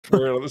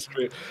We're on the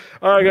street.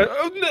 All right,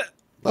 guys.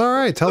 All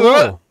right,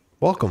 hello.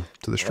 Welcome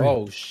to the stream.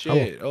 Oh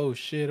shit! Oh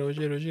shit! Oh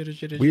shit! Oh shit! Oh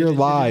shit! We are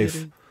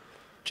live.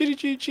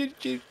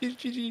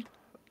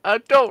 I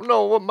don't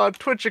know what my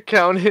Twitch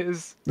account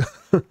is.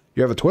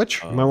 You have a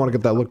Twitch? You might want to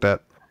get that looked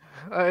at.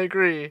 I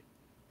agree.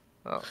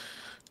 Oh.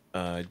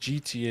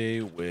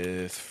 GTA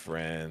with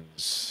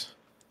friends.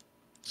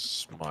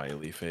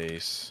 Smiley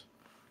face.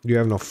 You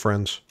have no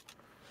friends.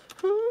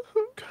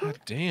 God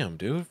damn,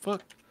 dude.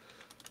 Fuck.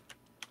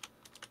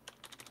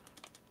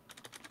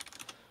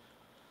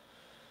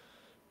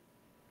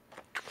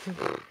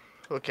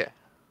 Okay.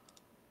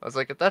 I was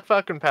like, if that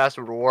fucking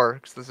password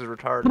works, this is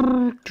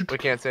retarded. We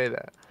can't say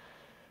that.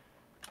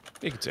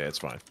 You can say it's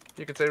fine.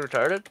 You can say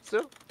retarded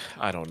still?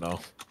 I don't know.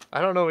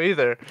 I don't know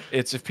either.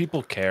 It's if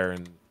people care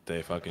and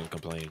they fucking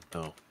complain,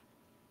 no.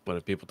 But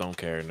if people don't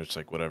care and it's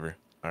like, whatever.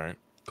 All right,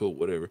 cool,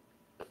 whatever.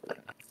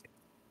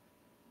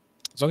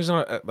 As long as you're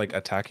not like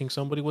attacking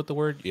somebody with the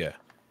word, yeah.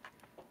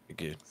 You're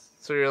good.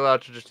 So you're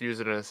allowed to just use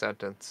it in a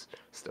sentence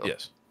still?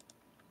 Yes.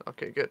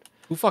 Okay, good.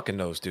 Who fucking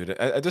knows, dude?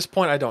 At this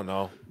point, I don't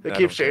know. It I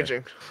keeps don't care.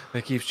 changing.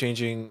 It keeps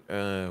changing.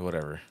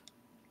 Whatever.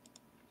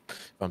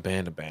 If I'm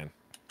banned, I'm banned.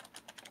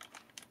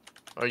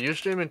 Are you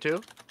streaming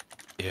too?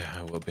 Yeah,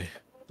 I will be.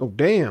 Oh,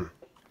 damn.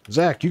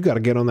 Zach, you got to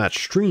get on that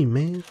stream,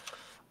 man.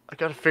 I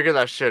gotta figure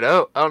that shit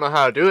out. I don't know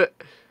how to do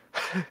it.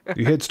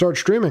 You hit start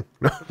streaming.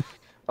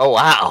 Oh,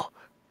 wow.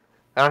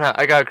 I don't know.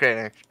 I gotta create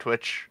an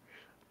Twitch.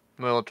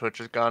 My old Twitch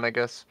is gone, I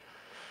guess.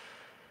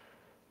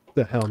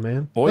 The hell,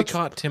 man?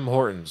 Boycott Tim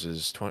Hortons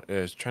is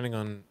trending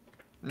on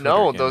Twitter,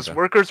 No, those Canada.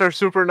 workers are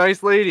super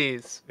nice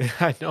ladies.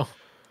 I know.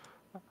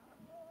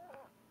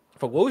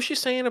 But what was she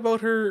saying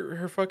about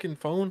her fucking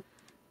phone?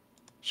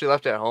 She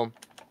left it at home.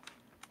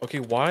 Okay,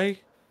 why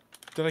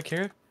did I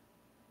care?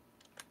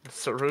 It's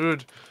so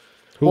rude.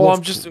 Who I'm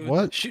left- just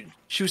What?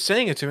 She was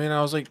saying it to me, and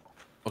I was like,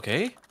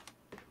 okay.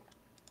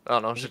 I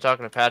don't know. She was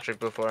talking to Patrick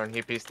before, and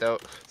he pieced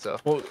out. So.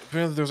 Well,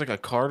 apparently there was like a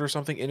card or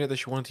something in it that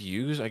she wanted to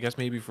use. I guess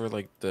maybe for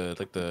like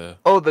the.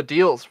 Oh, the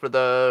deals for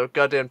the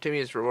goddamn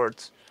Timmy's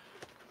rewards.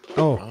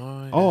 Oh.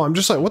 Yeah. Oh, I'm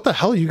just like, what the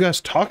hell are you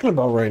guys talking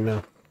about right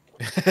now?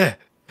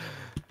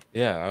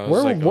 Yeah. I was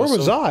Where, like, where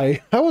was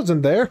I? I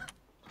wasn't there.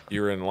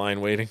 You were in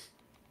line waiting.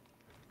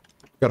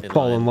 Got to In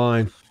fall line. in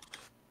line.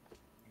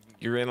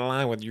 You're in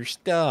line with your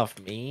stuff,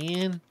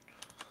 man.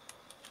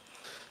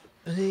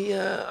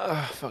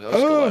 Yeah. Fuck. Let's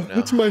go live now.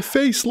 It's my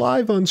face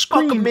live on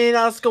screen. Fuck, man.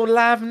 Let's go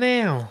live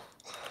now.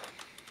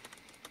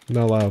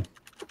 Not loud.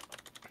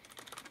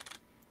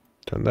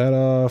 Turn that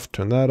off.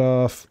 Turn that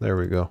off. There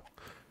we go.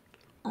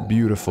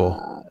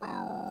 Beautiful.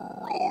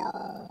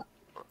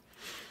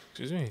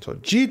 Excuse me. So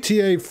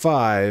GTA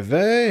 5,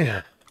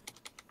 eh?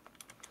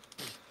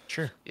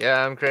 Sure.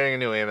 Yeah, I'm creating a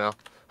new email.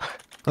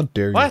 How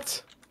dare you?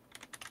 What?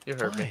 You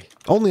heard me.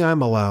 Only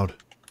I'm allowed.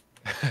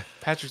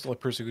 Patrick's the only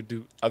person who could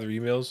do other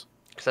emails.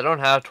 Because I don't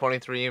have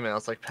 23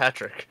 emails like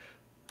Patrick.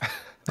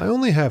 I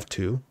only have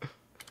 2.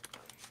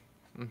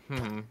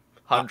 I'm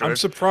 100.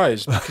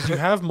 surprised because you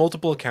have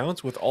multiple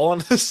accounts with all on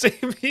the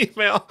same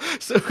email.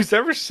 So who's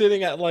ever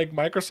sitting at like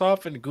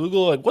Microsoft and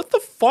Google, like, what the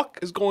fuck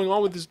is going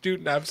on with this dude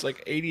and has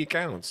like 80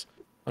 accounts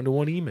under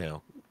one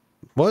email?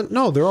 What?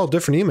 No, they're all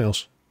different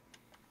emails.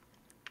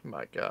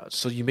 My God.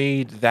 So you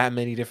made that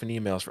many different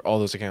emails for all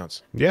those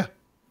accounts. Yeah.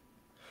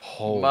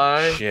 Holy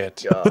My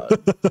shit. God.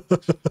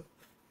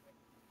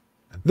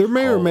 There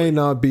may or may Holy-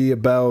 not be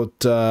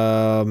about,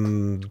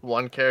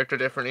 One character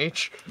different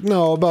each.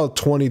 no, about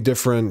 20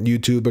 different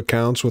YouTube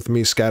accounts with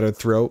me scattered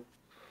throughout.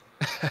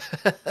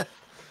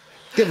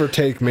 Give or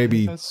take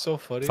maybe That's so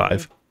funny. 5.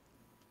 Man.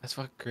 That's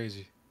fucking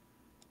crazy.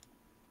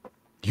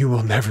 You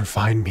will never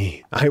find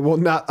me. I will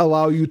not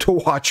allow you to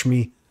watch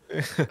me.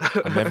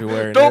 I'm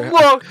everywhere. and Don't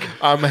look!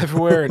 I'm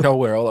everywhere and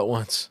nowhere all at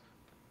once.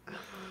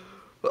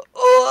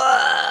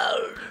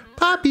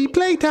 Poppy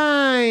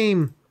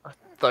playtime!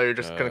 Thought you were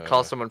just gonna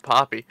call someone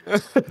Poppy.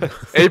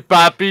 Hey,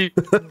 Poppy.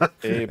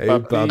 Hey, Hey,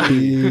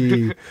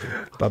 Poppy.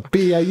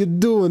 Poppy, how you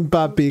doing,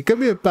 Poppy?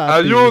 Come here, Poppy. How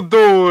you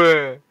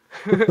doing?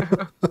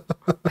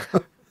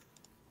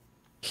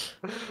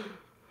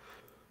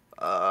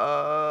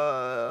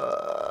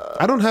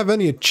 I don't have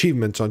any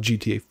achievements on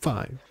GTA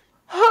 5.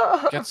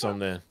 Get some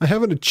then. I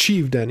haven't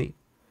achieved any.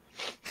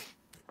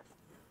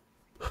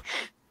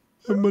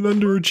 I'm an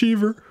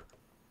underachiever.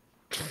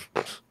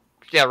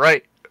 Yeah,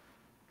 right.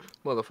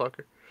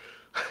 Motherfucker.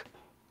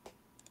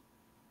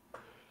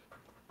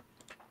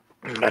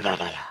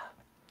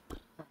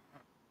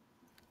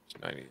 It's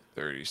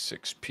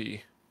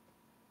 9036p.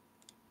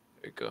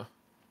 There you go.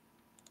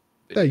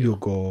 There you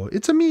go.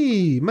 It's a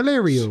me,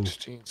 Malario.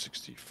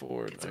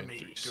 1664 It's me,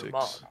 your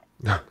 936.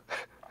 mom.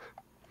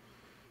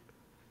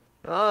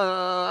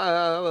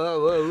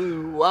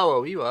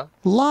 Wow, we were.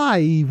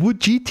 Live with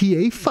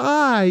GTA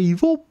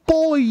 5. Oh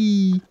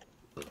boy.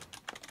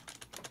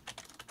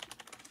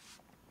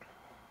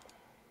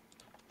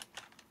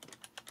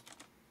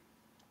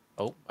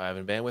 Oh, I have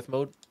in bandwidth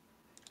mode.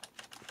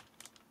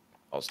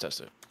 I'll just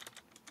test it.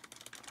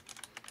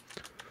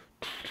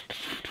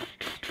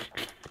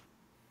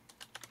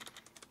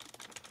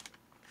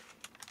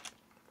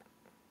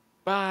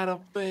 Bada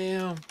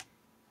bam.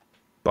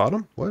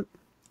 Bottom? What?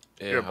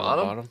 Yeah, You're on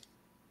the bottom?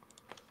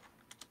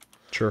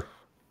 Sure.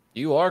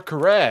 You are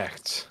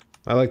correct.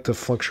 I like to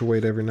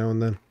fluctuate every now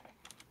and then.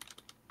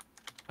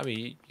 I mean,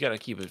 you gotta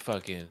keep it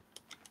fucking.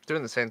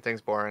 Doing the same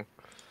thing's boring.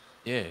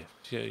 Yeah.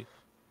 Gotta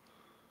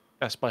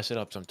spice it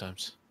up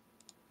sometimes.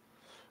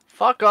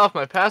 Fuck off,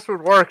 my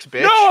password works,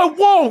 bitch. No, I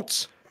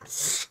won't!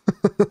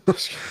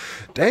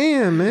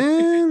 Damn,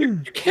 man. You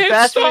Your can't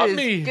password stop is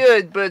me!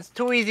 good, but it's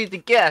too easy to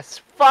guess.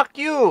 Fuck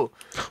you.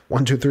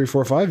 1, 2, 3,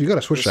 4, 5. You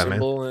gotta switch that, man.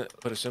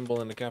 Put a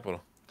symbol in the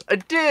capital. I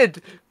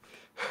did.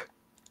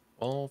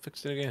 Well,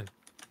 fix it again.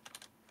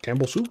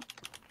 Campbell soup?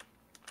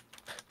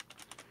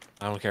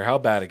 I don't care how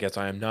bad it gets.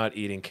 I am not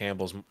eating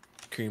Campbell's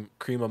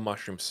cream of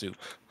mushroom soup.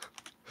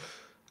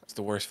 It's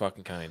the worst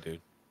fucking kind,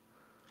 dude.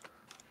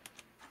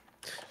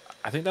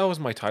 I think that was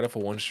my title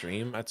for one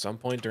stream at some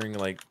point during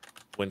like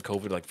when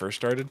COVID like first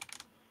started,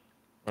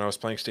 when I was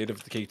playing State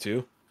of Decay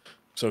 2.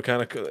 So it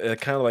kind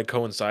of like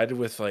coincided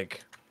with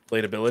like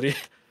relatability,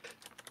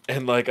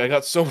 and like I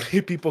got so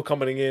many people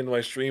coming in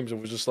my streams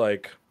and was just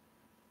like,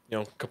 you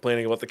know,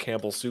 complaining about the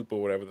Campbell soup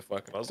or whatever the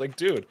fuck. And I was like,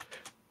 dude,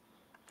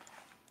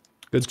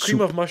 Good cream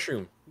soup. of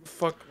mushroom. Who the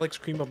fuck likes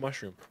cream of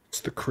mushroom?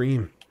 It's the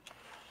cream.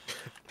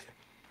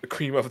 The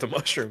cream of the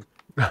mushroom.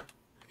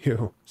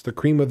 Ew. It's the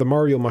cream of the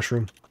Mario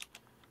mushroom.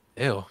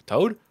 Ew,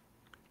 Toad?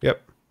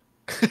 Yep.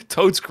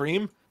 Toad's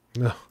cream?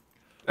 No.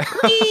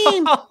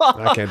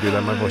 I can't do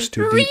that. My voice is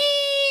too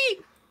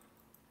deep.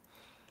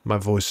 My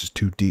voice is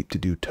too deep to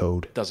do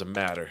Toad. Doesn't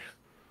matter.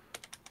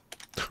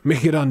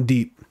 Make it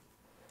undeep.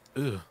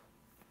 Ew.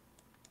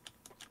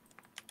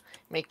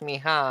 Make me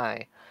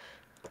high.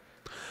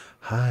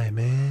 Hi,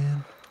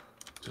 man.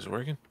 Is this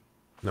working?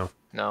 No.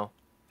 No.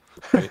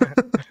 Wait.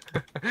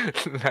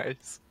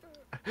 Nice.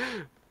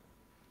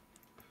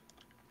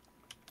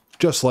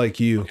 Just like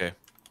you. Okay.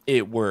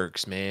 It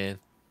works, man.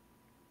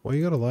 Why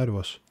you gotta lie to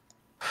us?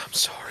 I'm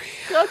sorry.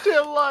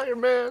 Goddamn liar,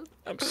 man.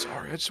 I'm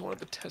sorry. I just wanted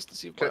to test to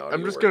see if my audio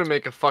I'm just worked. gonna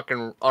make a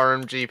fucking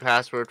RMG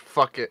password.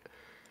 Fuck it.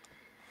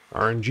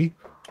 RNG?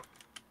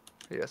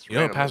 Yes. You know,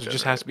 a randomly password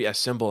just has to generated. be a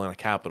symbol and a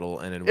capital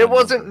and then It one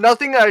wasn't. number.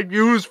 Nothing I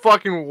used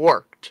fucking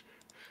worked.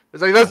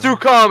 It's like, that's too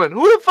common.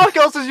 Who the fuck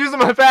else is using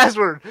my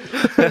password?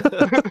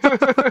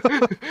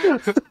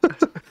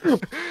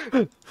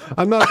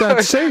 I'm not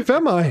that safe,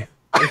 am I?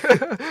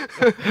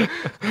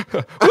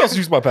 Who else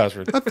used my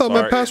password? I thought my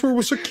Sorry. password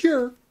was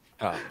secure.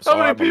 Oh, How sorry,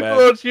 many my people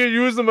bad. out here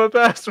using my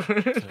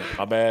password?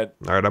 My bad.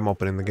 All right, I'm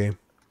opening the game.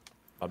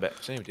 My bad.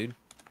 Same, dude.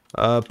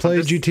 Play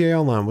just- GTA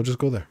Online. We'll just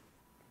go there.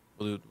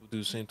 We'll do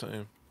the same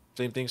time.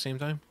 Same thing, same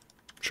time?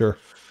 Sure.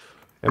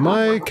 Am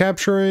I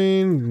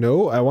capturing?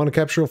 No, I want to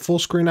capture a full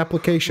screen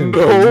application.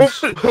 Nope.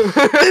 please.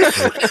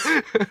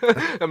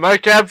 Am I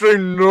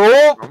capturing?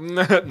 Nope.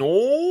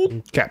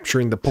 No.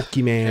 Capturing the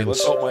Hey,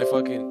 let's Pokemans. hope my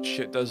fucking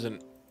shit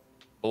doesn't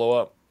blow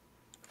up.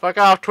 Fuck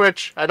off,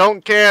 Twitch. I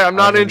don't care. I'm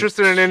not I've been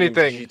interested in streaming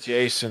anything.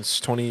 GTA since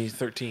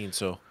 2013,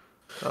 so.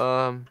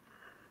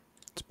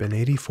 It's been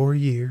 84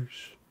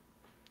 years.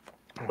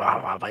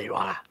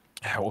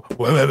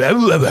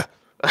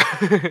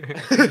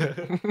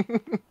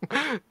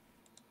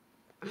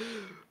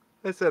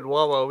 I said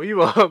wah wah wee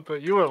wah,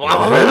 but you were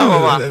wah wah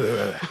wah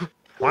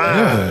wah.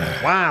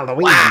 Wow,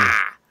 Luigi.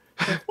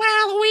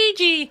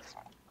 Waluigi.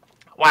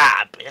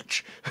 Wah,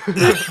 bitch.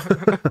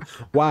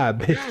 Why,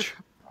 bitch?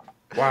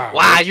 Wow.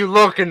 Why are you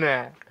looking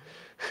at?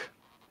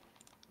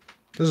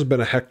 This has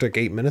been a hectic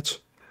 8 minutes.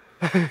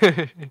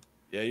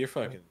 Yeah, you're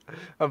fucking.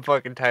 I'm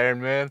fucking tired,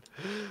 man.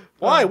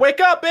 Why? Wake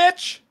up,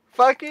 bitch!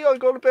 Fuck you. I'll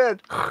go to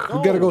bed.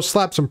 We gotta go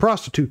slap some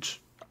prostitutes.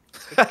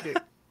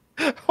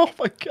 Oh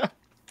my god.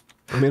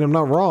 I mean, I'm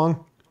not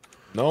wrong.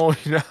 No,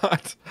 you're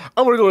not.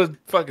 I'm gonna go to the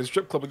fucking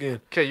strip club again.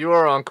 Okay, you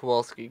are on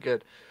KGOWSLK.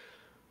 Good.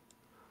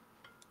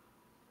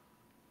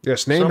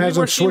 Yes, So name how many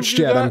more hasn't streams switched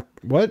you yet. got?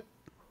 I'm what?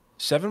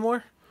 7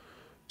 more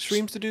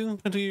streams to do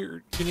until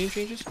your name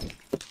changes?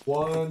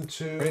 1,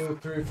 2,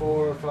 3,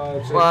 4,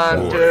 5, 6.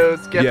 1, 2,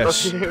 skip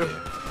Yes. a few.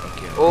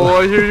 Oh,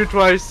 I hear you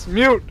twice.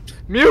 Mute.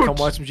 Mute. Come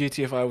watch some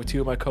GTFI with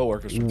 2 of my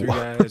coworkers from 3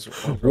 guys.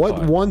 one girl What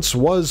pod. once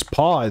was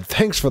Pod?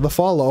 Thanks for the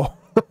follow.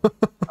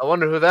 I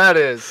wonder who that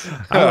is.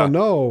 I don't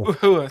know.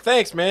 Ooh,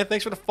 thanks, man.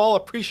 Thanks for the follow.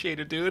 Appreciate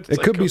it, dude. It's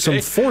It could like, be some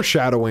okay.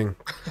 foreshadowing.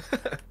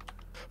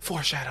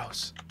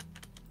 Foreshadows.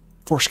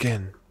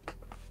 Foreskin.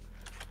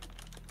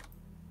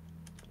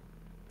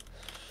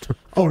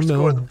 Oh Or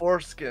no. the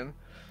foreskin.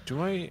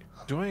 Do I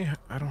don't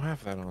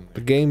have that on The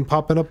there. game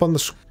popping up on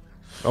the.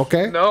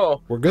 Okay.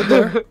 No. We're good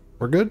there.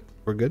 We're good.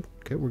 We're good.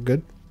 Okay, we're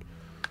good.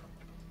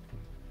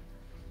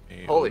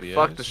 Holy OBS.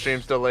 fuck, the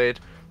stream's delayed.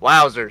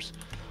 Wowzers.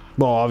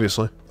 Well,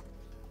 obviously.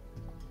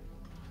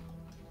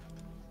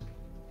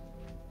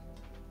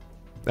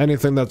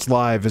 Anything that's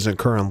live isn't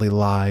currently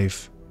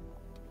live.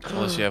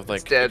 Unless you have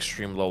like It's dead.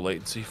 extreme low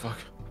latency. Fuck.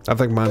 I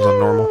think mine's on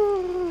normal.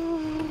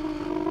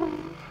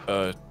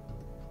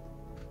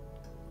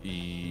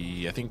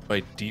 I think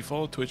by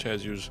default Twitch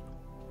has yours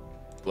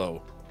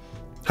low.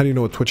 How do you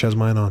know what Twitch has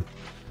mine on?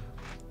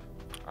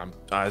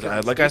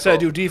 Like I said, I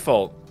do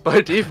default.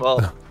 By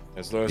default.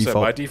 As I said,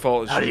 my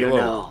default is How do you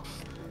know?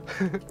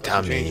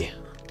 Tommy.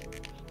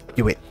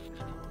 You wait.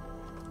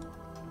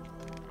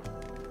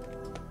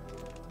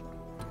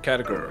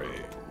 Category.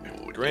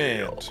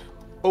 Grant.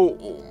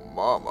 Oh,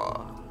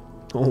 mama.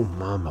 Oh,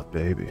 mama,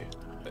 baby.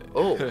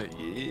 Oh.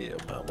 Yeah,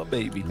 mama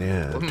baby.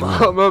 Yeah.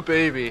 Mama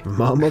baby.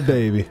 Mama,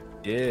 baby.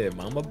 Yeah,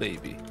 mama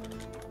baby.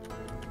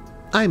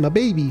 I'm a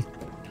baby.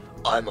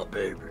 I'm a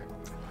baby.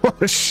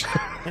 Oh, shit.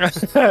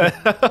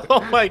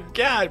 Oh my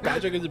god,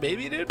 Patrick is a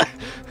baby, dude?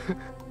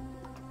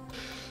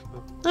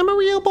 I'm a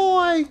real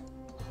boy.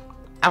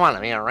 I want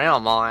to be a real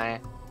boy.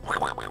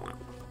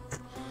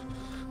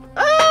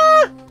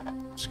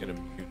 Just gonna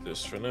mute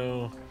this for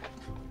now.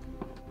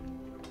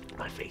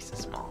 My face is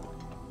small.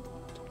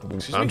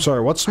 Excuse I'm me?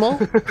 sorry, what's small?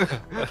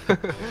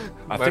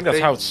 I think that's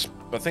how it's.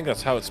 I think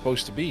that's how it's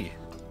supposed to be.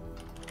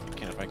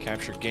 Again, if I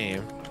capture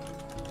game,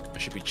 I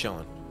should be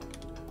chilling.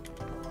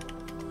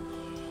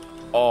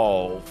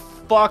 Oh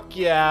fuck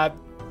yeah!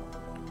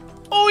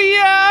 Oh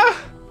yeah!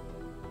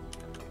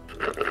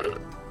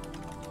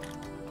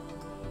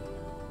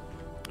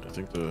 I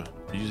think the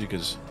music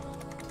is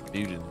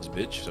muted in this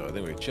bitch, so I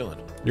think we're chilling.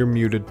 You're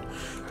muted.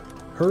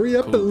 Hurry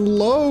up Cool. and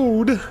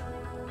load.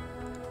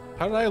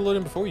 How did I load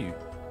in before you?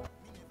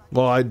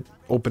 Well, I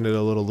opened it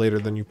a little later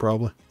than you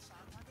probably.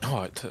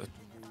 Oh,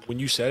 when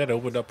you said it, I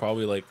opened up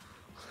probably like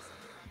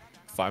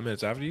 5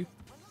 minutes after you.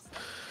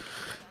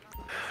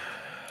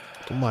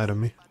 Don't lie to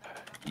me.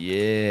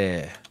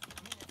 Yeah.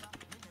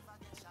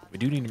 We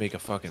do need to make a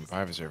fucking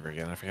private server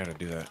again. I forgot to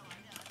do that.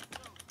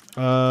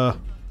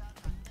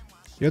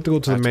 You have to go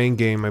to the main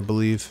game, I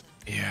believe.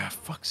 Yeah,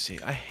 fuck's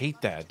sake. I hate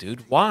that,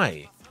 dude.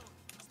 Why?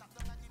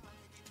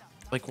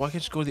 Like, why can't you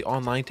just go to the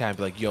online tab and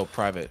be like, yo,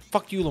 private?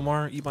 Fuck you,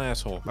 Lamar. Eat my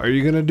asshole. Are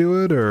you gonna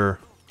do it or?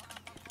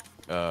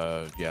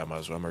 Yeah, might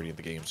as well. I'm already in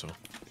the game, so.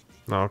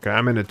 Oh, okay,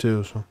 I'm in it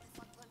too. So.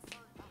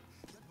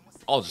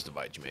 I'll just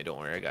invite you, man. Don't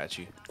worry. I got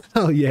you.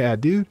 Hell yeah,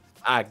 dude.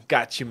 I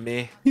got you,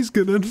 man. He's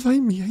gonna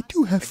invite me. I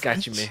do have I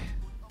friends. got you, man.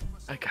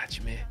 I got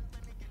you, man.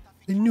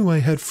 I knew I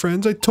had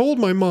friends. I told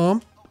my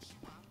mom.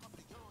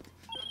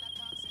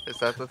 Is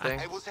that the thing?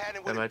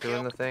 Am I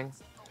doing the thing?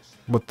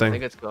 What I thing?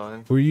 think it's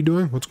going. Who are you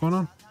doing? What's going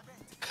on?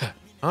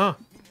 Huh?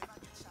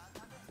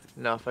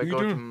 Now, if I What are you go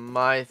to doing?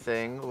 my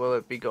thing, will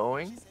it be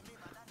going?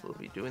 Will it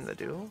be doing the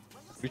do?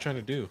 What are you trying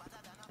to do?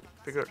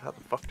 Figure out how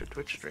the fuck to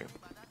Twitch stream.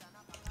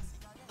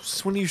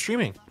 When are you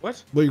streaming?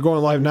 What? Well, you're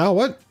going live now?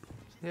 What?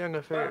 Yeah, I'm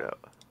gonna figure it out.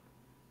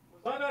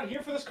 Was I not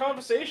here for this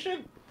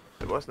conversation?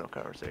 There was no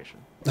conversation.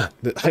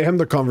 I am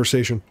the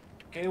conversation.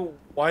 Okay,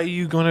 why are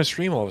you going to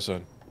stream all of a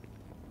sudden?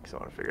 Because I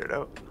want to figure it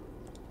out.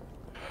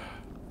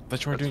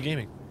 Thought you weren't doing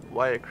gaming.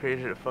 Why I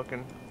created a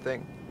fucking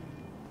thing.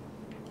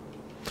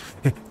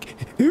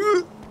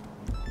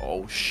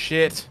 Oh,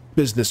 shit.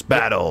 Business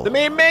battle. The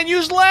main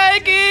menu's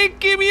lagging!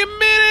 Give me a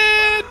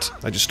minute!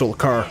 I just stole a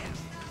car.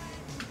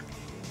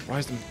 Why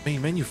is the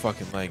main menu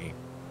fucking lagging?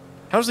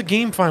 How's the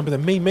game fine, but the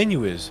main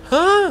menu is?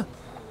 Huh?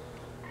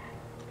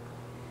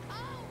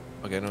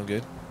 Okay, no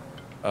good.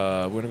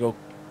 We're gonna go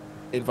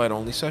invite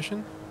only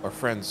session or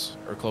friends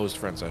or closed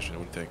friend session.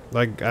 What do you think?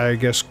 Like, I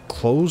guess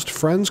closed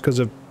friends, because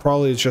it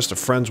probably is just a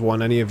friends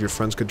one. Any of your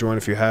friends could join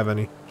if you have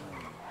any.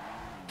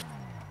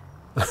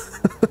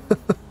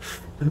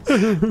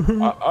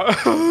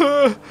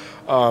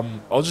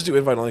 I'll just do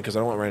invite only because I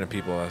don't want random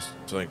people,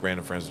 so like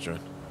random friends to join.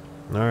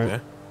 All right. Yeah,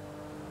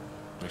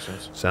 makes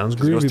sense. Sounds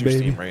 'Cause it goes groovy, through baby.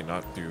 Steam, right?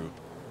 Not through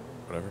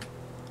whatever.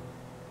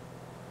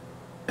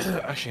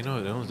 Actually, no,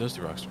 it only does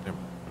through Rockstar. Never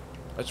mind.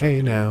 That's Hey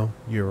right. now,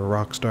 you're a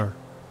rock star.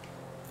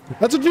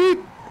 That's a Jeep!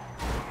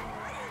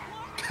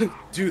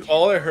 Dude,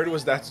 all I heard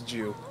was that's a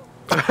Jew.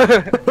 That's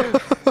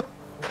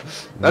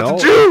No. a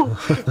Jew!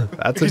 That's a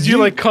Because Jeep. you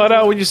like cut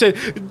out when you said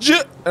Jew,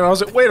 and I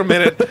was like, wait a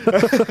minute.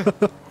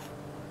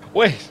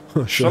 Wait.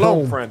 Shalom,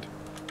 Shalom. friend.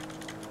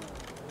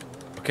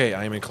 Okay,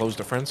 I am in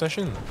closed a friend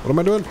session. What am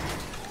I doing?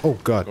 Oh, I'm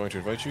God. going to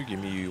invite you. Give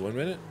me 1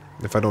 minute.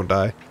 If I don't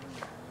die.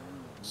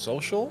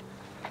 Social.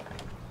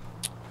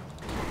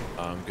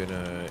 I'm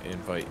gonna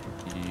invite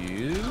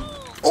you.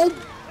 Oh!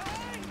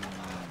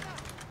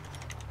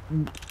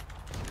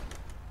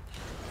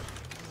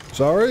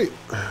 Sorry.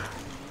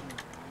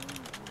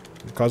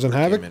 Causing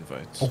havoc? Game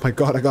invites. Oh my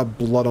God, I got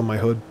blood on my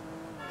hood.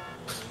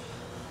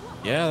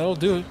 Yeah, that'll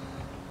do it.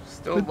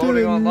 Still I loading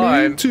didn't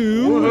online. mean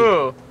to.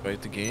 Woohoo!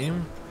 Invite the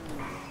game.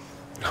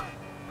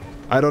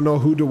 I don't know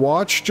who to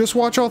watch. Just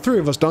watch all three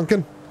of us,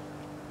 Duncan.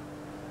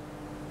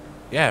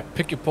 Yeah,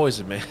 pick your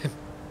poison, man.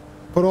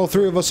 Put all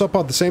three of us up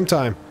at the same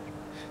time.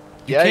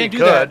 Yeah, can't you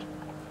do that.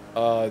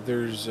 could.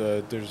 There's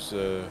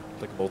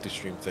like a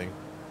multi-stream thing.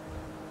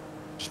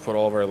 Just put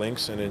all of our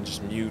links and then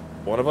just mute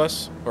one of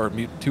us or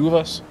mute two of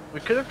us. We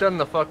could have done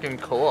the fucking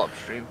co-op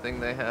stream thing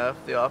they have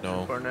the option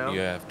No, for now. you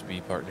have to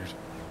be partners.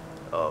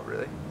 Oh,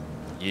 really?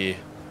 Yeah.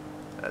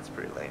 That's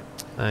pretty lame.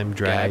 I'm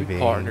Gotta be driving.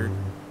 partnered.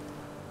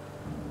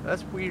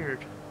 That's weird.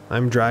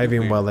 I'm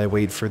driving Weird. while I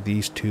wait for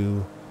these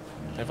two.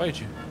 I invited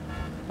you.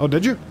 Oh,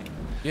 did you?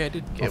 Yeah, I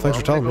did. Okay, thanks well, for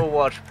I'm telling gonna me. go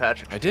watch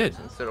Patrick I did.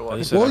 instead of I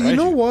watching. said Well, you invite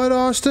know you. what,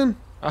 Austin?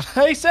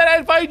 I said I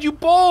invited you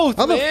both.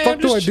 How the man. fuck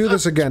do I Just do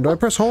this again? Do I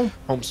press home?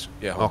 Homes.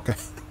 Yeah. Home. Okay.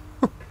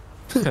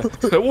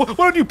 Why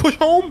don't you push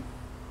home?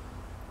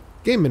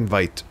 Game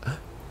invite.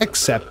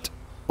 Accept.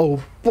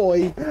 Oh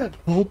boy.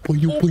 Oh boy,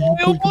 oh boy,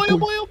 Oh boy, oh boy, oh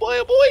boy, oh boy,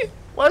 oh boy.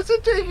 Why is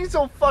it taking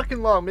so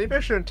fucking long? Maybe I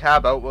shouldn't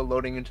tab out while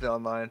loading into the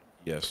online.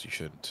 Yes, you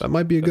shouldn't. That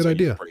might be a That's good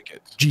how you idea. break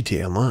it.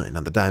 GTA Online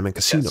on the Diamond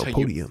Casino That's how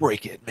podium. you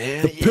break it,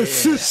 man. The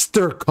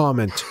persister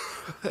comment.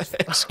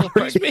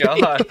 Excuse me.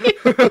 God.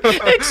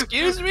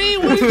 Excuse me.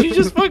 What did you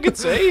just fucking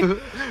say?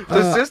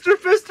 The sister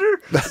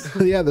fister?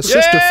 Yeah, the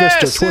sister fister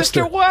twister.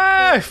 sister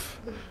wife.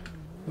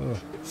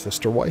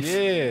 Sister wife.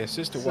 Yeah,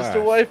 sister wife.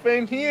 Sister wife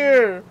ain't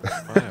here.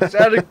 It's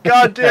at a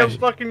goddamn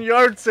fucking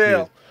yard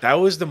sale. Dude, that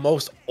was the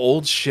most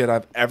old shit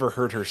I've ever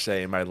heard her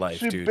say in my life,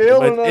 She dude.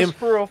 bailed on us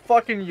for a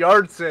fucking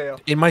yard sale.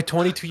 In my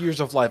 22 years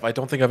of life, I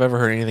don't think I've ever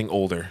heard anything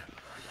older.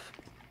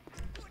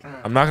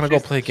 I'm not gonna go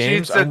play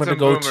games. I'm gonna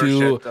go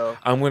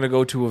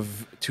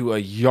to a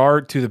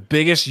yard, to the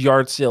biggest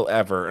yard sale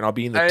ever, and I'll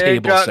be in the I ain't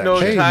table got section.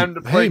 no time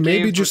to play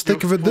maybe games just with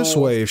think you of it this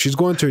fools. way. If she's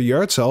going to a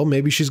yard sale,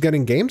 maybe she's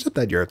getting games at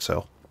that yard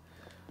sale.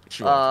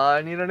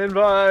 I need an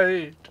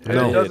invite.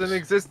 No. It doesn't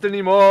exist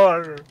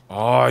anymore.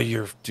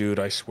 Oh, dude!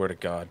 I swear to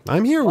God.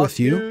 I'm here with Fuck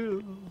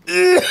you.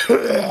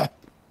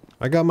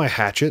 I got my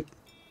hatchet.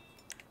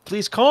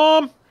 Please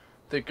come.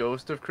 The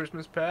ghost of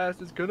Christmas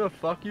past is gonna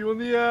fuck you in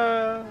the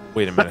ass.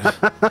 Wait a minute.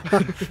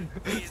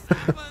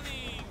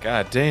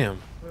 God damn.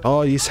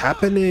 Oh, it's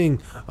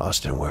happening.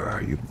 Austin, where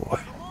are you, boy?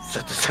 Is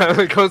that the sound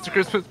that goes to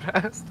Christmas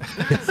past?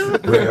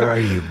 Where are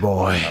you,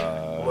 boy?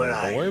 Don't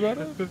worry about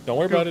it. Don't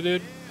worry about it,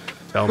 dude.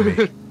 Tell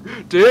me.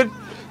 Dude,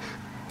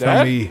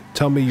 Dad?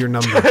 Tell me your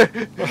number.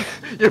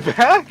 you're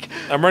back?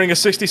 I'm running a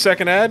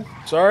 60-second ad.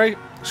 Sorry.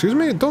 Excuse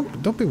me,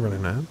 don't be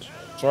running ads.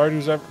 Sorry,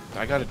 who's ever.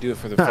 I gotta do it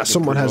for the. Ah, fucking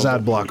someone has pre-roll.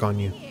 ad block on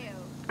you.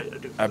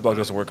 Ad block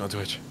doesn't work on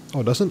Twitch. Oh,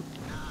 it doesn't?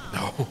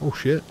 No. Oh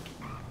shit.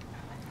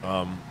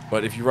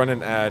 But if you run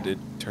an ad, it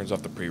turns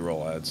off the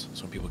pre-roll ads,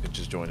 so people can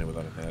just join in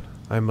without an ad.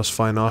 I must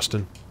find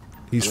Austin.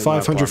 He's I'm in my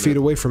 500 feet apartment.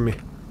 away from me.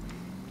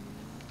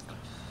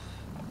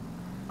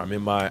 I'm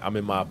in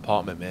my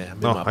apartment, man. I'm in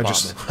No, my I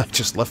apartment.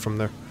 just left from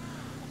there.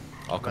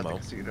 I'll come At the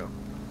out. casino.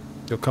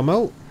 You'll come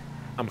out?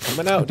 I'm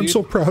coming out, I'm dude.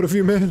 so proud of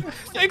you, man.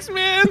 Thanks,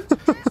 man.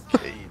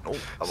 Hey, no,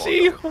 I'm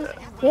See, on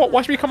that.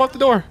 watch me come out the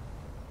door.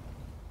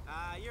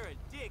 You're a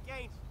dick,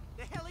 ain't you?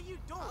 The hell are you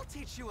doing? I'll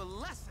teach you a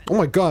lesson. Oh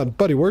my god,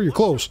 buddy, where are your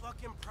clothes?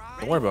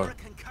 Don't worry about it.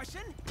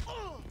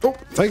 Oh,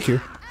 thank you.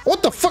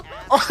 What the fuck? Dude,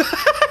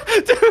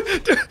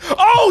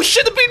 oh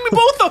shit! They're beating me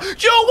both though.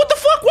 Yo, what the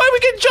fuck? Why are we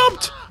getting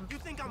jumped?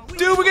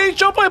 Dude, we're getting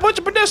jumped by a bunch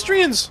of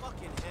pedestrians.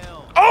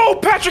 Oh,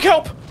 Patrick,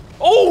 help!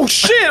 Oh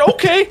shit!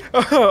 Okay,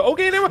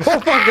 okay, never.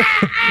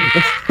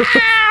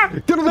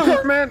 Get in the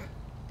car, man.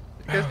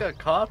 You guys got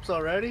cops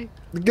already?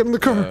 Get in the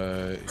car.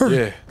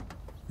 Yeah.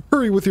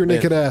 Hurry with your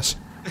naked ass.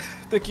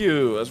 Thank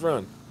you. Let's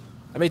run.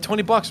 I made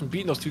 $20 from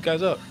beating those two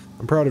guys up.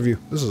 I'm proud of you.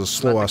 This is a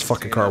slow-ass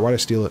fucking car. Why'd I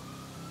steal it?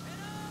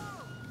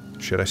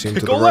 Shit, I see him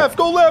to Go the left, right.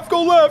 go left,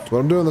 go left. That's what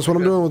I'm doing. That's what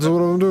I'm doing. That's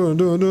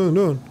what I'm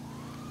doing.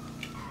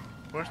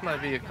 Where's my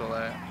vehicle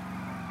at?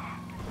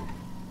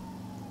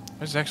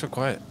 Why is Zach so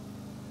quiet?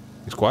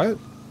 He's quiet?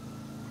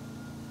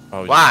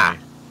 Oh, Why?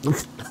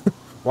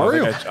 Why are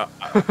you? I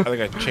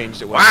think I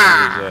changed it when, it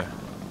was,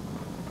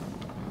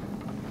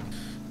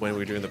 when we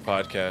were doing the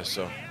podcast,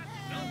 so.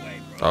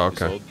 Oh,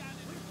 it's okay. old.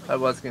 I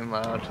was getting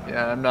loud.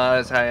 Yeah, I'm not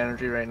as high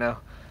energy right now.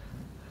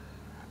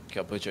 Okay,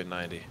 I'll put you at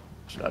 90.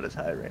 It's not as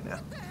high right now.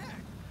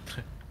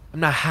 I'm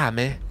not high,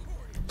 man.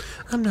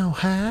 I'm no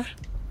high.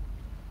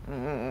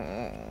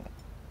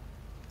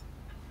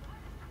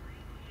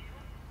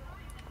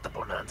 The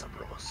Bonanza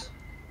Bros.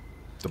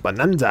 The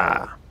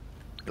Bonanza.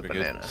 The We're good.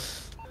 banana.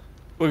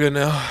 We're good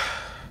now.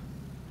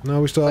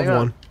 No, we still have Hang on.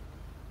 one.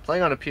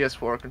 Playing on a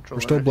PS4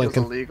 controller. still it feels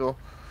blinking. illegal.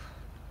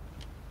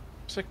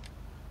 It's like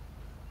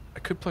I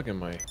could plug in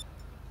my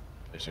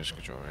PlayStation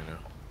controller right now.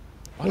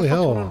 Why Holy the fuck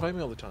hell. don't you invite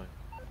me all the time?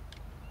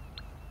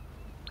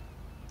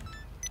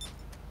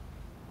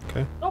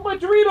 Okay. Oh, my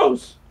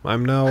Doritos!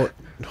 I'm now...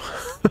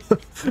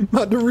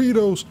 My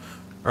Doritos.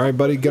 Alright,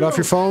 buddy, get off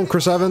your phone,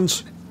 Chris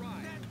Evans.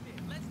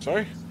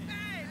 Sorry?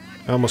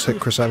 I almost hit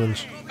Chris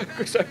Evans.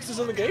 Chris Evans is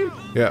in the game?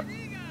 Yeah.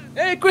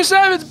 Hey, Chris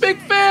Evans, big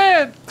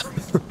fan!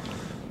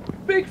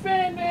 Big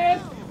fan,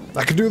 man!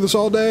 I could do this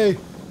all day.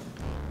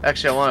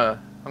 Actually, I'm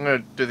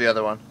gonna do the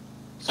other one.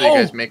 So Oh.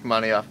 you guys make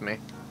money off me.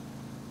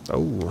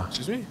 Oh.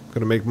 Excuse me?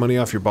 Gonna make money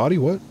off your body?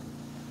 What?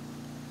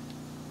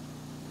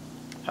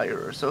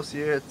 Hire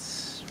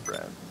associates,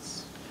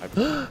 friends.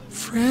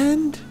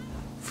 Friend?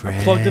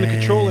 Friend. Plugged in a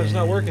controller, it's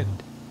not working.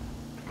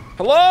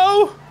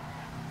 Hello?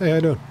 Hey, how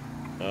you doing?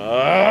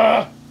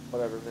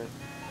 Whatever, man.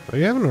 Are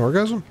you having an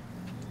orgasm?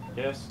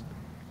 Yes.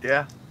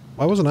 Yeah,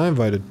 Why wasn't I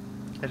invited?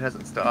 it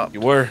hasn't stopped.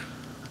 You were.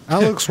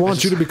 Alex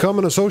wants you to become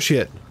an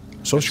associate.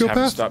 Just haven't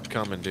Sociopath? stopped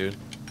coming, dude.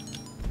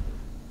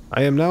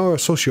 I am now a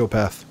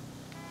sociopath.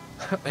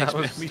 Thanks,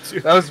 man. Me too.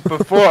 That was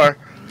before.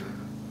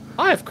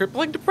 I have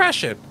crippling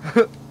depression.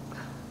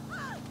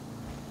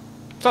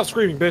 Stop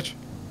screaming, bitch.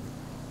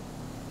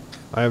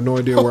 I have no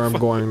idea where I'm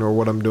going or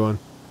what I'm doing.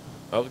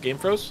 Oh, the game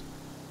froze?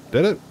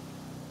 Did it?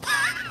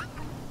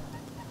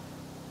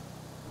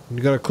 You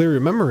gotta clear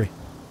your memory.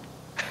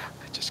 I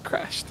just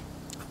crashed.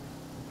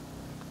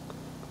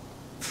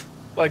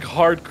 Like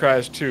hard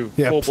crash too.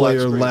 Yeah, Full player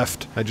black screen.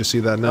 left. I just see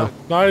that now.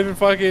 Not even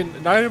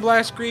fucking, not even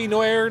black screen,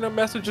 no error, no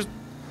message, just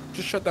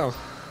shut down.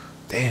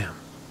 Damn.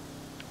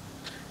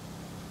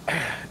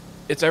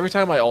 It's every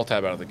time I alt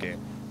tab out of the game.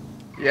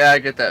 Yeah, I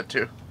get that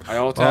too. I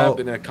alt tab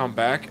and then I come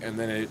back and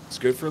then it's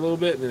good for a little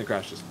bit and then it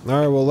crashes.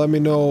 Alright, well let me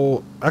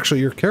know.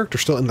 Actually, your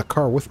character's still in the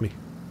car with me.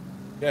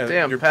 Yeah,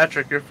 Damn,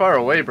 Patrick, you're far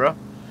away, bro.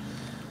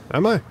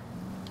 Am I?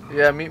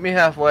 Yeah, meet me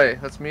halfway.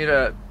 Let's meet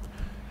at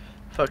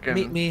fucking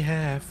meet me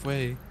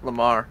halfway.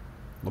 Lamar.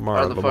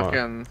 Lamar, Or the Lamar.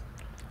 fucking...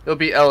 It'll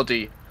be LD.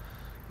 You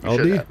should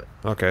LD? have it.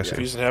 Okay, I see If him.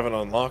 you just have it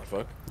unlocked,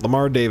 fuck.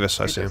 Lamar Davis,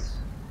 I see him.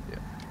 Yeah.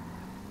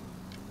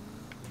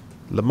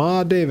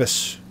 Lamar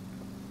Davis.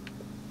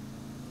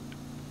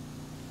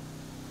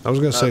 I was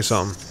gonna say That's-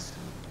 something.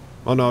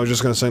 Oh no, I was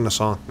just gonna sing the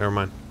song. Never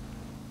mind.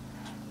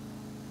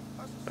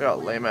 I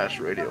got lame ass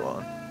radio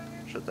on.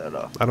 Shut that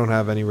off. I don't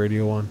have any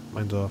radio on.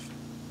 Mine's off.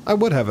 I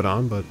would have it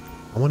on, but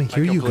I want to I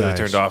hear you completely guys.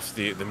 turned off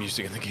the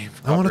music in the game.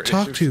 I want to Copyright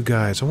talk issues. to you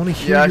guys. I want to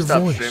hear Yeah, I your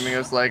stopped voice. streaming. It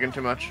was lagging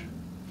too much.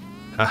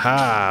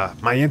 Haha,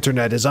 my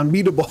internet is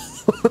unbeatable.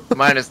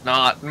 Mine is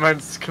not.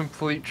 Mine's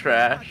complete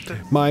trash.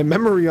 My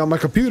memory on my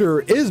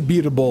computer is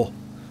beatable.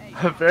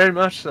 Very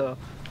much so.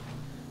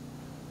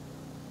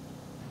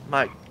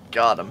 My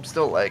god, I'm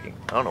still lagging.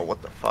 I don't know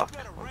what the fuck.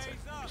 One second.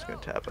 I'm just gonna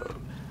tap out.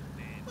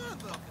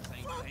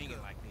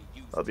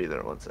 I'll be there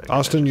in 1 second.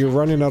 Austin, you're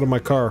running out of my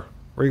car.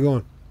 Where are you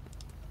going?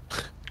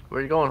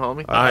 Where you going,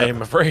 homie? I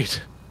am afraid.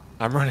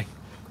 I'm running.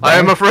 I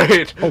am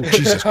afraid. Oh,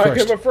 Jesus I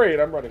Christ. am afraid.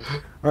 I'm running.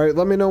 Alright,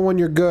 let me know when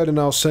you're good and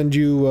I'll send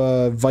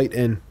you Vite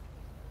in.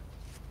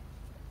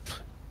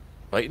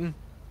 Lighten?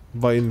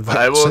 Vite,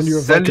 I will send you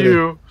a send Vicodin.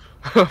 you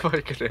a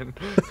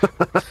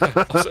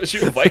Vicodin. I'll send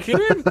you a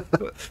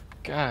Vicodin?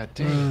 God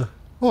damn.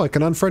 Oh, I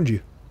can unfriend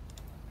you.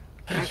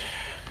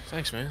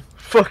 Thanks, man.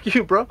 Fuck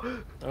you, bro.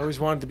 I always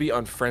wanted to be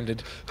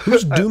unfriended.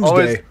 Who's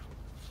Doomsday?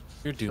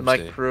 You're doomsday. My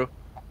crew.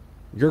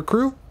 Your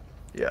crew?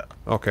 Yeah.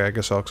 Okay, I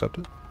guess I'll accept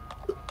it.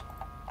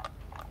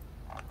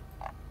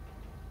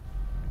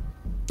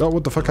 Oh,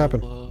 what the fuck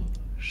happened?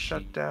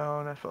 Shut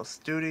down FL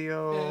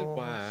Studio.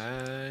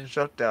 Why?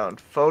 Shut down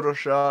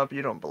Photoshop.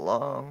 You don't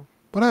belong.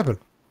 What happened?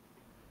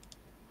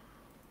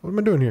 What am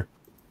I doing here?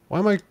 Why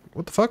am I...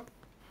 What the fuck?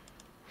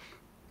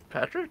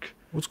 Patrick?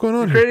 What's going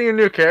You're on here? creating a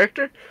new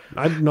character?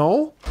 I...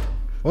 No?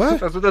 What?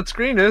 That's what that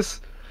screen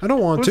is. I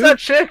don't want Who's to. that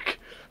chick?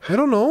 I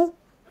don't know.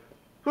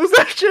 Who's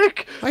that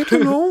chick? I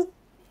don't know.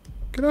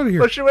 Get out of here.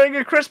 But she's wearing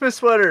a Christmas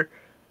sweater.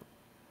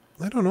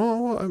 I don't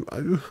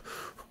know.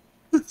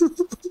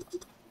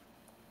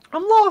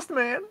 I'm lost,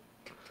 man.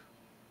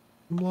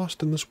 I'm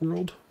lost in this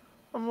world.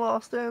 I'm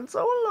lost and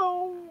so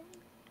alone.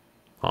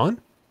 On?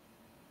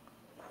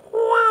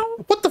 Wow.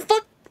 What the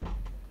fuck?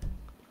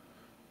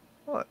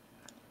 What?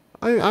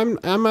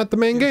 I'm at the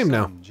main game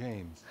now.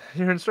 James.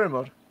 You're in story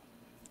mode.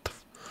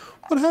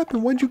 What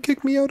happened? Why'd you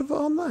kick me out of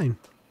online?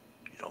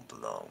 You don't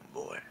belong,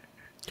 boy.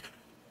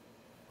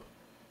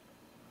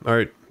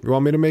 Alright, you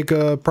want me to make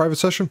a private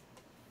session?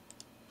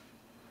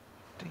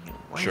 Damn,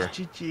 why Sure. is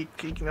GG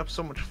taking up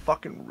so much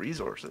fucking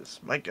resources?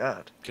 My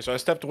god. Okay, so I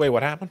stepped away.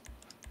 What happened?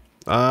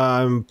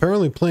 I'm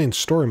apparently playing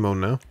story mode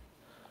now.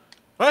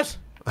 What?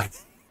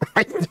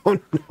 I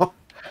don't know.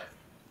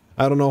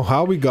 I don't know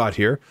how we got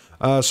here.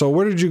 So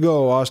where did you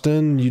go,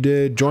 Austin? You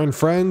did join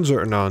friends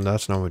or... No,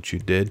 that's not what you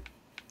did.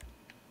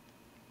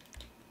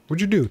 What'd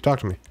you do? Talk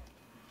to me.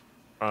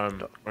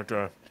 Like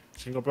a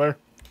single player?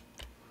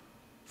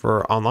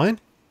 For online?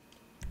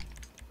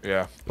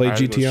 Yeah. Play I had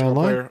to go GTA single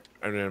Online? player,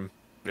 and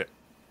then,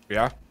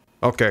 yeah.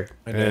 Okay.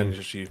 And then And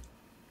just you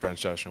friend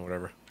session,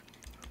 whatever.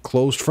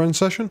 closed friend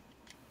session?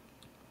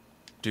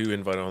 Do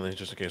invite only,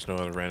 just in case no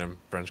other random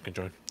friends can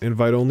join.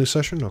 Invite only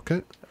session?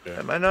 Okay.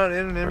 Am I not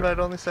in an invite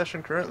only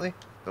session currently?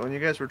 The one you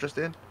guys were just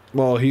in?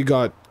 Well, he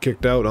got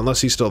kicked out,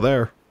 unless he's still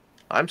there.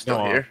 I'm still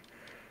No. here.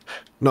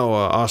 No,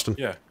 Austin.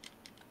 Yeah.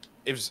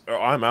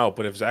 I'm out,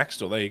 but if Zach's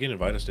still there, you can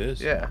invite us to his.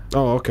 Yeah.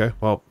 Oh, okay.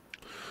 Well,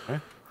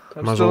 I'm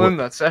Might as still well in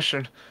that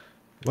session.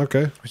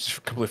 okay. I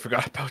just completely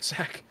forgot about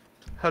Zach.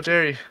 How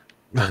dare you?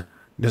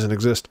 Doesn't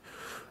exist.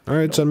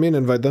 Alright, send me an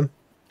invite then.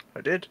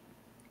 I did.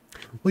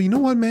 Well, you know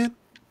what, man?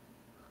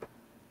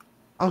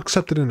 I'll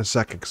accept it in a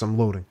second, because I'm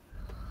loading.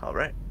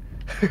 Alright.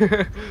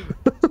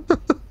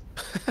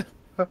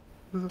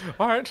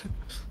 All right.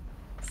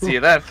 See you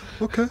then.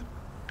 Okay.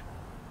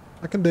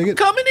 I can dig it.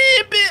 Coming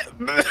in,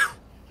 bit.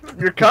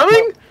 You're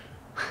coming?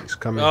 He's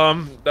coming.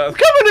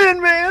 Coming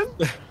in, man!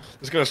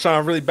 It's gonna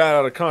sound really bad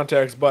out of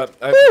context, but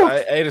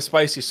I ate a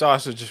spicy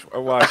sausage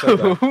while I said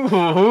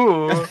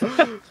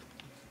that.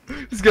 Ooh.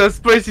 He's got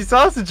spicy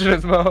sausage in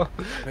his mouth.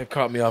 It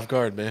caught me off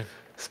guard, man.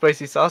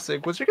 Spicy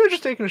sausage. Was your guy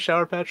just taking a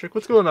shower, Patrick?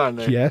 What's going on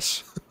there?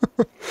 Yes.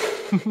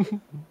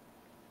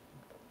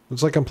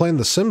 It's like I'm playing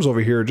The Sims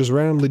over here, just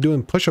randomly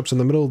doing push-ups in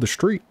the middle of the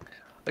street.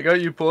 I got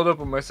you pulled up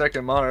on my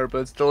second monitor, but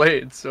it's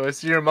delayed, so I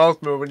see your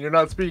mouth moving. You're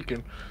not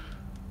speaking.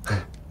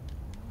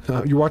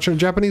 You're watching a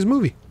Japanese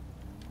movie.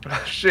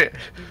 Shit.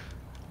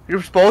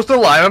 You're supposed to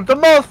line up the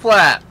mouth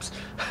flaps.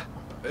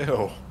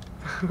 Ew.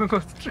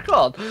 What's it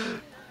called?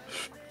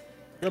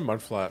 You're a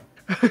mud flap.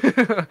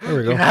 There we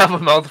You go. have a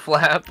mouth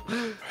flap.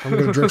 I'm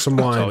gonna drink some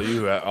I'll wine. tell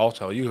you how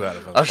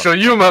to. I'll show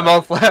you my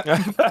mouth flap.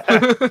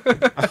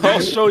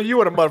 I'll show you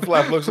what a mud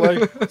flap looks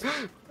like.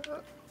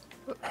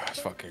 It's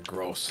fucking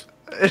gross.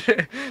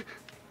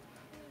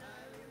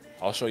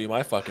 I'll show you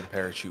my fucking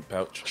parachute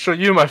pouch. Show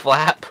you my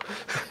flap.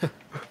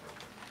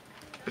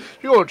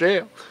 You go to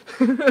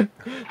jail.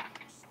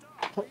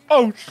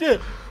 Oh shit!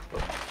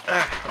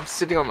 I'm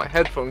sitting on my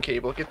headphone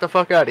cable. Get the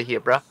fuck out of here,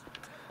 bruh.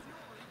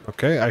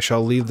 Okay, I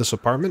shall leave this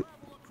apartment.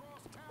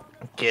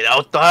 Get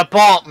out the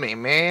apartment,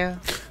 man.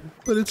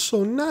 But it's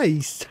so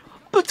nice.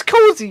 It's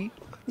cozy.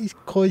 It's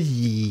cozy.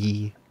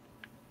 You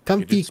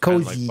Comfy, did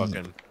spend cozy. like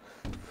fucking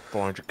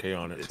 400K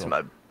on it. It's So.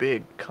 my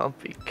big,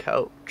 comfy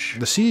couch.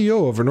 The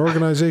CEO of an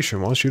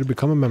organization wants you to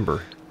become a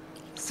member.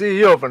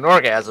 CEO of an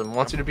orgasm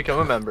wants you to become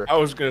a member. I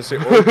was gonna say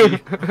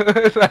orgy.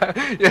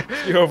 Yeah.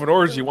 You have an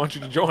orgy. Want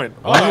you to join?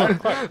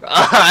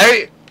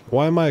 Alright.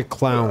 Why am I a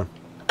clown?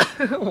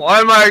 Why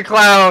am I a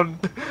clown?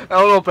 I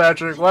don't know,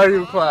 Patrick. Why are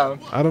you a clown?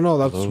 I don't know.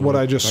 That's what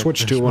I just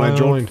switched to when I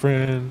joined.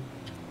 Friend.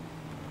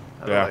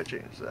 How do Yeah. I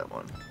change that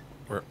one?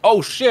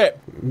 Oh shit!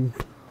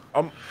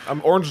 I'm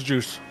orange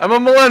juice. I'm a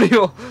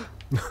millennial.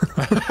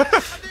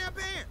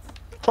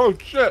 Oh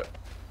shit!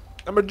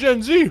 I'm a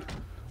Gen Z.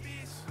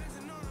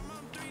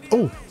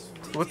 Oh,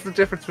 What's the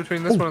difference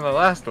between this one and the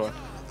last one?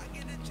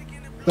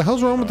 the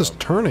hell's wrong with this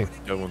turning?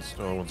 The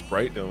other one's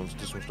bright. The other one's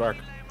this one's dark.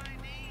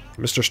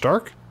 Mr.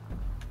 Stark?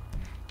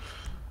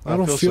 I That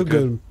don't feels feel so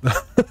good.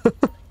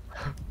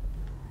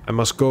 I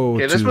must go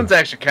Okay, to... this one's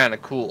actually kind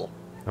of cool.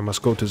 I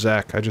must go to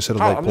Zach. I just hit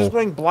a Oh, light I'm pole. just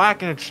wearing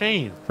black and a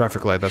chain.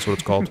 Traffic light, that's what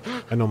it's called.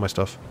 I know my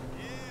stuff.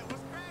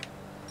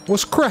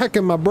 What's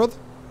cracking, my brother?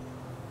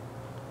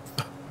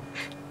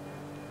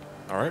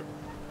 All right.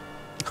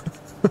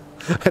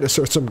 I had to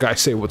hear some guy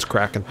say what's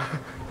cracking.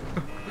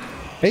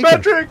 Hey, Ken.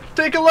 Patrick,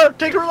 take a left.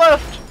 Take a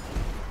left.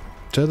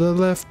 To the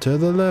left, to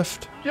the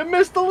left. You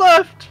missed the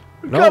left.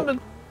 We're No.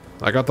 coming.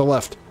 I got the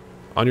left.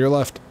 On your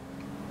left.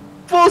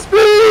 Full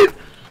speed.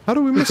 How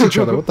do we miss each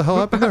other? What the hell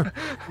happened there?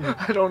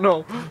 I don't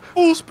know.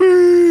 Full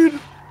speed.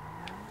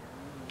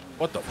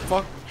 What the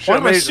fuck? Shit, Why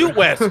is my amazing. suit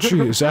wet? Is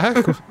Gee,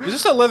 Zach?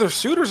 this a leather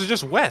suit or is it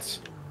just wet?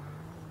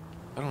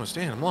 I don't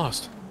understand. I'm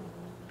lost.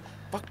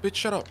 Fuck, bitch,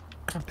 shut up.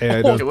 Hey, I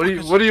Okay,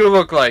 don't... what do you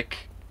look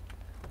like?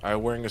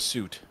 I'm wearing a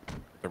suit,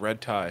 the red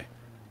tie.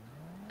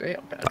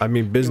 Damn, Patrick. I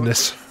mean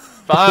business.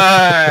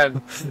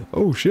 Fine.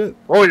 Oh, shit.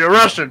 Oh, you're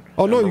Russian.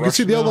 Oh, no, I'm a you can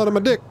see Russian the now. outline of my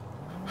dick.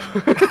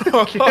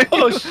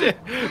 Oh shit!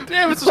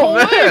 Damn, it's his Oh, whole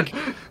man. leg.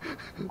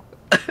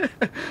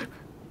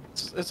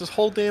 It's his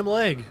whole damn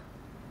leg.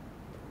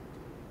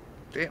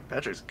 Damn,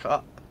 Patrick's a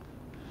cop.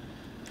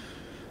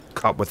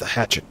 Caught with a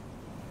hatchet.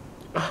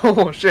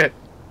 Oh shit.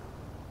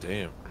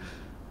 Damn.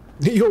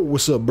 Yo,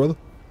 what's up, brother?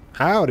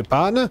 Howdy,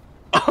 partner.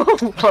 Oh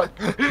fuck.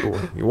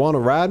 You want to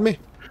ride me?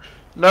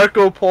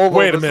 Narco polo.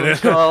 Wait a this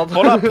one's minute. called.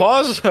 Hold on.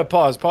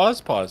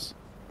 Pause.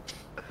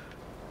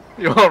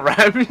 You want to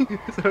ride me?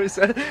 Is that what he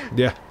said?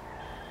 Yeah.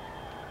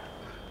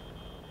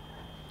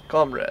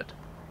 Comrade.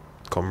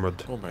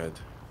 Comrade. Oh man.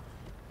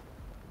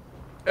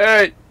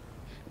 Hey,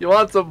 you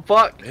want some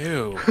fuck?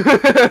 Ew.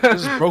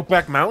 This is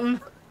Brokeback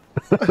Mountain.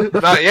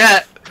 Not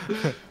yet.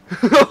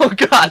 Oh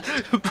god,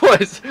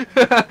 boys.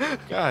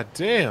 God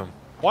damn.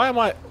 Why am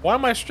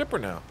I a stripper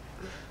now?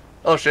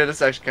 Oh shit, this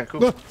is actually kind of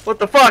cool. No. What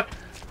the fuck?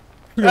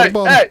 You got Hey, a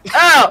bottle. hey,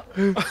 ow!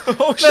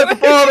 Oh shit! the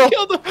bottle. I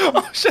killed him.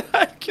 Oh shit!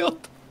 I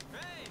killed.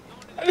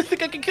 I didn't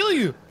think I could kill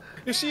you.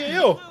 You're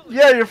CAO.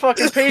 Yeah, your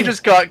fucking page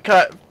just got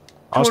cut.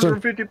 Austin.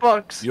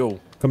 $250. Yo,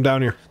 Come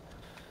down here.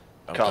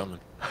 I'm Come.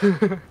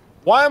 coming.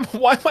 Why am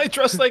I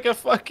dressed like a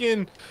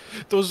fucking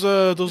those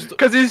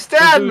Cause he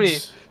stabbed me.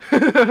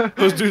 dudes,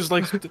 those dudes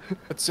like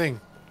let's sing.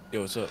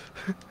 Yo, what's up?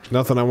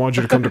 Nothing, I want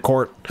you to come to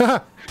court.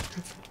 Oh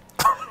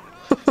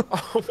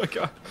my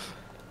god.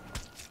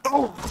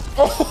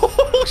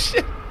 Oh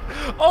shit.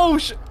 Oh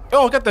shit.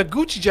 Oh, I got that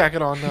Gucci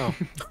jacket on now.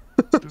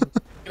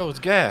 Yo, it's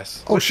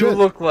gas. Oh, What you shit.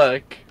 look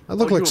like? I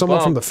look Oh, like you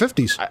someone from bum. the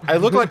 50s. I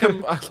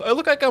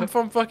look like I'm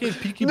from fucking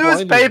Peaky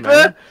Blinders,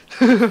 Newspaper.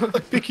 man.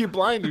 Peaky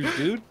Blinders,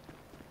 dude.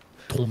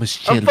 Thomas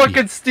Shelby. I'm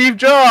fucking Steve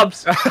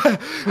Jobs.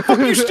 Fuck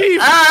you, Steve.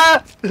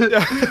 Ah!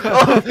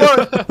 Oh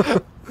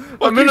fuck!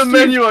 I'm in you, a Steve.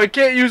 menu. I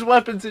can't use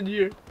weapons in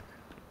here.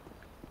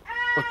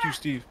 Fuck you,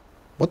 Steve.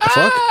 What the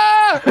fuck?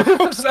 Ah! What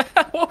was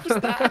that? What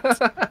was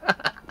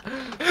that?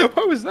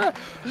 What was that?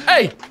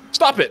 Hey,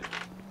 stop it!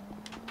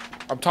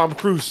 I'm Tom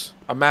Cruise.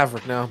 I'm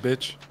Maverick now,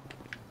 bitch.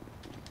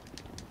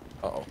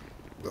 Uh-oh.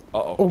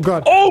 Uh-oh. Oh,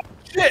 God. Oh,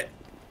 shit!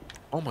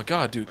 Oh my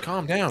god, dude,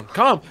 calm down.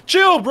 Calm.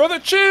 Chill, brother,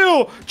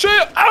 chill!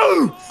 Chill!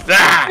 Oh!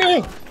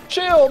 Chill,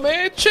 chill,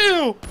 man,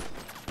 chill!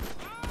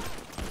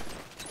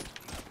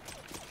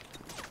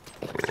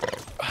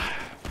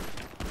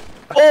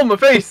 Oh my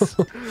face!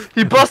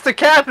 He bust a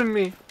cap in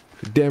me.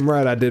 Damn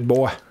right I did,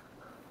 boy.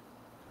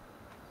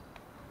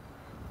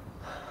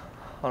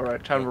 All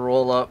right, time to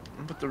roll up.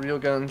 Put the real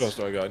What guns. else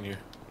do I got in here?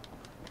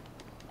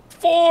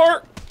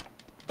 4.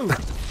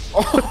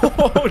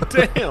 Oh,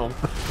 damn.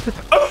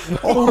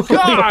 Oh,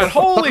 God.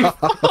 Holy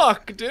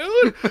fuck,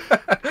 dude.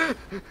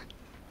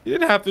 You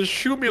didn't have to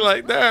shoot me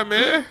like that,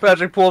 man.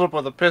 Patrick pulled up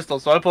with a pistol,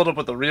 so I pulled up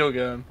with a real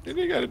gun. You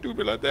didn't gotta do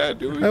me like that,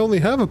 dude. I only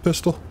have a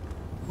pistol.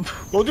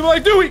 Don't do me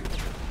like Dewey.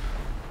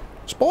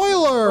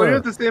 Spoiler! Well, you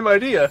have the same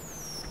idea.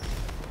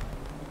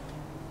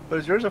 But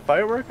is yours a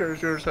firework or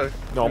is yours a...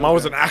 No, mine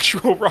was an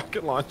actual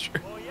rocket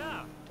launcher. Oh,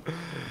 yeah.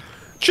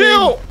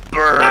 Chill!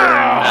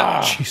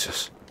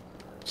 Jesus.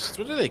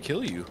 When do they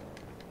kill you?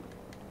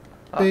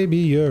 Baby,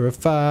 you're a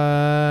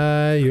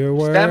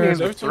firework. Stab me in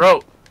the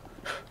throat.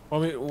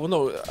 Well, I mean, well,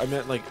 no, I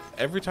meant like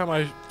every time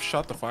I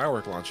shot the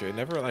firework launcher, it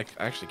never like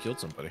actually killed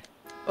somebody.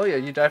 Oh yeah,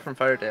 you die from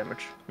fire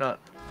damage. Not...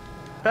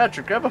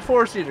 Patrick, grab a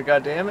 4-seater,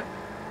 goddammit.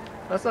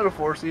 That's not a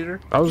 4-seater.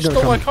 I was You gonna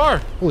stole come. my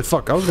car. Holy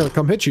fuck! I was gonna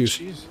come hit you.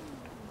 Jeez.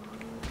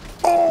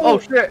 Oh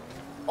shit!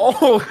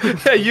 Oh,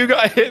 yeah, you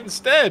got hit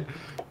instead.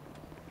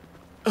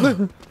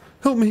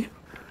 Help me!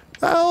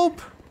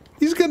 Help!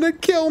 He's gonna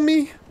kill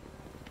me.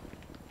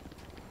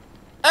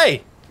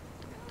 Hey!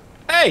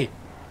 Hey!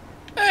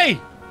 Hey!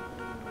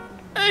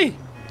 Hey!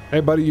 Hey,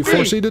 buddy, you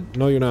Hey. 4-seated?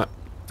 No, you're not.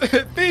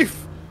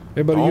 Thief!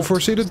 Hey, buddy, you Don't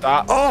 4-seated?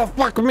 stop. Oh,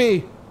 fuck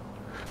me!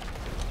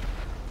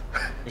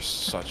 You're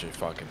such a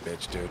fucking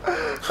bitch, dude.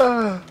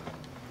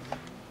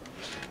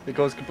 It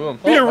goes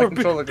kaboom. Be, Oh, my a,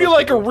 controller be goes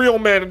like a kaboom. real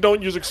man and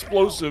don't use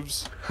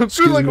explosives.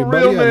 Excuse like me, a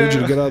buddy. real I need you to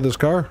man. get out of this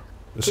car.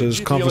 This Could is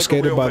you be like a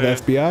confiscated real by man?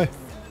 the FBI.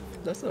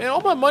 That's Man, not...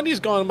 all my money's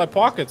gone in my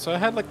pockets. I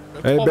had like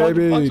Hey, 1,200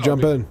 baby, bucks on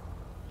jump me. in.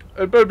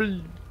 Hey,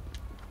 baby!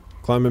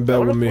 Climb in bed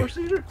Want with a me.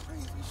 4-seater?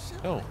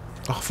 No,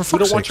 Oh, for we fuck's don't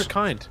want sake. your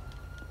kind.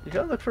 You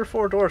gotta look for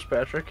 4 doors,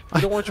 Patrick.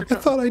 We don't want your I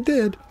kind. thought I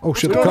did. Oh,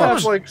 shit, You the don't have,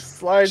 cops. like,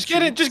 slide Just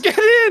get it. sheets. Just get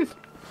it in.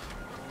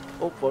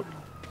 Oh, fuck.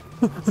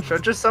 Should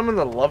I just summon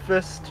the love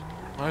fist?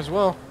 Might as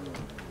well.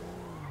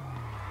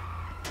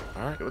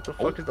 All right. Okay, what the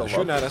Oh, fuck is the they're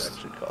shooting love at fist us.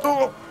 actually called?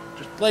 Oh,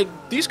 like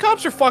these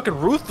cops are fucking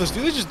ruthless,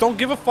 dude. They just don't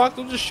give a fuck.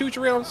 They'll just shoot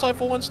you around inside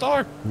for 1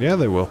 star, Yeah,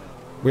 they will.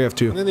 We have and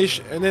two. then they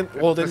then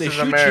This they is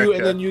shoot you, America.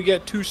 and then you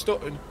get 2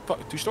 stores.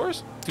 2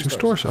 stores? Two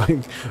stores.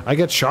 I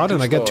get shot Two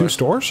and I get 2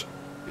 stores. stores?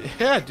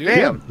 Yeah, dude.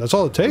 Damn. That's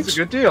all it That's takes. a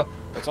good deal.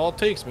 That's all it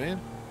takes, man.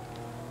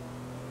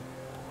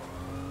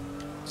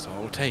 That's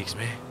all it takes,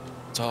 man.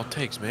 That's all it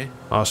takes, man.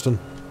 Austin,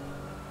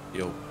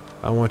 Yo.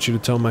 I want you to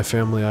tell my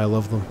family I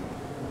love them.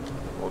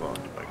 Hold on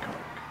to my cock.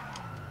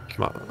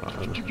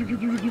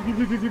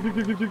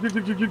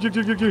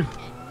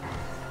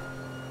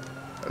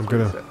 I'm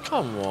gonna...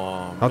 Come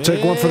on, I'll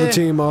take one for the man.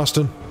 team,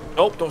 Austin.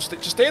 Nope, don't stay.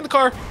 Just stay in the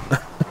car.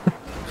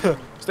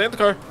 Stay in the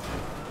car.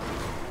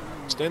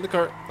 Stay in the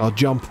car. I'll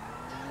jump.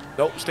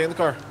 Nope, stay in the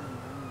car.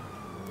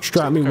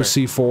 Strap me with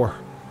C4.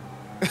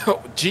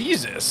 Oh,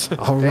 Jesus.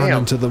 I'll run Damn.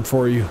 into them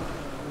for you.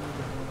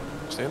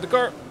 Stay in the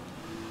car.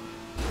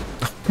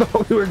 No,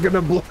 we were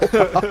gonna blow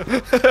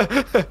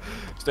up.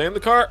 Stay in the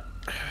car.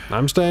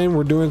 I'm staying.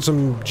 We're doing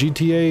some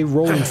GTA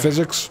rolling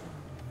physics.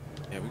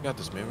 Yeah, we got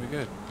this, man. We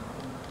good.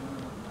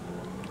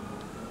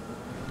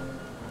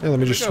 Yeah, let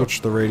me Here we just go.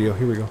 switch the radio.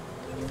 Here we go.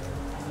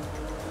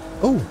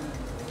 Oh.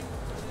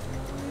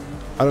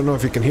 I don't know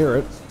if you can hear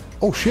it.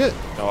 Oh, shit.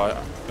 No, I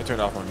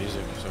turned off my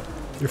music, so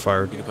You're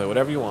fired. you can play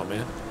whatever you want,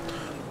 man.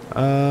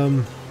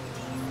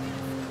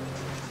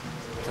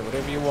 Play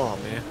whatever you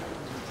want, man.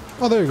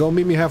 Oh, there you go.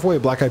 Meet me halfway,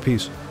 Black Eyed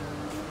Peas.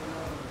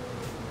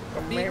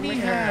 Meet me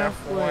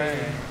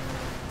halfway.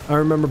 I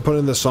remember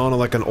putting this on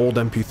like an old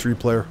MP3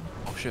 player.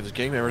 Oh shit, there's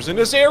gang members in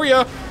this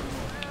area.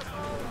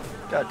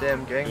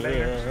 Goddamn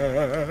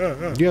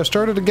gangbangers. Yeah, I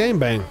started a game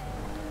bang.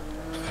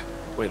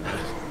 Wait a minute.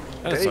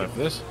 I didn't Hey. sign up for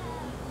this.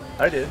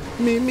 I did.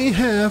 Meet me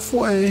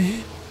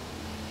halfway.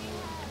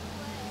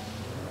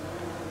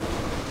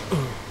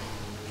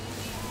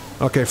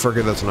 Okay,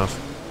 forget that's enough.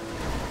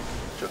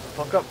 Shut the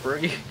fuck up,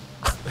 Fergie.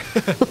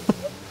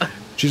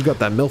 She's got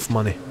that MILF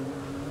money.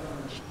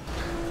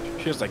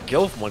 She has like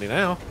gilf money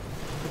now.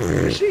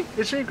 Is she?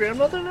 Is she a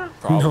grandmother now?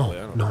 Probably.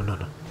 I don't know.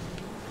 No.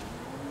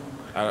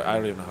 I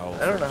don't even know how old.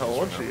 I don't know how she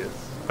old is she right is.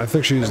 I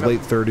think she's late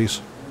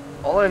 30s.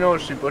 All I know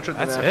is she butchered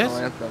the That's national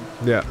it? anthem.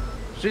 Yeah.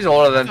 She's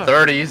older than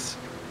 30s.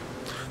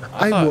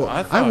 I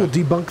will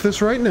debunk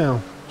this right now.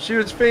 She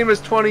was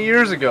famous 20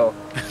 years ago.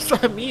 That's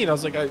what I mean. I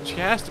was like, she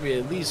has to be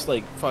at least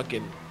like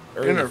fucking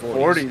early In her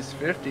 40s.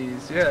 40s,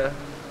 50s, yeah.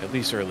 At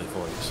least early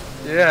 40s.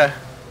 Yeah,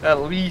 at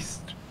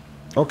least.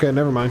 Okay,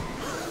 never mind.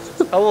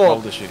 How How old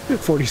old? is she?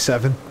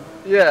 47.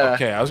 Yeah.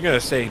 Okay, I was gonna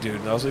say, dude.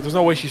 And I was like, there's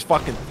no way she's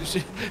fucking.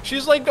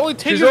 She's like only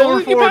 10 She's years over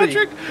older than you,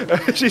 40.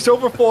 Patrick. She's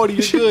over 40.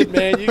 You're good,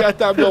 man. You got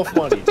that MILF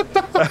money.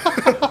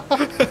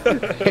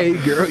 Hey,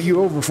 girl,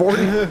 you over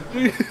 40?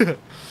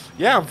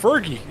 Yeah, I'm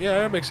Fergie. Yeah,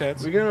 that makes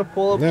sense. We're gonna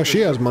pull up. Yeah, to she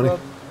the has money. club.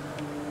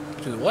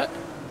 To the what?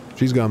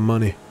 She's got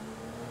money.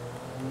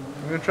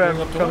 I'm gonna try and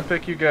Pulling up to come what?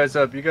 pick you guys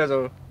up. You guys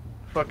are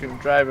fucking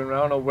driving. I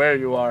don't know where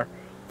you are.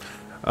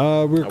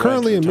 We're went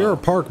currently to in the Mirror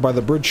tunnel. Park by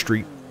the Bridge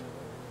Street.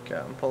 Okay,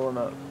 I'm pulling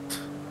up.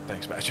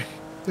 Thanks, Patrick.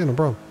 Yeah, no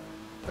problem.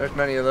 There's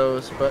many of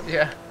those, but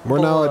yeah. We're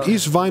Pull now up. at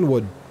East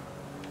Vinewood.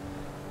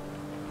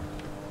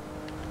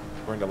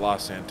 We're in the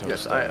Los Santos.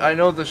 Yes, I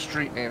know the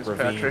street names,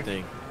 ravine Patrick.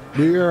 thing.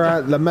 We are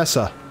at La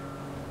Mesa.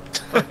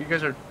 Fuck, you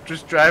guys are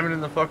just driving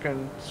in the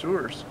fucking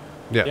sewers.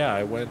 Yeah. Yeah,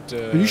 I went.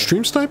 Are you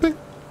stream sniping?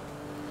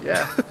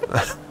 Yeah.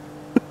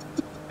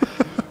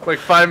 Like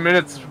 5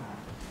 minutes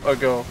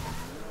ago.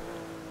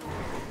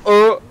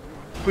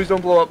 Please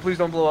don't blow up, please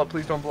don't blow up,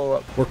 please don't blow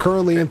up. We're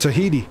currently in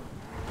Tahiti.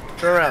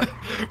 Turn around.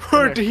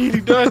 We're Tahiti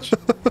Dutch.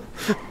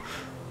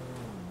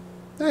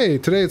 Hey,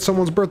 today it's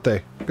someone's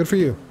birthday. Good for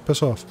you.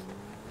 Piss off.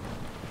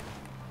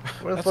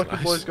 Where the That's fuck you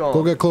nice. boys going?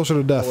 Go get closer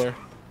to death. Where?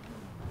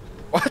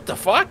 What the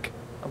fuck?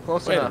 I'm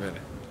close Wait a enough.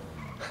 minute.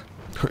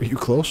 Are you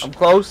close? I'm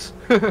close.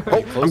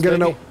 Oh, I'm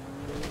getting out.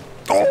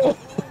 Oh!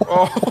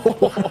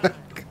 Oh.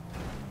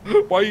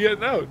 Why are you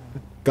getting out?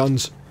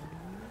 Guns.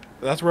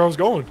 That's where I was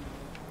going.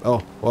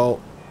 Oh, well.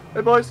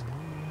 Hey boys.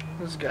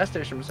 There's a gas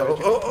station beside you.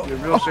 It'd be a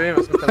real shame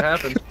if something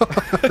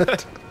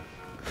happened.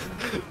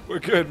 We're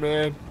good,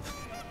 man.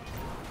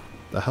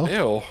 The hell?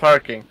 Ew.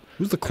 Parking.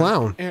 Who's the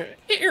clown?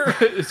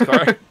 His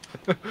car.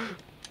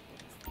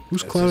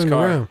 Who's That's clowning his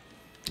car. around?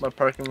 My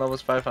parking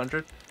level's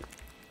 500.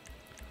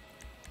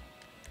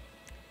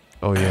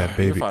 Oh yeah, You're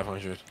baby.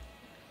 500.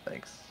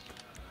 Thanks.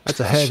 That's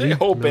a heavy. Say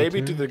oh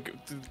baby to military.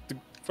 the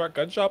front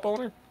gun shop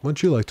owner.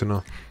 What'd you like to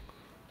know?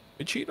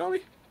 You cheating on me?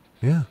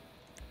 Yeah.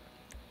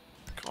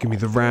 Give me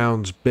the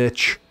rounds,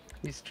 bitch.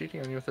 He's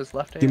cheating on you with his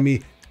left hand.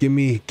 Give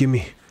me.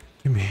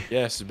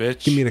 Yes,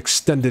 bitch. Give me an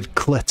extended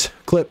clip.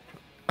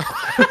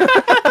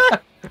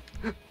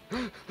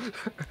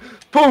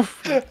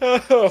 Poof!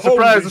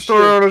 Surprise, the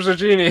store owner's a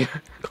genie.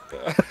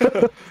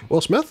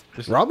 Will Smith?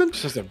 Robin?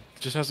 Just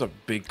has a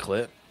big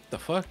clip. The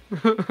fuck?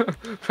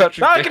 Patrick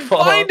Now I Dick can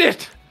fall. find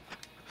it.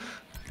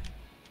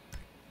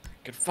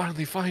 I can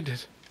finally find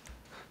it.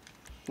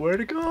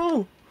 Where'd it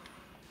go?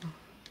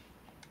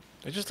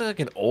 I just look like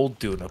an old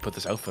dude and I put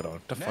this outfit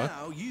on. The fuck?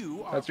 Now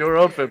you are That's your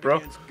outfit, bro.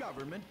 against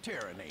government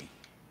tyranny.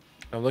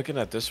 I'm looking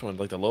at this one,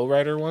 like the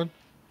lowrider one.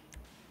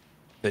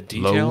 The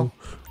detail.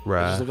 I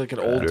just look like an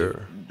old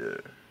dude.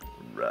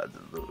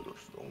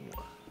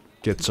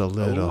 Gets a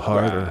little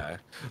harder.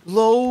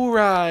 Low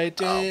ride.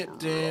 Dun.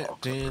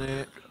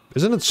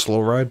 Isn't it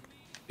slow ride?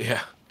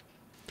 Yeah.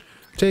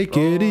 Take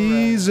it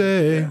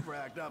easy. I've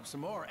racked up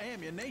some more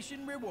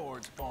ammunition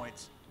rewards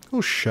points.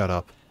 Oh, shut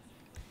up.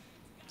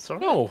 Sorry.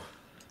 No.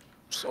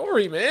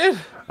 Sorry, man.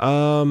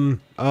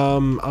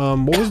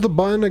 What was the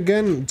button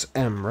again? It's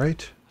M,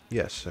 right?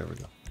 Yes, there we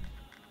go.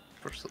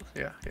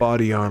 Yeah.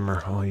 Body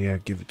armor. Oh yeah,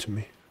 give it to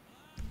me.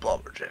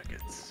 Bomber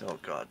jackets. Oh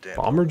god damn.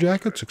 Bomber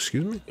jackets?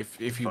 Excuse me? If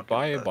you Fucking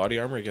buy a bad. body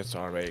armor, it gets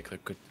automatic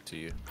click to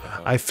you.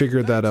 I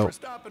figured that Thanks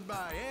for out. stopping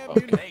by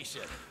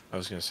ammunition. I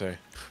was gonna say.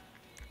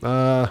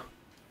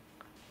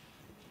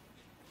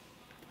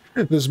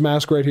 This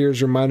mask right here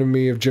is reminding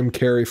me of Jim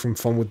Carrey from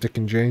Fun with Dick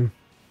and Jane.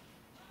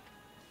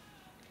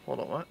 Hold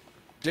on, what?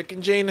 Dick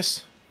and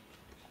Janus.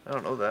 I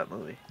don't know that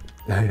movie.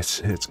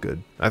 It's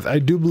good. I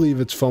do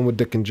believe it's Fun with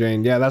Dick and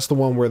Jane. Yeah, that's the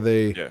one where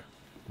they Yeah.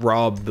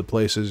 rob the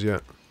places. Yeah.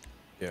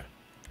 Yeah.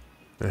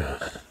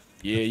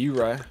 Yeah, you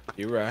right.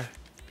 You right.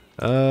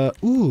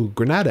 Ooh,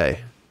 grenade.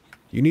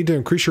 You need to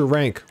increase your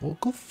rank. Well,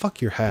 go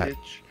fuck your hat.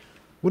 Bitch.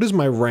 What is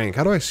my rank?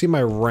 How do I see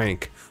my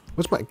rank?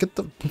 What's my get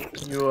the?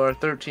 You are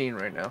 13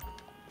 right now.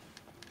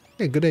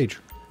 Hey, good age.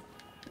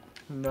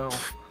 No.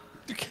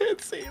 You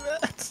can't say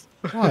that.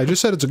 Oh, I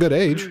just said it's a good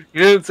age.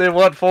 You didn't say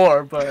what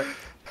for, but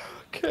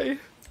Okay.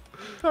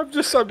 I'm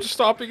just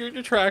stopping you in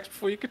your tracks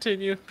before you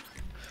continue.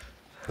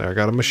 There, I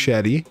got a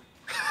machete,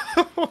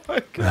 Oh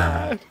my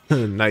god.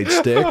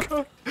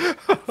 nightstick,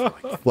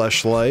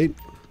 flashlight.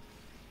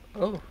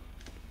 oh.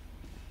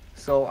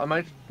 So I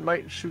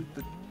might shoot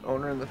the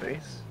owner in the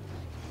face.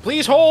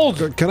 Please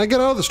hold. Can I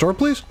get out of the store,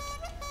 please?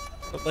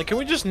 Like, can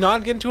we just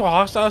not get into a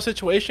hostile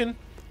situation?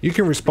 You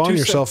can respawn 2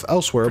 yourself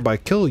elsewhere by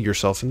kill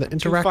yourself in the 2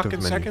 interactive fucking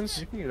menu. seconds.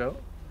 You can get out.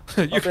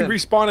 You can in.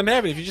 respawn in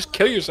heaven if you just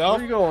kill Where yourself.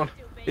 are you going?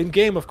 In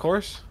game, of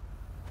course.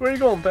 Where are you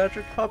going,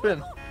 Patrick? Hop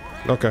in.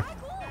 Okay.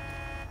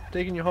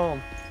 Taking you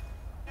home.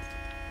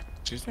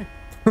 Excuse me.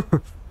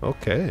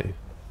 Okay.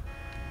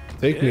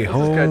 Take Yeah, me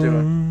what's this guy doing?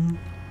 home.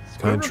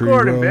 Quit Country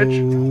recording,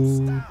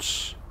 bitch.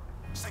 roads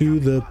to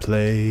the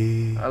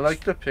place. I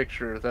like the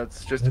picture.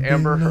 That's just Let me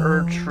Amber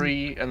Heard, know.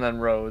 tree, and then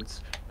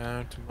roads.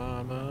 Down to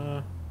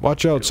mama.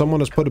 Watch out! Someone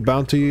has put a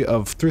bounty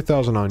of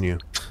 3,000 on you.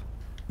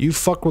 You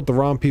fuck with the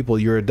wrong people.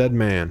 You're a dead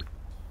man.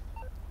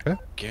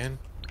 Again?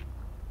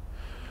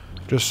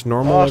 Just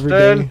normal Austin!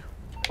 everyday.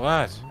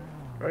 What?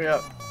 Hurry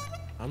up.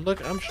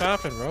 I'm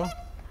shopping, bro. What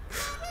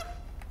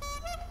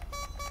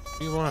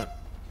do you want?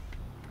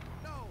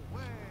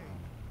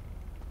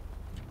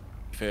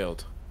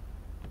 Failed.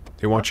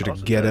 They want you to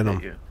Also get in gotta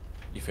them. hit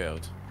You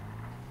failed.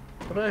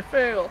 you. But I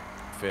fail.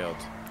 Failed.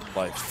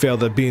 Life.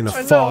 Failed at being a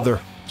I know.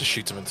 father. Just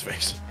shoots him in the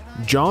face.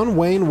 John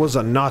Wayne was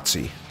a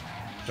Nazi.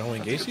 John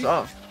Wayne It's Gacy?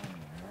 off.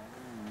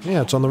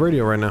 Yeah, it's on the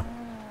radio right now.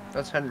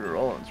 That's Henry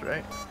Rollins,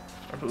 right?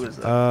 Or who is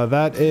that?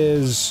 That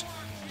is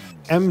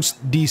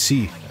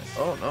MDC.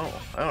 Oh no,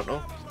 I don't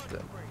know.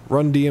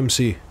 Run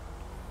DMC.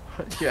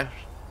 Yeah.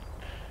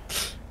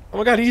 Oh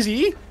my god,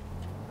 Easy.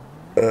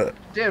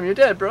 Damn, you're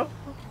dead, bro.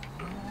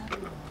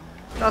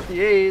 Not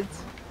the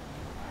AIDS.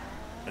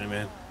 Hey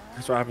man,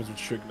 that's what happens when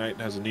Suge Knight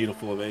has a needle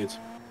full of AIDS.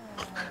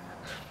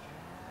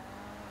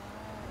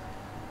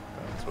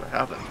 That's what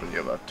happens when you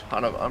have a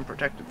ton of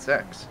unprotected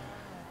sex.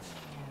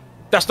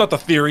 That's not the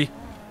theory.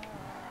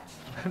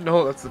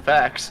 No, that's the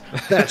facts.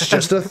 That's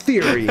just a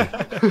theory.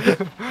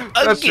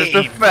 That's just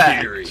a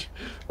fact. Theory.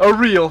 A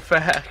real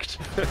fact.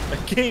 A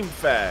game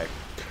fact.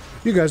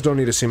 You guys don't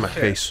need to see my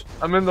face.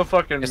 I'm in the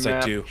fucking Yes, I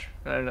map. do.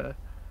 And,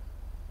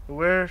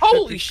 where?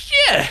 Holy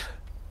shit!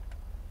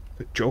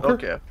 Joker?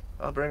 Okay,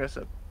 I'll bring us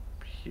up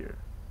here.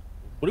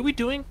 What are we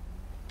doing?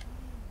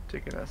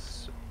 Taking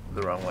us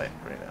the wrong way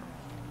right now.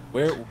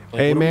 Where?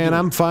 Hey man,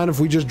 I'm fine if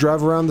we just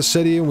drive around the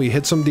city and we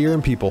hit some deer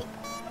and people.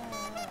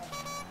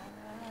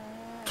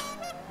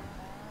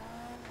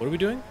 What are we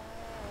doing?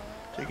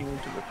 Taking you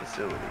to the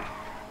facility.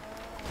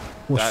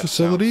 What That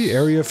facility? sounds-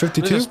 Area This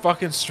 52? is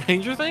fucking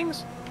Stranger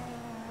Things?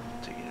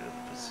 Taking you to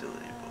the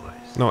facility,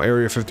 boys. No,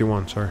 Area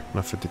 51, sorry,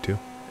 not 52.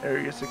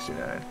 Area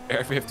 69.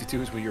 Area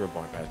 52 is where you were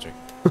born, Patrick.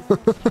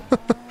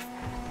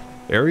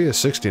 Area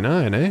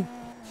 69, eh?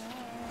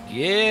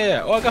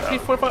 Yeah. Oh, I got paid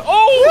 45.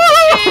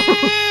 Oh,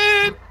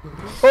 shit!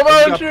 Hold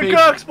got on to your paid-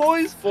 cocks,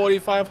 boys!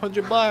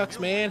 4,500 bucks,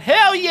 man.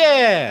 Hell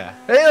yeah!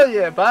 Hell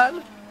yeah,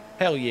 bud!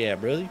 Hell yeah,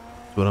 brother.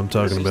 That's what I'm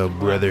talking Sister about,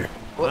 brother.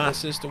 My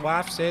sister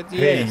wife said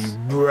yes.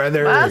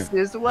 brother. My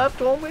sister wife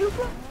told me to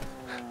flip.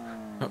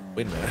 Oh,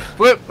 wait a minute.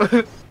 Flip!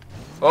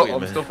 Oh, Wait a I'm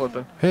minute. still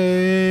flipping.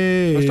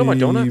 Hey, I stole my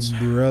donuts?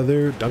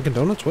 brother. Dunkin'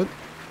 Donuts, what?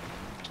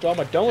 Stole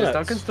my Is donuts.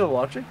 Duncan still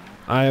watching?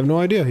 I have no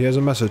idea. He has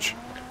a message.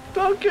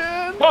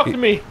 Duncan! Talk to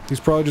me. He's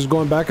probably just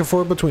going back and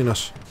forth between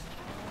us.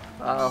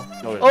 Oh.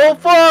 No, Oh,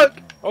 fuck!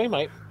 Oh, he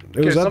might.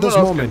 It was Okay, at this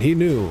someone else moment he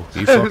knew.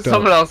 He fucked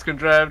Someone up. else can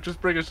drive. Just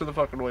bring us to the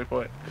fucking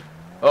waypoint.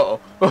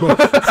 Uh-oh.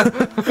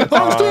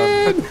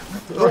 Austin!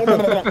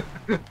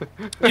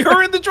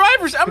 You're in the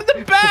driver's. I'm in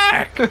the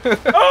back.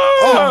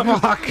 Oh,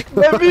 fuck!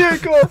 My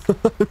vehicle!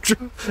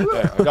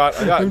 Yeah, I got.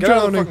 I'm Get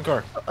out of the drowning. fucking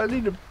car. I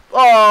need to...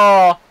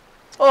 Oh!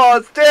 Oh,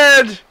 it's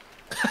dead!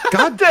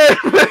 God Dead,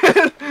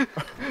 man!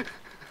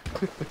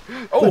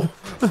 Oh.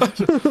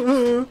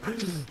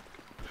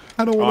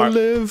 I don't want Alright. to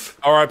live.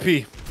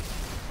 R.I.P.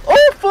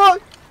 Oh,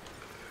 fuck!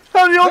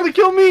 How did you only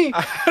kill me?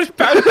 How did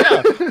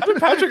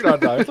Patrick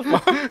not die? What the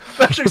fuck?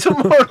 Patrick's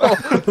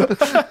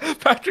immortal.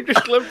 Patrick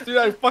just lived through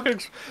that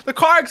fucking. The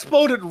car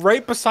exploded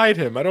right beside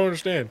him. I don't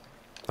understand.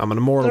 I'm an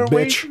immortal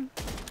They're bitch. waiting.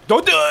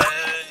 Don't do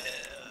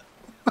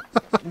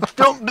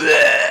Don't...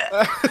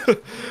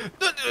 it.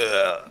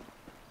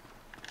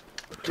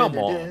 Come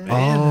on,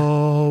 man.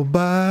 All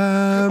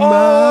by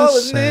All in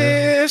myself.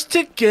 this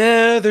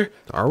together.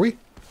 Are we?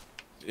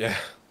 Yeah.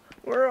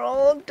 We're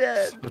all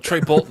dead. Trey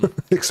Bolton.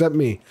 Except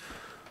me.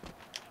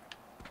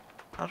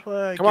 How do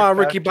I Come get on,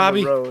 back Ricky to the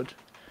Bobby. road?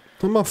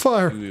 I'm on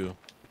fire. You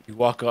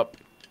walk up.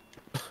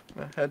 I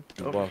head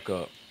You over walk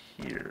up.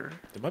 here.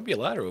 There might be a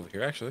ladder over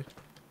here, actually.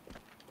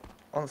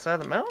 On the side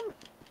of the mountain?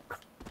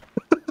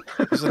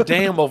 There's a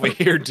dam over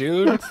here,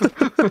 dude.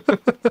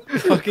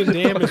 Fucking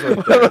dam is right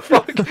Where there. the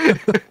fuck?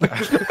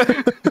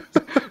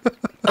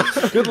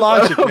 Good Why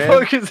logic, the man.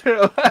 fuck is there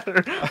a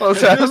ladder on the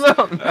side of the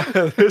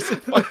mountain? There's a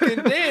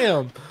fucking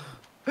dam.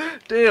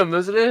 Damn,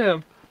 there's a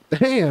dam.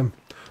 Damn.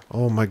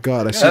 Oh my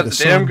god, I see the That's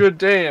a damn sun. good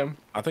dam.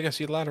 I think I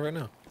see a ladder right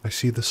now. I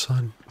see the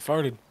sun. I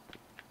farted.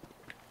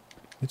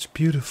 It's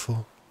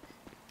beautiful.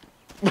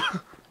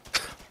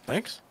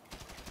 Thanks.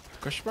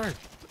 Question mark.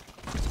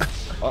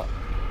 Oh,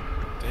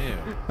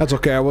 damn. That's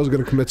okay. I was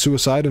going to commit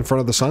suicide in front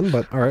of the sun,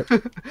 but alright.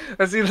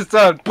 I see the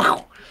sun.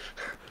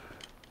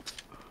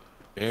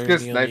 There gonna in the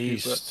snipe you,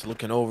 east,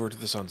 looking over to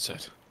the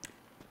sunset.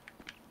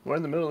 We're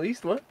in the Middle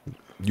East, what?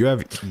 You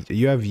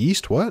have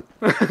yeast? What?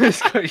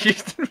 It's got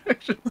yeast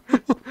infection.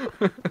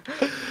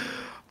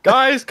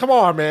 Guys, come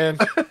on, man.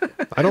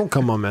 I don't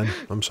come on, man.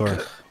 I'm sorry.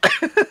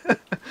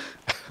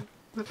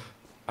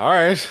 All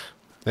right.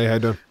 Hey, how you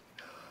doing?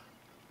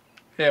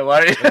 Yeah,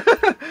 why are you...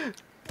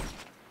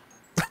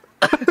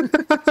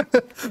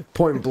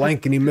 Point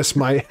blank, and he missed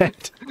my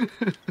head.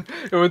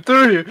 It went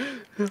through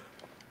you.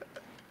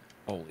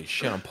 Holy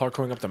shit, I'm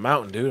parkouring up the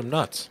mountain, dude. I'm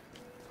nuts.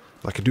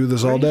 I could do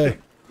this all day.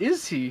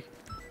 Is he?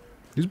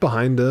 He's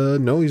behind,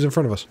 no, he's in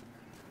front of us.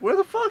 Where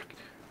the fuck?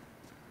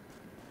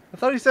 I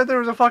thought he said there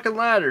was a fucking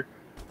ladder.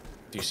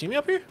 Do you see me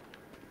up here?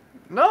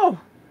 No.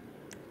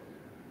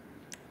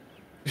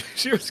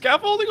 See your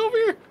scaffolding over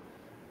here?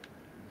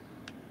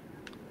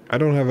 I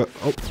don't have a...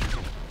 Oh,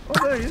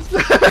 Oh, there he is.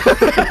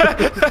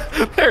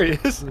 There he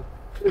is.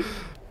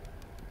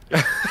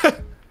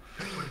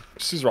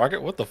 She's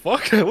rocket. What the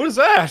fuck? What is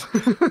that?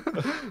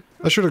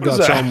 I should have What got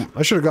is that? some.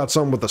 I should have got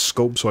some with a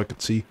scope so I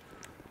could see.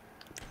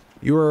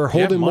 You are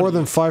holding more money.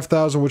 than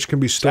 5,000, which can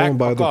be stolen Zach,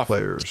 by fuck the off.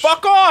 players.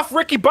 Fuck off,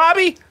 Ricky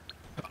Bobby!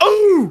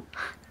 Oh!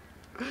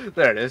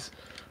 There it is.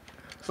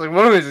 It's like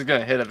one of these is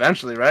gonna hit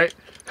eventually, right?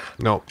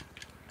 No.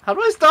 How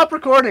do I stop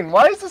recording?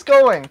 Why is this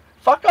going?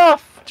 Fuck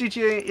off,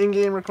 GTA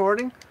in-game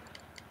recording.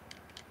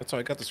 That's how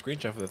I got the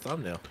screenshot for the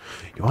thumbnail.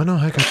 You wanna know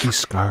how I got these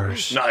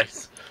scars?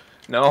 Nice.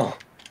 No.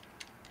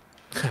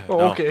 Oh, No.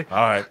 okay. All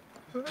right.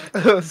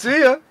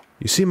 See ya.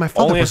 You see, my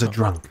father Only was a if-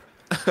 drunk.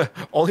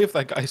 Only if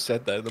that guy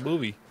said that in the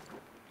movie.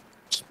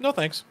 No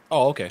thanks.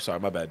 Oh, okay. Sorry,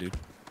 my bad, dude.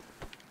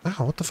 Oh,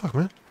 what the fuck,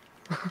 man?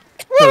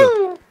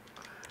 Woo!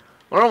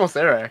 We're almost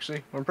there,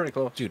 actually. We're pretty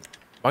close. Dude,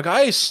 my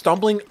guy is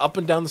stumbling up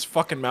and down this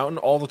fucking mountain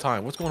all the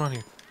time. What's going on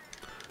here?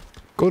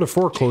 Go to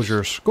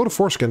foreclosures. Go to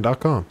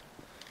foreskin.com.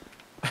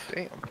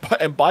 Damn.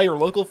 And buy your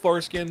local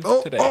foreskin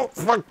today. Oh,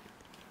 fuck.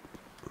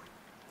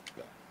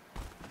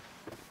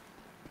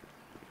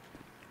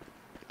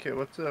 Okay,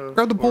 what's a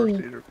Grab the pole.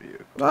 four-seater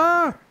vehicle?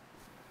 Ah!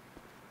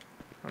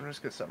 I'm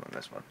just gonna summon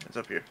this one. It's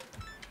up here.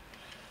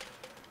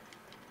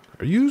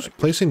 Are you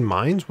placing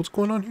mines? What's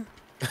going on here?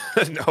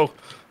 No.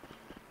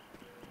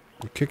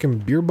 You kicking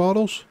beer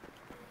bottles?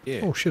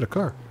 Yeah. Oh, shit, a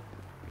car.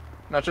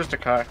 Not just a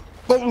car.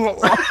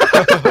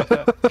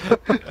 That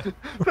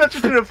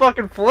just did a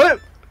fucking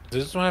flip.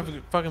 Does this one have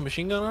a fucking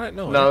machine gun on it?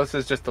 No. No, this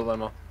is just a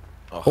limo.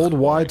 Oh, Hold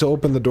Y to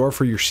open the door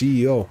for your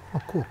CEO.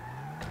 Oh, cool.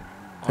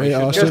 Oh, Hey, you should-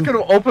 You Austin. guys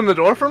gonna open the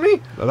door for me?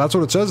 That's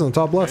what it says in the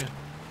top left.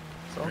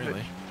 Son of a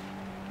Really?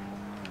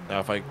 Now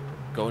if I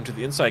go into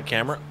the inside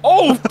camera.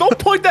 Oh, don't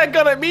point that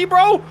gun at me,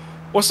 bro.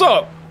 What's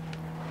up?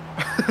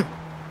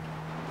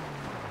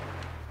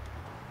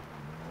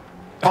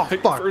 Oh,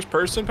 fuck. First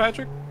person,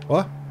 Patrick?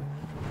 What?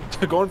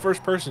 Go in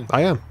first person.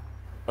 I am.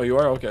 Oh, you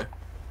are? Okay.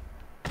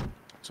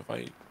 So if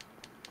I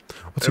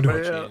What's he doing?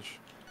 Everybody- Yeah. change.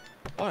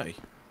 Why?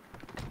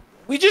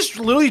 We just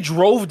literally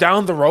drove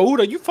down the road.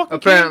 Are you fucking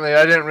Apparently,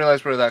 I didn't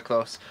realize we were that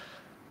close.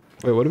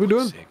 Wait, what are we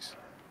doing? kidding? Six.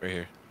 Right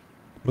here.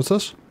 What's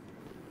this?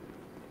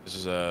 This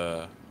is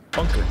a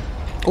bunker.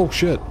 Oh,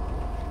 shit.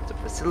 It's a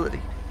facility.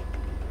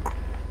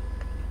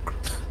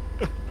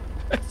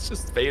 It's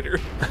just Vader.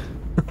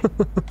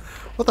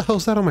 What the hell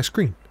is that on my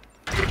screen?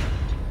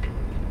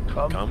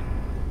 Come.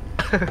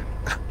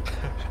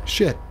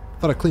 Shit.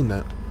 Thought I cleaned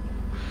that.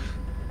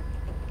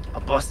 I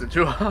busted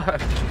too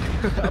hard.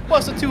 I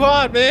busted too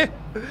hard, man.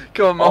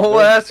 Come my whole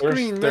ass There's-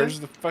 screen, man. There's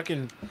the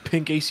fucking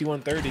pink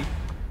AC-130.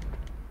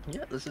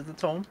 Yeah, this is the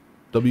tone.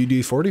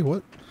 WD-40?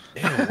 What?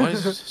 Damn, why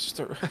is this just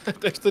a...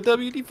 There's the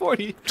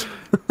WD-40.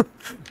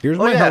 Here's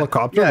Oh, my yeah.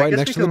 helicopter Yeah, I right guess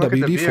next we to the can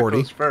look at WD-40.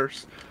 vehicles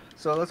first.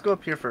 So let's go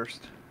up here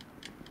first.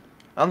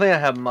 I don't think I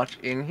have much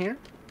in here.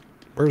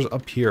 Where's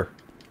up here?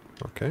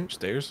 Okay.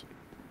 Stairs?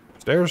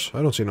 Stairs?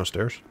 I don't see no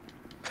stairs.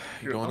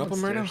 You You're going up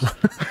on them right now?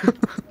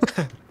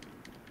 stairs.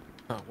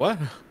 What?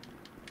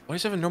 Why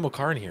does it have a normal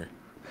car in here?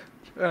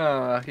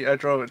 Yeah, I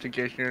drove it to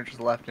get here and just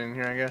left it in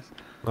here, I guess.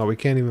 Oh, we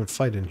can't even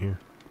fight in here.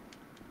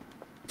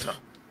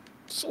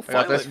 So I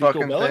got this violent, Nico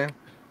fucking Bellic. thing.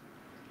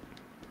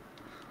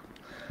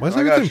 Why is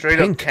I got a everything straight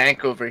pink? up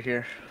tank over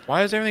here.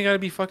 Why is everything gotta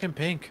be fucking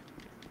pink?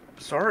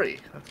 Sorry,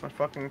 that's my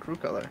fucking crew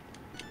color.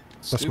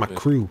 That's my Stupid.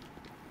 crew.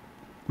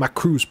 My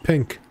crew's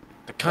pink.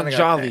 The Kinda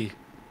got Kanjali. pink.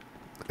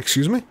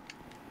 Excuse me?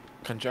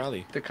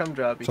 Kanjali. The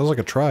Kumjabi. Sounds like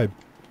a tribe.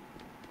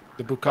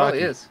 The Probably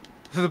Bukaki. is.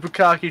 The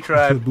Bukaki The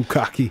tribe.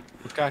 Bukaki.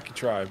 Bukaki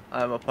tribe.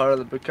 I'm a part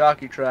of the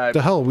Bukaki tribe.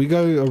 The hell?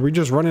 Are we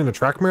just running a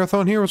track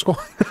marathon here? What's going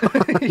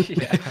on?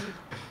 Yeah.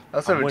 I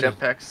also have I'm a winning.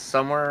 jetpack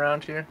somewhere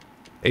around here.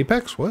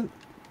 Apex? What?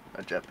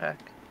 A jetpack.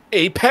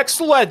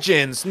 Apex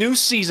Legends. New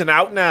season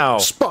out now.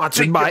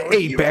 Sponsored by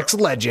Take your Apex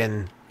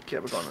Legend. Okay,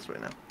 we're going this way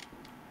now.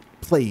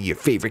 Play your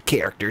favorite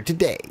character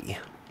today.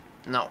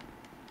 No.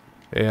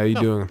 Hey, how you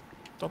No. doing?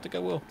 Don't think I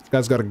will. This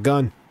guy's got a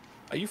gun.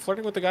 Are you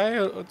flirting with the guy,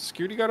 the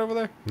security guard over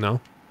there? No,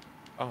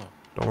 Oh.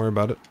 don't worry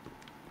about it.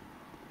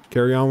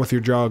 Carry on with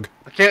your jog.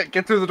 I can't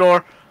get through the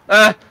door.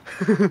 Ah!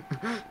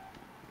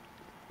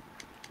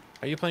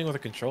 Are you playing with a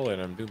controller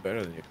and I'm doing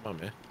better than you? Come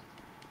on, man.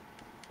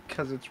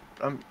 Because it's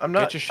I'm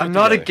not your shit I'm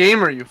not a together.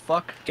 gamer, you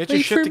fuck. Get your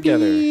shit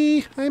together.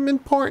 Me. I'm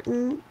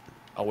important.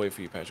 I'll wait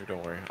for you, Patrick.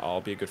 Don't worry. I'll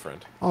be a good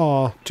friend.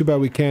 Aw, too bad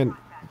we can't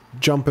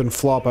jump and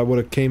flop. I would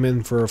have came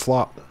in for a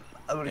flop.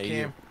 I would have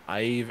came.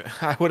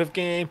 I would have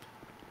came.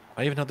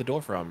 I even held the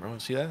door for him, bro.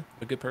 See that?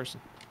 A good person.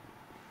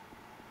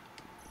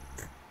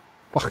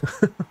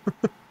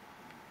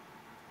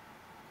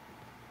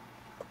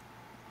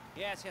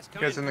 Yes, yes, You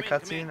come guys in the come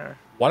cutscene or?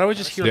 Why do I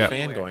just hear Yeah. a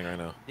fan going right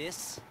now?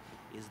 This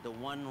is the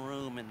one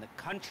room in the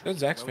country. That's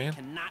Zach's where we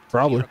fan. cannot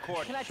Probably.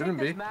 record. Shouldn't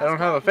be. I don't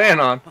have a fan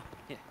on.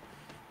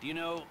 Do you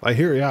know I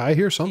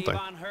hear something.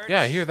 Avon Hertz?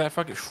 Yeah, I hear that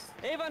fucking...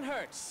 Avon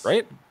Hertz.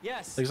 Right?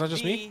 Yes. Like, it's not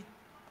just me?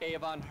 the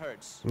Avon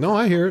Hertz. No,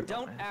 I hear it.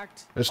 Don't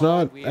act. It's all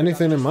not weird.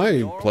 anything I'm in just my a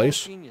normal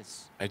place.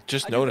 genius. I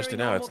just I do noticed very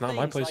it now. normal It's not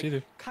my things place like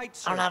either.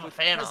 kite I don't have surf a with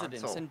fan on,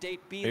 presidents so- and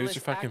date Maybe it's your B-list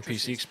fucking PC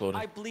actresses. exploding.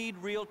 I bleed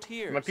real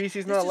tears. My PC's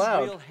This not is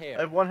loud. real hair.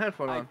 I have one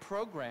headphone I on.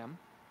 program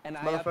and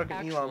I have Motherfucking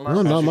actual Elon No,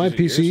 Musk. not my Is it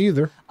yours? PC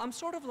either. I'm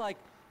sort of like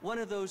one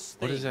of those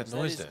What things is that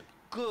noise is then?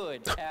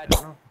 good at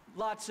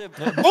lots of...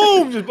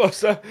 Boom! Just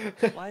bust out.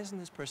 Why isn't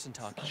this person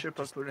talking? Shit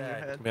I put in your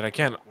head. Man, I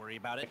can't... Worry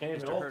about it.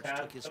 Mr. Hertz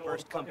took his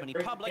first company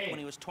public when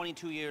he was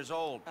 22 years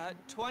old.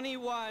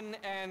 21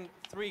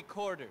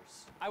 3/4.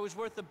 I was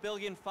worth $1.5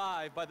 billion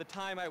by the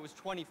time I was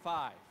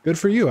 25. Good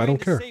for you. I Trying don't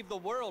to care. Save the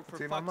world for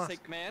It's Elon fuck's Musk.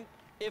 sake, man.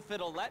 If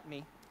it'll let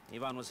me.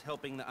 Ivan was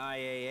helping the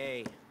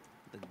IAA,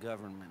 the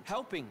government.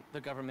 Helping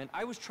the government.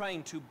 I was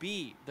trying to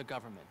be the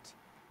government.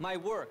 My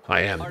work.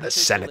 I am the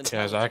artificial Senate.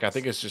 Yeah, Zach, I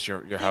think intelligence. it's just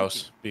your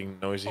house being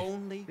noisy.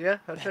 Only Yeah,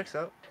 that better. checks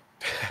out.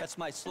 That's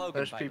my slogan.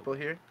 There's by the people way.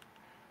 here.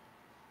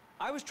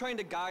 I was trying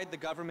to guide the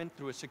government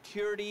through a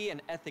security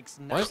and ethics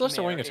Why is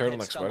Lester wearing a nightmare it had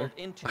turtleneck sweater? stumbled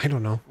into I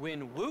don't know.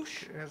 When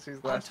whoosh, Yes, he's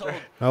I'm Lester. told,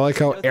 I like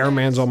how "No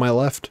Airman's thanks. on my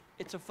left.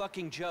 It's a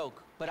fucking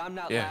joke, but I'm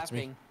not Yeah, it's me.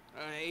 laughing.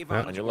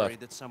 Avon's on your worried left.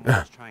 that someone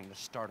is trying to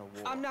start a war.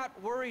 I'm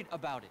not worried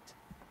about it.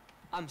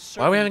 I'm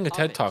Why are we having certain a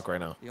TED of talk it. right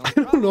now? The only I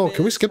don't know. problem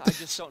Can we is, skip I this?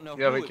 just don't know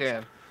Yeah, who we it's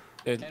can.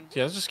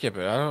 Yeah, let's just skip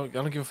it. I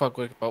don't give a fuck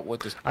about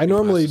what this. I people has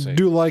normally to say.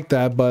 do like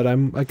that, but I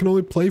can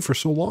only play for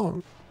so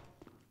long.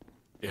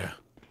 Yeah.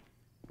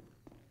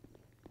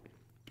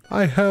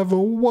 I have a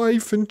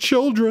wife and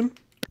children.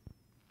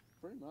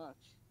 Pretty much.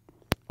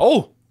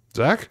 Oh,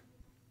 Zach?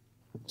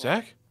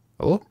 Zach.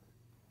 Hello?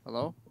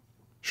 Hello?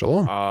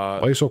 Shalom. Why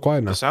are you so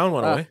quiet now? The sound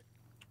went away.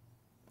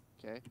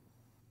 Okay.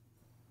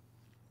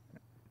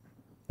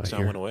 I The sound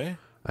hear, went away.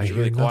 I It's hear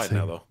really quiet nothing.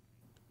 now, though.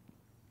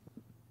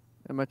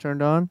 Am I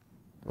turned on?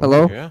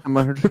 Hello? yeah. Am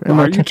I,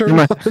 Are you turned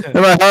on?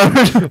 am I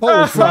heard?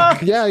 Oh,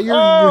 fuck. Yeah, you're...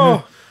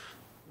 Oh!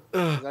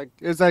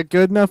 Is that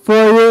good enough for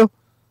you?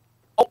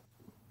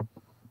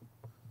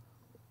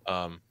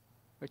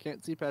 I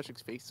can't see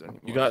Patrick's face anymore.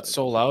 You got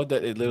so loud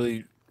that it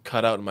literally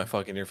cut out in my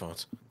fucking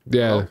earphones.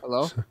 Yeah.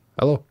 Hello?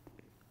 Hello?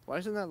 Why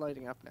isn't that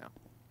lighting up now?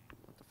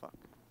 What the fuck?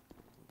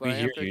 We But I am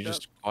hear you, picked up?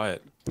 just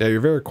quiet. Yeah, you're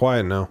very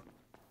quiet now.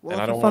 Well,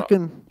 and I if I don't wanna-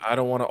 fucking... I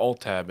don't want to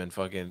alt tab and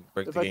fucking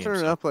break If the I game. turn it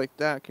so- up like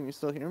that, can you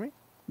still hear me?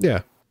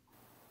 Yeah.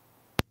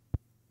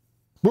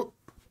 Whoop.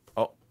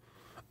 Oh,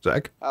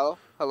 Zach? Hello?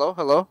 Hello?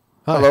 Hello?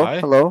 Hi. Hello? Hi.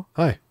 Hello?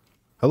 Hi.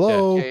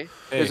 Hello? Okay.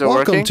 Hey. Is it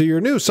Welcome working? to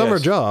your new summer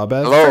Yes. job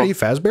at Hello? Freddy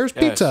Fazbear's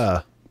Yes.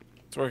 Pizza.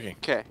 it's working.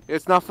 Okay.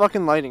 It's not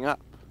fucking lighting up.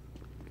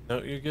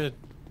 No, you're good.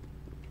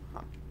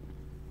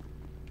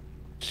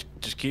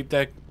 Just keep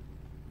that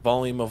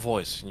volume of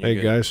voice. And you're Hey,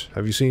 good. guys.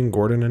 Have you seen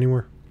Gordon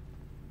anywhere?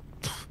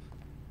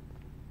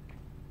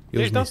 He He's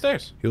owes me,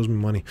 downstairs. he owes me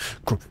money.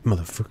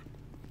 Motherfucker.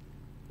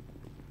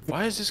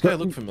 Why does this guy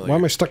look familiar? Why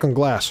am I stuck on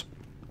glass?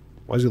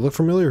 Why does he look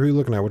familiar? Who are you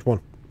looking at? Which one?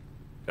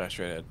 Guy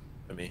straight ahead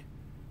at me.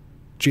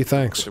 Gee, With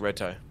thanks. the red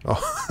tie. Oh,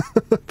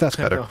 that's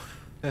better.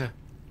 Yeah.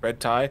 Red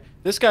tie.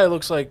 This guy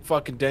looks like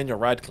fucking Daniel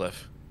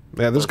Radcliffe.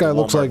 Yeah, this Like guy the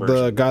looks Walmart like the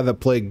version. guy that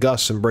played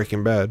Gus in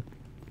Breaking Bad.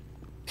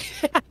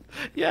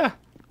 Yeah.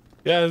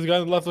 Yeah, the guy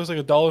on the left looks like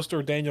a dollar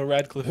store Daniel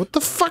Radcliffe. What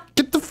the fuck?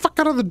 Get the fuck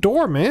out of the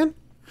door, man.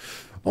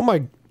 Oh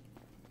my...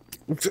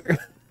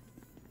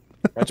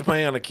 Imagine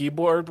playing on a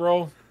keyboard,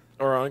 bro.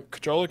 Or on a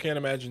controller, can't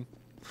imagine.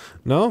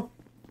 No?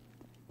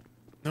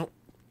 Nope.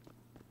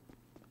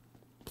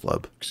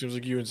 Pleb. Seems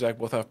like you and Zach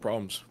both have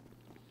problems.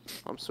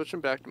 I'm switching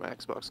back to my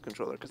Xbox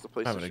controller because the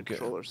Having a PlayStation good,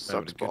 controller having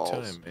sucks a good balls.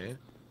 time, man.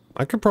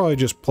 I could probably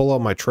just pull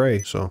out my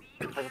tray, so...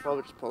 I can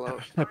probably just pull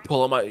out. I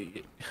pull on my.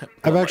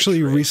 I've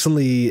actually tray.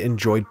 recently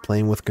enjoyed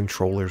playing with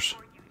controllers.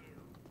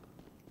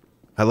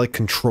 I like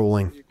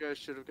controlling. You guys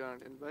should have got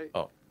an invite.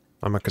 Oh,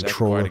 I'm a Zach, quiet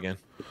controller. again.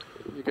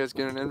 You guys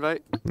get an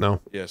invite?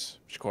 No. Yes,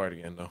 she's quiet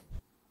again though.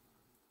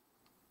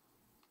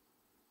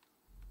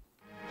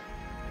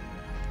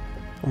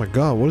 Oh my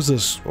god, what is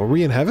this? Are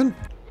we in heaven?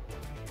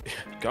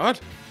 God,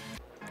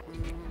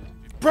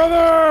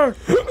 brother!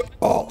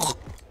 Oh.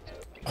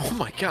 Oh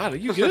my God, are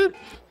you good?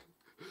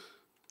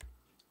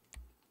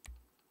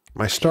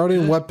 My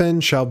starting weapon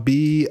shall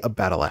be a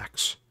battle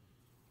axe.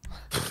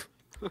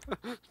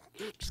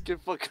 Just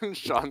get fucking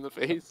shot in the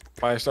face.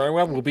 My starting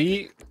weapon will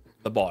be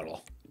the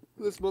bottle.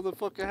 This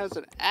motherfucker has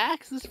an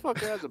axe? This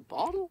fucker has a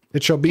bottle?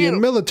 It shall be Get a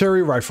 'em.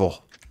 military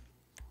rifle.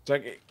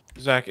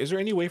 Zach, is there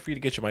any way for you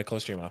to get your mic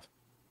close to your mouth?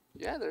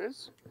 Yeah, there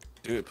is.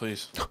 Do it,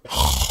 please.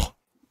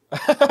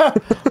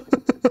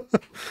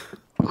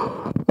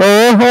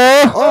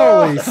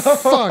 Holy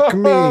fuck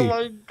me. Oh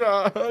my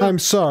God. I'm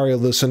sorry,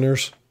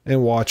 listeners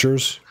and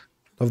watchers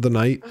of the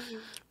night.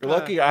 You're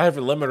lucky I have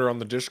a limiter on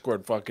the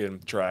Discord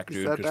fucking track, Is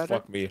dude. that Because better?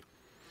 fuck me.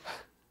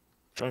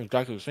 Sounds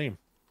exactly the same.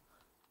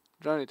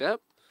 Johnny Depp?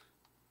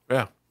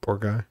 Yeah. Poor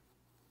guy.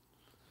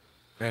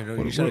 Yeah,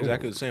 no, you sound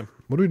exactly the same.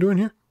 What are we doing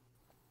here?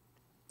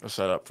 A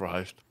setup for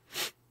heist.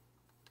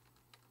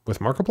 With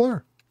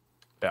Markiplier?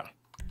 Yeah.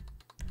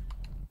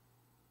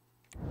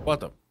 What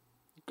the?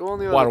 Go on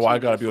the Why other do I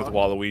team, gotta you be with fuck.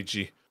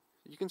 Waluigi?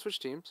 You can switch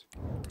teams.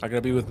 I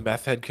gotta be with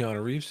meth head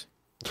Keanu Reeves?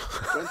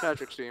 Join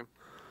Patrick's team.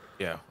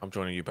 Yeah, I'm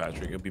joining you,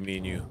 Patrick. It'll be me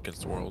and you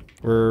against the world.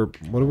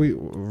 What are we,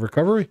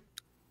 recovery?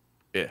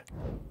 Yeah.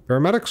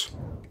 Paramedics?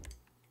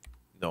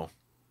 No.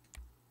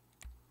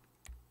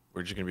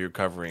 We're just gonna be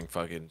recovering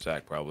fucking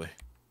Zach, probably.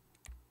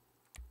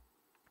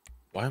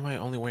 Why am I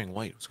only wearing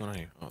white? What's going on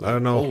here? Oh, I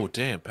don't know. Oh,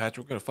 damn.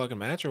 Patrick, we're gonna fucking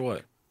match or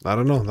what? I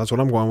don't know. That's what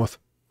I'm going with.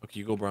 Okay,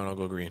 you go brown, I'll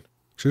go green.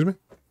 Excuse me?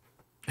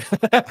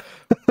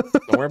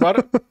 Don't worry about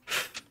it.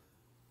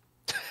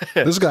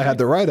 This guy had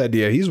the right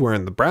idea. He's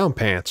wearing the brown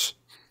pants.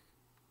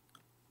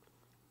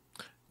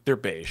 They're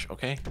beige,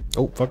 okay?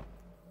 Oh, fuck.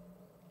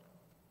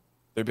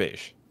 They're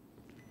beige.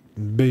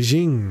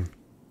 Beijing.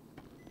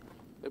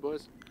 Hey,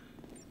 boys.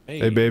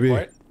 Hey, baby.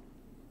 quiet?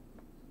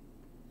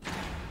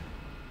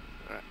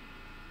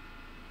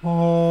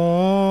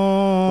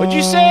 Oh. What'd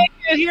you say?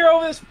 Get here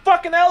over this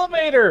fucking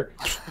elevator!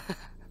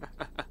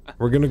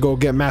 We're gonna go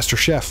get Master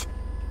Chef.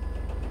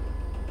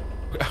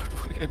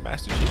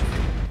 Master Chief.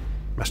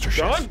 Master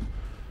Chef. John?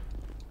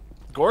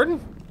 Gordon?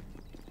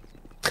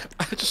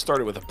 I just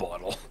started with a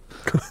bottle.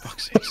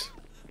 Fuck's sakes.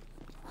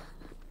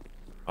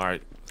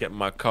 Alright, get in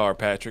my car,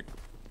 Patrick.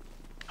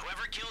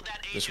 Whoever killed that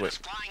This agent way. is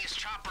flying his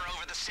chopper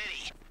over the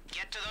city.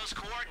 Get to those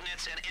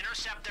coordinates and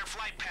intercept their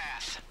flight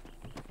path.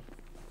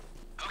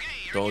 Okay,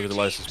 you're Don't in look at the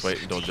your license teams. plate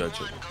and don't judge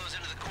Team it. 1 goes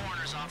into the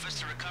coroner's office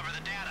to recover the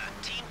data.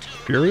 Team 2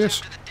 Furious?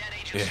 goes after the dead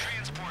agent's Yeah.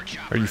 transport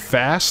chopper. Are you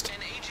fast? An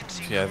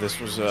agency Yeah, this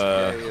was, he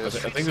I is.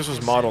 think this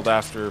was modeled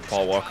after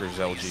Paul Walker's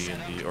LG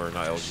and the, or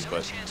not LG,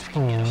 but,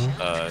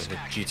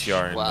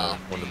 GTR in Wow.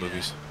 one of the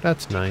movies.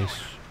 That's nice.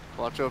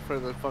 Watch out for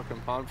the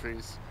fucking palm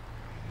trees.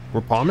 We're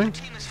palming? It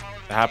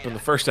happened in the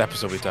first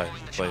episode we played.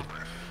 We believe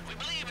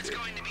it's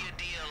going to be a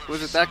deal.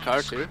 Was it that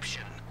car too?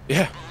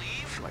 Yeah,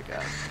 Oh my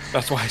god.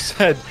 that's why I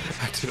said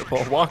I did a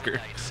Paul Walker.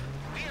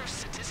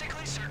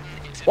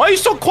 Why are you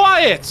so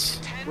quiet?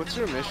 What's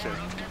your mission?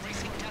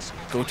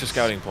 Go to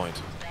scouting point.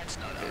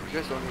 Okay, you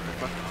guys don't need to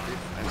fucking do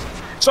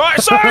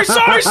Sorry!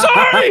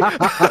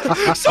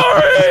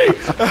 Sorry!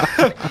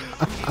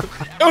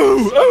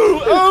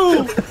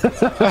 Ooh!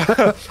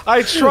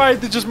 I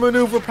tried to just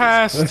maneuver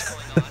past.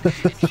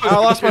 I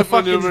lost my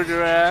Maneuver fucking.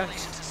 your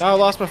ass. Now I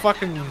lost my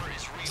fucking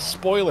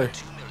spoiler.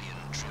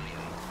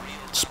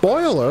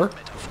 Spoiler?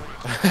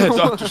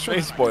 Doctor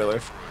Strange spoiler.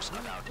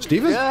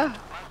 Steven? Yeah,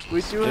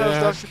 we do Yeah.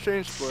 have Doctor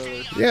Strange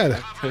spoilers.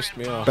 Yeah. Pissed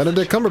me off.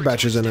 Benedict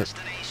Cumberbatch is in it.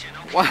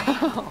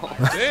 Wow.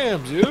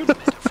 Damn, dude.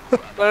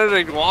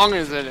 Benedict Wong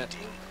is in it.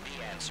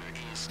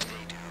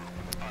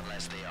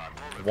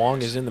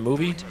 Wong is in the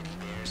movie.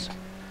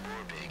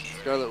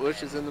 Scarlet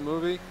Witch is in the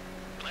movie.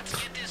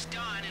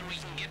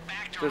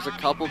 There's a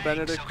couple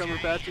Benedict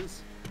Cumberbatches.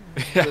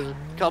 Yeah. There's a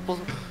couple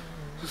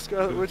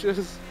Scarlet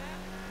Witches.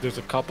 There's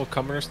a couple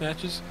Cumber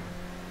snatches.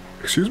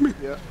 Excuse me?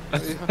 Yeah.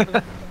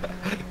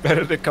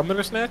 Benedict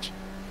Cumber snatch.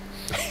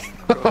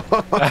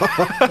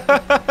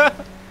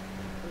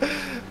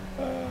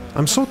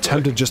 I'm so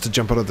tempted just to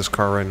jump out of this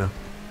car right now.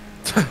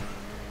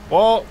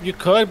 Well, you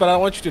could, but I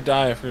don't want you to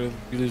die if you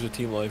lose a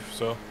team life.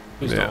 So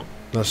please don't.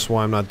 That's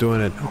why I'm not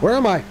doing it. Where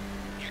am I?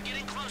 You're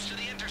getting close to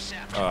the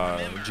intercept.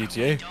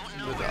 GTA. Don't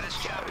know where this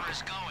chopper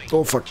is going.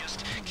 Oh, fuck.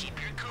 Just keep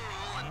your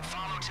cool and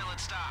follow till it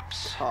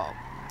stops. Oh,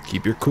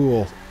 Keep your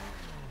cool.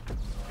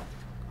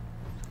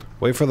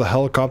 Wait for the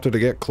helicopter to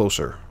get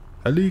closer.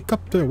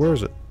 Helicopter, where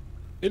is it?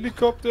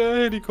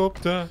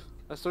 Helicopter.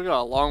 I still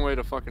got a long way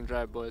to fucking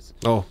drive, boys.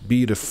 Oh,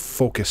 B to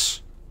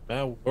focus.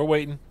 Now we're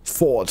waiting.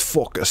 Ford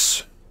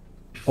focus.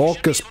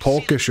 Hocus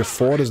pocus, your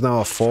Ford is now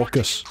a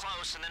focus.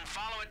 Close and then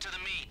follow it to the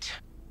meet.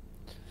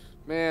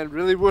 Man,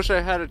 really wish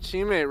I had a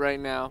teammate right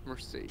now.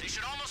 Mercedes.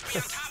 Should almost be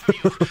on top of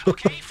you.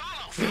 Okay,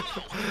 follow.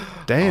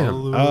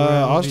 Damn.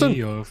 Austin,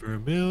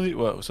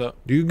 What's up?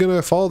 you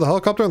gonna follow the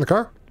helicopter in the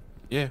car?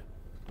 Yeah,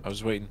 I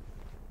was waiting.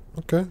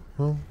 Okay,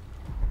 well,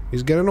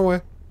 he's getting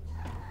away.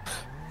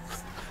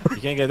 You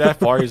can't get that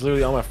far. He's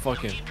literally on my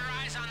fucking.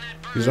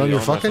 He's on your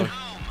on my fucking?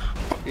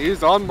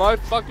 He's on my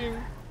fucking.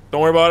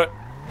 Don't worry about it.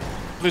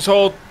 Please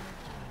hold.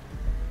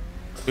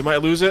 We might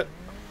lose it.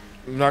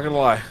 I'm not gonna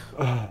lie.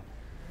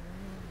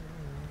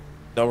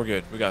 No, we're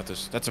good. We got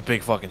this. That's a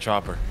big fucking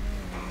chopper.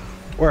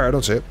 Where? I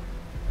don't see it.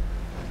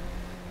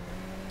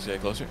 See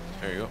that closer?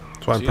 There you go.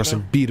 That's why I'm See it pressing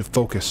now? B to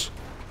focus.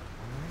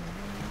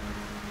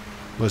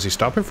 Was he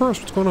stopping for us?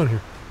 What's going on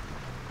here?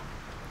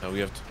 No, we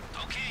have to.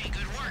 Okay,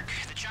 good work.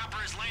 The chopper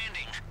is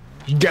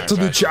landing. Get to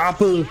the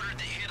chopper! Word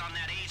the hit on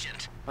that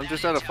agent. I'm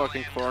just at a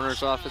fucking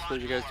coroner's office where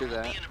you guys do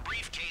that. In a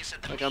briefcase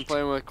at the Like I'm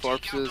playing with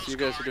corpses, you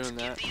guys are doing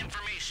that. the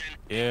information.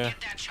 Yeah.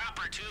 Get that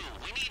chopper too.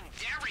 We need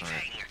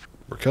everything.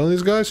 We're killing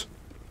these guys?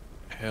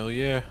 Hell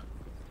yeah.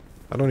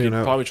 I don't We even can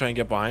know. probably try and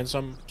get behind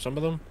some of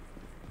them,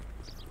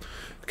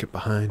 Get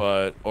behind.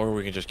 but or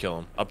we can just kill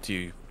them. Up to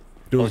you.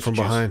 Do I'll it let from you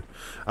choose. behind.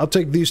 I'll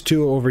take these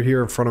two over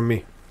here in front of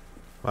me.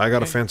 I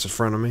got a Okay. fence in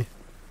front of me.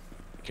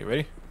 Okay,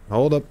 ready?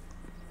 Hold up.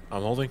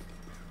 I'm holding.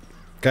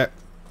 Okay.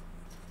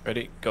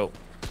 Ready? Go.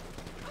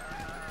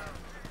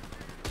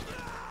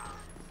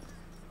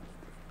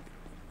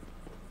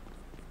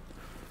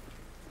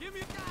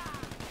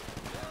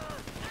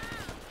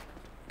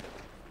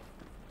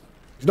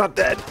 He's not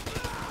dead.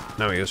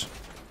 No, he is.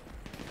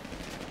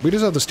 We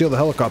just have to steal the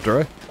helicopter,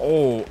 right?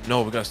 Oh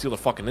no, we gotta steal the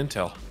fucking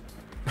intel.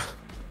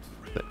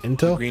 The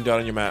intel? Green dot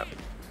on your map.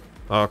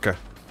 Oh, okay.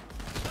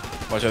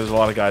 Watch out, there's a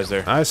lot of guys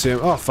there. I see him.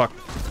 Oh, fuck.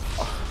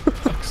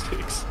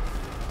 Sticks.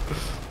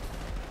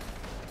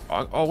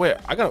 Oh wait,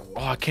 I gotta.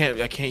 Oh, I can't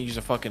use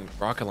a fucking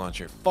rocket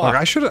launcher. Fuck.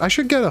 Fuck, I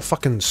should get a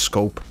fucking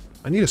scope.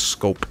 I need a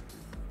scope.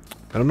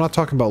 And I'm not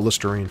talking about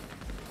Listerine.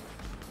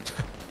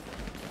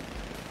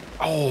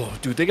 Oh,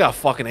 dude, they got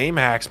fucking aim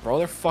hacks, bro.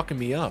 They're fucking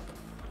me up.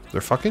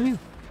 They're fucking you?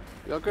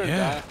 Y'all gonna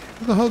Yeah. die.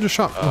 Who the hell just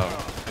shot?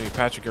 I mean,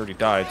 Patrick already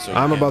died, so.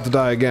 I'm about to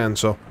die again,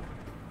 so.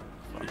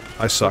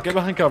 I suck. Get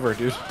behind cover,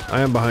 dude.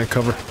 I am behind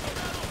cover.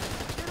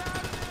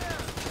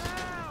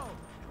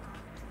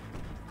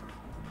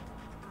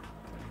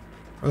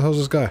 Where the hell's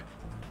this guy?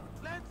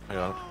 I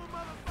got him.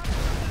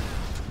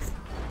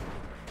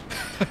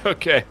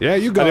 Okay. Yeah,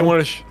 you got I didn't him.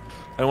 want to.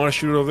 I didn't want to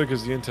shoot it over there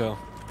because the intel.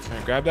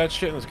 Alright, grab that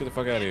shit and let's get the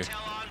fuck out of here.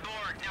 Intel on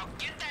board. Now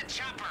get that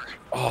chopper.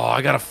 Oh,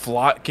 I gotta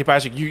fly. Okay,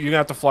 Patrick, you're gonna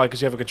have to fly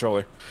because you have a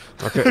controller.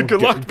 Okay.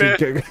 Good luck, man.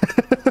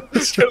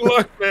 Good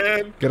luck,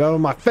 man. Get out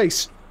of my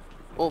face.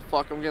 Oh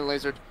fuck, I'm getting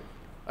lasered.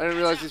 I didn't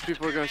realize these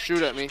people were gonna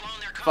shoot at me.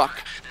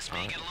 Fuck. This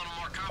may get a little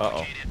more Uh-oh.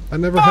 complicated. I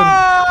never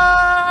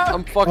had.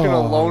 I'm fucking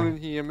Oh. alone in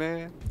here,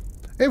 man.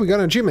 Hey, we got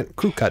an achievement.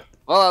 Crew cut.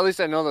 Well, at least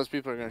I know those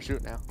people are gonna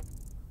shoot now.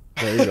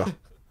 There you go.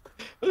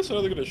 This is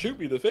how they're gonna shoot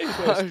me in the face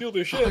when I steal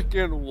their shit.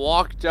 Fucking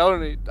walked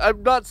out and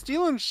I'm not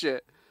stealing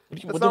shit.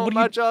 That's not what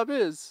my job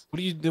is. What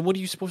are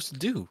you supposed to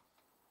do?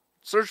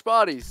 Search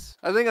bodies.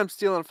 I think I'm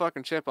stealing a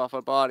fucking chip off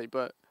a body,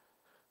 but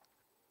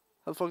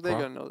how the fuck they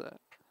Pro- gonna know that?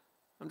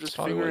 I'm just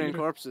Probably what fingering you do.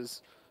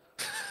 corpses.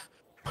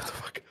 What the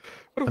fuck?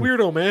 What a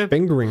weirdo, man.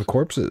 Fingering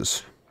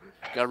corpses.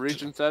 Gotta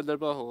reach inside their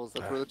buttholes.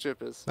 That's where the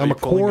chip is. I'm you a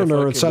pulling a coroner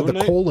fucking inside the Moon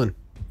Knight? colon.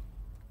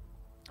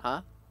 Huh?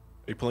 Are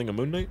you pulling a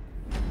Moon Knight?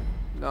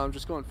 No, I'm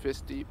just going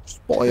fist deep.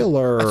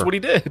 Spoiler. That's what he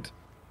did.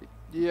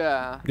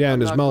 Yeah. Yeah, in I'm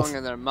his not mouth. Going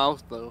in their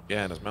mouth though.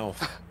 Yeah, in his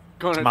mouth.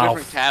 Going in a mouth.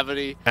 different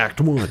cavity.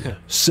 Act 1.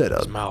 Set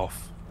His up.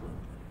 mouth.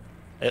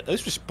 At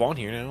least we spawn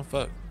here now.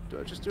 Fuck. Do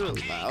I just do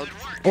it loud?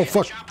 Oh,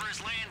 fuck. Chopper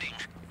is landing.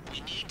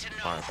 We need to know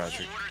Alright, who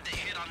Patrick. ordered the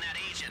hit on that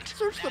agent.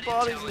 Search the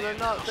bodies and they're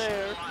not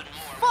there.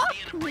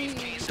 Fuck me.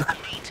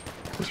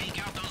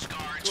 Take out those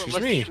guards Excuse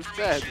What me. just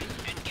said.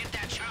 and get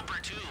that chopper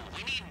too.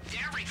 We need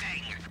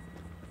everything.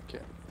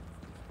 Okay.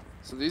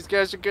 So these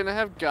guys are gonna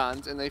have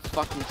guns and they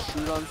fucking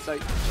shoot on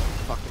sight.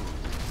 Fucking.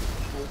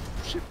 Oh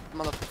shit,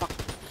 motherfucker.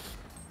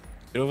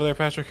 Get over there,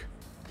 Patrick.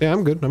 Yeah,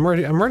 I'm good. I'm right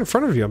in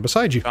front of you. I'm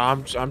beside you.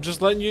 I'm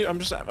just letting you.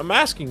 I'm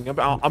asking.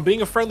 I'm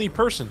being a friendly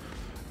person.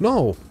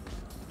 No.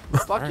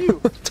 Fuck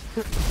you.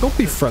 Don't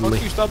be Fuck friendly.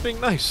 you. Stop being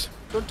nice.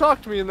 Don't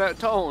talk to me in that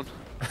tone.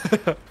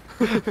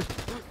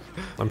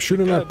 I'm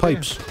shooting at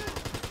pipes.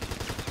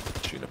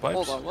 Shooting the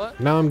pipes. Hold on, what?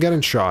 Now I'm getting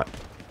shot.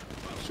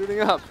 Shooting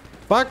up.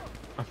 Fuck.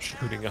 I'm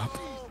shooting up.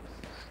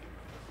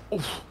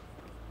 Oof.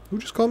 Who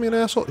just called me an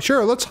asshole?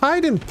 Sure, let's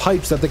hide in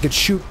pipes that they could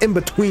shoot in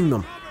between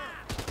them.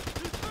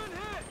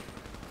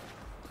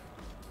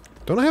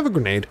 Don't I have a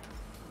grenade?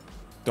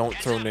 Don't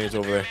throw nades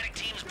over there. Medic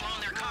team's blown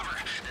their cover.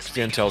 This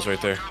The intel's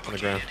right there on the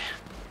ground.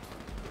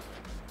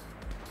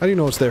 How do you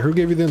know it's there? Who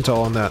gave you the intel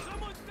on that?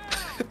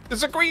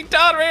 There's a green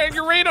dot right on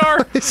your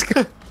radar.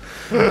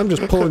 I'm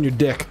just pulling your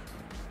dick.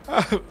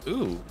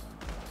 Ooh.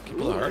 Keep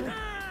it hard.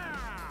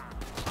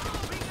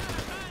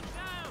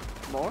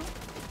 More?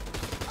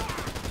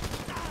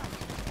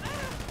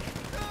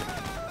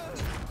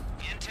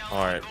 intel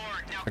All right. on board.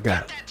 Now I got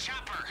get it. that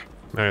chopper.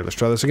 Alright, let's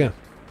try this again.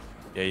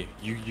 Yeah,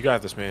 you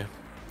got this, man.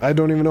 I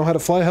don't even know how to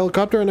fly a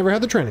helicopter. I never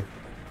had the training.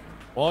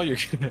 Well, you're.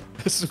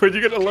 This is what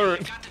you're gonna learn.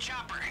 Got the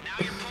chopper. Now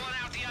you're pulling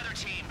out the other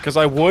team. Because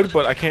I would,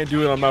 but I can't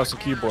do it on mouse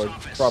and keyboard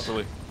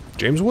properly.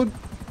 James Wood?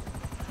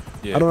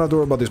 Yeah. I don't have to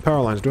worry about these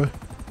power lines, do I?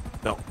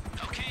 No.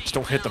 Okay. Just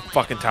don't hit the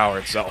fucking tower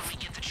itself.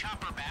 Get the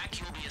chopper back.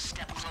 You'll be a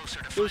step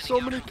closer to There's so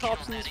finding many out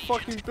cops in that this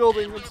agent. fucking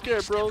building. I'm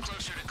scared, bro.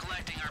 Closer to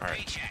collecting our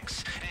Alright.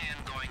 paychecks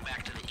and going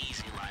back to the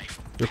easy life.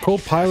 Your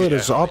co-pilot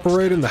is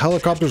operating the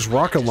helicopter's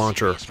rocket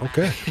launcher.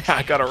 Okay. Yeah,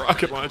 I got a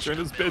rocket launcher in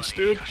this bitch,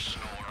 dude.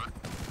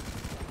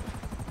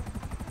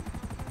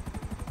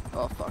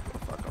 Oh fuck, oh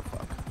fuck, oh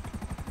fuck.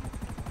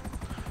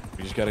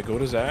 We just gotta go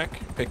to Zach,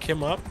 pick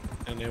him up,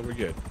 and then we're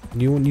good.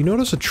 You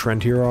notice a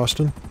trend here,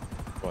 Austin?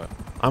 What?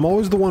 I'm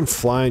always the one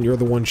flying, you're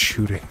the one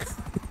shooting.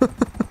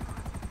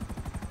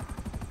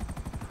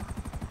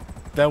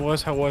 That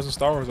was how it was in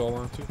Star Wars all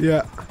along, too.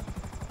 Yeah.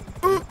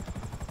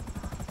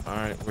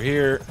 Alright, we're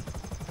here.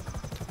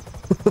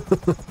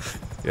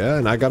 Yeah,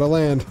 and I gotta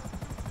land.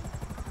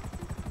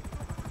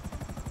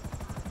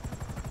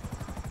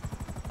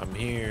 I'm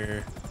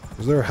here.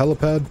 Is there a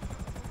helipad?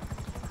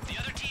 The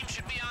other team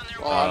should be on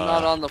their Well, way. I'm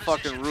not on the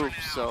fucking roof,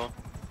 so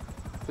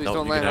please No,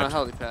 don't you're land gonna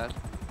on a helipad.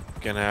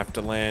 Gonna have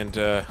to land,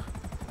 On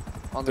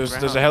the there's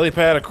ground. a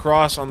helipad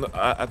across on the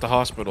at the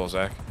hospital,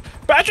 Zach.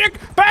 Patrick!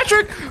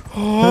 Patrick!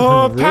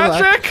 Oh,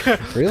 Relax.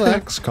 Patrick!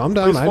 Relax, calm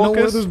down. Please I know where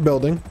focus. this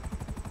building.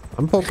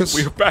 I'm focused.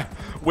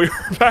 We were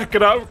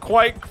backing up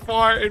quite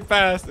far and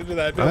fast into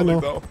that I know.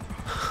 building, though.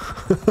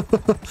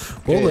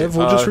 We'll Okay, live.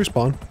 We'll just uh,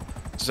 respawn.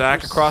 Zach,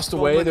 There's across the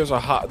so way, many there's the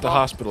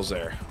hospital's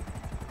there.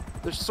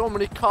 There's so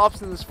many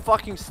cops in this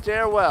fucking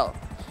stairwell.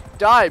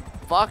 Die,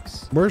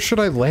 fucks. Where should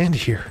I land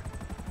here?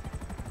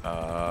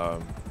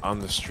 On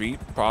the street,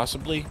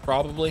 possibly,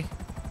 probably.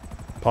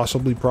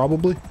 Possibly,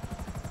 probably.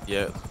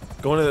 Yeah,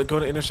 go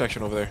to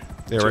intersection over there.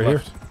 Yeah, To right your here?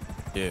 left.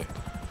 Yeah.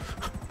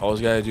 All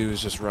you gotta do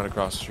is just run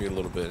across the street a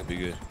little bit. It'd be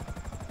good.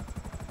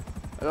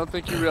 I don't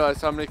think you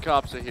realize how many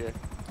cops are here.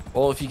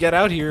 Well, if you get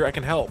out here, I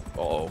can help.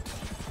 Uh-oh.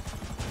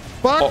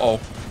 What? Uh-oh.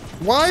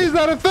 Why is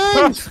that a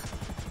thing?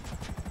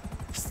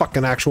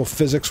 Fucking actual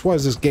physics. Why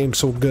is this game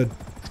so good?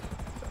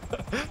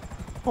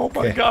 Oh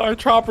my Okay. god, our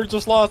chopper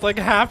just lost like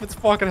half its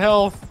fucking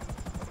health.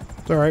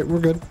 It's alright, we're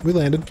good. We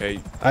landed. Okay,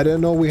 I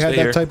didn't know we had Stay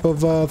that here. type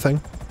of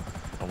thing.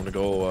 I'm gonna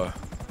go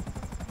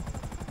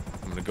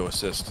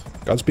assist.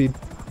 Godspeed.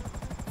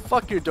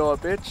 Fuck your door,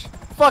 bitch.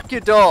 Fuck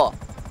your door.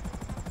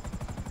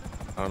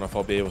 I don't know if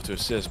I'll be able to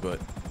assist, but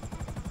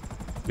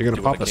You're gonna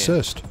Do what pop I can.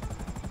 assist.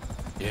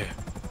 Yeah.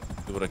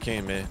 Do what I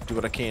can, man. Do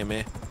what I can,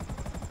 man.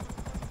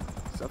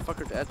 Is that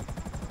fucker dead?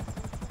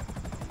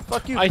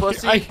 Fuck you, I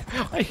pussy.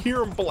 I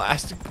hear him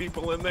blasting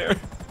people in there.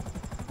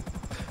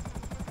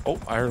 Oh,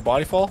 I heard a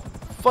body fall.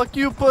 Fuck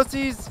you,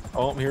 pussies.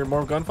 Oh, I'm hearing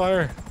more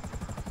gunfire.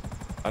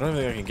 I don't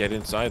think I can get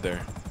inside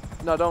there.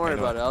 No, don't worry I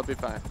know. about it. I'll be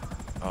fine.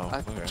 Oh,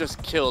 I've okay.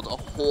 just killed a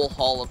whole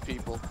hall of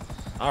people.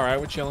 All right,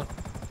 we're chilling.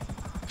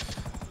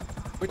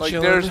 We're Like,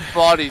 chilling. there's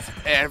bodies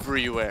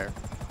everywhere.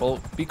 Well,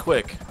 be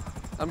quick.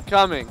 I'm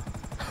coming.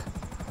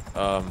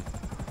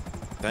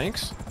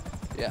 Thanks.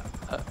 Yeah.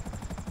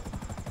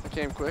 I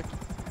came quick.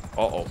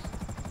 Uh-oh.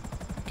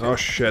 Oh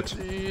shit!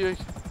 Yeah.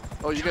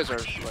 Oh, you guys are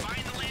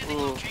like.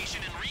 Ooh.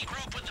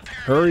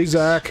 Hurry,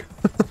 Zach!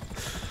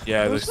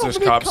 Yeah, there's so many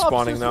cops cops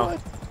spawning this now.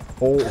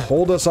 way.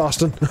 Hold us,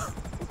 Austin. I'm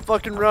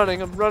fucking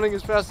running. I'm running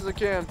as fast as I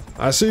can.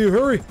 I see you.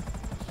 Hurry!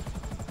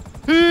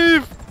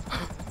 Heave!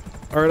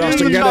 All right, Get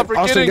Austin, in the get it. chopper,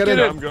 Austin, get get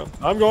it. in.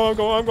 I'm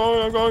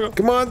going.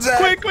 Come on,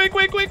 Zach! Quick.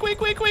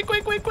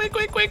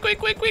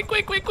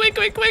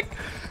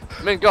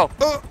 I mean, go.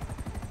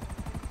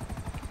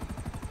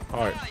 All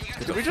right.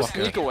 Did we just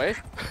sneak away?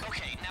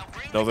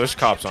 No, there's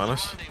cops on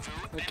us.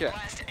 Okay.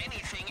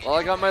 Well,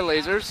 I got my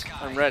lasers.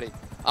 I'm ready.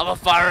 I'm a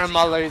firing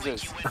my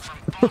lasers.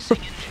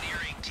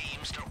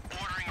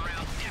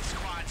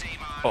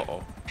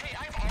 Uh-oh. Hey,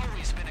 I've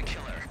always been a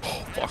killer.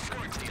 Oh, fuck.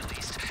 Metaphorically, at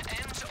least.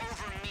 Ends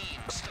over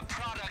memes. The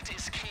product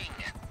is king.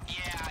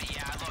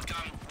 Yeah. Look,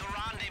 the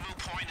rendezvous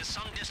point is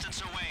some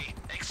distance away.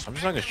 I'm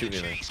just not gonna shoot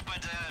anything. Chase,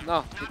 but,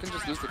 No, we can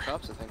just use the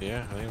cops, I think.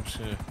 Yeah, I think I'm just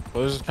gonna...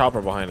 Well, there's a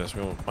chopper behind us.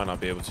 We might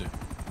not be able to.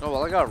 Oh,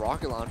 well, I got a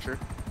rocket launcher.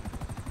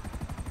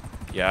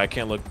 Yeah, I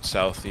can't look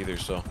south either,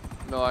 so...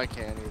 No, I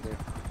can't either.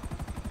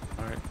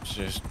 Alright,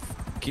 just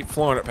keep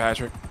flooring it,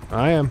 Patrick.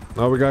 I am.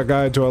 Oh, we got a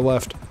guy to our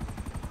left.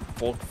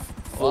 Full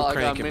Well, I got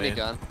a cranking, man.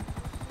 minigun.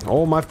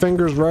 Oh, my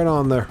finger's right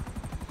on there.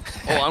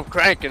 Oh, I'm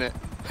cranking it.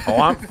 Oh,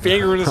 I'm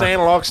fingering this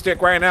analog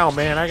stick right now,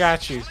 man. I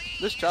got you.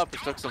 This chopper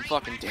took some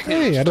fucking damage.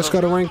 Hey, I just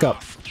got a rank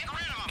up.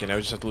 Okay, now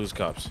we just have to lose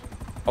cops.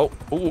 Oh.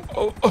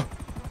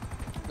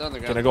 Down the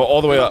ground. Can I go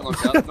all the way up?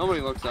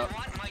 Nobody looks up.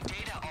 want my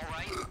data, all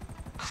right?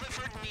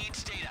 Clifford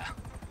needs data.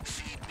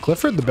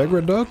 Clifford, the big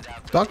red dog?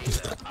 Doc?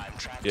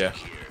 Yeah.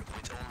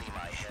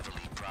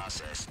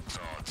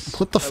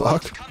 What the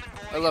fuck?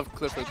 I love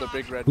Clifford, the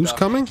big red Who's duck.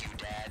 coming?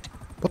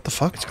 What the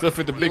fuck? It's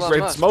Clifford the big Elon red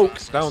Musk. smoke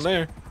down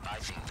there.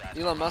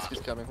 Elon Musk is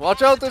coming.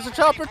 Watch out, there's a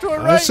chopper to our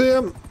I right. see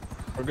him.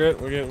 We're good.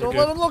 Don't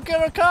let him look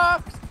at our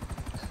cocks.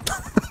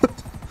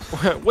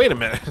 Wait a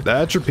minute.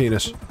 That's your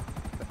penis.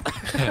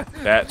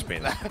 That's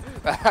penis.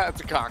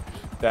 That's a cock.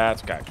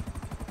 That's cock.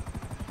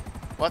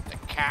 What the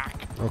cock?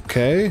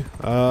 Okay.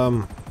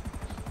 How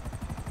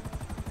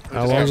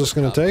long is this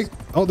gonna take?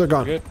 Oh, they're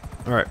gone. Good.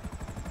 All right.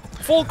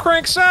 Full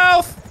crank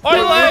south.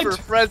 Deliver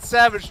Fred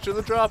Savage to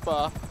the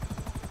drop-off.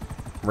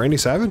 Randy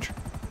Savage?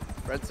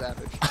 Fred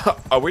Savage.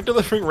 Are we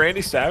delivering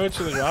Randy Savage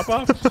to the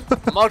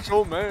drop-off?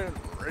 Macho Man,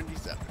 Randy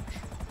Savage.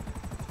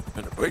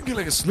 And a break you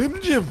like a Slim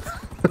Jim.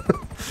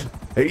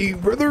 Hey,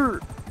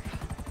 brother.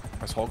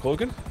 That's Hulk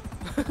Hogan.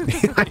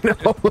 I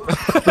know.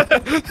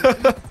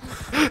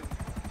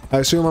 I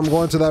assume I'm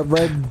going to that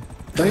red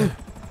thing.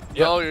 Yep.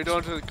 No, you're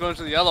going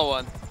to the yellow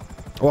one.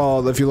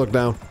 Well, if you look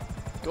down,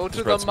 Go to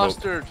Just the red smoke.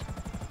 mustard.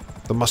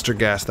 the mustard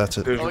gas. That's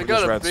it. There's Oh, we there's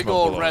got a red big smoke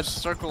old below red us.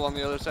 circle on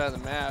the other side of the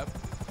map.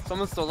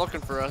 Someone's still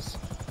looking for us.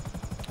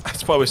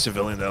 That's probably a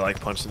civilian that like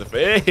punched in the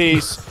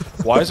face.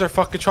 Why is our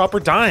fucking chopper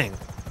dying?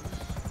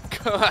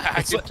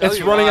 I can tell It's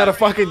you running why. out of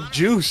fucking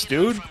juice,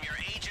 dude.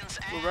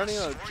 We're running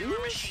out of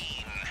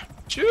juice.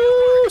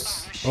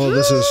 Juice. Oh,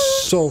 this is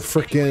so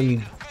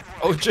freaking.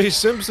 O.J.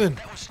 Simpson.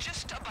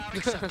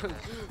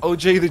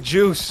 O.J. the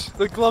Juice.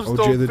 The gloves OJ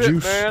don't the fit,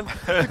 juice. man.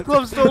 The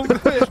gloves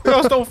don't fit.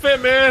 Girls don't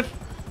fit, man.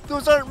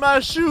 Those aren't my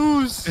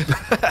shoes. Dude,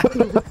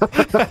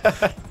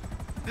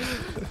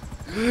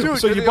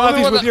 So you're you the bought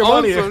only these one with that your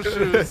owns money.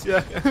 those shoes. Yeah.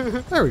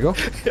 There we go.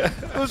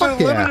 Those are Fuck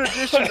yeah. limited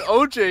edition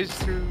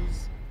OJ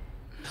shoes.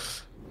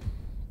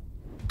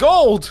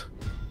 Gold.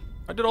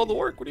 I did all the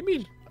work. What do you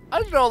mean?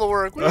 I did all the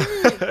work. What do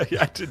you mean?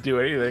 Yeah, I didn't do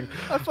anything.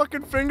 I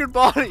fucking fingered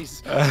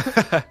bodies.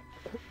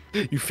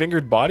 You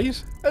fingered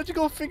bodies? How'd you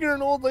go finger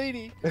an old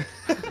lady?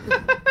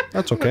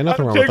 That's okay.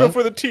 Nothing wrong Can't with go that.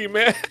 for the team,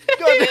 man.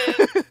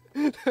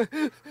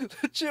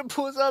 The chip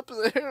was up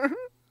there.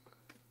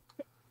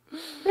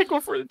 Can't go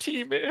for the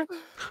team, man.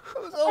 I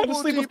was to elbow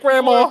sleep with deep before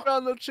Grandma. I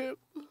found the chip.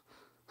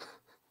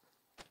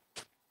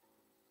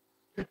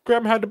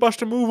 Grandma had to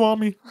bust a move on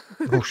me.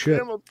 Oh shit.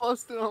 Grandma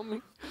busted on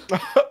me.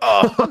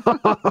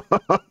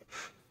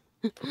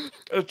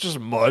 It's just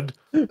mud.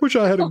 Wish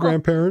I had a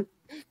grandparent.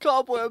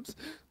 Cobwebs.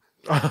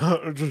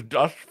 Just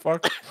dust.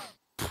 Fuck.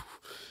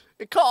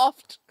 It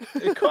coughed.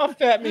 It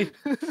coughed at me.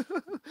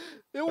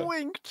 It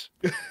winked.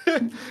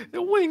 It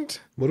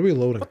winked. What are we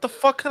loading? What the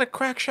fuck kind of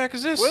crack shack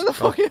is this? Where the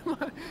fuck am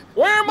I?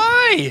 Where am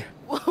I?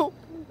 Whoa.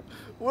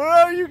 Where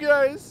are you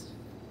guys?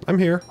 I'm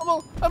here.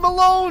 I'm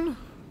alone.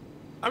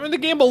 I'm in the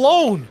game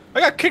alone. I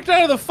got kicked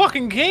out of the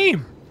fucking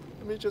game.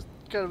 Let me just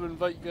kind of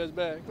invite you guys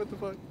back. What the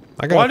fuck?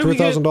 I Why got do a we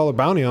get- $3,000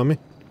 bounty on me.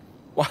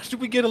 Why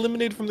did we get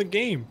eliminated from the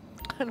game?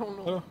 I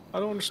don't know. I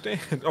don't understand.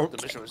 Oh, The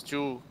mission was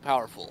too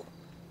powerful.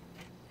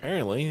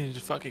 apparently, he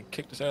just fucking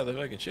kicked us out of the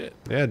fucking shit.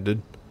 Yeah, it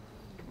did.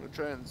 I'm gonna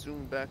try and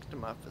zoom back to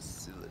my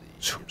facility.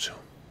 Zoom, zoom.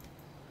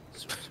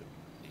 Zoom,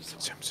 zoom.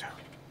 Zoom, zoom.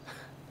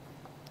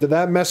 Did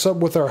that mess up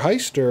with our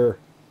heist, or?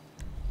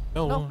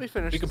 No, we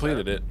finished We this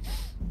completed out.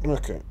 it.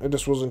 Okay, I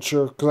just wasn't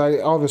sure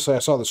because I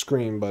saw the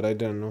screen, but I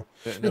didn't know.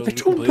 Yeah, no, I we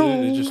don't completed it.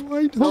 know. It just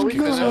I don't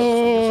kicked us out.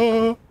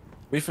 know.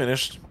 We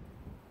finished.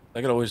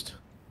 Like it always,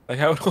 like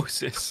how it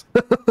always is.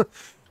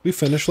 We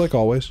finished like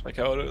always. Like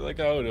how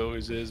it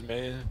always is,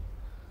 man.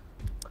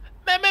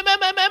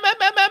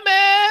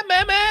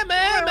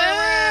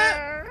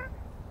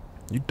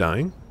 You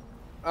dying?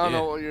 I don't Yeah.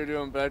 know what you're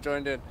doing, but I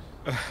joined in.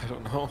 I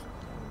don't know.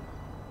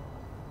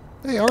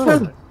 Hey,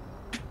 Arnold.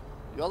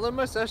 Y'all in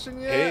my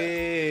session yet?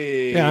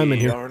 Hey, Yeah, I'm in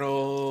here.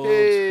 Arnold.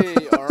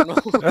 Hey,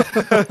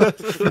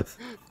 Arnold.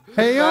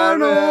 Hey,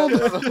 Arnold.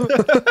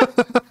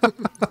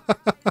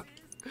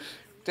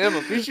 Damn,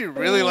 Avicii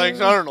really likes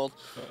Arnold.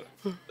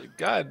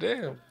 God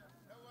damn.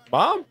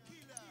 Mom?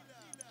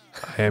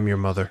 I am your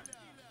mother.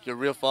 Your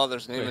real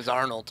father's name is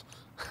Arnold.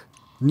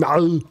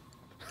 No.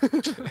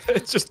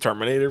 It's just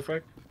Terminator,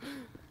 fuck.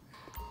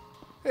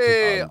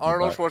 Hey,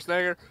 Arnold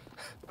Schwarzenegger.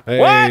 Hey,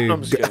 What? No,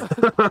 I'm just kidding.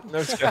 No, I'm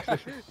just kidding.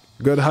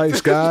 good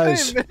heist,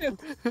 guys. Hey, man.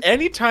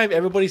 Anytime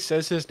everybody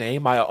says his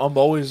name, I'm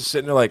always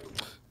sitting there like,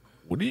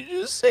 what did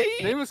you just say?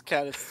 Name is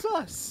Cat is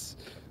sus.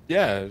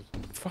 Yeah,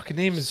 fucking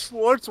name is.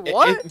 Schwartz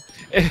what?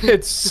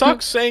 It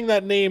sucks saying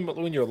that name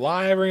when you're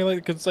live or anything,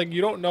 because like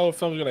you don't know if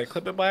someone's gonna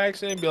clip it by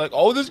accident and be like,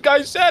 "Oh, this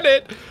guy said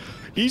it.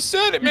 He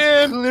said it,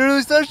 man."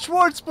 Clearly said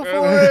Schwartz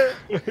before it.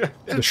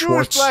 The Jewish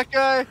Schwartz. black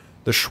guy.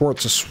 The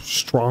Schwartz is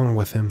strong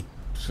with him.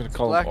 Just gonna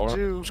call Black him.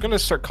 Jew. I'm just gonna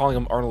start calling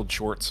him Arnold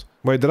Schwartz.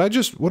 Wait,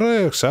 what did I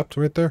accept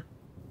right there?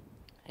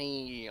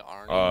 Hey,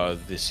 Arnold.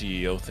 The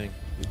CEO thing.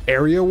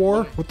 Area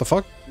war? What the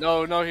fuck?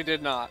 No, he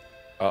did not.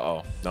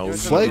 No. You went to the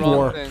Flag wrong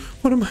war. thing.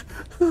 What am I?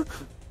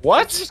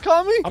 What? Just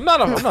call me? I'm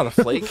not a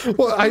flake.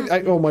 Well,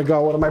 oh my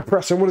god, what am I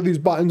pressing? What are these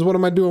buttons? What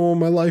am I doing with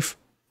my life?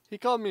 He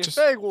called me a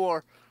fag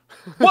war.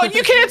 What?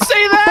 You can't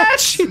say that,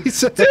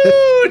 Jesus.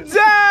 dude.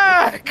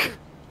 Zach,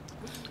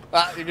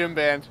 Ah, you're getting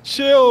banned.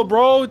 chill,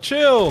 bro.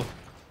 Chill.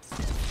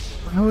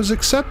 I was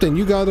accepting.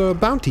 You got a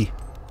bounty.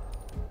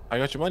 I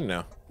got your money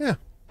now. Yeah.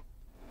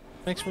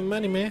 Thanks for the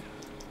money, man.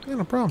 Yeah,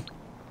 no problem.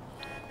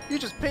 You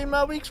just paid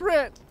my week's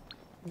rent.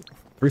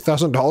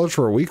 $3,000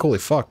 for a week? Holy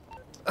fuck.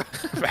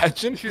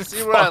 Imagine. You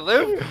see where I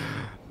live?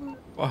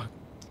 Fuck.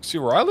 See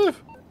where I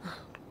live?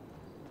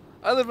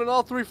 I live in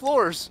all 3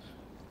 floors.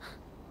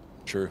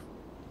 True.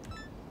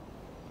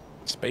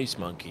 Space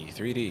Monkey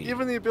 3D.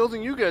 Even the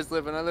building you guys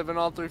live in, I live in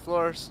all 3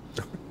 floors.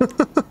 As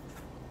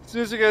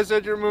soon as you guys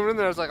said you were moving in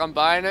there, I was like, I'm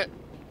buying it.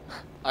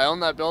 I own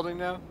that building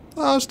now.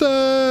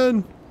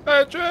 Austin!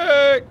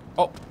 Patrick!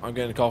 Oh, I'm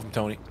getting a call from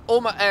Tony. Oh,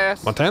 my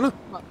ass. Montana?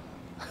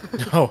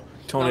 No,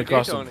 Tony No, gay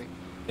across Tony.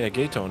 the. Yeah,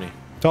 gay Tony.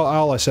 Tell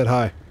Al I said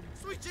hi.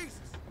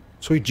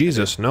 Sweet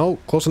Jesus. No,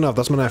 close enough.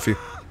 That's my nephew.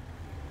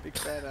 Big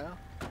fat Al.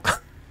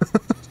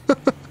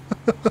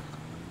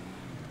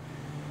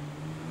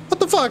 What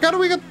the fuck? How do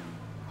we get...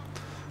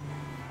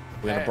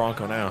 We got a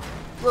Bronco now.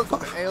 Look,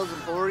 Ale's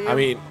Emporium. I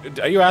mean,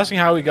 are you asking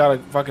how we got a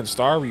fucking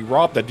star? We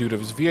robbed that dude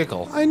of his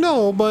vehicle. I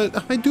know,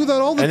 but I do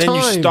that all the And time.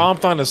 then you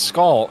stomped on his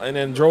skull and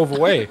then drove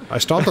away. I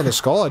stomped on his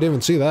skull? I didn't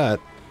even see that.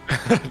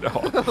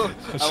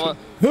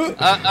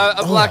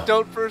 I blacked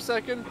out for a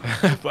second.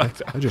 I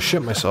just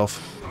shit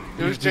myself.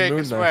 It was Dude, Jake, I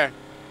moon swear.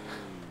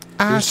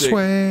 I Who's Jake?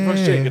 swear.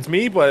 Who's Jake? It's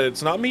me, but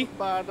it's not me.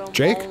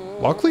 Jake?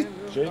 Lockley?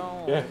 Jake?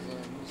 Yeah.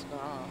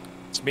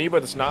 It's me,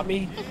 but it's not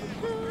me.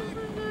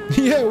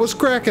 Yeah, what's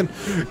cracking?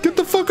 Get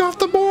the fuck off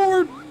the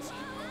board!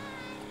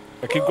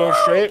 I keep going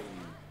straight.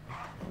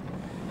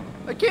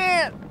 I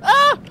can't!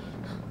 Ah!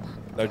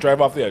 I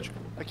drive off the edge.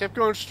 I kept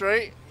going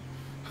straight.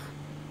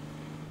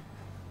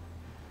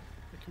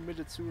 I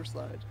committed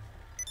suicide.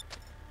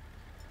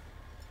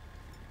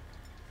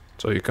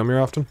 So you come here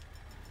often?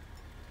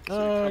 You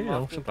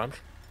know, sometimes.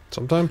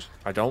 Sometimes?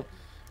 I don't.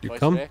 You Twice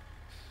come? a day.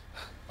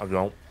 I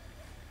don't.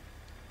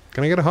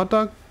 Can I get a hot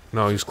dog?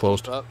 No, he's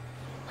closed. Up.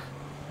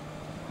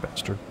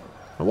 Bastard.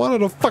 I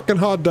wanted a fucking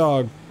hot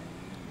dog.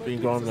 We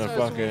can go on the Exercise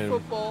with fucking.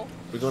 football.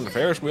 We go on the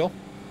Ferris wheel.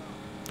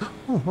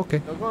 Oh,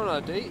 okay. I'm going on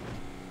a date.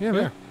 Yeah,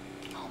 man.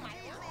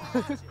 I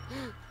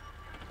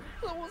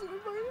wasn't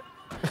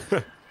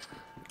invited.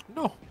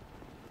 No.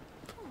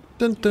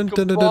 Dun, dun,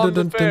 dun, dun, Bomb dun,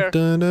 the dun, fair.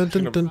 dun, dun,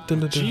 dun, dun, dun,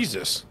 dun.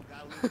 Jesus.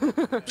 I'm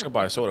just gonna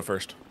buy a soda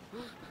first.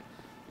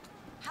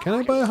 Can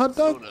I buy a hot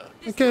dog?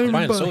 I can't even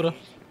Buying buy. a soda.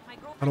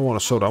 I don't want a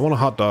soda. I want a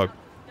hot dog.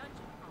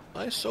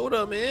 Buy a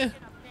soda, man.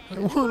 I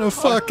want a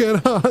fucking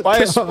hot Buy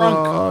a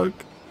dog. Sprunk.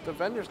 The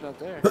vendor's not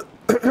there.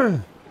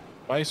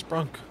 Buy a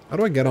Sprunk. How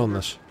do I get on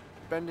this?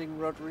 Bending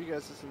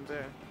Rodriguez isn't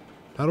there.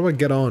 How do I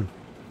get on?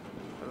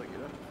 How do I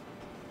get up?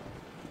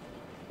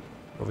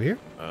 Over here?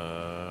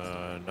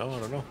 No, I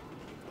don't know.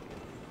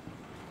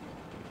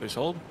 Please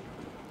hold.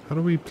 How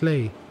do we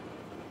play?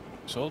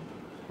 Please hold.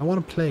 I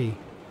want to play.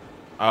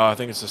 I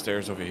think it's the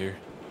stairs over here.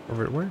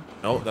 Over where?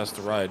 No, that's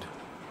the ride.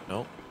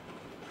 Nope.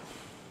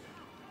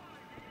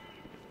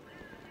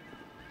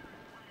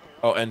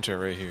 Oh, enter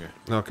right here.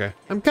 Okay.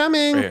 I'm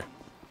coming. Right here.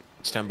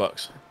 It's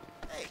 $10.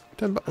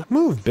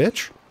 Move,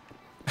 bitch.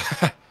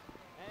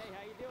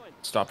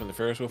 Stopping the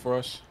Ferris wheel for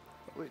us.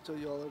 Wait till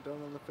y'all are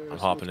done on the Ferris. I'm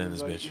hopping wheel in to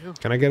this invite bitch. you.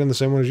 Can I get in the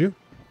same one as you?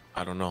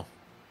 I don't know.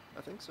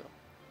 I think so.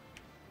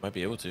 Might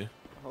be able to. I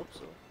hope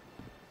so.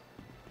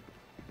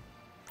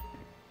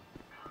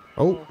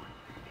 Oh,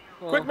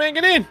 Quick, man,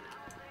 get in!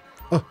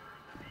 there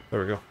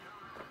we go.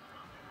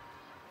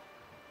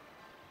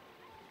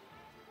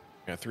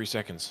 Got 3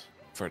 seconds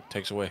before it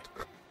takes away.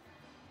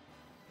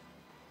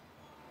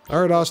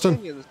 All right, Austin.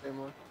 Get in the same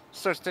one.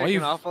 Starts Why taking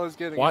you- off while he's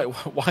getting Why? in.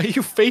 Why are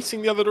you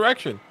facing the other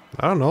direction?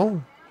 I don't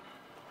know.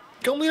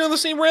 Come lean on the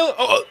same rail.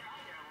 Oh,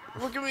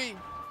 Look at me.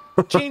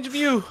 change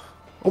view.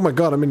 Oh my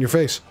God, I'm in your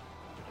face.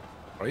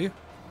 Are you?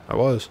 I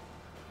was.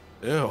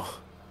 Ew.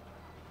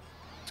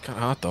 It's kind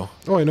of hot though.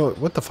 Oh, I know.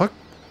 What the fuck?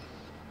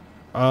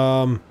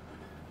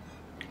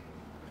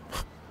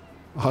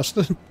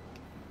 Austin?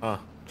 Huh.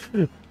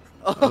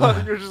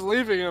 Oh, you're just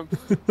leaving him.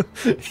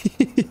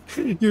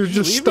 You're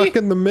just leave stuck me?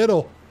 in the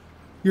middle.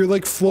 You're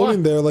like floating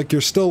What? there, like you're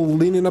still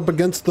leaning up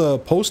against the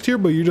post here,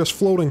 but you're just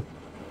floating.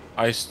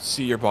 I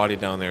see your body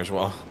down there as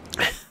well.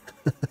 Doing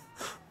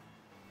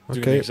the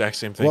Okay. exact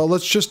same thing. Well,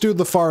 let's just do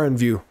the far end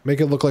view. Make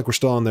it look like we're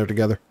still on there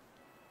together.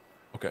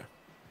 Okay.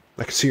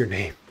 I can see your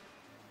name.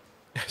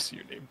 I see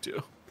your name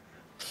too.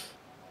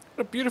 What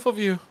a beautiful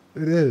view.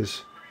 It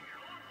is.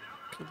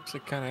 It looks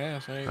like kind of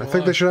ass. I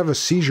think they should have a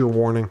seizure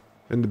warning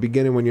in the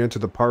beginning when you enter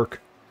the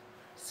park.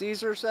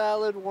 Caesar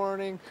salad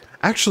warning.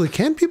 Actually,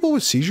 can people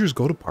with seizures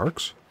go to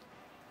parks?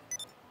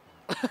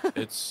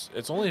 It's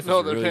only if No,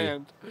 it's they're really.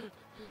 banned.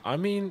 I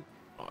mean,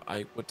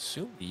 I would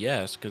assume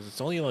yes, because it's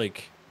only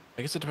like.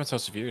 I guess it depends how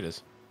severe it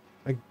is.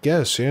 I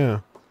guess,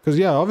 yeah. Because,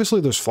 yeah,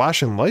 obviously there's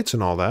flashing lights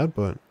and all that,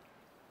 but...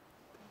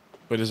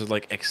 But is it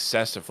like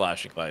excessive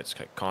flashing lights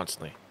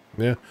constantly?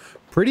 Yeah.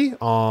 Pretty?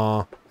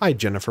 Aw. Hi,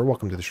 Jennifer.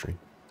 Welcome to the stream.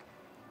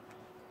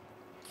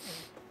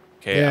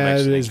 Okay, Yeah, I'm it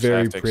exiting, is 'cause I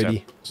very have to accept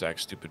pretty.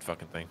 Zach's stupid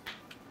fucking thing.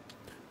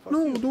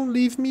 No, don't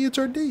leave me. It's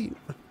our date.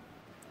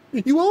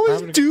 You always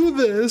Having a- do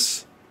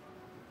this.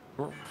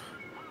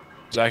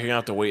 Zach, you're gonna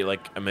have to wait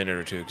like a minute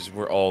or two because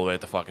we're all the way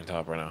at the fucking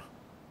top right now.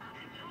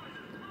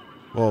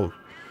 Well,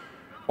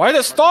 Why is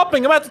it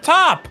stopping? I'm at the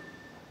top!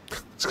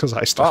 it's because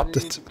I You stopped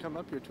need it. to come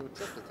up here to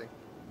accept the thing.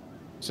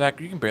 Zach,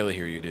 you can barely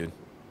hear you, dude.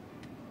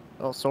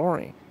 Oh,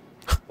 sorry.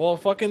 Well,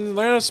 fucking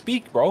learn how to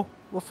speak, bro.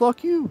 Well,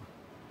 fuck you.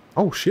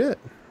 Oh, shit.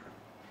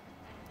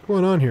 What's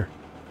going on here?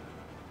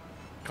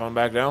 Coming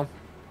back down.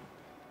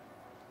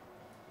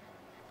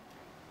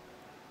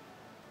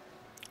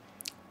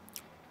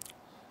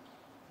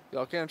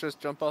 Y'all can't just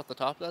jump off the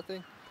top of that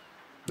thing?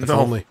 If No.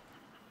 only.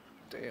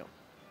 Damn.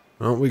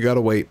 Oh, we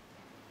gotta wait.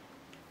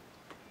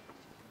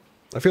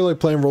 I feel like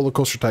playing Roller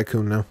Coaster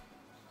Tycoon now.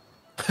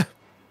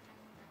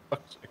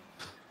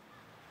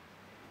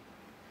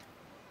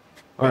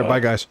 Alright, bye,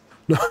 guys.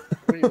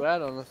 Where you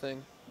at on the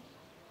thing?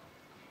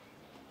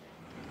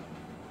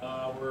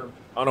 We're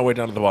on our way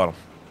down to the bottom.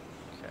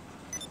 Okay.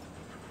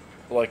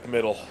 Like the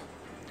middle.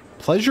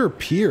 Pleasure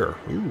Pier.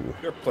 Ooh.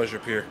 Your pleasure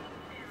pier.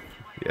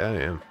 Yeah, I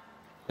am.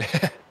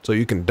 So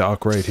you can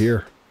dock right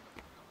here.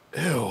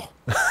 Ew.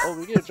 Oh,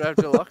 we get to drive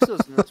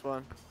deluxes in this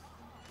one.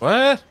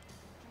 What?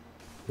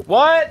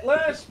 What? Let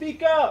us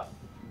speak up.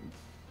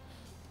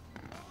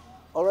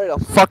 Alright, I'll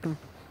fucking...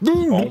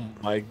 Oh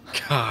my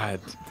god.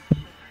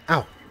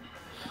 Ow.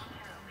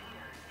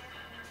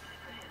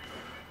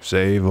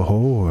 Save a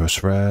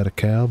horse, ride a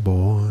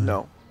cowboy.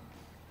 No.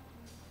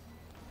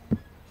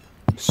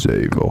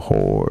 Save a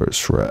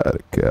horse, ride a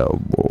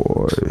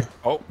cowboy.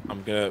 Oh,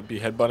 I'm gonna be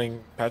headbutting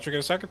Patrick in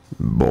a second.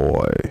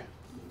 Boy.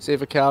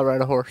 Save a cow,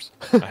 ride a horse.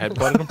 I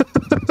headbutted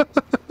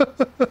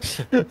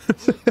him.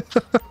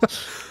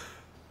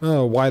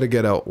 Oh, why to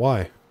get out?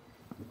 Why?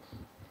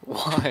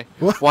 Why?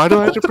 Why do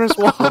I have to press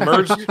Y? We're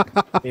merged.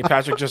 Me and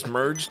Patrick just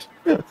merged.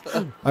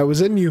 I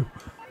was in you.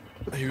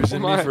 He was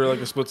in Oh me my. for like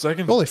a split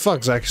second. Holy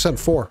fuck, Zach, you said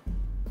 4.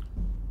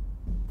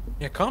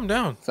 Yeah, calm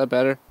down. Is that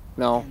better?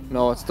 No,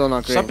 no, it's still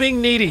not green. Stop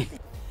being needy.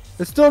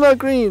 It's still not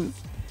green.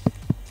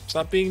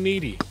 Stop being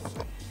needy.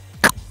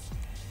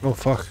 Oh,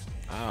 fuck.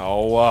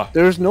 Ow.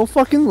 There's no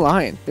fucking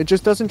line. It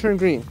just doesn't turn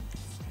green.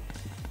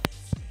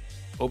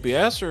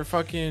 OBS or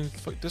fucking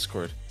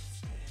Discord?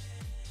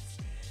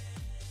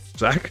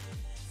 Zach?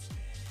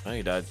 Oh,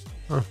 you died.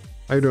 How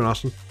you doing,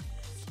 Austin?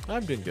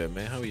 I'm doing good,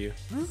 man. How are you?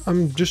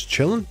 I'm just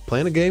chilling,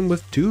 playing a game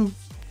with 2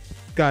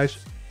 guys.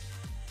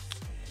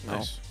 No.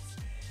 Nice.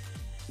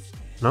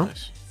 No?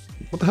 Nice.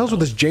 What the hell's with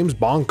this James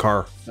Bond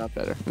car? Not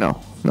better.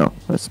 No, no,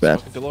 that's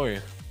bad. Fucking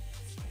DeLorean.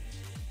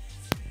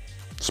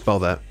 Spell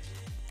that.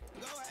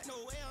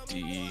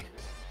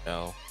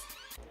 DEL.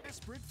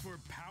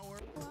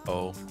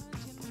 O.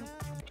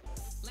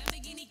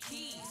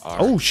 R.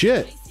 Oh,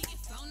 shit.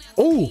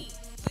 Oh.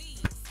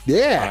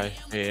 Yeah.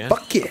 I-A-N.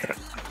 Fuck yeah.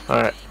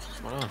 Alright. What's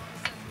going on?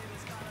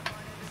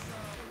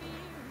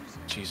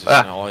 Jesus,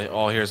 now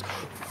all I hear is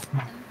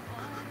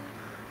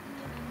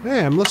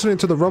Hey, I'm listening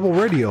to the Rebel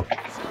Radio.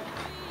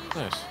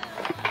 nice.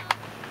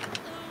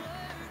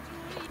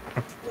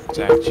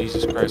 Zach,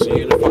 Jesus Christ, are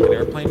you in a fucking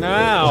airplane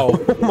now?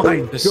 Oh my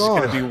This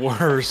god. is gonna be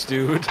worse,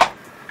 dude.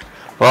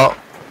 Well,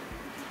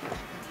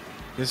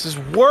 This is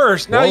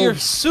worse. Now Whoa. you're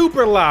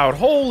super loud.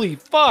 Holy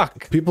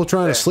fuck. People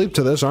trying to sleep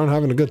to this aren't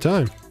having a good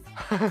time.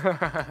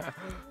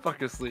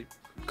 fuck asleep.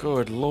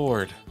 Good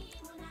lord.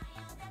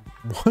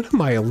 What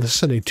am I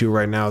listening to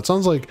right now? It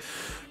sounds like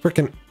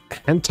freaking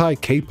hentai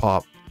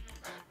K-pop.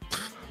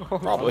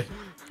 Probably.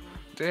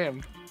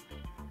 Damn.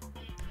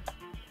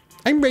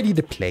 I'm ready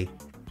to play.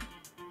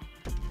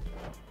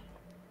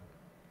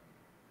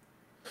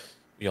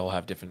 We all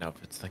have different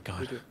outfits, thank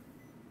God.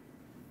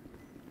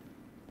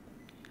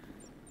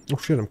 Oh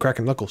shit, I'm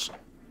cracking Knuckles.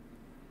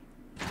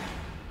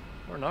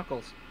 Or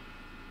Knuckles.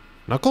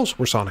 Knuckles?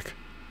 We're Sonic.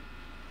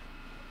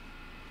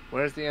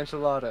 Where's the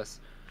enchiladas?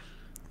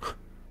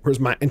 Where's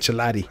my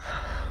enchilada?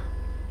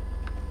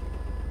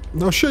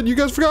 No shit, you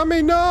guys forgot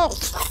me? No!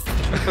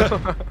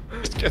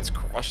 Just gets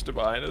crushed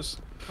behind us.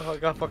 Oh, I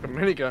got a fucking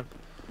minigun.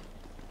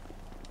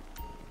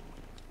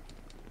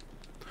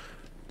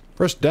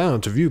 Press down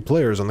to view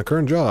players on the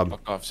current job.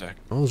 Fuck off, Zach.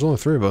 Oh, there's only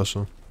 3 of us,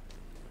 so.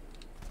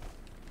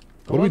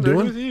 What are we Who's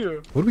doing?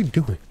 you? What are we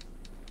doing?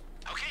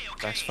 Okay,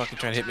 okay. Zach's fucking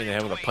trying to hit me in the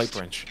head with a pipe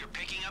wrench. You're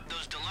picking up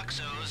those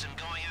Deluxos and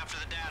going after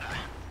the data.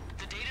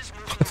 The data's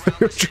moving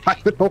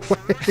You're around the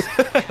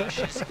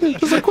driving away.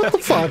 Just like, what the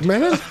fuck,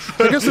 man?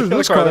 I guess there's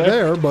this car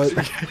there, but...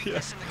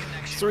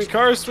 3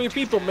 cars, 3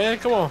 people, man.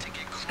 Come on.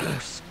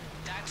 close.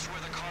 That's where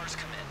the cars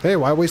come in. Hey,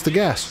 why waste the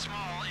gas?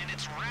 Small and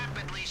it's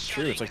rapidly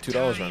True, it's like $2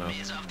 right now.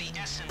 is of the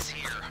essence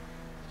here.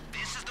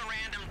 This is the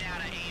random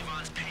data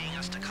Avon's paying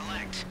us to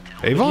collect.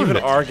 Avon? Even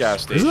our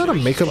gas station. Isn't that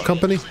a makeup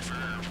company?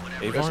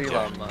 Avon? Yeah.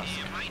 Elon Musk.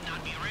 It might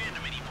not be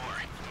random anymore.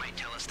 It might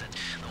tell us that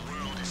the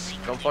world is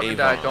secret. Don't fucking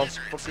Avon. die, don't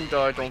fucking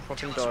die, don't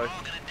fucking die. We're all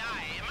gonna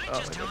die. It might Oh,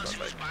 just my tell God, us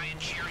that's who's buying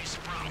cherry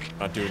sprunk.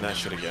 Not doing that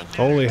shit again.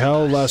 Holy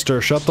hell,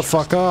 Lester, shut the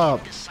fuck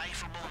up.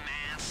 Decipherable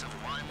maths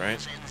of ones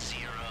Right? and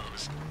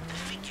zeros. The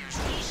figures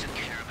we should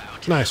care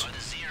about Nice. are the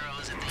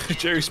zeros and the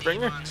Jerry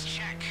Springer? ones.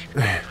 Check.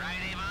 Right,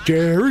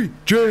 Avon?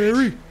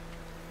 Jerry!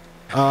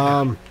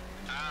 Yeah.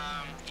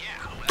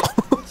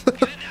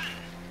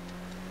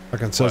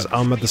 Fucking says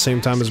at the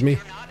same time as me.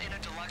 You're not in a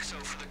Deluxo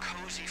for the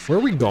cozy Where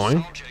are we going?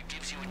 nostalgia it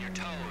gives you in your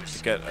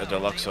toes. Get a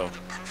Deluxo.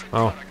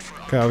 Oh.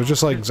 Okay, I was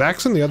just like,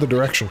 Zach's in the other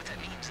direction.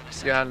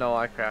 Yeah, no,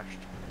 I crashed.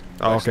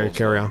 Oh, okay,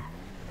 carry on.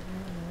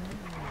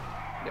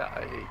 Yeah,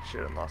 I ate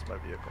shit and lost my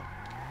vehicle.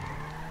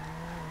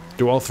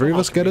 Do all 3 of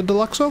us get a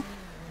Deluxo?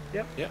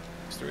 Yeah, there's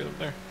 3 of them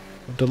there.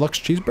 A deluxe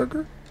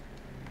cheeseburger?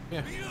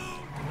 Yeah.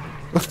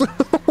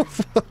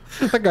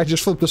 That guy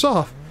just flipped us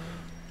off.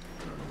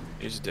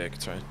 He's a dick,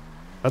 it's fine.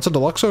 That's a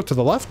Deluxo to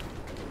the left?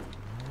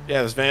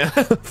 Yeah, this van.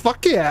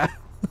 Fuck yeah!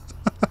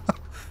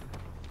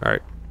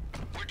 Alright,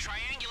 We're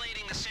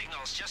triangulating the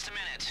signals. Just a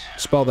minute.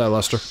 spell that,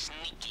 Lester.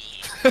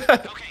 Sneaky.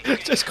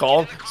 Okay, Just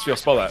call him.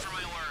 Just spell that. for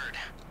my word.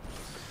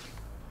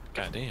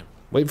 God damn.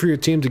 Wait for your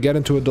team to get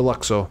into a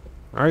Deluxo.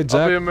 Alright,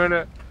 I'll be a Zach.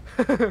 minute.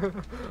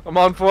 I'm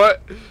on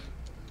foot.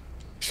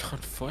 He's on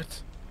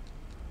foot.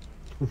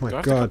 Oh my Do I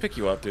have to come god. pick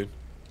you up, dude?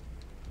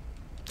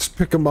 Just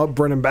pick him up,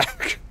 bring him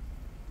back.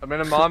 I'm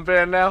in a mom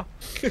van now.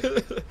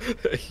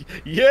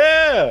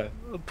 Yeah!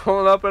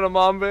 Pulling up in a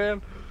mom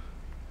van.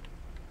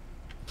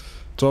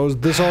 So is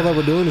this all that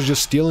we're doing, is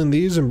just stealing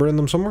these and bringing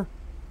them somewhere?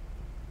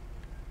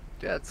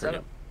 Yeah, it's set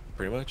up.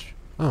 Pretty much.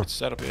 Oh. It's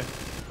set up, yeah.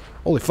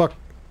 Holy fuck.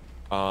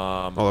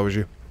 Oh, Oh, that was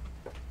you.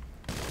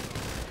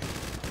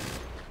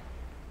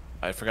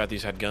 I forgot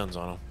these had guns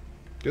on them.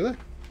 Do they?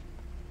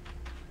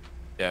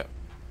 Yeah.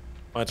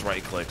 Mine's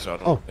right click, so I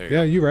don't. Oh, there you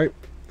yeah, go. you're right.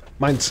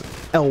 Mine's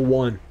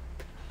L1.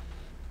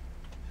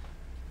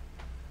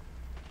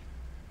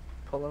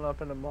 Pulling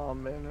up in a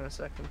mom van in a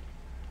second.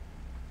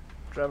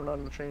 Driving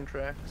on the train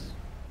tracks.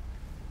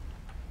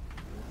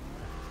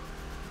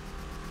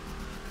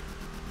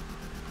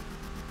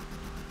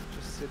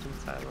 Just sit in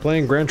silence.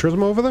 Playing Gran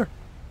Turismo over there?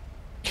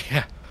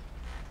 Yeah.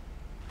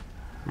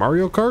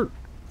 Mario Kart?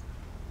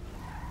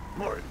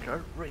 Mario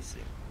Kart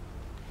racing.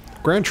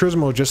 Gran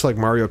Turismo just like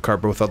Mario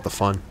Kart, but without the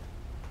fun.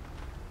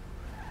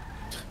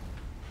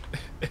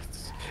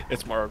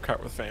 It's Mario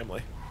Kart with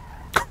family.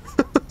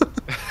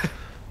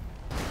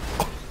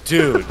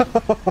 Dude.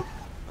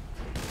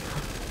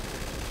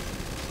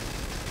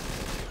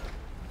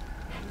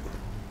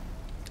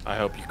 I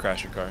hope you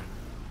crash your car.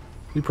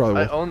 You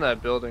probably I will. own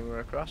that building we're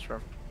across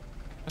from.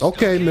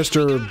 Okay,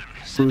 Mr.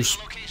 Bruce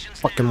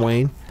fucking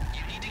Wayne.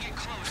 You need to get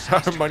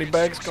close. Our money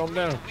bags, calm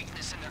down.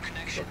 Weakness in their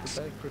connection. Fuck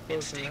the bag for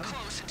closing out.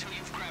 Close until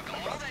you've grabbed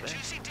all that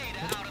juicy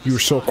data out of You were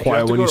so quiet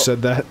have to when go you to-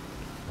 said that. Do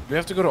we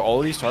have to go to all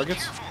of these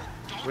targets?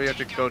 We have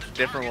to go to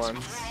different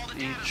ones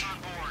each.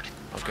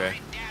 Okay.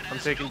 I'm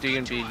taking D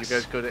and B. You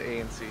guys go to A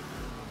and C.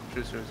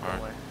 Choose who's Alright.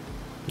 going way.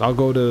 I'll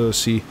go to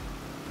C.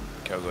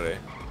 Okay, I'll go to A.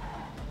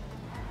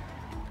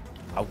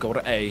 I'll go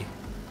to A.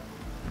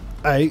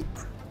 I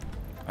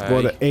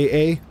go to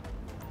AA.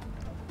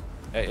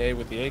 AA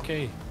with the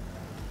AK.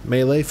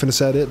 Melee, finna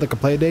set it like a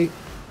play date.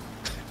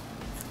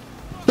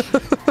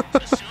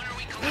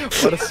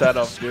 What a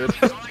setup, dude.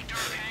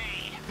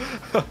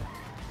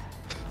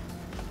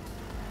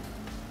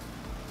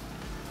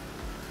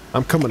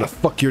 I'm coming to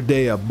fuck your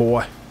day up,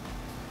 boy.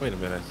 Wait a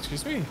minute.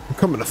 Excuse me. I'm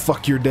coming to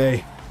fuck your day.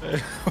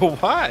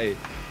 Why?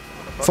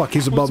 Fuck,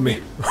 he's above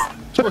me.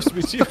 Supposed to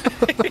be you.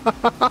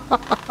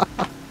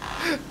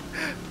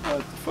 What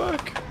the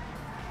fuck?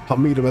 I'll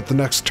meet him at the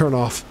next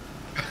turnoff.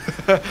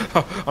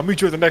 I'll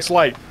meet you at the next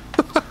light.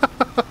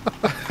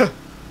 Where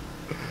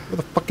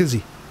the fuck is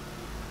he?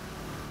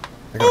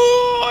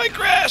 Oh, I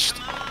crashed.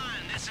 Come on,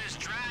 this is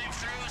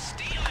drive-through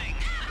stealing.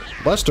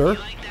 Lester, Like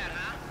that,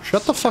 huh?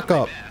 shut the fuck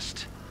up.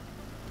 Best.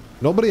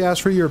 Nobody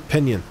asked for your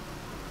opinion.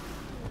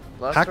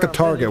 Lester, Hack a I'm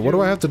target. hitting What do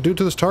you. I have to do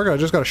to this target? I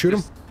just gotta shoot him?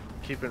 Just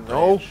keep in range.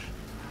 No.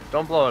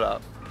 Don't blow it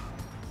up.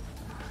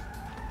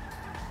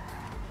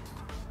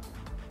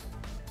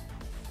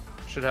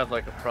 Should have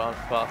like a prompt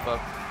pop up.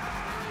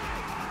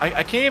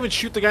 I can't even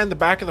shoot the guy in the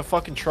back of the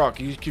fucking truck.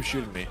 He keeps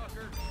shooting me.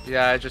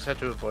 Yeah, I just had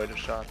to avoid his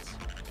shots.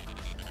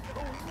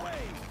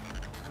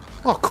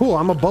 Oh, cool.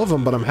 I'm above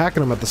him, but I'm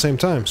hacking him at the same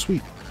time.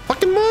 Sweet.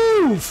 Fucking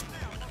move!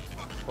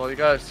 Well, you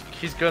guys,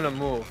 he's gonna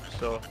move,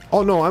 so.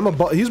 Oh, no, I'm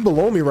above. He's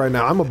below me right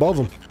now. I'm above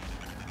him.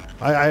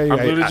 I'm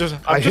literally just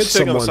I I'm hit just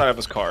sitting on the someone. side of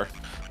his car.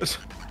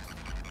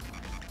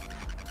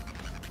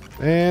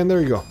 And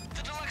there you go.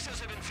 The Deluxes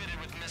have been fitted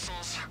with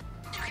missiles.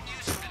 You can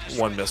use them to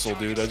destroy One the missile,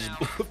 dude. I targets just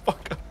now. blew the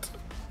fuck up.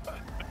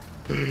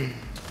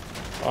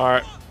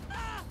 Alright.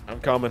 I'm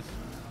coming.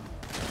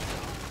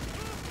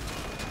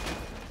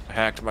 I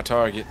hacked my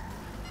target.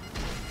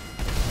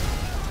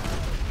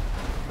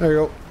 There you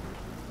go.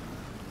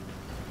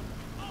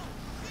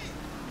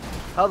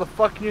 How the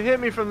fuck can you hit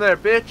me from there,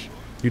 bitch?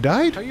 You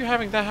died? How are you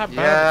having that happen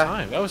Yeah. all the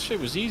time? That shit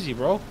was easy,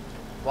 bro.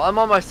 Well, I'm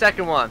on my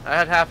second one. I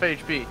had half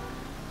HP.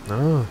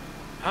 Oh.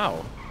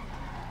 How?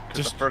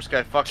 Just the first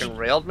guy fucking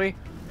railed me.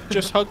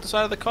 Just hug the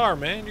side of the car,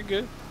 man. You're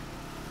good.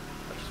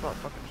 I just want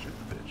to fucking shoot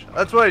the bitch.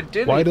 That's what I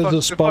did. Why He does fucking-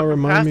 this the spot fucking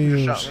remind me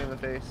passenger of- shot me in the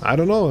face. I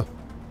don't know.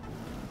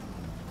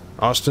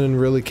 Austin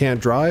really can't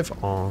drive?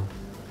 Aw.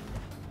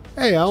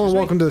 Hey, Alan,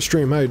 welcome to the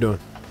stream. How you doing?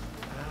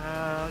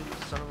 Ah, you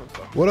son of a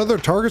fuck. What other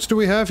targets do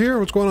we have here?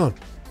 What's going on?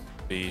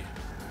 Be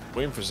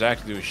waiting for Zach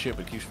to do his shit,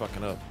 but he keeps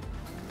fucking up.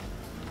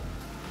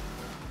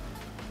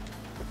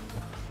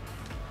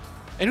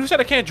 And who said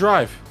I can't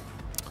drive?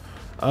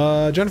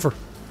 Jennifer.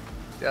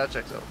 Yeah, that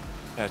checks out.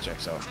 That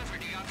checks out.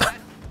 Clifford, you got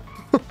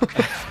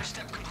that? First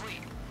step complete.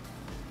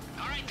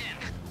 Alright then.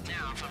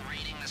 Now, if I'm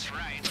reading this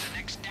right, the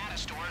next data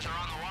stores are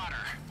on the water.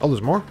 Oh,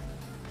 there's more?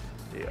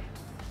 Yeah.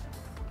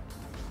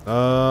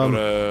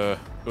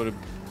 Go to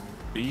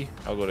B.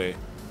 I'll go to A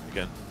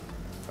again.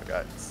 I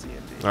got C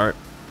and D. Alright.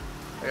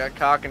 I got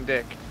cock and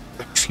dick.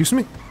 Excuse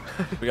me?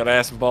 We got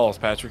ass and balls,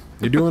 Patrick.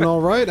 You doing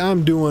alright?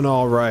 I'm doing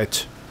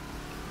alright.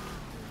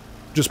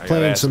 Just I got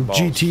playing ass and some balls.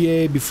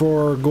 GTA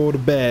before I go to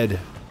bed.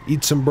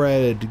 Eat some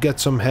bread, get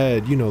some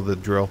head. You know the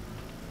drill.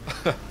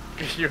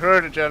 You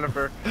heard it,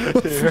 Jennifer. You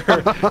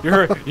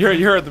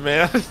heard the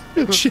man.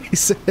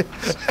 Jesus.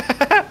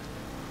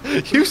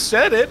 You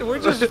said it. We're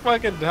just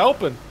fucking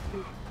helping.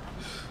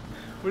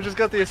 We just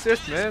got the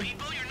assist, man.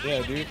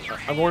 Yeah, dude.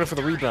 I'm going in for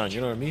the rebound.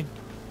 You know what I mean?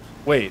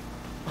 Wait.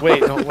 No,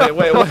 wait.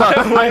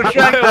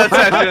 Retract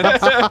that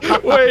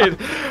sentence. Wait.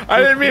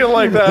 I didn't mean it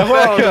like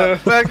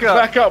that. Back up.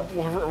 Back up.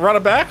 Run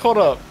it back. Hold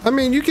up. I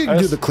mean, you can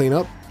do the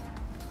cleanup.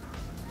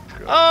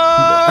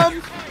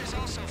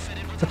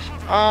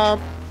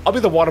 I'll be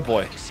the water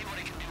boy.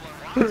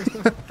 I'll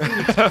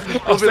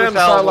stand on the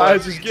towel boy.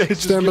 sidelines.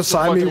 Just Stand get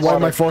beside some me, fucking wipe water.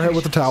 my forehead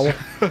with a towel.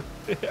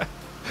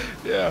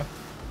 Yeah.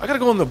 I gotta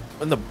go in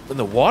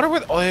the water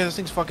with. Oh yeah, this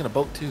thing's fucking a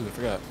boat too. I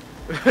forgot.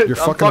 You're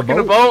I'm fucking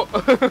a boat?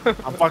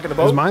 I'm fucking a Is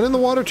boat. mine in the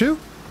water too?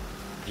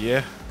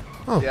 Yeah.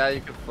 Yeah,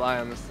 you can fly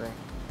on this thing.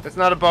 It's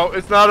not a boat.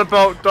 It's not a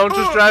boat. Don't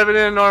just drive it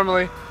in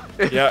normally.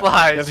 It Yeah.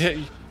 flies.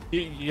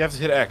 You have to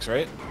hit X,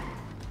 right?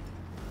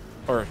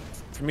 Or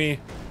for me,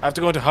 I have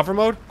to go into hover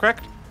mode,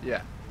 correct?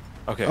 Yeah.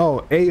 Okay.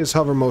 Oh, A is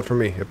hover mode for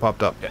me. It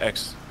popped up. Yeah,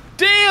 X.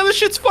 Damn, this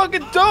shit's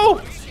fucking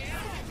dope.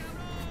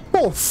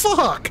 Oh,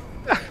 fuck!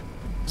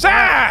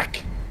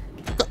 Zach!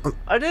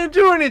 I didn't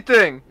do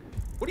anything.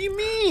 What do you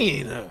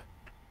mean?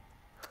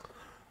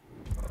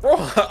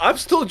 Bro, I'm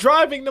still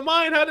driving the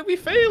mine. How did we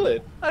fail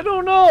it? I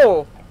don't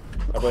know.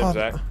 I blame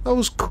Zach. That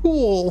was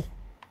cool.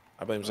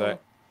 I blame Zach.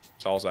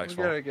 It's all Zach's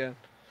Get it fault. again.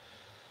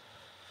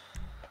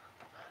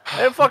 I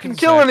didn't fucking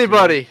kill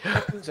anybody.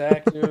 Fucking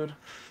Zach, dude.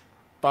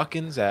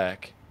 Fucking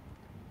Zach.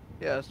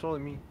 Yeah, it's totally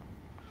me.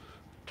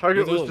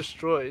 Target You're was the-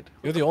 destroyed.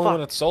 You're the only Fuck. one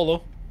that's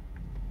solo.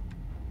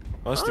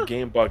 Unless the Huh?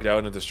 game bugged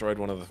out and destroyed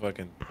one of the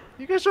fucking...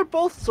 You guys are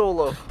both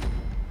solo.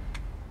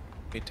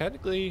 Hey,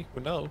 technically,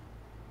 we know.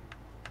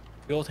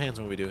 The old hands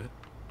when we do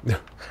it.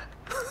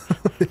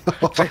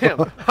 Damn.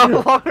 How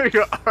long are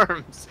your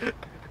arms?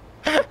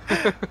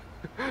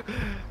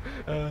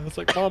 It's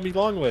like Tommy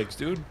Longlegs,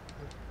 dude.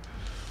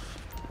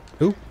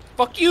 Who?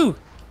 Fuck you!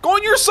 Go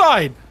on your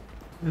side!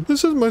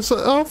 This is my son.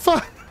 Oh,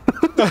 fuck.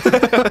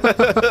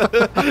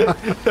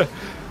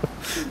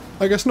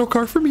 I guess no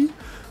car for me.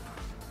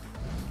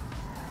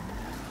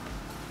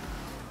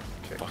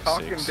 Fuck's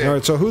Cock and sakes. dick.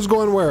 Alright, so who's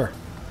going where?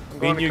 I'm Me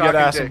going and to you cock get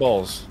and ass dick. and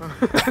balls.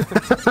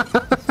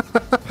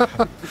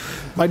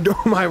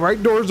 My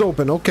right door's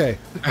open. Okay.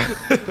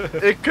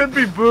 It could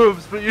be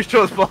boobs, but you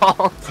chose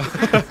balls.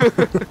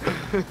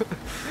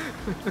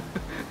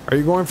 Are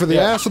you going for the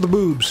ass or the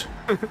boobs?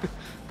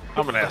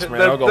 I'm an ass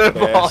man. I'll go for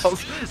the balls.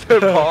 ass. They're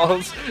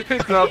balls.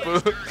 It's not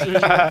boobs.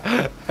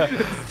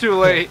 It's too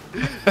late.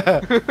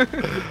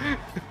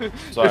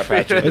 Sorry,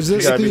 Patrick. Is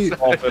this you gotta be the-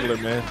 small fiddler,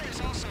 man.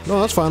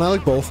 No, that's fine. I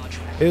like both.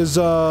 Is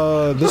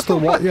this the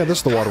water? Yeah, this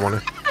is the water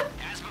one.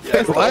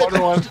 Yeah, the What?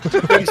 water one.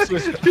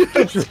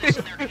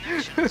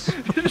 You're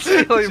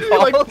stealing You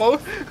like balls.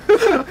 both? I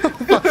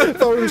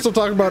thought we were still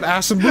talking about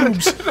ass and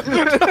boobs. He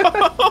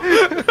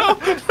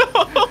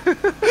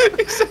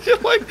said you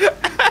like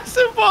ass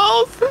and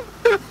balls.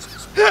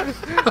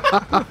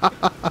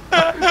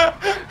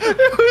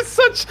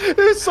 It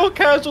was so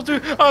casual too.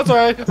 Oh, it's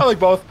alright. I like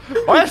both.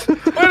 What? Wait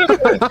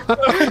a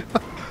minute.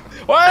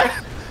 What?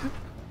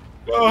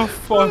 Oh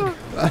fuck.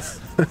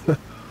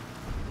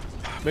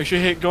 Make sure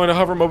you go into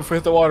hover mode before you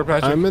hit the water,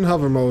 Patrick. I'm in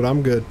hover mode.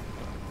 I'm good.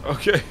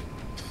 Okay.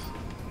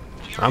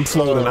 I'm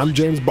floating. I'm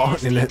James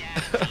Bond in it.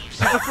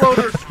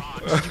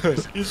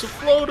 He's a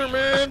floater,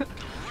 man.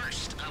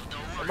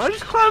 Am I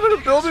just climbing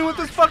a building with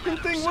this fucking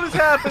thing? What is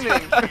happening?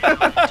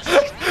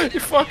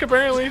 You fuck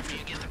apparently.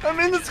 I'm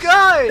in the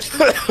sky.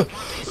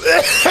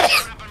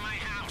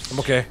 I'm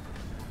okay.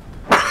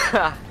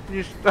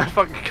 You I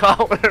fucking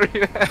caught whatever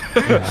you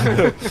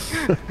had.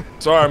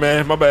 Sorry,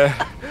 man. My bad.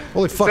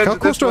 Holy fuck! Send How it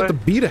close this do I have way.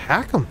 to be to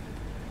hack him?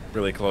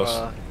 Really close.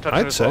 Touching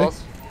I'd his say.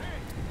 balls?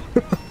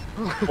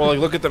 Well, like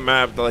look at the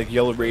map. The like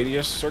yellow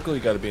radius circle.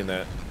 You got to be in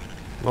that.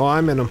 Oh,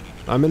 I'm in him.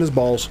 I'm in his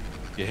balls.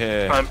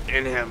 Yeah. I'm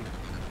in him.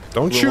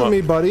 Don't Blew shoot up.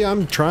 me, buddy.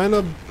 I'm trying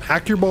to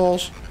hack your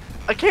balls.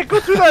 I can't go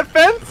through that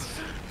fence.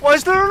 Why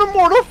is there an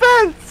immortal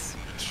fence?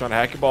 Just trying to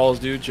hack your balls,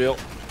 dude. Chill.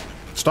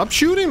 Stop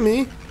shooting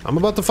me. I'm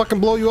about to fucking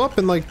blow you up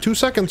in like 2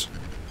 seconds.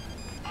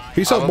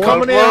 Peace out, I'm boy.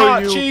 coming Coming in blow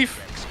hot, you. chief.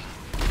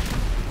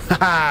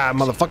 Haha,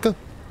 motherfucker.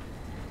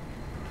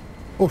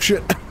 Oh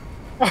shit.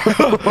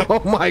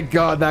 Oh my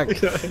god, that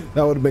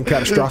would have been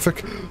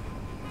catastrophic.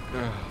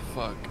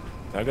 Fuck.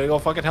 I gotta go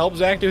fucking help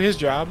Zach do his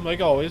job,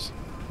 like always.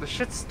 This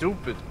shit's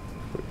stupid.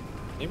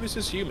 Maybe it's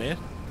just you, man.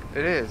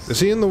 It is. Is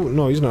he in the?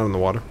 No, he's not in the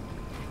water.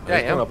 Yeah, I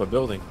He's going am. up a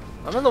building.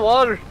 I'm in the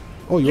water.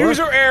 Oh, you are?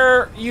 User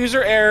error.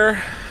 User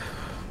error.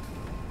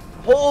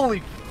 Holy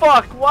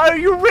fuck! Why are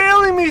you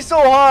railing me so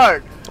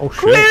hard? Oh shit.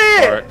 Quit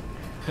it! Sorry.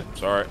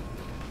 Sorry.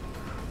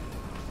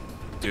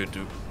 Dude.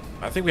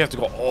 I think we have to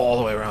go all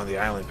the way around the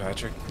island,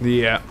 Patrick.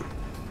 Yeah.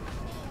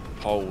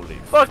 Holy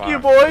Fuck you,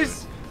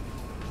 boys!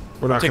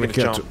 We're not taking gonna a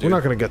get jump, to. dude. We're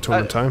not gonna get to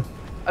him in time.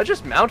 I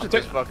just mounted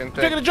this fucking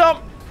thing. Taking a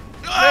jump.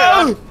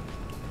 Ah!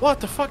 What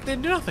the fuck? They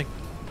didn't do nothing.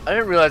 I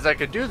didn't realize I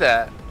could do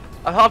that.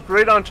 I hopped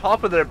right on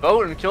top of their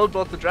boat and killed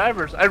both the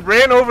drivers. I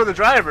ran over the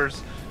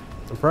drivers.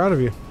 I'm proud of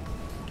you.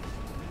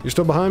 You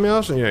still behind me,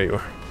 Austin? Yeah, you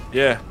are.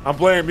 Yeah, I'm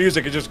playing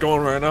music. It's just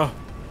going right now.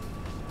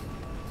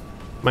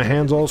 My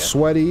hands all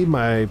sweaty.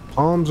 My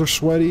palms are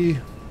sweaty.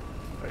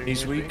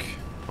 Knees weak.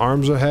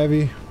 Arms are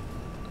heavy.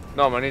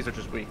 No, my knees are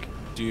just weak.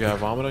 Do you have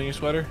vomit on your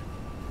sweater?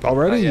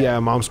 Already? Not yet. Yeah,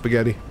 mom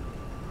spaghetti.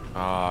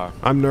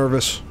 I'm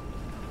nervous.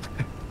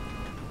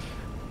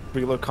 But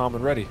you look calm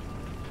and ready.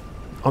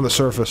 On the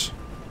surface.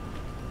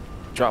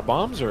 Drop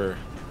bombs or?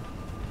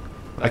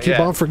 I keep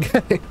on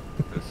forgetting.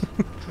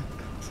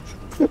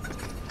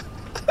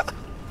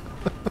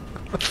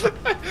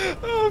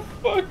 Oh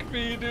fuck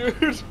me,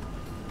 dude.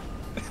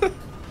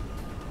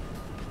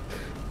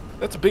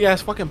 That's a big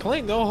ass fucking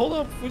plane, though. Hold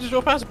up, we just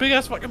drove past a big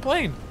ass fucking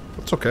plane.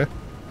 That's okay.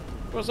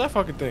 What's that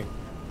fucking thing,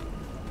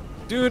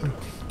 dude?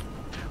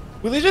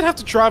 We legit have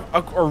to drive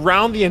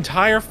around the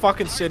entire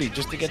fucking city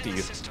just to get to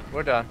you.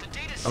 We're done.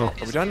 Oh.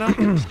 Are we done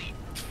now?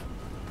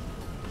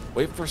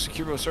 Wait for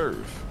secure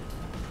serve.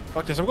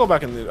 Fuck this. I'm going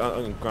back in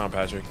the ground,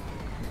 Patrick.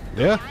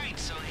 Yeah.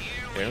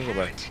 Yeah, I'm going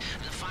back.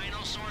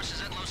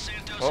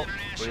 Well,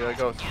 we gotta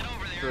go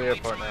to the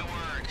airport now.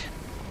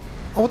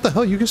 Oh, what the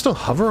hell? You can still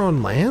hover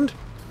on land?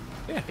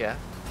 Yeah.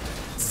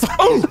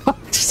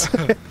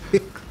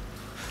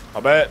 I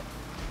bet.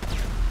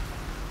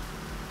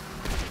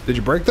 Did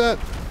you break that?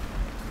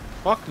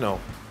 Fuck no.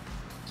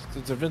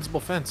 It's an invincible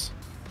fence.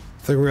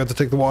 I think we're going to have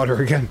to take the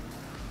water again.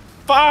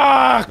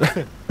 Fuck!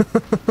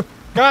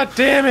 God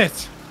damn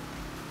it!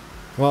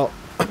 Well,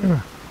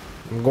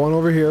 I'm going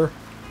over here.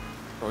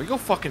 Bro, you go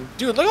fucking...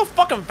 Dude, look how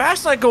fucking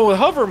fast I go with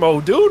hover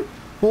mode, dude!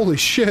 Holy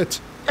shit.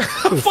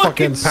 You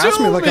Fucking passed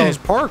me like I zooming. was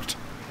parked.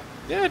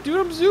 Yeah, dude,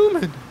 I'm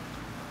zooming.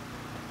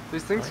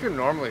 These things can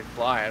normally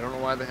fly. I don't know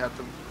why they have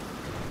to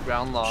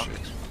ground lock.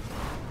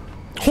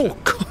 Oh,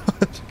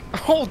 God.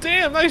 Oh,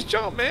 damn, nice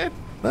jump, man.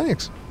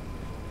 Thanks.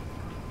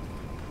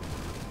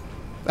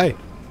 Hey,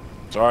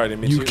 Sorry, I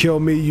didn't mean you to. kill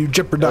me, you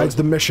jeopardize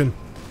the mission.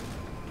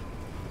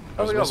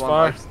 That was We got one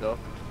misfire. life still.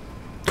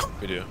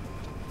 We do.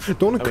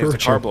 Don't I mean, if the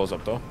encourage car him. blows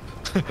up, though.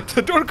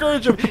 Don't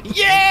encourage him.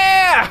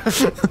 Yeah!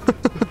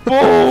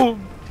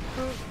 Boom!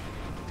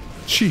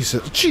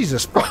 Jesus,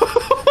 Jesus. fuck.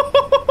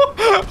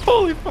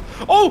 Holy fuck.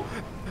 Oh!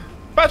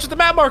 Patch with the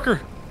map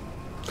marker.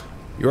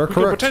 You are We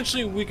can correct.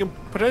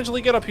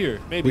 potentially get up here.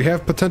 Maybe. We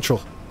have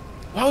potential.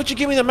 Why would you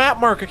give me the map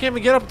mark? I can't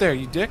even get up there,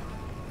 you dick.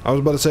 I was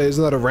about to say,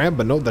 isn't that a ramp?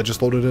 But no, that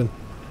just loaded in.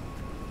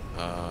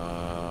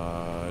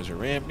 Is there a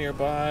ramp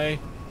nearby?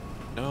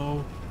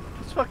 No.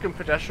 This fucking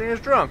pedestrian is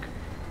drunk.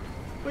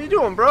 What are you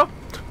doing, bro?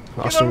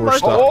 Austin, Get we're out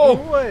stuck. of my Oh!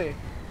 fucking way.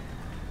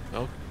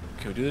 No.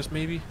 Can we do this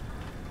maybe?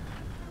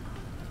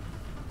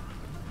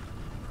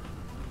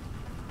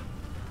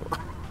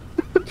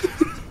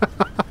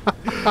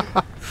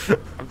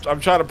 I'm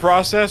trying to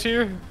process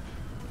here.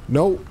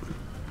 Nope.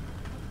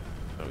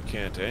 No, we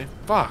can't, eh?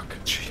 Fuck.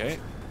 Okay.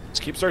 Let's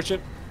keep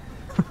searching.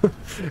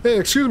 Hey,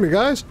 excuse me,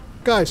 guys.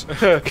 Guys,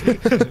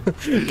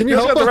 can you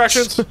help got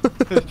us? directions.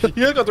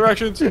 You got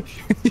directions.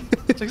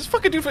 It's like this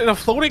fucking dude in a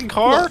floating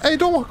car. Hey,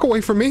 don't walk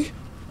away from me.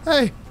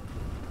 Hey.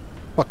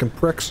 Fucking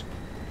pricks.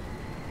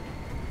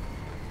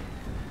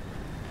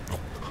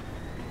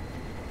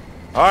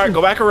 All right,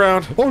 go back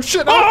around. Oh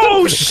shit!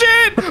 Oh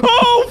shit!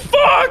 Oh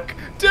fuck,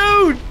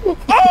 dude!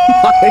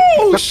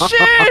 Oh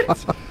shit!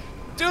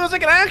 Dude, it's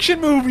like an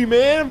action movie,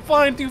 man. I'm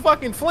flying through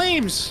fucking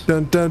flames.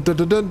 Dun, dun, dun,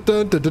 dun, dun,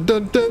 dun, dun,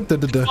 dun, dun, dun,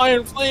 dun.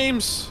 Flying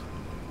flames.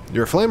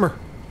 You're a flamer.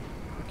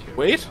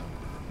 Wait,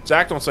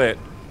 Zach, don't say it.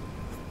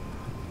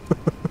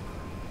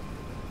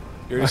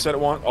 You already said it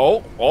once.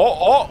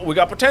 Oh, we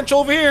got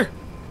potential over here.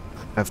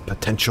 I have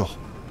potential.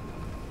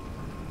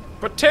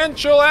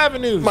 Potential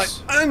avenues. My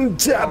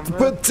untapped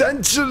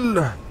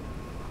potential.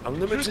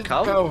 Unlimited Just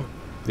come. power.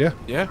 Yeah.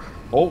 Yeah.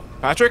 Oh,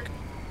 Patrick.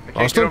 I can't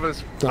Austin? get over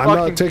this I'm not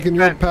fucking taking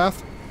your fence.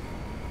 path.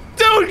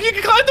 Dude, you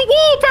can climb the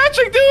wall,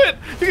 Patrick. Do it.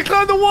 You can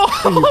climb the wall.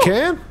 Oh, you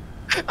can?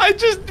 I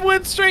just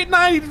went straight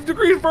 90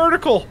 degrees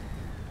vertical.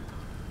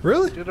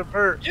 Really? Get a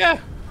bird. Yeah,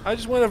 I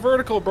just went a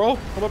vertical, bro.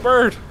 I'm a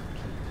bird.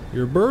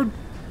 You're a bird?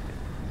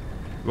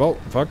 Well,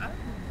 fuck.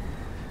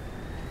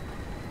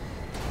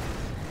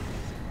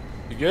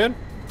 You good?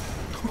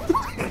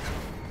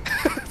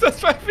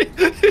 That's what I mean.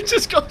 It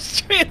just goes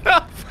straight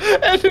up,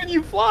 and then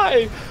you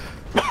fly.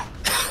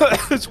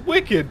 It's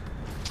wicked.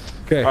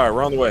 Okay. All right,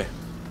 we're on the way.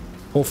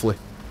 Hopefully.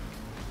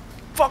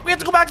 Fuck, we have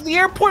to go back to the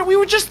airport. We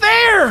were just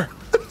there.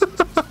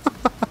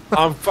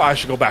 I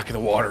should go back in the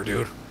water,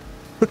 dude.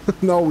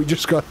 No, we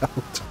just got out.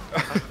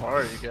 How far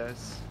are you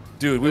guys?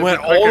 Dude, we It'd went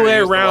be quicker all the to way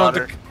use the around.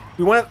 water.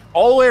 We went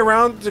all the way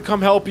around to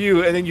come help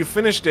you, and then you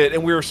finished it,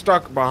 and we were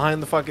stuck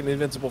behind the fucking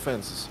invincible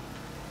fences.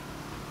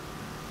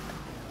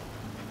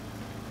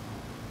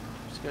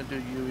 Just gonna do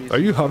you easy. Are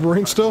you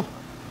hovering still?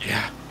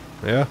 Yeah.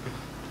 Yeah.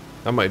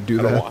 I might do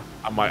I don't that. want.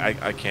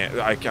 I can't.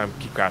 I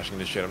keep crashing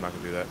this shit. I'm not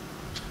gonna do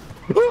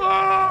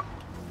that.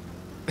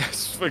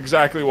 That's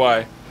exactly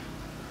why.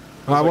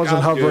 I like, wasn't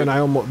I'm hovering. good. I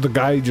almost. The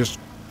guy just.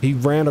 He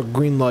ran a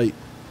green light.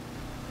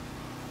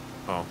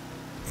 Oh.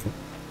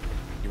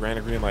 You ran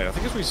a green light. I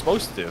think that's what you're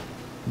supposed to do.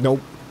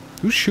 Nope.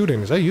 Who's shooting?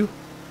 Is that you?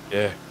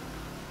 Yeah.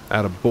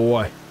 Atta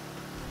boy.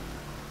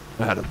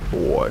 Atta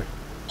boy.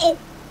 Oh.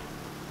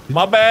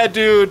 My bad,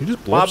 dude. You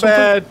just blow My up something?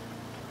 bad.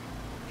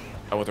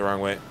 I went the wrong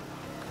way.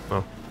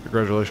 Oh,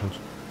 congratulations.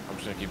 I'm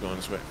just gonna keep going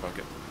this way. Fuck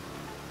it.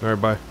 All right,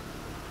 bye.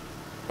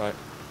 Bye.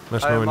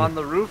 Nice I am knowing on you.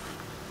 the roof.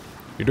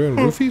 You're doing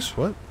roofies?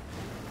 What?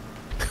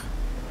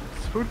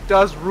 Who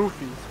does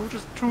roofies? Who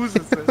just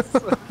chooses this?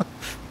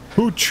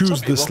 Who choose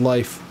Some this people.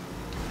 life?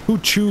 Who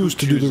choose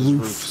to do the Chooses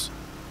roof? roofs.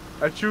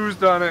 I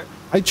choose on it.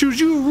 I choose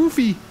you,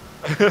 roofie.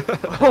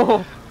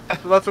 Oh,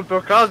 so that's what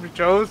Bill Cosby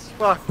chose.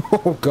 Fuck.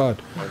 Oh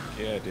God. Fuck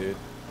yeah, dude.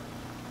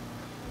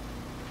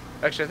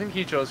 Actually, I think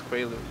he chose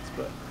Quaaludes,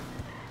 but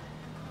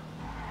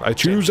I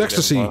choose Same shit,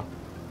 ecstasy. well.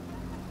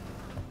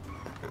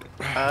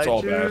 I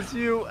all choose bad.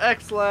 you,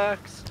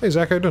 X-Lax. Hey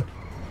Zach, how you doing?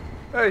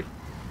 Hey.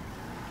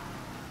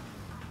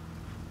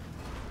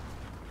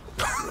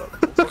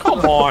 Come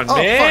on, Oh,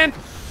 man.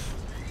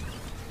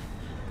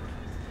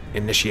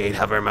 Initiate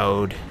hover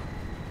mode.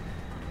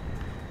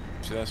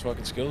 See that's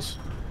fucking skills.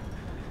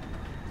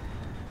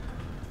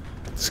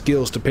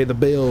 Skills to pay the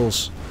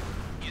bills.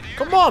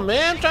 Come on,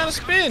 man. I'm trying to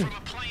spin.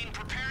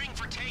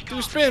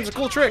 Do spins. A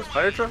cool trick.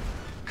 Fire truck?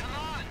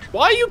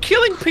 Why are you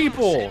killing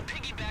people?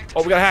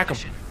 Oh, we gotta hack them.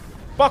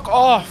 Fuck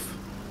off.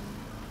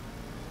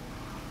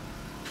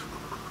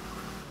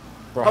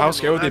 Bro, how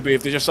scared would they be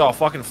if they just saw a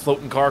fucking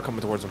floating car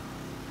coming towards them?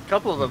 A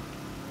couple of them.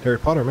 Harry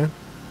Potter, man.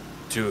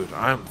 Dude,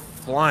 I'm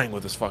flying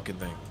with this fucking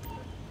thing.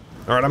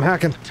 All right, I'm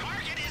hacking.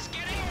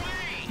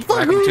 Fuck,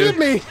 Hacking who too? hit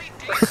me?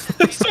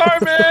 Sorry,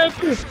 man.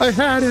 I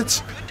had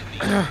it.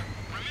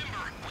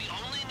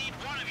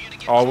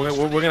 Oh,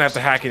 we're gonna have to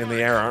hack it in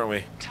the air, aren't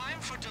we?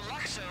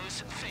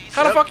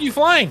 How the fuck are you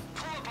flying?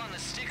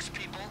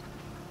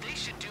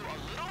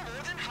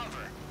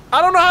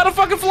 I don't know how to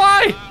fucking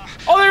fly.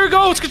 Oh, there we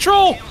go. It's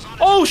control.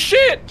 Oh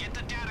shit.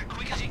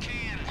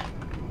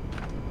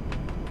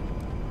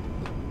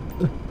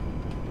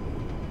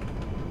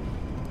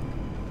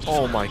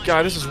 Oh my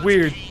god, this is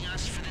weird.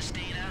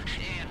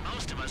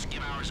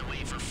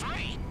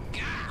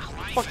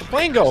 Fuck the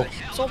plane go?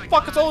 So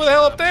fuck, it's over the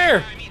hell up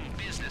there.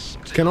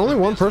 Can only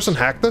one person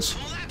hack this?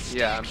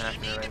 Yeah, I'm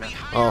hacking it right now.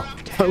 Oh,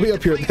 why are we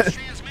up here then?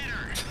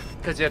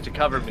 Because you have to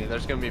cover me.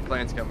 There's gonna be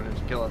planes coming in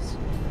to kill us.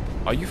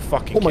 Are you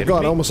fucking Oh my kidding God,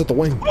 me? I almost hit the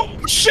wing.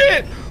 Oh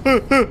shit!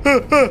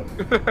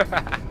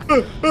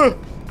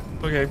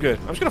 Okay, I'm good.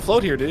 I'm just gonna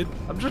float here, dude.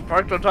 I'm just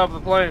parked on top of the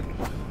plane.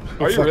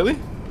 Are you really?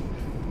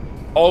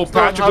 Oh,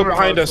 Still Patrick, go hover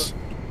behind mode, us.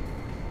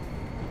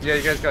 Yeah,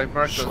 you guys gotta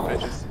mark those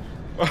bitches.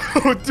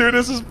 Oh, dude,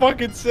 this is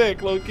fucking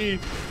sick, low key.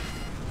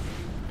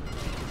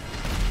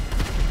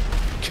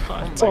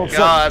 God, Oh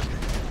God.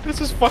 this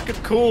is fucking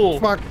cool.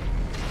 Fuck.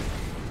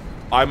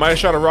 I might have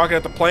shot a rocket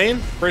at the plane.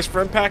 Brace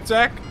for impact,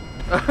 Zach.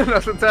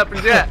 Nothing's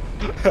happened yet.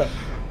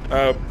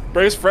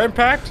 Brace for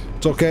impact.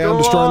 It's okay, I'm Go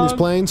destroying these on.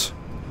 planes.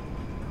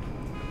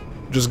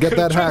 Just get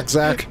that hack,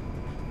 Zach.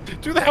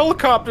 Do the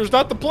helicopters,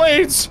 not the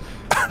planes.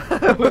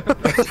 I'm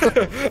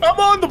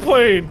on the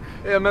plane.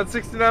 Yeah, I'm at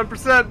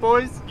 69%,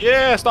 boys.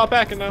 Yeah, stop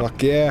hacking now.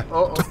 Fuck yeah.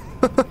 Uh oh.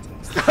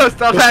 Stop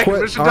Just hacking.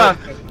 quit. Mission All right.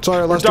 done.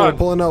 Sorry, Lester, done. we're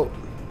pulling out.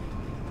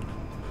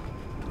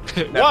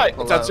 What?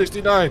 pull It's at out.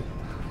 69.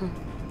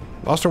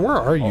 Lester, where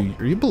are you?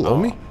 Are you below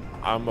me?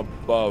 I'm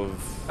above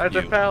I have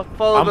you. to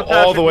follow I'm the all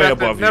Patrick the way method.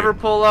 above you. Never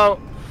pull out.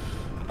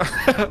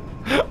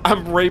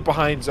 I'm right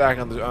behind Zach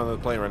on the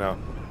plane right now.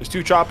 There's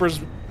 2 choppers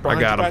behind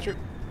got you, him. Patrick.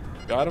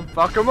 Got him.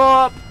 Fuck him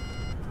up.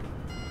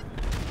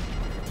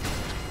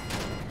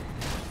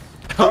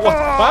 What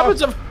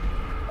happens if...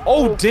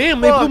 Oh,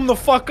 damn, they fuck. blew him the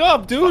fuck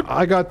up, dude.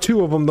 I got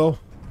 2 of them, though.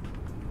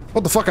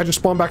 What the fuck? I just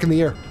spawned back in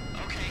the air.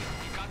 Okay,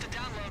 we've got the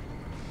download.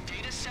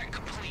 Data set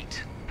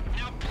complete.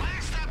 Now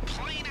blast that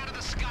plane out of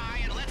the sky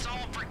and let's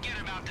all forget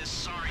about this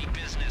sorry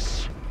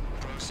business.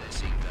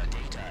 Processing the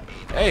data.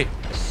 Hey,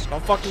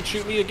 don't fucking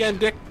shoot me again,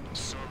 dick.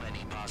 So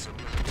many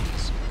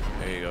possibilities.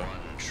 There you go.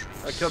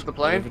 I killed the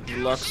plane.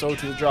 Deluxe so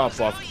to the drop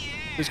off.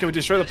 Please, can we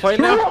destroy the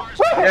plane now?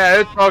 Yeah,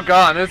 it's all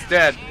gone. It's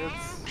dead.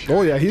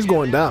 Oh yeah, he's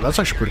going down. That's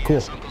actually pretty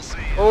cool.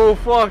 Oh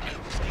fuck.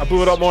 I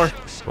blew it up more.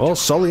 Well,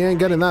 Sully ain't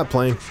getting that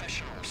plane.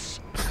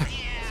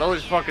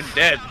 Sully's fucking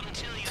dead.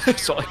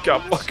 So I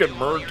got fucking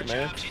murked,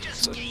 man.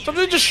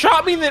 Something just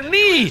shot me in the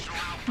knee.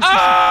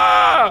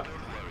 Ah!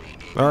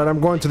 All right, I'm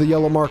going to the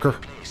yellow marker.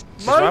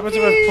 What happens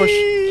if I push?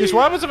 Jeez,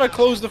 what happens if I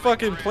close the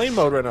fucking plane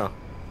mode right now?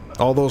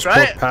 All those Try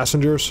poor it.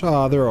 passengers,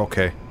 they're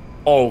okay.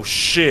 Oh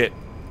shit.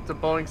 It's a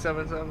Boeing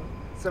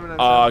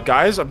 797.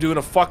 Guys, I'm doing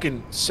a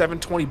fucking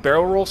 720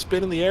 barrel roll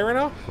spin in the air right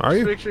now. Are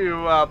you? Make sure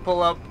you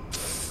pull up.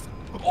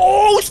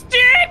 Oh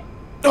shit!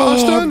 Oh,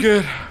 Austin? I'm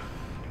good.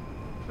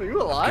 Are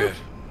you alive? Good.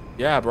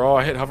 Yeah, bro.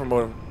 I hit hover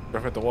mode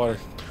right at the water.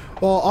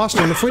 Well,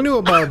 Austin, if we knew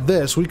about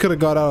this, we could have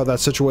got out of that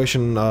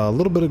situation a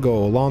little bit ago,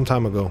 a long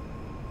time ago.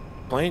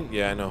 Plane?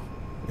 Yeah, I know.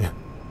 Yeah.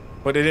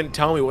 But they didn't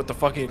tell me what the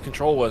fucking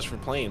control was for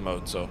plane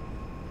mode, so.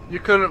 You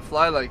couldn't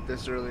fly like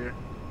this earlier.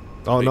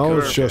 Oh They no,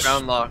 could've it's just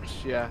Ground locked.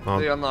 Yeah, Oh.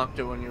 they unlocked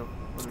it when you.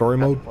 Story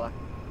had to mode? fly.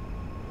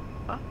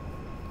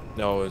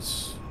 No,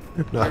 it's.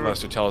 no,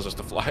 Unless it tells us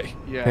to fly.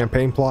 Yeah.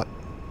 campaign plot.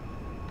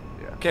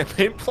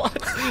 Campaign plot?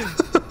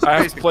 I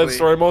have to play the Basically.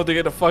 story mode to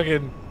get a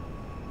fucking.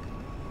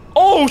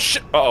 Oh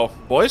shit! Uh oh,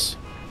 boys,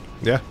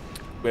 Yeah,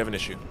 we have an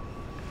issue.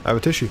 I have a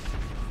tissue.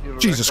 You have a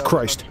Jesus wrecked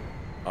Christ.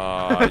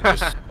 I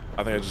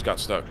think I just got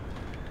stuck.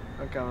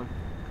 I'm coming.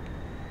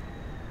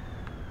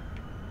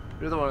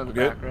 You're the one in the I'm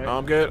good. back, right? No,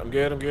 I'm good. I'm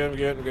good. I'm good. I'm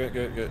good. I'm good.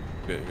 Good. Good.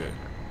 Good. Good.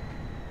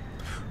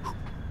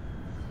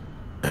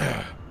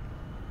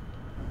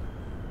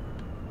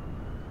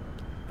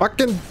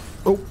 Fucking.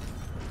 Oh.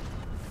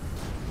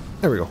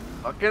 There we go.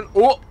 Fucking.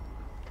 Oh!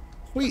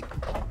 Sweet.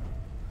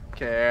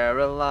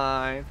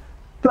 Caroline.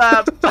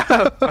 Blah,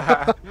 blah,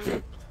 blah.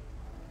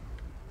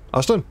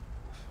 Austin.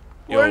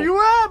 Where Yo.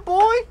 you at,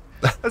 boy?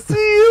 I see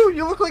you.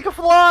 You look like a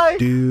fly.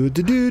 Do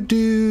do do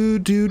do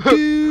do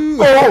do.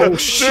 Oh,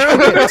 shit.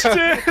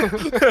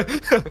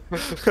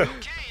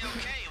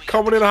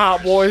 Coming in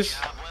hot, boys.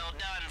 Job well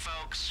done,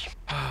 folks.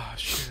 Ah,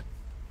 shit.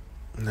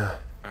 No,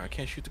 I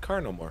can't shoot the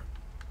car no more.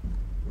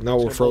 now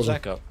we're Blow frozen.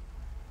 Zach up.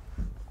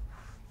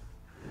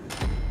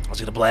 I was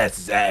gonna blast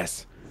his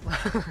ass.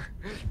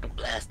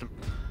 Blast him.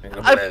 I'm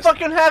gonna I blast.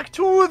 fucking hacked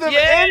 2 of them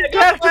Yeah, and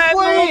hacked the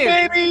plane.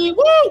 baby.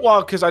 Woo!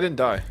 Well, because I didn't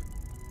die.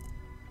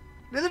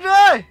 Neither did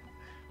I.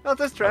 Not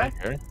this track.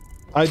 Okay.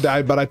 I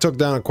died, but I took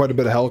down quite a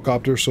bit of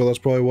helicopters, so that's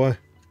probably why.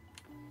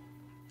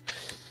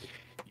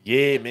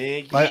 Yeah,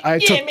 man. I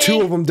took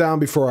 2 of them down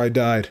before I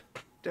died.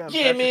 Damn,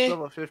 Yeah, Patrick's man.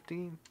 level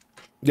 15.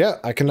 Yeah,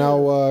 I can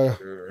now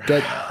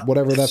get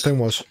whatever that thing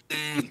was.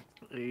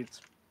 AIDS.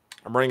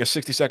 I'm running a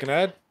 60-second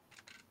ad.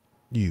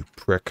 You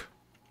prick.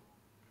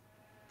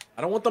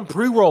 I don't want them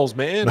pre-rolls,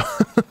 man.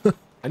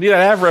 I need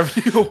that ad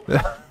revenue.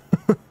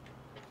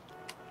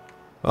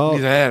 Oh,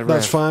 Need that,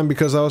 that's Rev. fine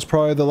because that was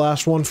probably the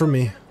last one for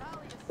me.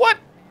 What?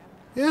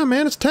 Yeah,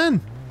 man, it's 10.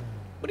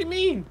 What do you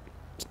mean?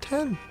 It's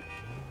 10.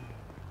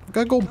 I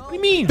gotta go What do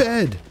you mean?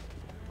 bed.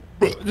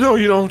 No,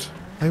 you don't.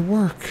 I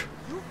work.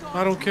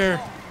 I don't care.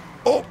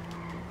 Oh,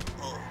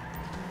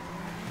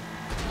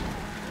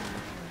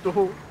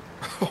 Oh.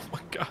 Oh my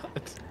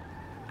god.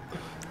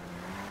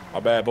 My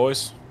bad,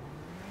 boys.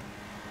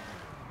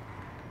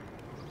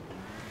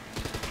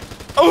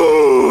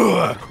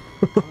 Oh!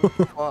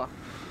 Fuck.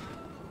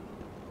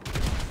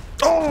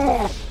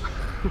 Oh!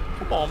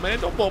 Come on, man.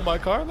 Don't blow my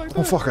car like that.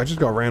 oh fuck! I just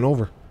got ran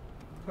over.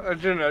 I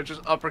didn't know. I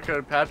just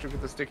uppercutted Patrick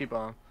with a sticky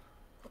bomb.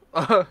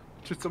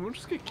 Did someone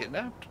just get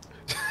kidnapped?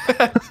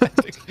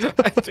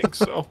 I think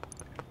so.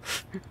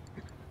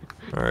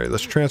 All right,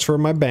 let's transfer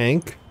my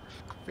bank.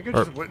 I think I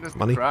just witnessed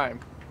money. the crime.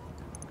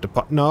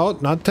 No,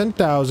 not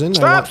 10,000.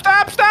 Stop!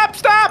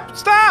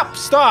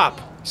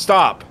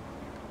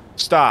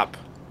 Stop!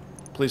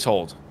 Please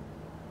hold.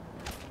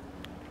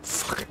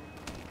 Fuck.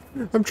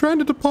 I'm trying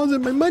to deposit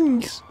my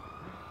monies.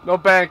 No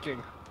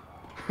banking.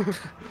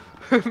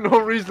 No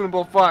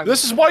reasonable funds.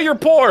 This is why you're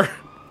poor.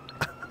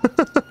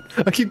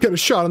 I keep getting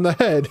shot in the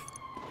head.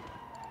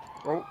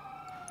 Oh,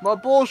 my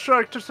bull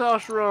shark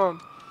testosterone.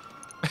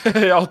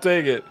 Hey, I'll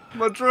take it.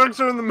 My drugs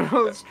are in the middle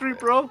of the street,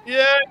 bro.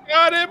 Yeah,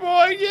 got it,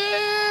 boy.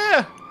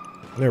 Yeah.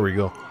 There we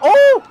go.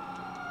 Oh!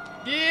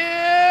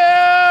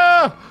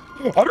 Yeah.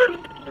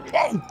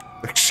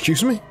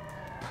 Excuse me?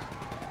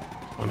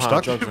 I'm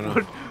stuck.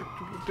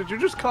 Did you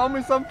just call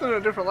me something in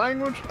a different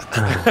language?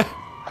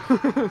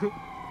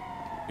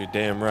 You're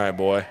damn right,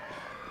 boy.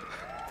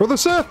 For the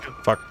set.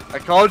 Fuck. I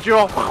called you.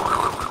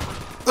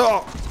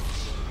 Oh.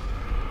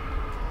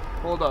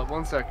 Hold up,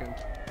 1 second.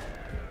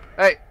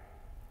 Hey.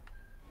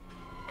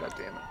 God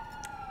damn it.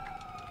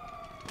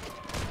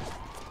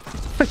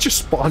 I just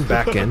spawned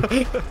back in.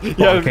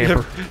 Yeah,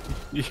 camper.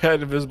 You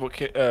had invisible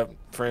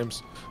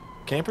frames.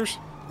 Campers?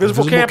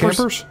 Invisible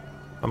campers.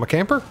 I'm a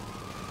camper?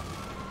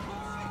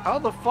 How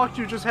the fuck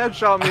you just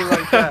headshot me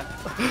like that?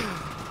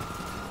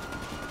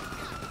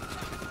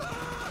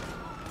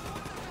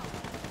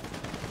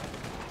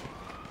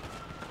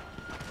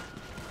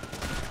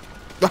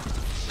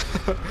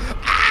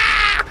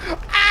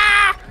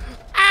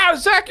 Ah,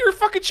 Zach, you're a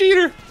fucking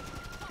cheater.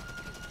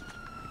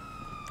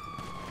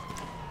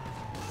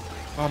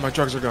 Oh, my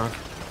drugs are gone.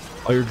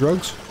 All your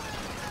drugs?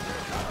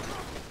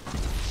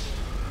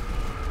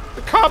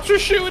 The cops are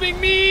shooting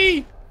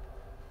me.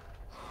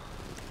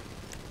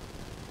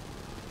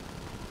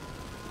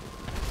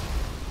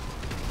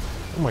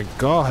 Oh my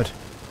god.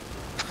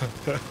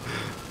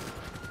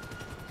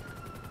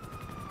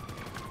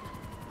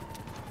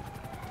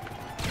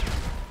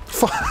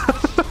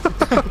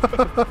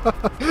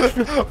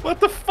 What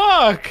the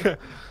fuck?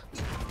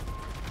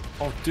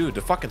 Oh, dude,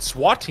 the fucking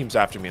SWAT team's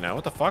after me now.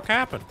 What the fuck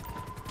happened?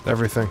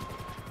 Everything.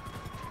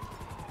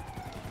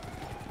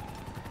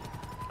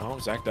 Oh,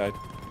 Zach died.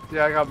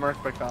 Yeah, I got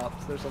murked by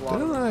cops. There's a lot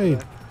Didn't of them I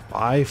today.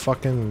 buy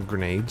fucking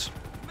grenades?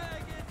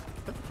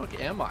 What the fuck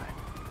am I?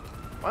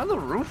 Am I on the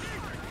roof?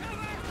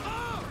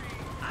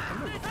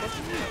 What the fuck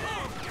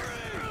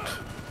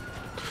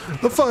are you?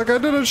 The fuck? I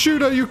didn't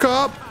shoot at you,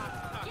 cop!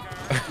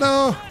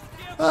 No!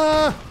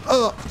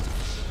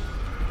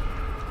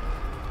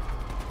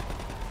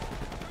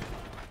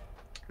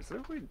 Is there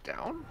a way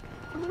down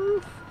from the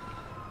roof?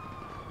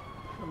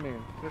 I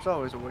mean, there's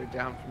always a way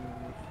down from the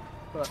roof.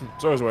 But,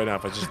 It's always a way down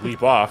if I just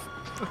leap off.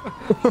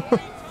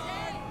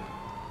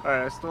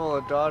 alright, I stole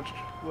a Dodge,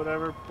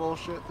 whatever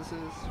bullshit this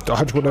is.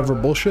 Dodge whatever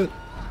bullshit?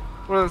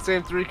 One of the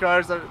same 3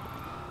 cars that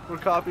were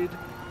copied.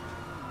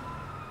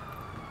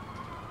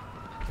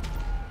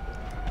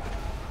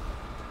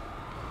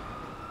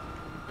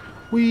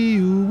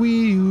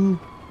 Wee-oo.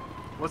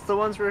 What's the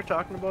ones we were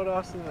talking about,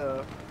 Austin?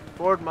 The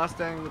Ford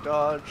Mustang, the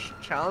Dodge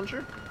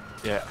Challenger?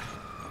 Yeah.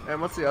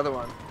 And what's the other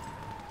one?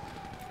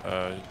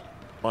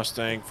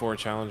 Mustang, Ford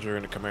Challenger,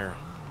 and a Camaro.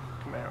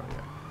 Camaro,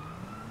 yeah.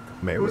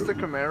 Camaro. Who's the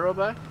Camaro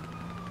by?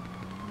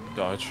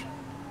 Dodge.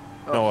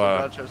 Oh, No, so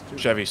Dodge has 2.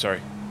 Chevy, sorry.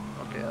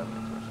 Okay, that makes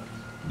more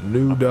sense.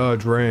 New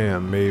Dodge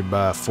Ram made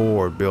by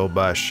Ford, built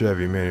by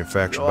Chevy,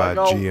 manufactured Yo, I by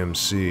got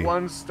GMC.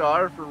 1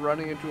 star for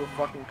running into a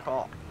fucking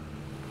cop.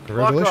 Fuck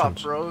Congratulations.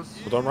 off, bros.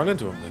 Well, don't run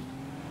into him then.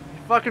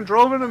 You fucking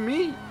drove into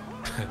me.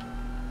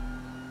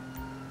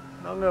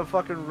 Now I'm gonna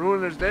fucking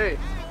ruin his day.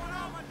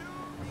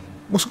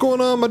 What's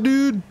going on, my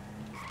dude?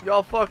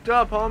 Y'all fucked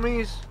up,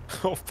 homies.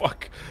 Oh,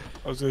 fuck.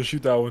 I was gonna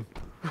shoot that one.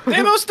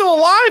 Damn, I was still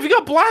alive! He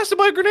got blasted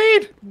by a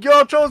grenade!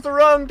 Y'all chose the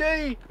wrong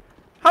day.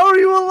 How are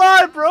you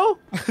alive, bro?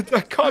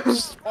 That cop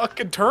is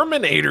fucking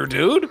Terminator,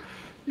 dude!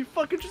 You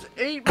fucking just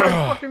ate my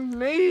fucking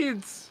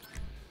nades.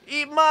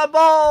 Eat my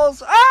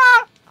balls.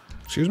 Ah!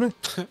 Excuse me?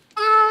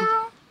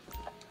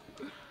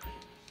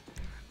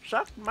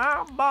 Suck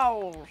my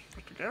balls,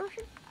 Mr.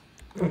 Garrison.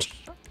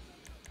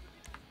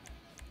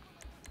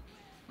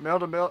 Mail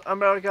to mail.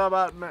 America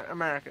about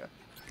America.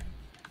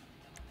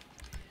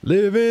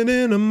 Living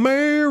in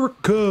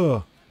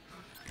America.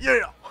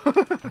 Yeah.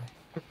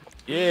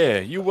 Yeah,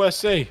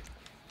 USA.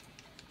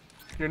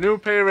 Your new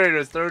pay rate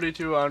is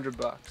 $3,200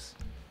 bucks.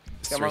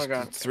 Come on, It's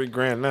gun.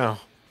 $3,000 now.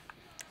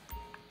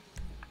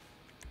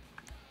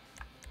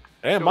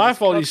 Ain't Yo, my this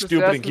fault he's cop's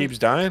stupid and assassin- keeps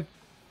dying.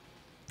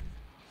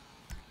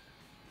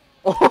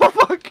 Oh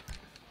fuck!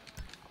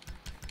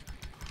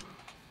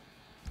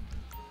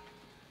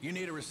 You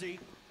need a receipt?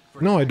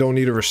 No, I don't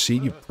need a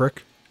receipt, you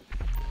prick.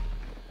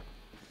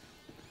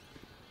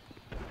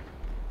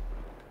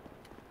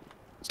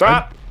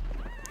 Stop!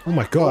 Oh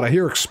my god, I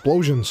hear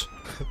explosions.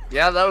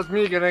 Yeah, that was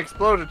me getting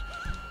exploded.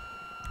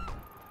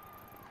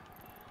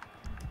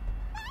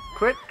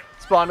 Quit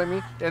spawning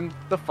me in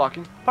the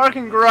fucking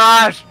parking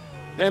garage.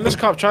 Damn, this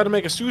cop tried to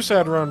make a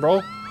suicide run,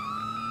 bro.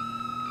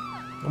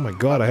 Oh my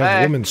god, I have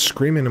Back. women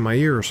screaming in my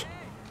ears.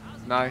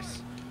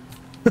 Nice.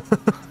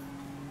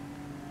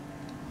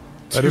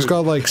 I just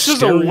got like This is a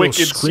stereo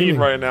wicked screaming.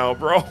 scene right now,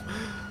 bro.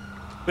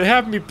 They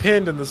have me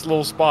pinned in this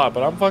little spot,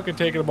 but I'm fucking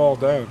taking them all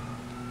down.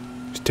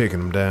 He's taking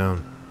them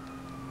down.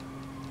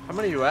 How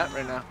many are you at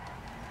right now?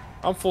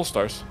 I'm full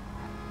stars.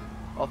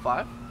 All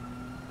 5?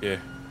 Yeah.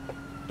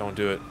 Don't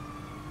do it.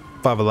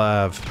 5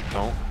 alive.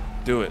 Don't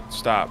do it.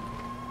 Stop.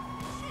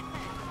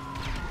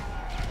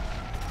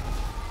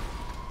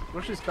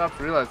 Wish these cops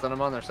realized that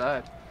I'm on their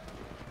side.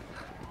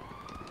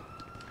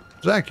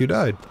 Zach, you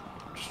died.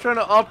 Just trying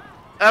to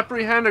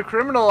apprehend a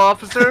criminal,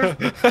 officer.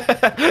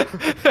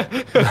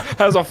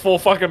 Has a full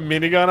fucking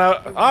minigun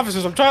out.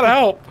 Officers, I'm trying to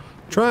help.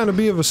 Trying to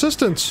be of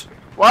assistance.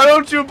 Why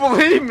don't you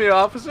believe me,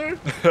 officer?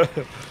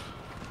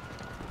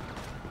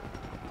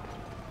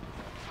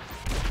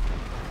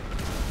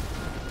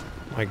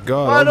 My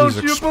God, Why all don't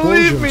these you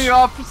explosions. believe me,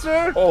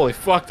 officer? Holy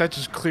fuck, that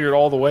just cleared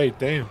all the way.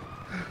 Damn.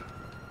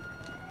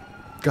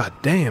 God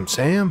damn,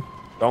 Sam.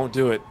 Don't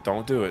do it.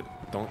 Don't do it.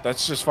 Don't.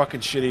 That's just fucking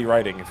shitty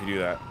writing if you do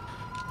that.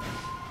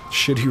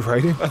 Shitty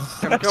writing. I'm That's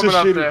coming just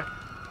up shitty. there.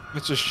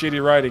 That's just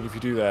shitty writing if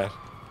you do that.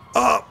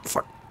 Oh,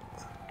 fuck.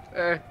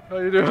 Hey, how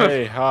you doing?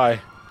 Hey, hi.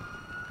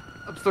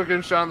 I'm still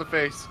getting shot in the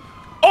face.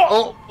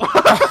 Oh!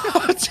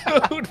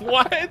 Dude,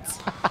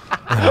 what?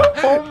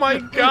 Oh my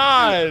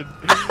god!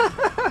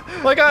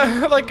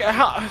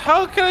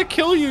 How can I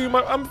kill you?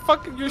 I'm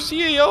fucking your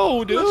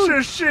CAO, dude. That's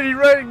just shitty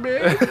writing,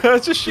 man.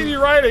 That's just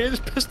shitty writing. I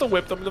just pistol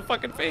whipped him in the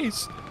fucking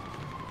face.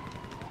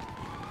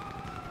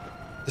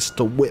 It's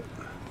the whip.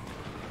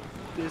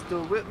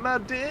 Pistol whip my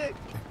dick.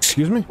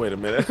 Excuse me? Wait a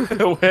minute.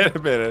 Wait a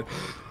minute.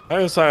 I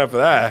didn't sign up for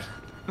that.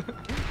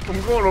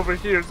 I'm going over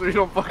here so you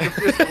don't fucking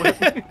pistol whip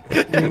me.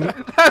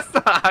 That's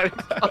not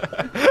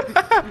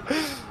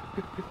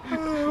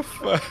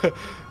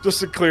Just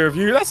to clear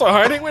view. That's not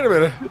hiding. Wait a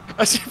minute.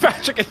 I see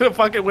Patrick in the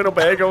fucking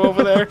Winnebago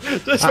over there.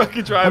 Just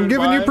fucking driving I'm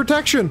giving by. you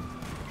protection.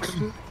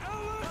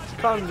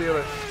 condom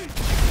dealer.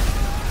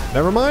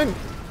 Never mind.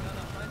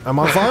 I'm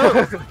on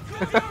fire.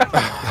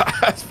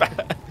 That's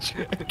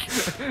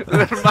Patrick.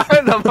 Never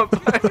mind, I'm a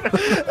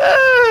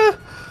fire.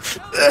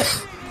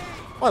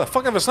 Why the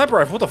fuck I have a sniper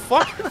rifle? What the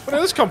fuck? Where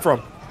did this come from?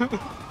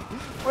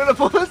 Where the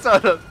pull this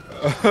out of?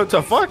 What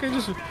the fuck? I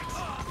just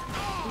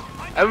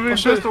I haven't been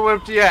pistol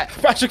whipped yet.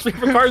 Patrick's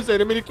favorite car is a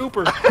Mini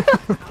Cooper.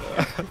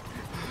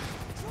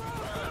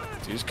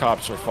 These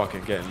cops are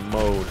fucking getting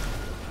mowed.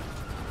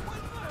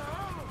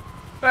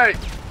 Hey.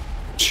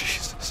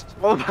 Jesus.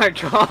 Oh my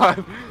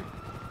god.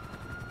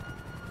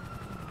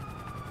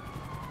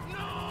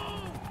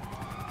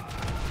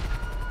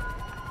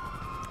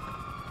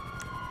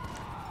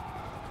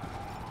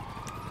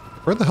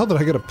 Where the hell did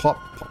I get a pump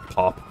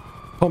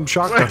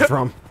shotgun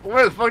from?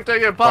 Where the fuck did I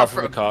get Apart popped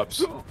from the from?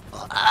 cops.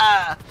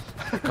 Ah.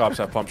 The cops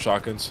have pump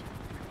shotguns.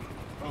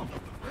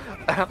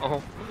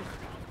 Ow.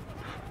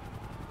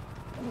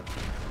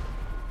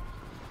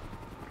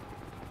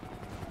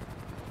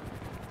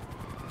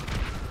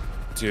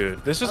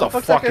 Dude, this is How a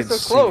the fuck that fucking guy's so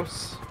scene.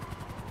 close.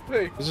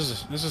 Hey.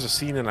 This is a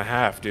scene and a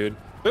half, dude.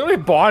 Look how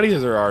many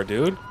bodies there are,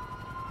 dude.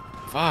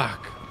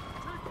 Fuck.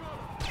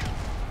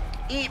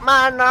 Eat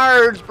my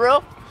nerds,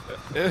 bro.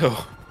 Ew.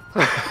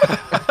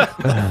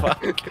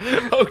 Fuck.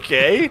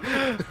 Okay.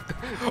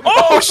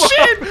 Oh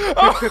shit!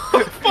 Oh,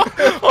 fuck.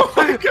 Oh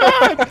my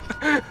god!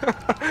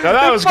 Now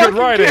that was good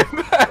writing.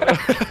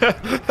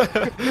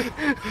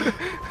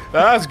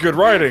 That's good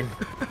writing.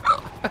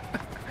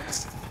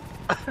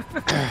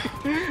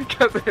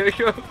 Got the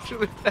hiccups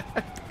really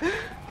bad.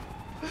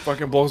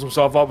 Fucking blows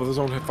himself up with his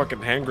own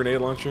fucking hand grenade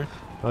launcher.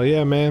 Oh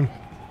yeah, man.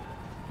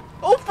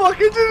 Oh fuck,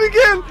 it did it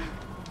again!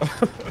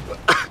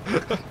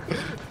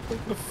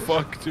 What the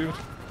fuck, dude?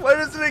 Why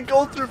doesn't it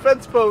go through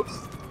fence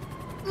posts?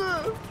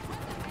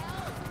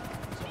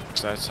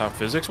 That's how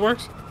physics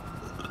works?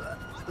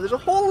 There's a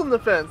hole in the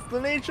fence,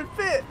 then it should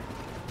fit.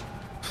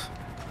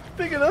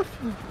 Big enough.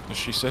 As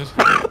she said.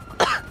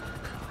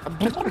 I'm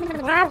drowning.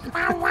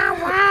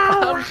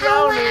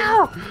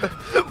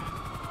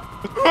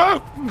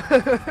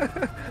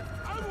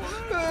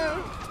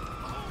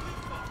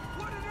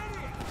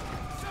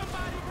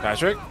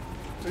 Patrick?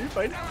 Are you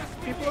fighting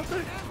people up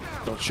there?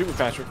 Don't shoot me,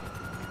 Patrick.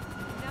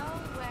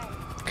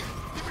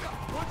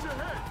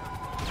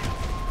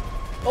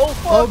 Oh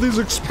fuck! All these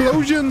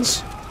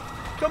explosions.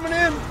 Coming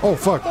in! Oh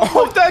fuck.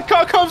 Oh, that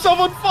car comes up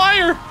on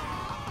fire!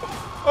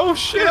 Oh Get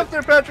shit! up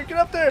there, Patrick! Get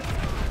up there!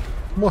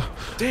 What?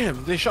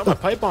 Damn, they shot my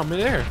pipe bomb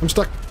midair. I'm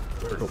stuck.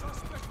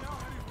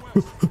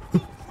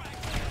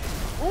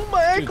 Oh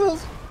my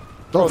ankles!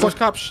 Bro, Oh those fuck.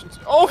 cops.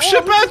 Oh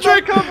shit, this is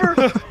my Patrick!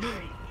 cover!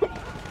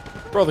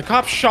 Bro, the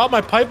cops shot my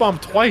pipe bomb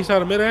twice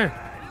out of midair.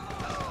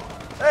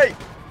 Hey!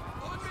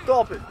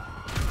 Stop it!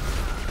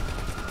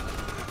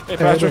 Hey,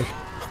 Patrick.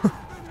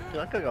 Dude,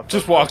 I could've got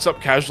Just walks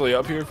up casually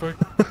up here. Fuck.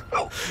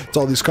 That's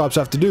all these cops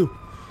have to do.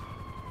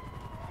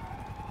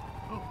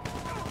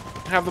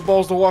 Have the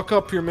balls to walk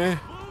up here, man.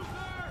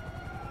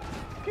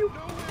 Pew.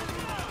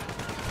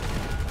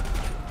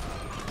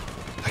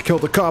 I killed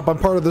the cop. I'm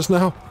part of this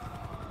now.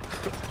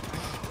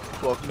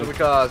 Welcome to the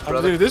cause,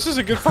 brother. Dude, this is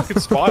a good fucking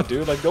spot,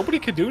 dude. Like, nobody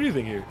can do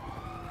anything here.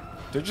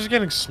 They're just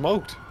getting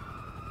smoked.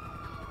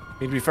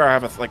 I mean, to be fair, I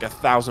have like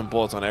 1,000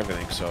 bullets on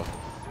everything, so.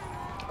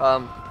 How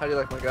do you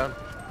like my gun?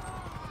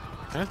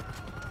 Huh?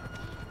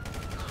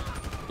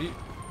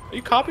 Are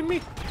you copying me?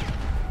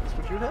 That's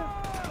what you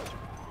have?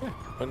 Yeah,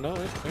 but no,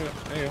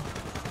 there you go.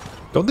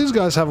 Don't these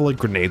guys have like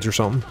grenades or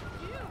something?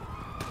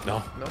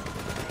 No. No.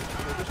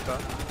 They're just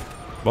gun.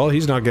 Well,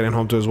 he's not getting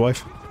home to his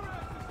wife.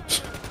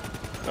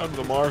 I'm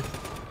Lamar.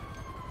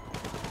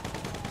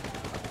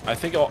 I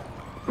think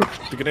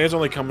the grenades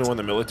only come in when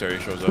the military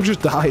shows Who up.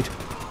 just died?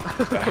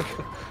 Back.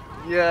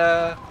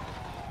 Yeah.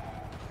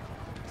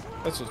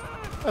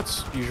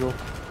 That's usual.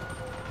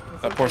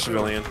 That poor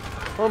civilian.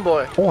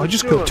 Homeboy. Oh, I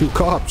just killed 2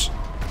 cops.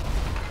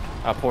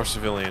 That poor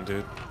civilian,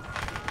 dude.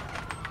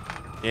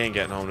 He ain't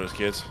getting home to his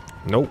kids.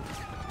 Nope.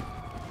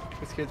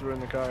 His kids were in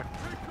the car.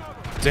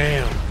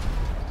 Damn.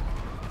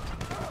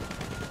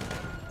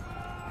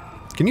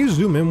 Can you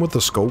zoom in with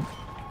the scope?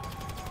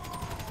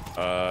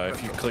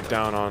 If you click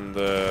down on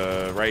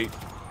the right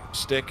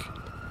stick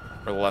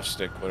or the left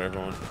stick, whatever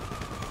one,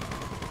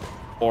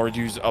 or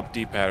use up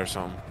D-pad or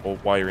something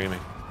while you're aiming.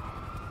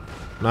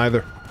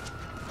 Neither.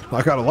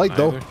 I got a light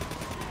though. Either.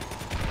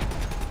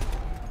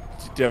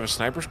 Do you have a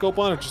sniper scope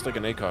on, or just like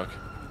an ACOG?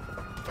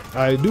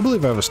 I do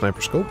believe I have a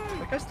sniper scope.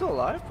 That guy's still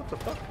alive? What the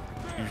fuck?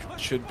 You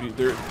should be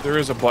there. There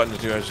is a button to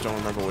do. I just don't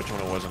remember which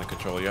one it was on the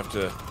controller. You have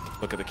to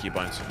look at the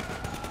keybinds.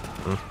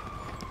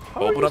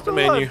 How are Open you up the still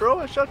menu. alive, bro?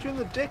 I shot you in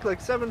the dick like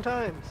 7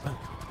 times.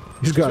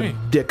 He's got a me.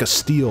 dick of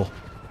steel.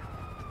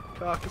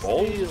 Cock of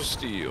Balls steel. of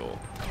steel.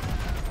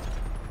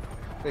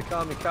 They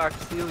call me Cock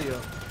Steelio.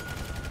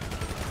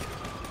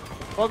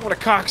 Welcome to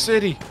Cock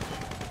City.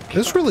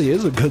 This really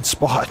is a good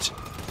spot.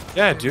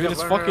 Yeah, dude, Got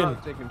it's running fucking.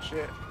 around taking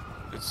shit.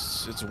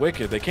 It's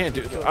wicked. They can't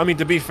do. I mean,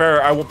 to be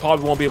fair, I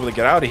probably won't be able to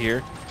get out of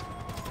here.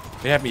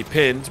 They have me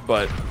pinned,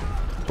 but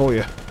Oh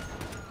yeah.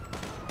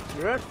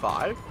 You're at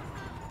 5?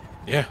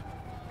 yeah,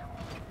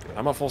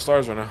 I'm at full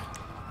stars right now.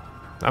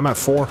 I'm at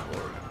 4.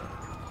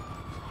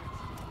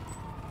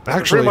 Pretty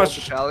Actually,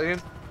 much.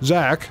 Battalion?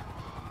 Zach,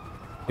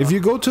 if you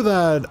go to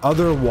that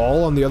other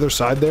wall on the other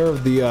side there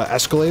of the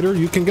escalator,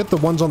 you can get the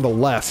ones on the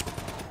left.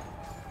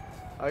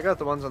 I got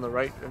the ones on the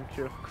right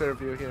in clear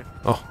view here.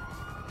 Oh.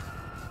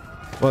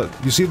 Well,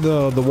 you see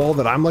the wall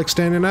that I'm like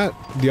standing at?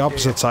 The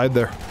opposite side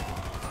there.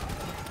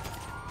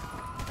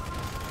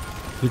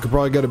 You could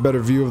probably get a better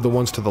view of the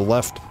ones to the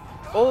left.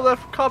 Oh, that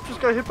cop just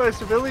got hit by a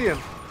civilian.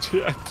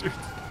 Yeah, dude.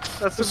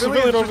 That The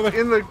civilian civilian over there.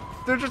 in the.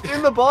 They're just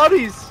in the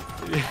bodies.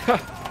 Yeah.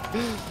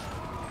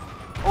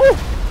 Oh!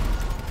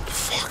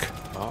 Fuck.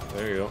 Oh,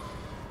 there you go.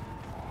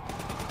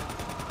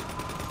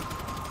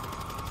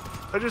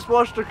 I just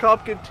watched a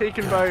cop get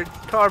taken by a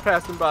car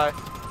passing by.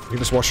 You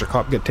just watched your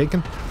cop get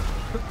taken?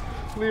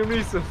 Liam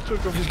Neeson took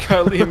him. He's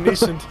got Liam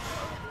Neeson.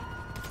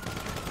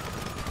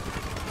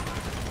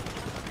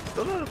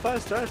 Still not at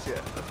 5 stars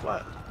yet. That's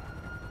what.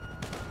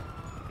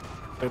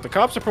 Like, the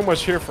cops are pretty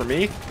much here for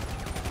me,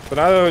 but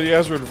now that you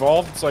guys are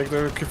involved, it's like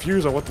they're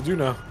confused on what to do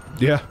now.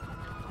 Yeah.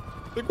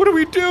 Like, what do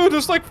we do?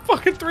 There's like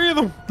fucking 3 of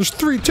them. There's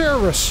 3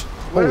 terrorists.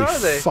 Where Holy are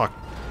they? fuck.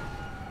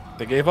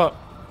 They gave up.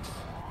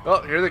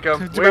 Oh, here they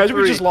come. Imagine Wave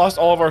we 3. just lost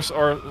all of our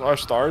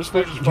stars.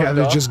 We just Yeah, fucked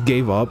they up. just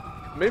gave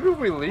up. Maybe if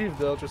we leave,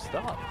 they'll just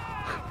stop.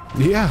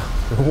 Yeah,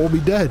 we'll be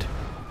dead.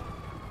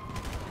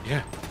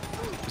 Yeah.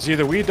 It's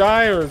either we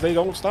die or they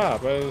don't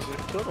stop. They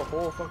killed a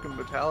whole fucking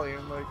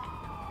battalion. Like,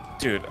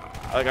 Dude,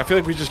 like, I feel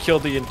like we just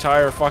killed the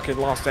entire fucking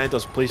Los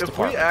Santos Police if we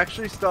Department.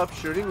 actually stopped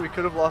shooting, we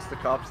could have lost the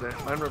cops there.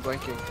 Mine were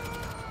blinking.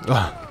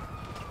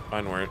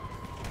 Mine weren't.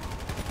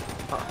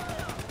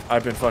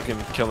 I've been fucking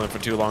killing for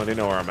too long. They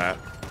know where I'm at.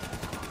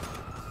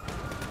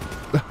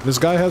 This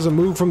guy hasn't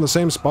moved from the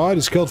same spot.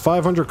 He's killed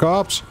 500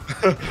 cops.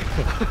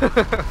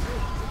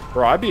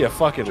 Bro, I'd be a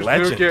fucking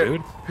legend, nuke it.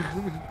 dude.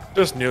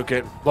 Just nuke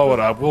it. Blow it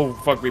up. We'll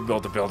fuck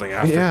rebuild the building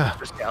after. Yeah.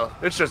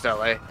 It's just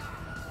LA.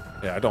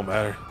 Yeah, it don't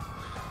matter.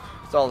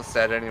 It's all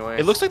said anyway.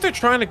 It looks like they're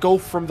trying to go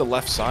from the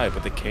left side,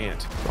 but they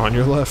can't. On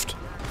your left.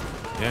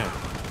 Yeah.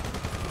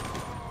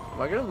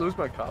 Am I gonna lose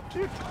my cop,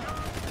 dude?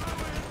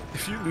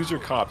 If you lose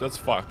your cop, that's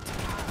fucked.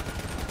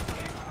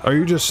 Are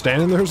you just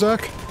standing there,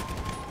 Zach?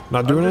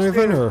 Not doing I'm just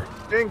anything, staying- or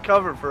Stay in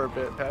cover for a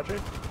bit, Patrick.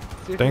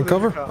 See if stay you in lose your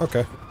cover? cop.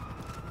 Okay.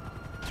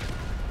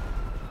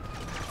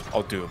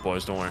 I'll do it,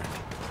 boys. Don't worry.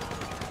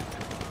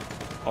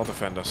 I'll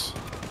defend us.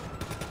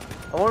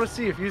 I want to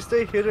see if you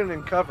stay hidden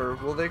in cover,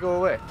 will they go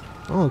away?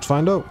 Oh, let's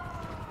find out.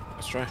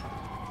 Let's try.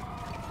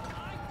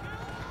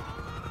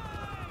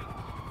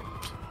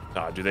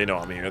 Nah, dude, they know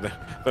I'm here.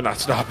 They're not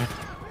stopping.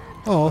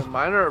 Oh,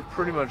 Mine are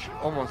pretty much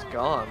almost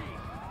gone.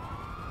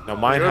 No,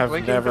 mine You're have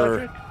blinking, never.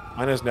 Patrick?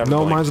 Mine has never. no,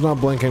 blinked. mine's not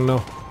blinking,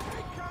 no.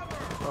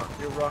 Oh,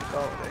 you're rock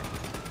solid, eh?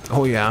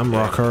 Oh yeah, I'm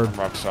rock hard. I'm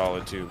rock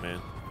solid too, man.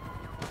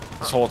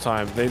 This whole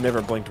time, they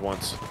never blinked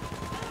once.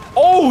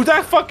 Oh,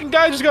 that fucking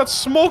guy just got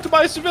smoked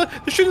by a civilian.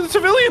 They're shooting the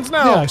civilians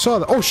now. Yeah, I saw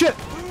that. Oh shit!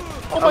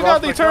 Oh I my god,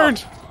 lost they my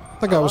turned.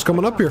 That guy was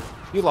coming up here.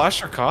 You lost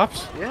your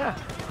cops? Yeah.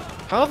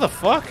 How the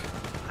fuck?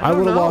 I don't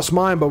would have know. lost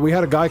mine, but we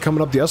had a guy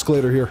coming up the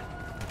escalator here.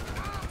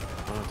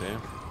 Oh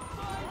damn.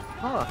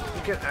 Huh.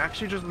 You can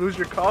actually just lose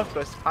your cops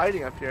by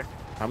hiding up here.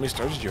 How many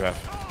stars did you have?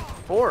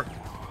 4.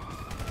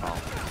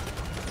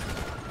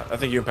 I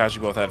think you and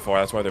Patrick both had 4.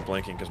 That's why they're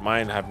blinking, because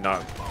mine have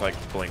not, like,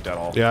 blinked at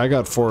all. Yeah, I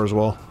got 4 as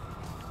well.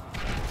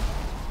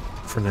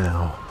 For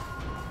now.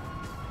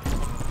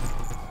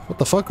 What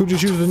the fuck? Who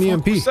just used an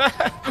EMP?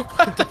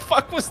 What the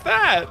fuck was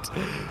that?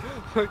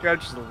 The guy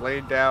just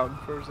laid down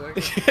for a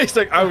second. He's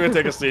like, I'm gonna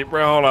take a seat,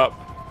 bro. Hold up.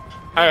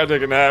 I gotta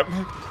take a nap.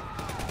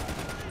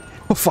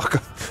 Oh,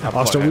 fuck.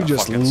 Austin, we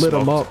just fucking lit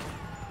him smoked. up.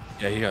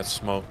 Yeah, he got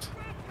smoked.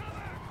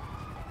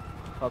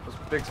 Pop us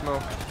big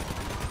smoke.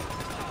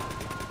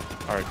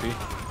 R.I.P.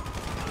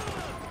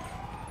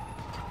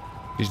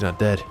 He's not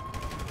dead.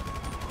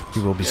 He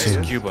will be He's soon.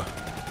 in Cuba.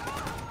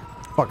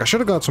 Fuck, I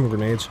should have got some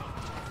grenades.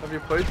 Have you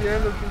played the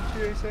end of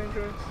GTA San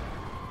Andreas?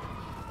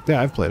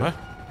 Yeah, I've played What? it.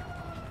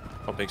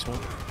 Oh, big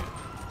smoke.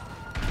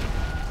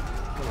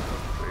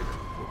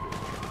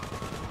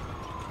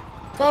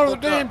 Follow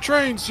the damn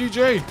train,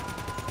 CJ.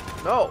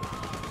 No.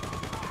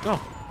 No.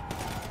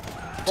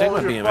 Take my Follow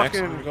your BMX. I'm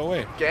fucking gonna go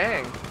away.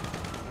 gang.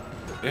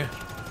 Yeah.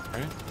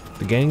 Right.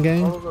 The gang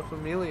gang? Follow the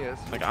familias.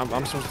 Like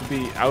I'm supposed to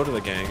be out of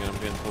the gang and I'm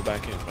getting pulled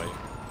back in by you.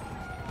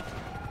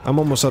 I'm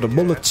almost out of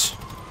bullets.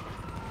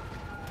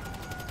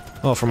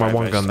 Oh, for my Alright,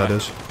 one but gun, that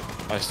is.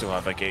 I still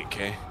have like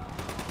 8K.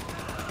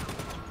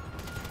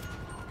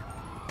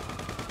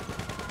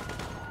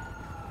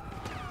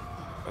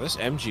 Oh, this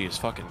MG is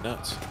fucking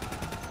nuts.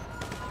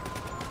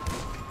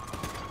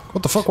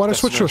 What the fuck? Why'd I That's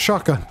switch to a nuts.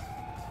 shotgun?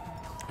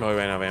 No, we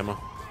ran out of ammo.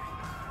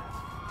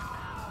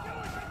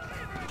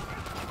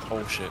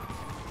 Oh shit.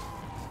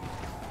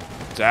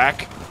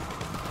 Zach?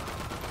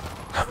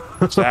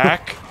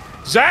 Zach?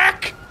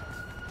 Zach!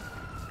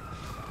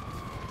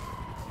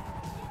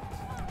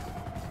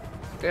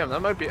 Damn,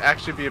 that might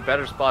actually be a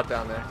better spot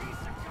down there.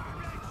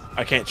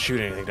 I can't shoot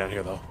anything down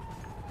here though.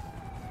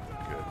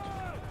 Good.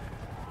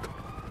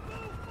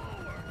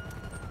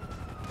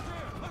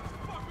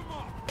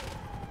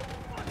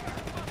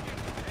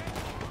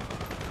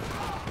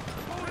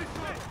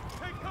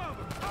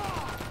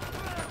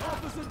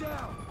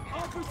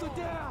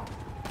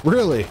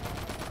 Really?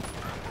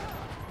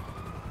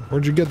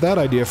 Where'd you get that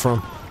idea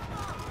from?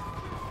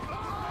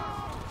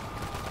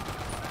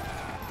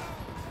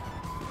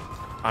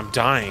 I'm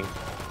dying.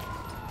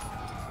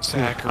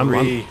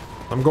 Zachary.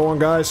 I'm going,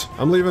 guys.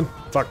 I'm leaving.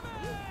 Fuck.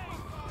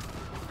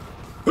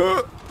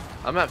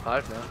 I'm at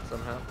 5 now,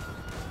 somehow.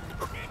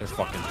 They're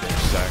fucking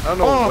dicks, Zach. I don't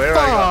know Oh, where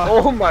I got.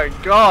 fuck. Oh my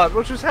god,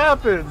 what just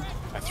happened?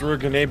 I threw a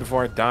grenade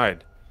before I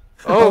died.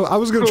 Oh, I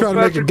was gonna try to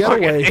make a Patrick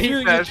fucking getaway. ate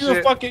You that threw a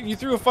shit.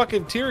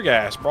 fucking tear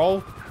gas,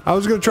 bro. I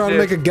was gonna try to did.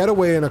 make a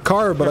getaway in a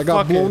car, but You're I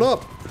got fucking- blown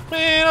up.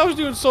 Man, I was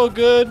doing so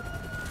good.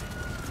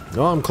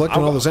 Oh, I'm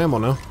collecting all this ammo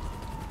now.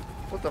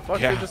 What the fuck?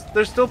 Yeah.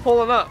 They're still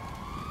pulling up.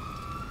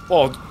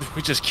 Well,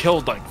 we just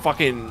killed like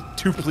fucking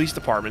 2 police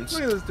departments.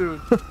 Look at this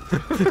dude.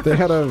 They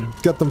had to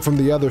get them from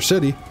the other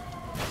city.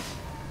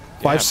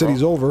 Yeah, 5 cities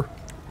bro. over.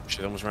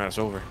 Shit, almost ran us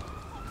over.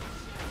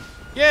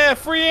 Yeah,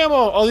 free ammo!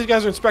 All these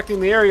guys are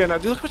inspecting the area now.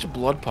 Dude, look how much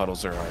blood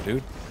puddles there are,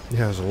 dude.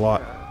 Yeah, there's a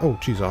lot. Oh,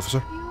 jeez,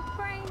 officer. You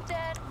brain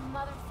dead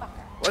motherfucker.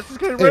 What's this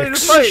guy ready to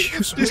fight?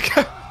 Excuse me. These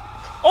guys.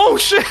 Oh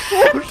shit!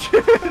 Oh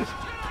shit!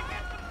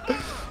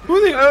 Who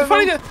are they? don't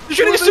Fighting know. a, they're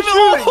shooting a Who are they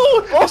civilian!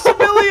 shooting? Oh, a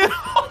civilian!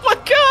 Oh my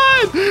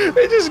god!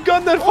 They just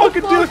gunned that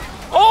fucking fuck. dude.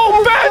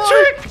 Oh,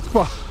 Patrick!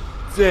 Fuck.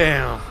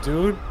 Damn,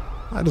 dude.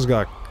 I just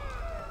got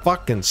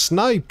fucking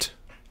sniped.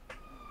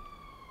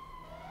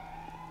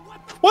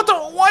 What the?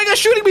 Why are you guys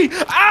shooting me?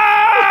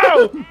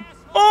 Ow!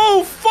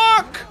 Oh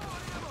fuck!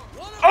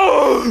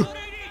 Oh!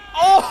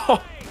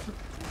 Oh!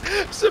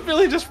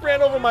 Civilian just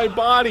ran over my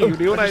body, dude,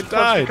 and I Just punched the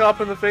died.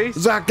 cop in the face.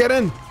 Zach, get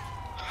in.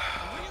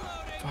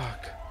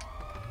 Fuck.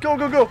 Go,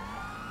 go, go!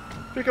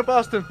 Pick up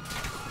Austin.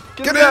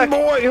 Get back. in,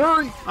 boy.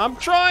 Hurry. I'm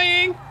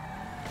trying.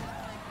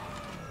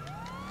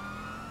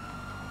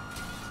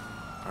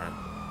 Alright.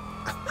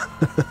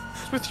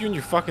 What's with you and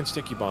your fucking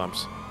sticky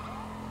bombs?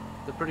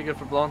 They're pretty good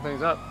for blowing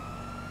things up.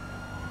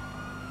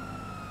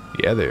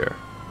 Yeah, they are.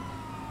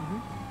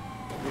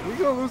 Are we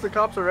gonna lose the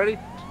cops already? I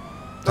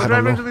Don't don't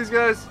drive know. into these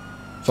guys.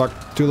 Fuck,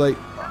 too late.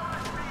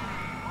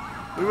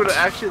 We would have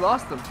actually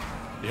lost them.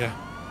 Yeah.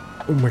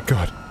 Oh my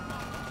god.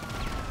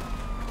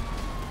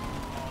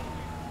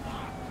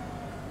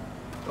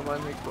 Don't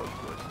mind the explosions,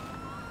 boys.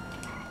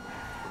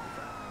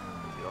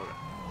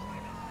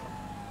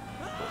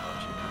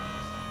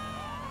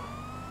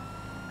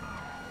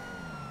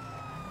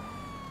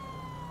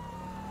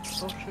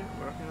 Oh shit,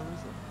 we're not gonna lose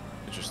them.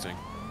 Interesting.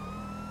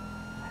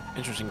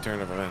 Interesting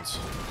turn of events.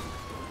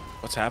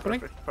 What's happening?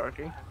 Perfect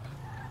parking.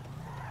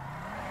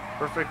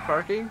 Perfect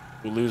parking?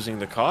 We're losing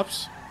the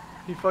cops?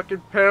 He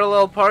fucking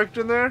parallel parked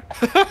in there?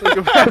 Like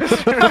a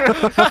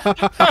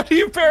bastard. How do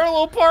you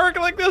parallel park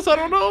like this? I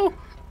don't know.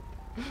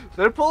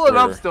 They're pulling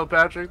up Where? still,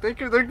 Patrick. They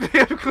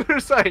have clear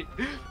sight.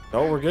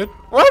 No, we're good.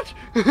 What?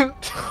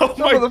 Oh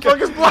No, the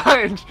fuck is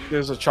blind.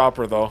 There's a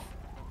chopper though.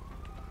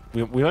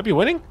 We might be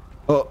winning?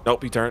 Oh,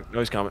 Nope, he turned. No,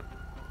 he's coming.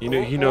 He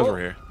knows Oh. we're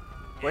here.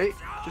 Wait,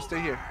 just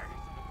stay here.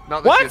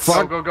 Not What? this kid.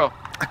 Fuck. Go, go, go.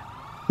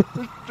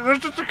 There's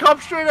just a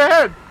cop straight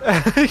ahead.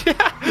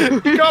 Yeah,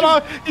 he got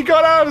off. He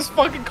got out of his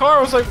fucking car.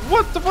 I was like,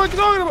 "What the fuck are you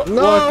talking about?"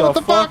 No, what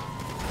the fuck?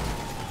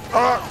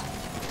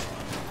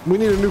 We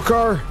need a new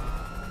car.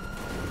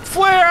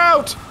 Flare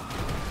out!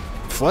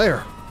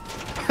 Flare.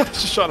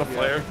 Just shot a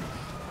flare.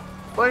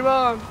 Flame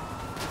on.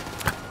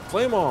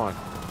 Flame on.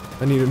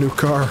 I need a new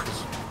car.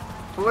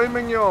 Filet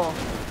mignon.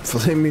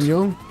 Filet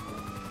mignon.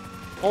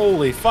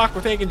 Holy fuck!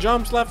 We're taking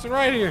jumps left and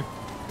right here.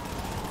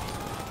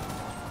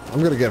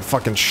 I'm gonna get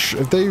fucking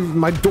if they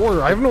my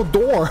door. I have no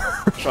door.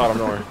 Shot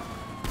him, Nori.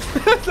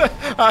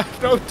 I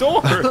have no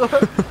door.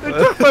 They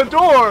took my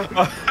door.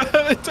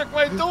 They took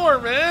my door,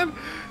 man.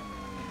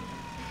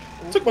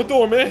 Took my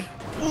door, man.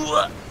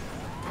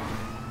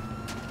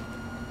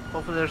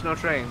 Hopefully there's no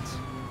trains.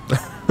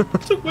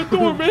 Took my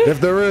door, man. If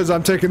there is,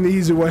 I'm taking the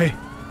easy way.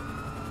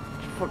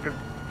 Fucking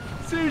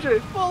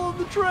CJ, follow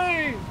the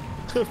train.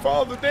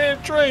 Follow the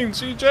damn train,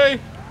 CJ.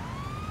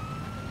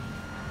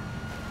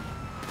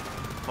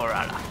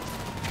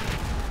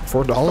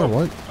 $4?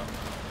 What?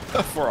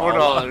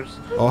 $4.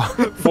 Oh,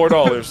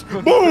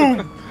 $4.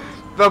 Boom!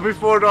 That'll be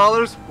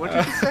 $4. What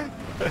did you say?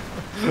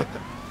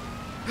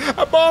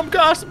 A bomb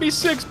cost me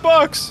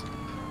 $6.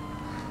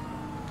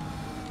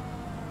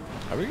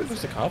 Are we gonna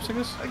lose the cops in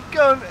this? I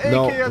got an AK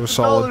No, it at the was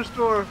solid. dollar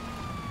store.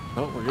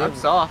 No, we're good. I'm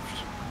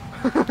soft.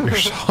 you're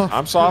soft.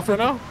 I'm soft right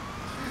now.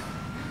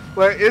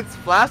 Wait, it's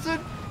flaccid?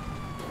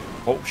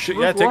 Oh shit!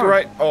 Where's Yeah, take a Warren?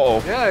 right.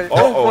 Uh-oh. Yeah.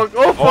 Uh-oh.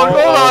 Oh fuck!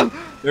 Hold on.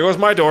 There goes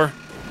my door.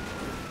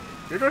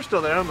 Your door's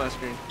still there on my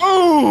screen.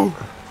 Ooh!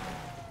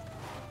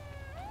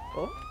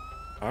 Oh.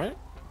 Alright,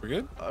 we're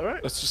good. All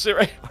right. Let's just sit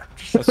right.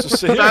 Let's just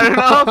sit I here.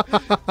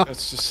 don't know.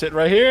 Let's just sit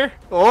right here.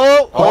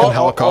 Fucking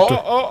helicopter.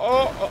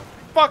 Oh.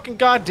 Fucking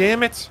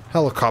goddamn it.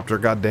 Helicopter,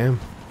 goddamn.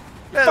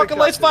 Fucking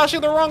lights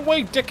flashing the wrong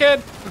way, dickhead.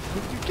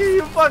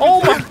 You fucking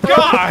Oh my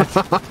god.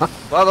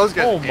 Wow, those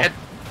guys Oh are my- dead.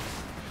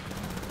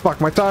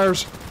 Fuck my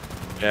tires.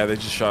 Yeah, they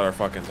just shot our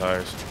fucking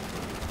tires.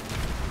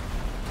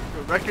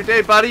 Wreck your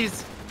day,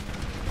 buddies.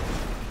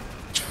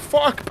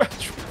 Fuck,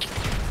 Patrick.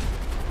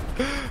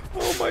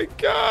 Oh my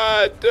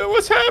god. Dude,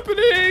 what's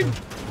happening?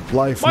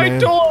 Life, My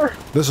man. door.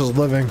 This is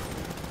living.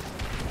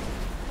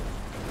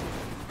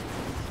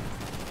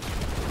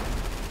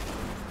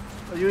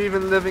 Are you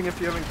even living if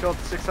you haven't killed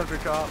 600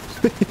 cops?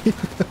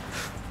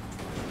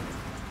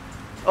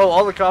 Oh,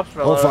 all the cops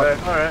fell Oh, out fuck.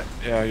 of there. Alright.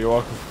 Yeah, you're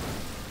welcome.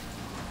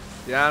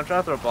 Yeah, I'm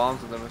trying to throw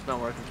bombs at them. It's not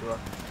working too well.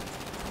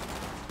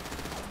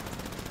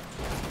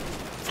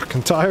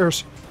 Fucking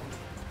tires.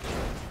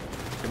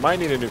 You might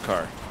need a new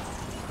car.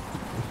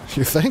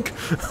 You think?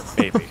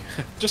 Maybe.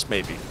 Just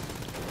maybe.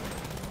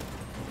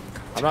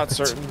 I'm not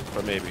certain,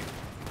 but maybe.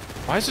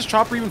 Why is this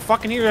chopper even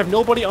fucking here? You have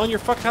nobody on your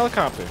fucking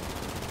helicopter.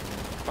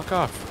 Fuck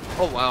off.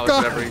 Oh wow,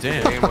 God it's every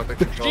damn. game with the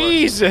controller.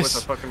 Jesus!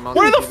 With the fucking mouse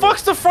Where the and keyboard.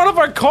 fuck's the front of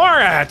our car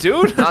at,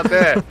 dude? Not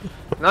there.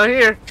 Not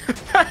here.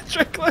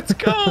 Patrick, let's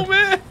go,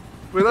 man.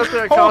 We left it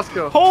at Hold,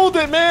 Costco. hold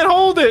it, man.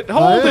 Hold it.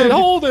 Hold Hey. it.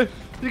 Hold it.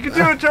 You can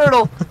do it,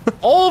 turtle.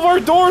 All of our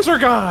doors are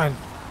gone.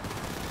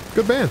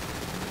 Good man.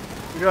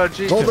 We got a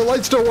G. Oh, the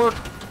lights still work.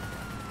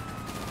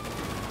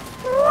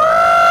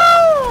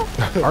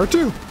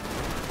 R2.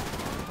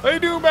 How you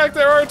doing back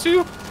there,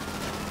 R2?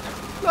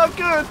 Not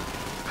good.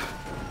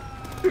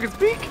 You can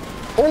speak.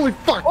 Holy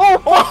fuck. Oh,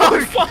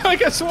 fuck.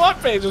 Like a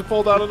SWAT base just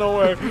pulled out of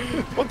nowhere.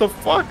 What the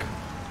fuck?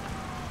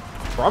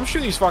 Bro, I'm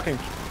shooting these fucking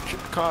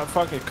cops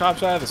out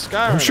of the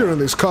sky. I'm right shooting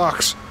these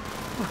cocks.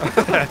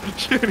 now.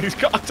 Shooting these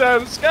cops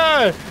out of the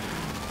sky.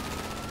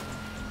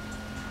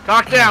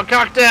 Cock down,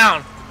 cock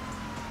down. I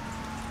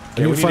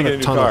Yeah, need we to find get a a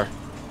new tunnel. car.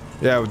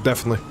 Yeah,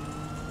 definitely.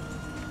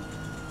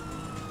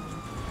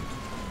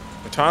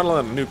 A tunnel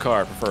and a new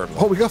car, preferably.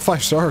 Oh, we got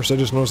 5 stars. I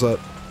just noticed that.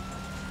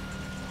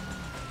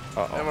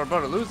 And we're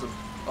about to lose them.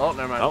 Oh,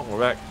 never mind. Oh, we're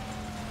back.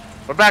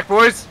 We're back,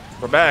 boys.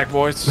 We're back,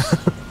 boys.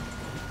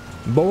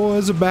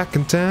 Boys are back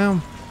in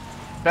town.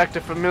 Back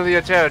to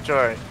familiar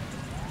territory.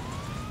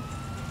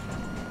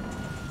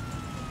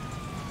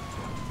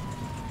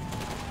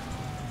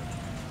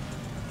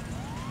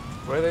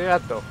 Where are they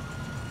at, though?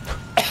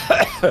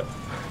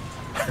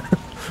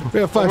 We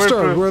have 5 Wait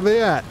stars. for- Where are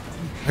they at?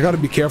 I gotta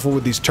be careful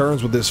with these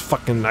turns with this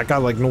fucking... I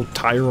got like no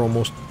tire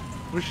almost.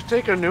 We should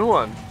take a new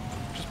one.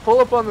 Just pull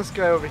up on this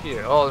guy over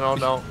here. Oh,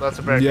 no, that's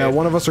a barricade. Yeah,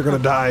 one of us are gonna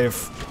die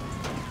if...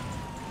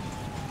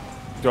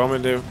 Do you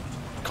want me to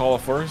call a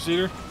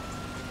four-seater?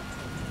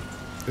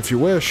 If you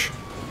wish.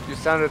 You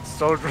sounded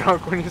so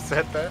drunk when you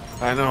said that.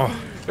 I know.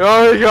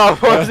 Oh, you got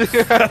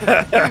four-seater,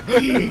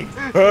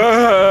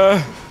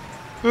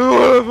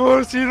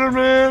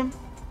 man.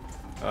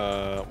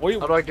 Where you,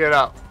 How do I get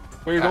out?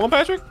 where you going,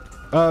 Patrick?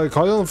 Call you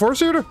on the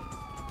 4-seater?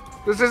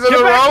 This isn't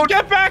the road.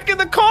 Get back in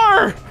the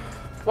car!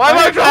 Why am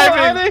I I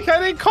driving?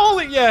 didn't call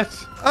it yet.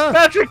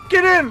 Patrick,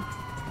 get in.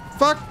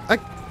 Fuck!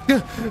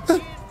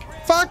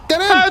 Fuck! Get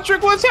in!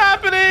 Patrick, what's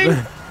happening?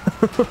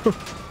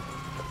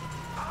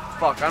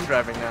 Fuck, I'm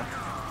driving now.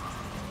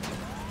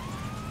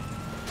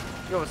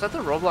 Yo, was that the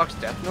Roblox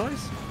death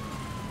noise?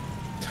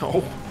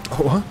 Oh.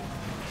 Oh,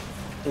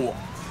 what?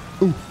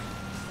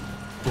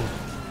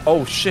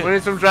 Oh shit. We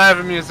need some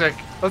driving music.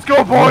 Let's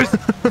go, boys.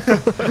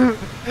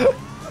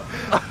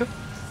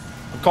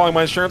 I'm calling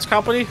my insurance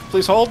company.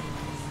 Please hold.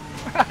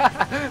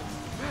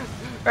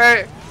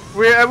 Hey,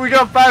 we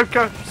got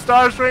 5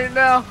 stars right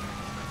now.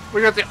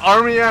 We got the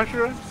army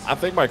after us. I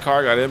think my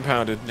car got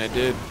impounded, and it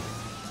did.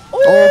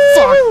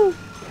 Oh,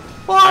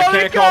 I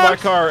can't call my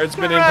car. It's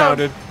been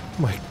impounded. fuck!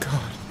 My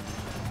God.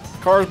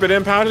 Car's been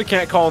impounded.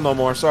 Can't call no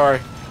more. Sorry.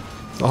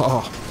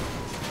 Oh.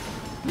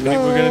 We're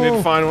gonna need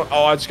to find one.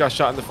 Oh, I just got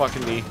shot in the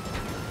fucking knee.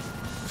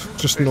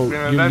 Just no, been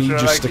an your knee adventure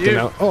just like sticking you.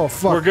 out. Oh,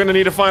 fuck. We're gonna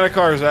need to find a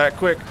car, Zach.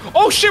 Quick.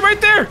 Oh shit! Right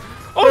there.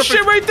 Oh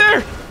shit! Right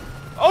there.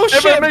 Oh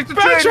shit! Everybody make the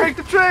train. Badger! Make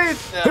the train.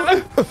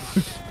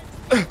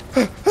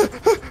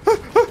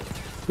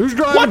 Who's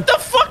driving? What the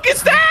fuck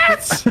is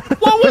that?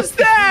 What was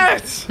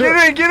that?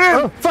 Get in. Get in.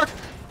 Oh, fuck!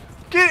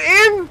 Get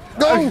in.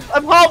 Go!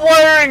 I'm hot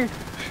wiring.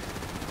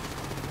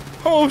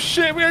 Oh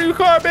shit! We got a new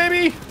car,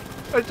 baby.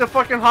 I have to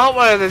fucking hot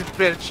wire this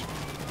bitch.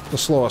 The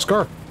slowest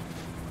car.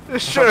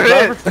 This sure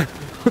is.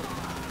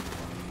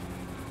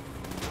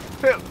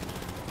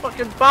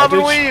 Fucking bob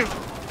and did- weave.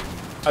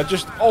 I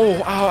just. Oh!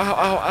 Ow! Ow!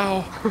 Ow!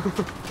 Ow!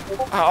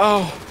 Ow!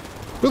 Ow!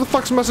 Who the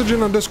fuck's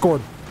messaging on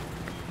Discord?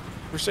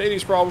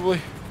 Mercedes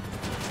probably.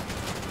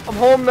 I'm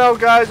home now,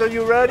 guys. Are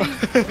you ready?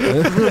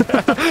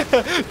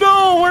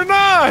 No, we're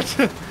not.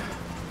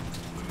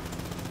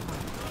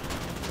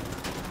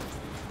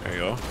 There you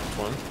go.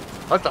 One.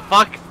 What the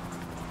fuck?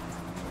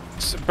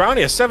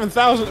 Bounty of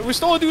 7,000. We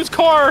stole a dude's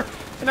car,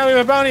 and now we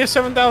have a bounty of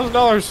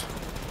 $7,000.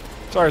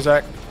 Sorry,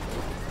 Zach.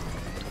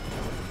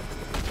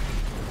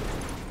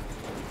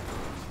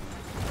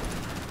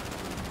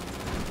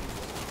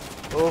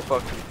 Oh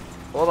fuck.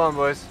 Hold on,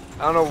 boys.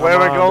 I don't know where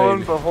Come we're on, going,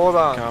 baby. but hold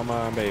on. Come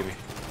on, baby.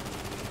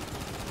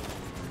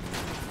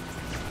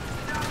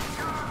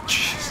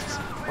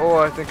 Oh,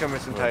 I think I'm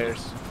missing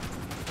tires.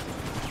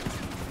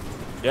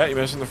 Yeah, you're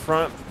missing the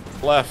front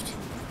left.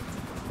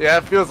 Yeah,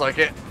 it feels like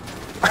it.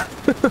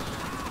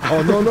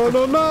 Oh, no, no,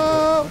 no,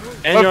 no!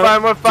 And We're you're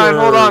fine, we're fine,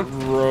 hold on.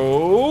 dirt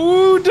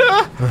Road.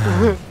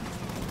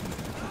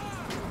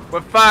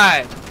 We're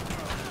fine.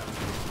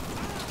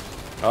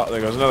 Oh, there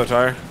goes another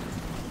tire.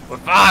 We're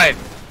fine.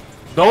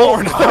 No,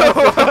 we're not.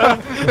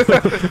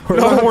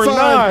 No, we're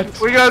fine. not.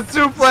 We got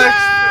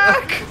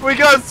suplex. We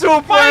got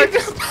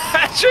suplex.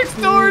 Patrick's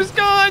door is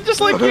gone,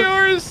 just like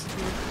yours.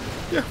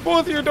 Yeah,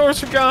 both of your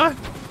doors are gone.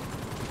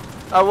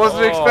 I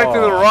wasn't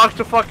expecting the Rock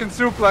to fucking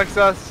suplex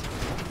us.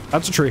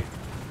 That's a tree.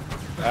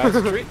 That's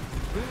a treat.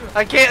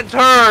 I can't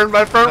turn.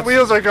 My front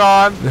wheels are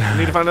gone. We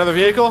need to find another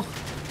vehicle.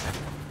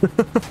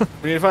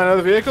 We need to find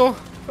another vehicle.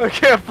 I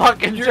can't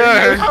fucking You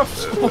turn.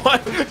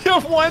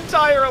 have one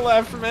tire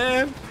left,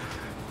 man.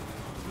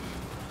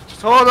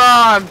 Just hold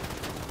on.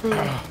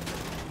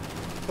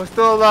 We're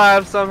still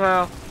alive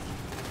somehow.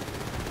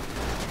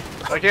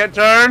 I can't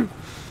turn.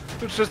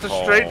 It's just a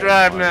straight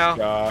drive now.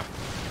 God.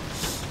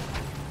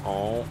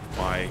 Oh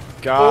my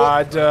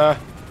God. Is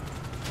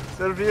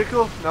that a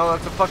vehicle? No,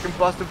 that's a fucking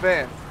busted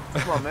van.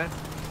 Come on, man.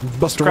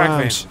 Buster crack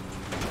Rhymes.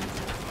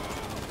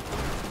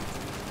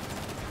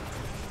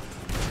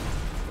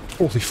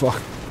 Holy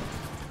fuck.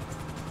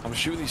 I'm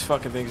shooting these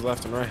fucking things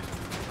left and right.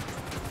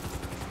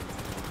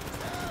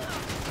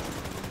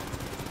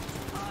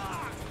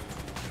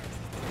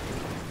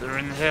 They're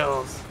in the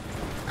hills.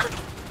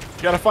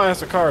 You gotta find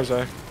us a car,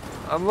 Zach.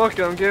 I'm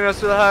looking. I'm getting us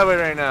to the highway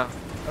right now.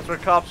 That's where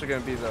cops are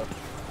gonna be, though.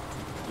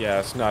 Yeah,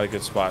 it's not a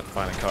good spot to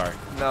find a car.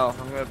 No,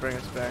 I'm gonna bring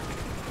us back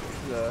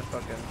to the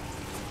fucking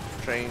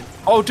train.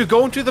 Oh, to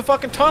go into the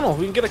fucking tunnel.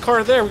 We can get a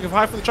car there. We can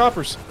hide from the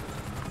choppers.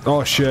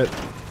 Oh, shit.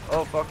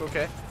 Oh fuck.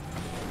 Okay.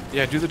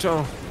 Yeah, do the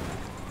tunnel.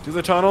 Do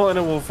the tunnel, and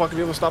then we'll fucking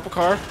be able to stop a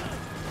car.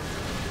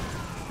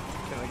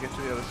 Can I get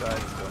to the other side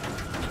still?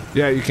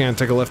 Yeah, you can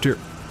take a left here.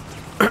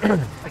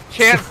 I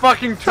can't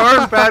fucking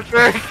turn,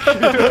 Patrick.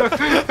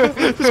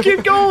 Just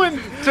keep going.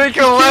 Take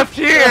a left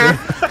here.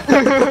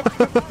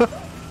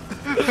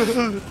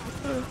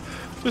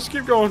 Just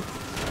keep going.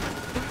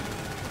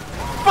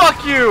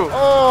 Fuck you.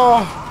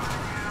 Oh.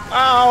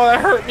 Ow, that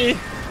hurt me.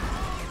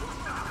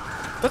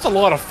 That's a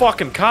lot of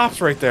fucking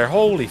cops right there.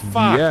 Holy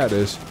fuck. Yeah, it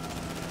is.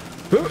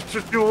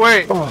 Just you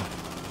wait. Oh,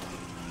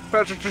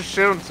 Patrick just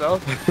shit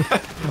himself.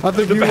 I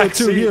think The you back went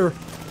too seat. here.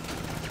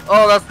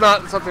 Oh, that's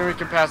not something we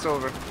can pass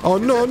over. Oh,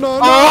 no, no,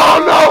 no.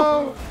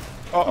 Oh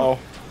Uh-oh. no!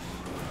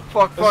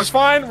 Fuck, This is fuck.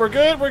 fine. We're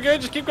good. We're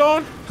good. Just keep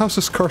going. How's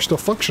this car still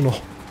functional?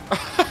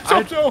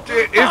 Don't know.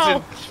 it Ow.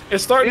 isn't.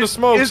 It's starting to It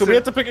smoke, so we isn't.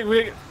 have to pick it.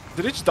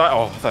 Did it just die?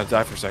 Oh, I thought it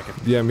died for a second.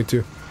 Yeah, me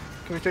too.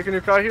 Can we take a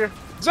new car here?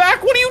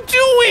 Zach, what are you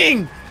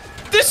doing?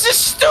 This is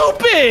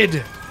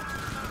stupid!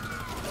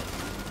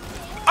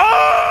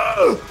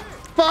 Oh!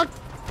 Fuck!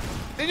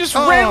 They just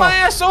ran my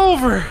ass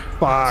over.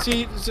 Fuck.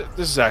 See, this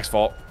is Zach's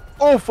fault.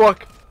 Oh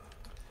fuck!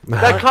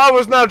 That car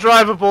was not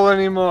drivable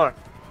anymore.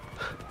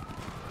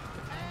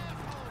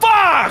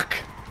 Fuck!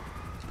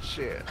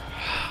 Shit.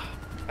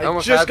 I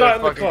almost just had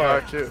got that in the fucking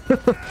car.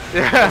 too.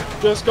 Yeah.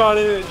 Just got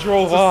in it,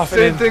 drove off.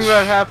 Same and thing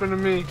that happened to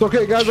me. It's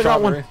okay, guys, I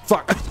got one. Strawberry.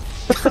 Fuck.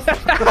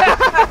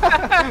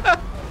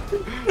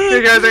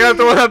 Hey guys, I got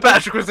the one that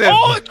Patrick was in.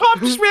 Oh, the cop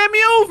just ran me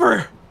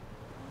over.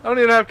 I don't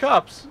even have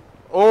cops.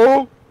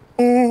 Oh!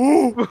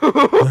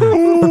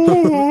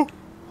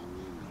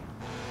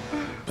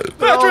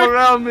 They're all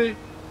around me.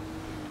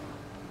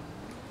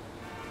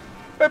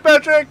 Hey,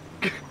 Patrick!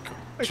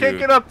 I can't Dude.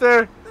 get up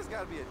there.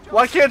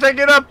 Why can't I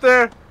get up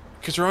there?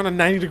 Because you're on a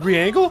 90-degree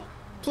angle?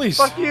 Please.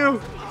 Fuck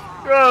you.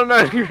 You're on a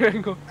 90-degree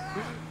angle.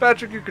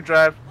 Patrick, you could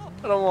drive.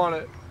 I don't want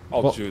it.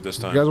 I'll Well, do it this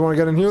You time. guys want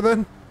to get in here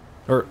then?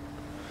 Or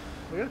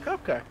We got a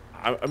cop car.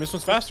 I mean, this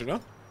one's faster, no?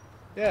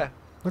 Yeah.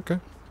 okay.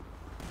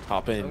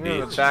 Hop in, I'm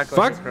gonna bitch. back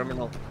like Fuck. a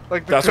criminal.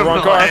 Like the That's the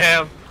wrong criminal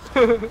car.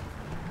 I am.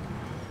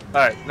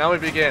 Alright, now we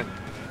begin.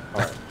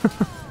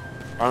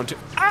 Round 2.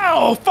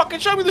 Ow! Fucking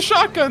show me the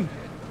shotgun!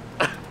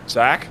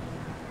 Zach?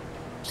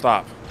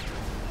 Stop.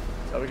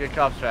 So we get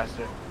cops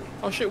faster.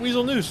 Oh shit,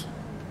 Weasel News.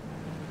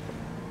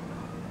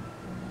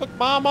 Look,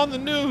 Mom on the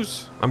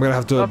news. I'm gonna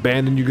have to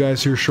abandon you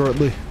guys here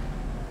shortly.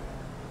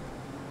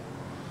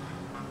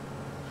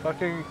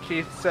 Fucking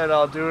Keith said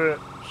I'll do it.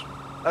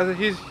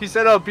 He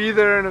said I'll be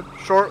there in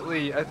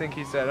shortly, I think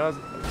he said. I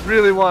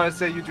really want to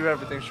say you do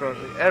everything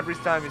shortly. Every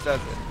time he says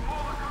it.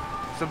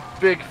 He's a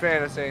big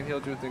fan of saying he'll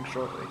do things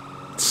shortly.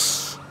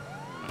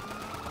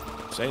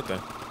 Say it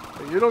then.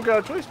 But you don't got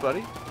a choice,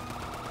 buddy.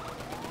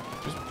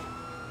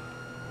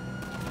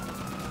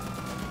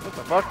 What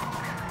the fuck?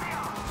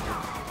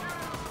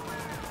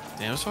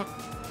 Damn, those fuck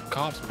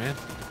cops, man.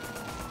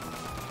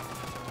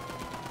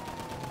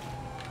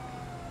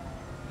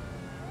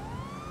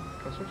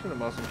 I'm switching to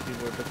mouse and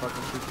keyboard to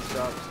fucking shoot the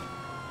cops.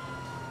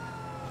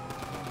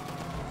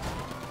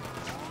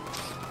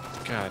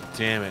 God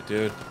damn it,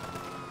 dude.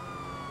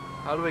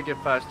 How do we get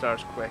 5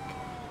 stars quick?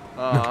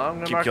 I'm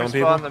gonna Keep mark a killing spot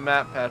people? on the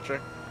map,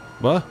 Patrick.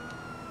 What?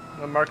 I'm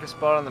gonna mark a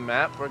spot on the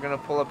map. We're gonna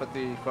pull up at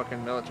the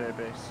fucking military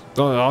base.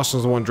 Oh,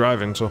 Austin's the one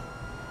driving, so.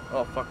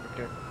 Oh fuck,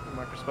 okay.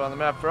 Mark a spot on the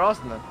map for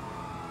Austin then.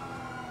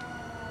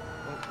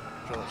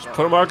 Oh,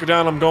 Put a marker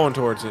down, I'm going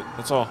towards it.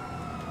 That's all.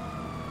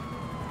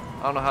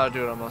 I don't know how to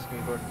do it on mouse and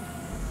keyboard.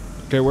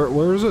 Okay,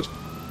 where is it?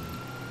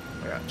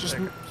 Yeah,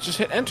 Just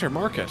hit enter,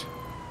 mark it.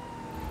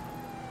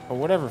 Or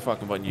whatever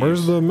fucking button you Where's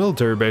use. the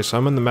military base?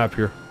 I'm in the map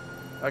here.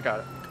 I got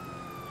it.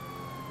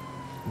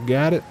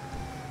 Got it.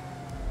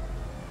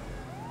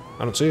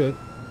 I don't see it.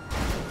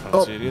 I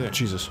don't see it either.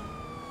 Jesus.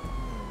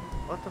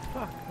 What the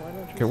fuck? Why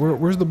don't you? Okay,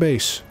 where's the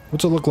base?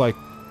 What's it look like?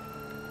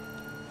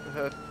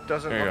 It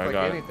doesn't There you look go,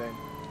 I like got it. anything.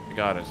 You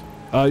got it.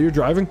 You're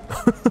driving?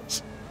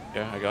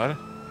 Yeah, I got it.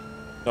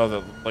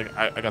 No,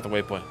 I got the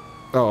waypoint.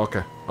 Oh,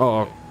 okay.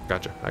 Oh,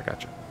 gotcha. I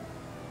gotcha.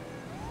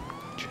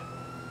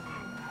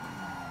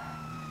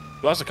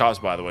 Lots of cops,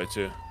 by the way,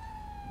 too.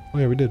 Oh,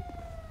 yeah, we did.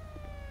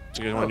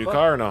 So you guys want a new fuck?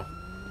 car or no?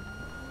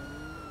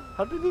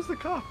 How did we lose the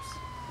cops?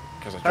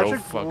 Because I drove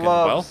Patrick fucking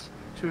loves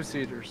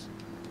 2-seaters.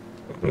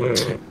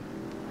 well.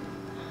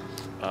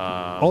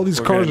 All these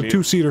cars are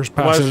two-seaters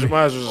passing me.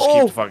 Might as well just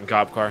keep the fucking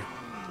cop car.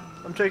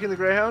 I'm taking the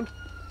Greyhound.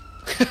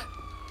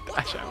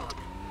 Dash out.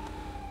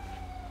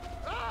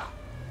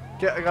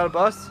 I got a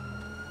bus.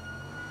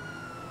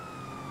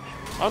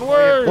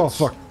 Onwards! Oh,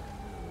 fuck.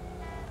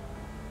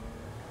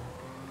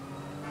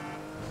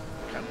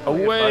 I get 5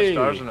 Away!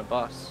 stars in a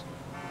bus.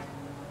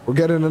 We're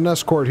getting an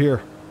escort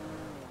here.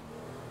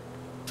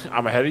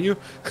 I'm ahead of you?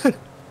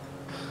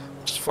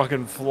 Just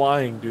fucking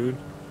flying, dude.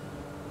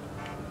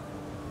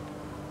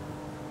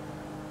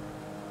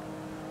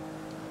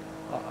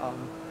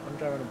 I'm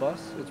driving a bus.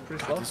 It's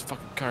pretty slow. God, this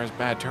fucking car is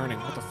bad turning.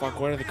 What the fuck?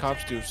 Why do the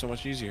cops do so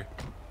much easier?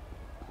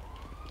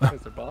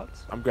 Is there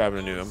bots? I'm grabbing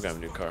a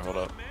new car. Hold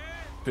up.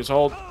 Please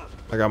hold.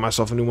 I got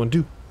myself a new one,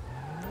 too.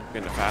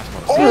 Getting a fast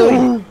one.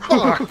 Oh,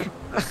 fuck!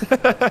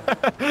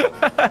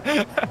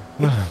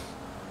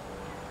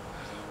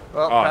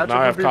 Well, Oh, Patrick now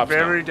I have would be cops now.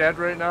 very dead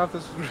right now if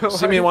this was real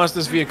Simi life. wants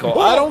this vehicle.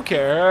 I don't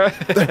care.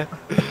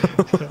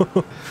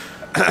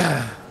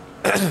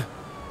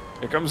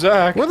 Here comes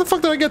Zach. Where the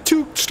fuck did I get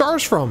 2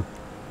 stars from?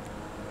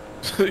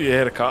 You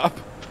hit a cop.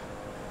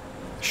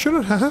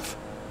 Shouldn't have.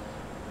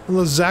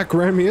 Unless Zach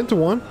ran me into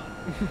one.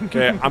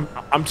 Okay,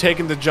 I'm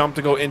taking the jump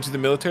to go into the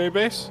military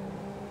base.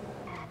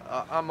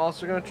 I'm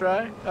also gonna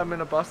try. I'm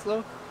in a bus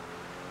though.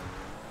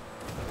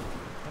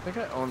 I think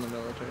I own the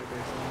military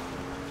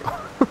base now.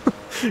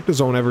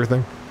 Just own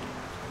everything.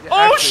 Yeah,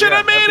 Oh, actually, shit, yeah,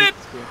 I made think it!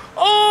 it's good.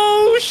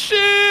 Oh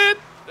shit!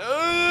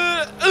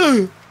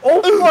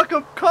 Oh fuck!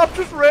 A cop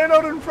just ran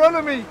out in front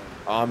of me.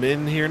 I'm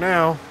in here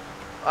now.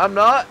 I'm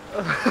not.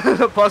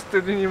 The bus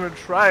didn't even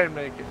try and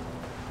make it.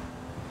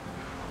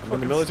 I'm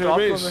in the Fucking military stopped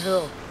base. on the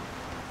hill.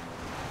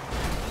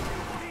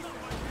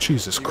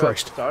 Jesus You got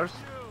Christ. stars?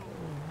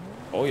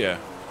 Oh yeah.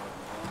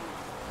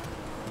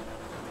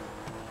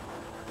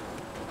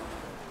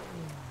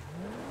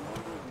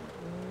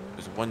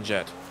 There's one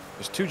jet.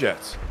 There's 2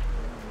 jets.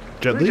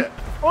 Jetly?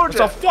 Oh, There's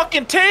a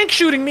fucking tank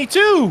shooting me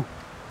too.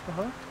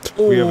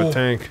 We have a Oh.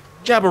 tank.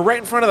 Yeah, but right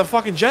in front of the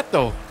fucking jet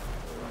though.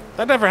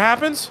 That never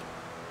happens.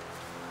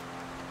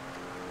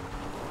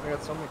 I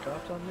got so many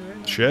cops on me right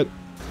now. Shit.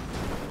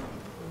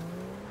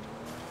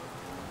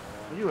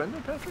 Are you in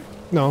there, Patrick?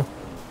 No.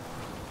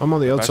 I'm on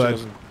the Patrick outside.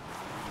 doesn't-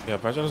 Yeah,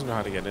 Patrick doesn't know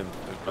how to get in.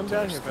 Come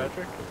down here,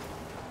 Patrick.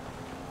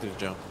 Do the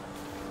jump.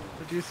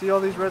 Do you see all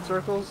these red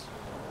circles?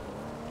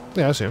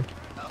 Yeah, I see him.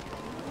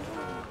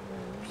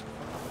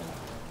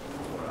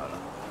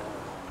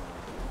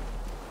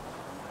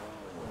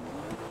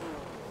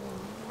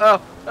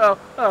 Oh, oh,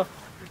 oh.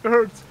 It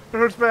hurts. It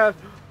hurts bad.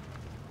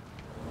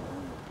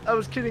 I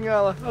was kidding,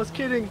 Ala. I was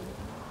kidding.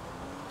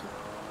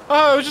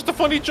 Oh, it was just a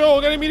funny joke.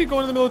 I didn't mean to go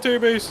into the military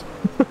base.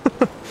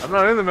 I'm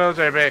not in the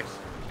military base.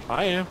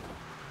 I am.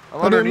 I'm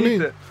I didn't underneath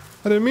mean- it.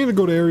 I didn't mean to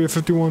go to Area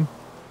 51.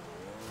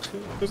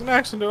 There's an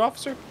accident,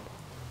 officer.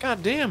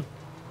 God damn.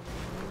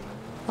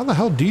 How the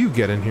hell do you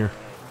get in here?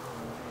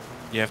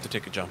 You have to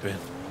take a jump in.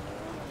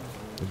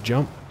 The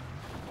jump.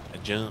 A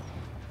jump.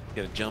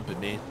 You gotta jump it,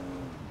 man.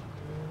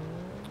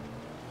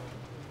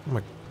 Oh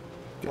my,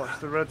 Watch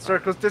the red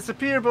circles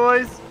disappear,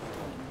 boys.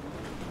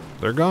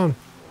 they're gone.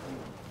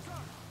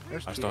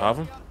 There's I two. still have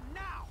them.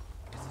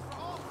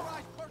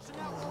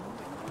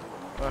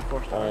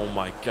 Four stars. Oh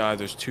my god,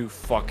 there's 2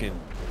 fucking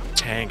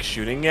tanks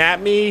shooting at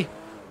me.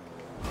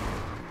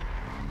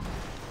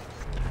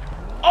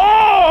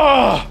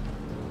 Oh!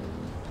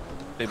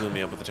 They blew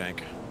me up with the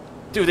tank.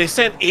 Dude, they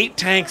sent 8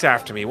 tanks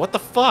after me. What the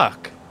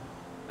fuck?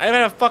 I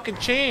haven't had a fucking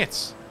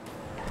chance.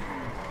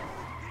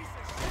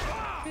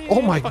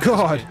 Oh my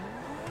god.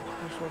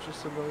 Just watch a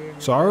civilian.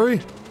 Sorry?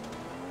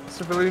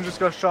 Civilian just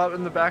got shot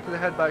in the back of the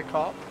head by a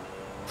cop.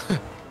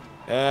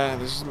 Yeah,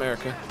 this is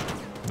America.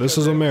 This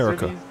is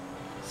America.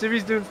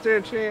 Civvies didn't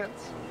stand a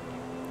chance.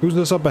 Who's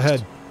this up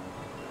ahead?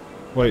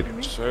 Wait,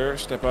 Sir,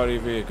 step out of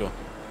your vehicle.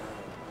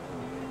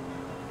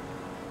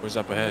 Where's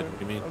up ahead? What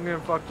do you mean? I'm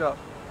getting fucked up.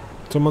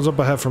 someone's up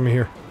ahead from me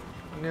here.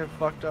 I'm getting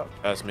fucked up.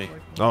 That's me.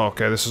 Oh,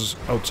 okay, this is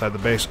outside the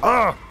base.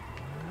 Ah!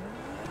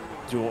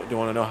 Do you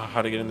want to know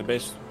how to get in the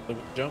base?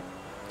 Jump?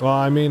 Well,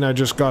 I mean, I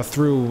just got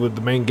through with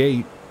the main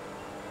gate.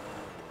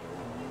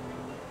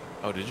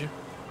 Oh, did you?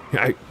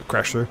 Yeah, I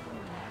crashed through.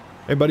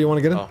 Hey, buddy, you want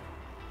to get in? Oh.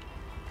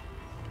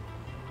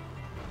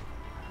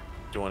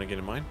 Do you want to get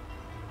in mine?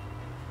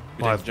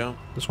 You Well, take the jump?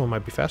 This one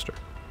might be faster.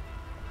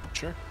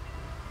 Sure.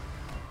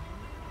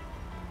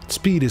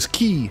 Speed is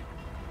key.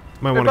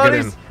 Might Hey, want to get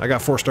in. buddies. I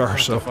got 4 stars, What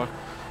so. the fuck?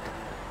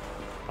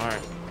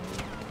 Alright.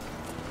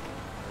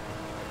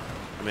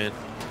 I'm in.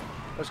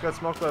 I just got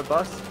smoked by a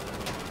bus.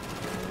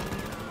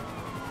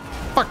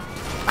 Fuck.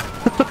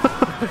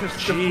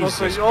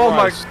 Jesus Oh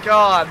my Christ.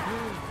 god.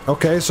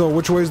 Okay, so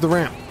which way's the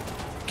ramp?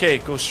 Okay,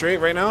 go straight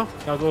right now.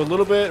 Now go a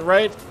little bit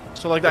right.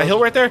 So like that hill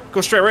right there. Go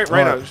straight right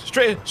Alright. now.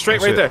 Straight I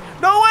right see it. there.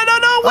 No, wait,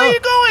 no. Where Oh. are you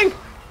going?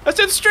 I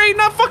said straight,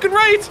 not fucking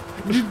right.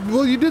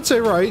 Well, you did say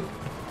right.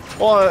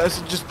 Well, I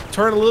said just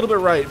turn a little bit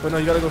right, but no,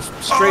 you gotta go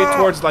straight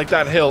towards like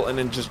that hill and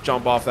then just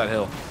jump off that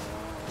hill,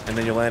 and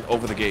then you land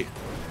over the gate.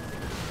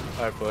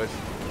 All right, boys.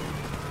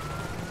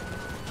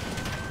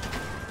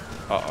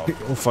 Uh oh.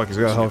 Oh, fuck, he's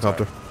got a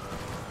helicopter.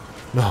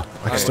 No,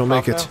 I can still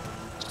make it.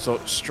 So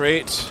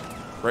straight,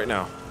 right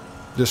now.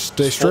 Just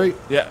stay straight.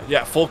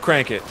 Yeah, full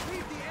crank it.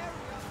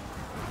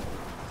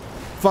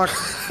 Fuck.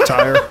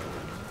 Tire.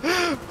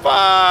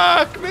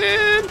 Fuck,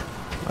 man.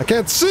 I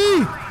can't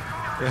see.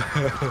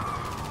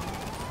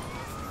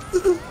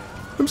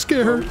 I'm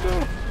scared. You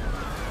I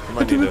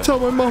might need didn't to. tell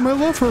my mom I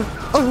love her.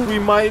 Oh, We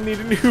might need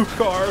a new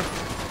car.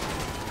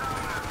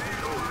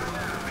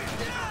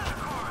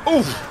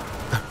 Oh,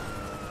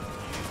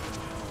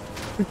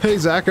 hey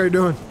Zach, how you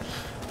doing?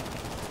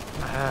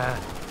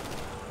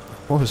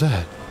 What was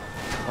that?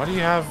 why do you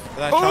have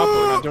that chopper?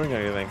 We're not doing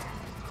anything.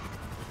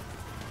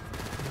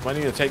 Might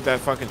need to take that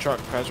fucking truck,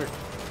 Patrick.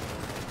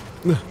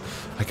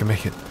 I can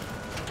make it.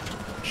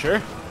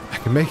 Sure. I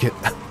can make it.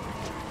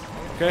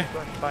 Okay.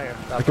 Fire.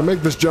 I can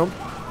make this jump.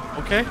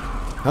 Okay.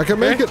 I can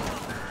make it.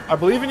 I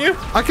believe in you.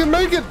 I can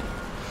make it.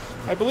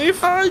 I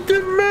believe. I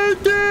can make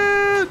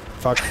it.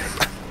 Fuck.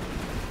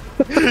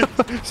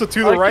 So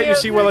to the I right, you can't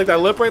see where like that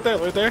lip right there,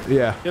 right there.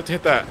 Yeah. You have to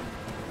hit that.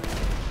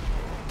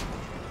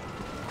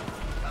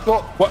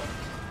 Well, What?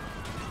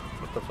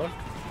 What the fuck?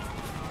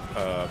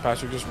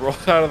 Patrick just rolled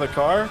out of the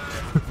car.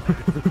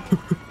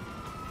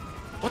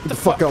 What the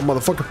fuck out,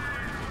 motherfucker.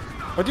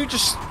 Why'd you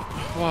just?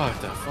 What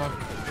the fuck?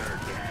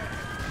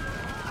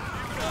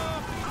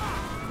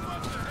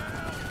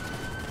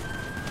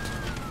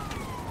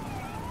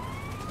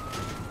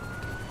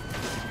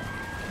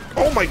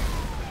 Oh my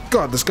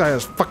god, this guy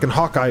has fucking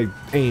Hawkeye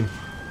aim.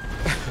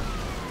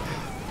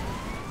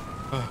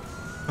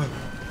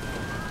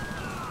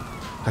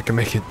 I can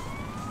make it.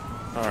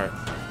 All right.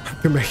 I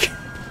can make it.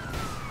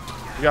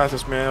 You got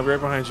this, man. I'll be right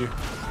behind you.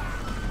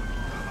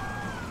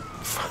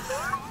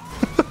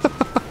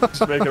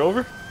 Just make it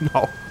over?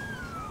 No.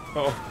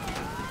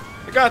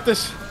 Oh. I got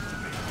this.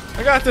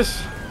 I got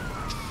this.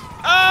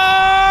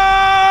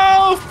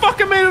 Oh!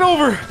 Fucking made it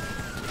over!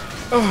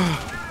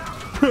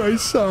 I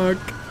suck.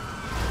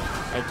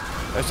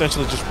 I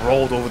essentially just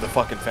rolled over the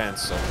fucking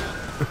fence, so.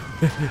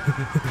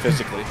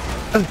 Physically.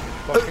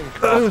 Fucking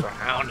cops are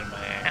hounding my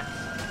ass.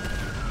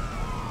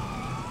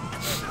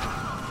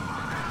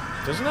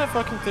 Doesn't that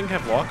fucking thing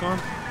have lock on?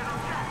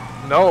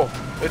 No,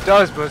 it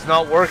does, but it's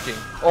not working.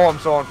 Oh, I'm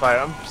so on fire.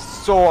 I'm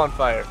so on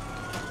fire.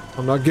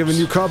 I'm not giving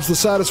you cops the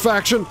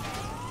satisfaction.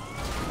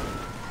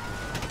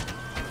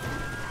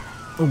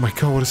 Oh my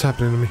god, what is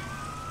happening to me?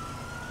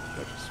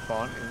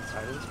 spawn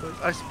inside of this place?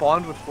 I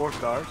spawned with 4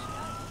 cars.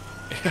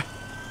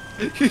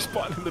 You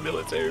spawned in the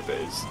military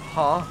base.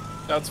 Huh?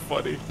 That's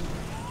funny.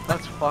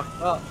 That's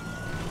fucked up.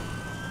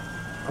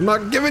 I'm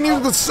not giving you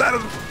the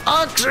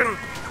satisfaction.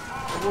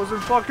 I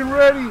wasn't fucking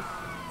ready.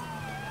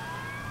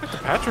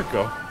 Where'd Patrick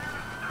go?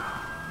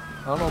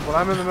 I don't know, but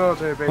I'm in the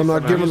military base. I'm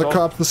not now. giving the all-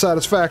 cops the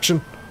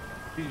satisfaction.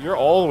 You're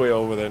all the way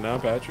over there now,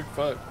 Patrick.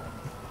 Fuck.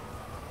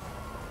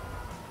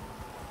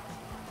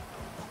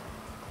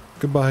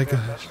 Goodbye,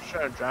 guys. He's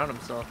trying to drown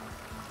himself.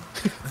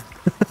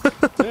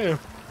 Damn.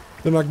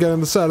 They're not getting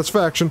the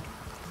satisfaction.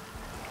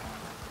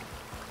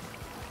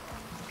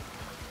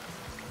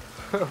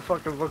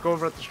 Fucking look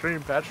over at the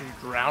stream, Patrick's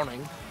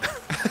drowning.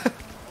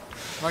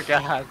 My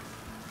god.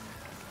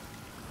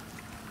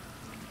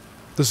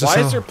 This Why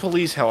how- is there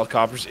police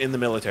helicopters in the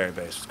military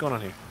base? What's going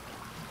on here?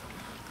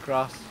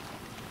 Cross.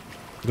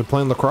 They're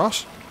playing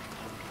lacrosse?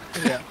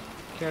 Yeah.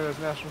 Canada's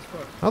national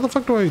sport. How the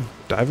fuck do I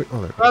dive it?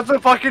 Oh, there. That's a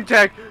fucking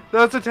tank.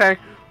 That's a tank.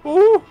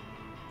 Ooh.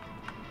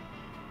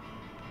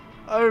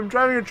 I'm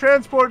driving a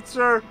transport,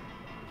 sir.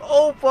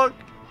 Oh, fuck.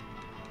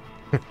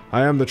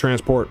 I am the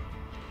transport.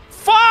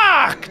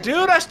 Fuck,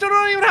 dude! I still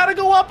don't even know how to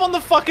go up on the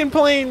fucking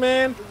plane,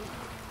 man.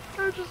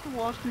 I just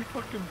watched me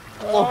fucking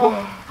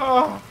blow.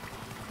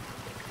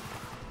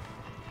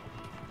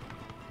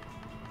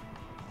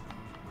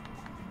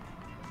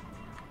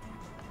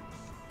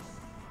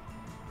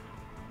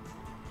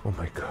 Oh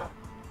my god.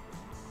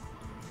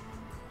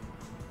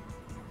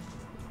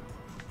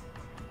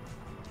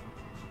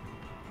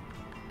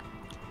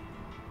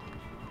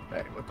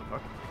 Hey, what the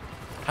fuck?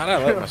 How did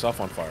I light myself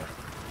on fire?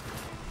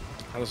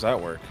 How does that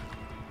work?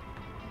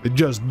 It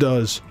just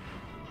does.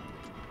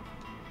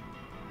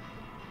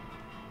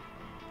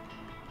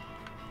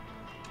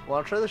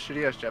 Wanna try the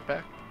shitty ass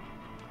jetpack?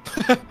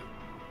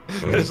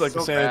 It's like the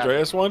so San bad.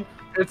 Andreas one?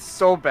 It's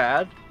so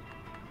bad.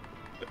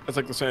 It's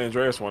like the San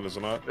Andreas one, is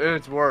it not?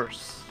 It's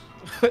worse.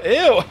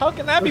 Ew, how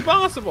can that be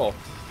possible?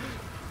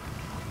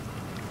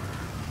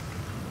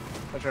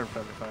 I turned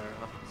friendly fire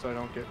off so I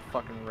don't get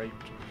fucking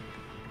raped.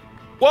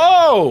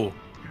 Whoa!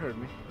 You heard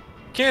me.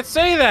 Can't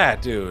say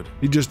that, dude.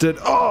 He just did.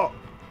 Oh!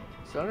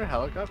 Is that under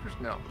helicopters?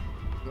 No.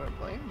 Is that under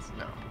planes?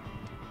 No.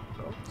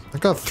 Oops. I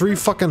got 3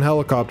 fucking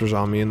helicopters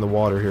on me in the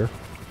water here.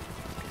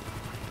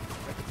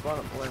 I can spawn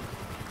a blimp.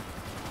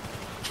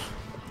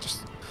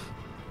 Just.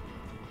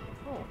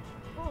 Oh.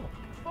 Oh.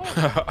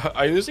 Oh.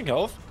 Are you losing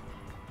health?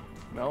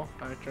 No,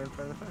 I turned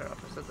friendly fire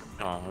off. I said that.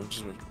 Oh, I'm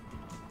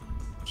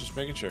just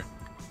making sure.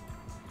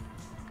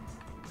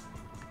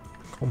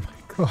 Oh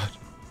my god.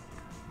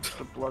 It's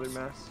a bloody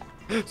mess.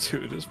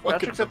 Dude, it's fucking.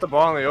 Patrick's at the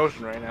bottom of the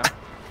ocean right now.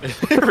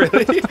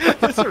 Really?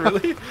 Is it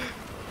really?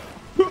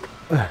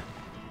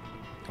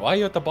 Why are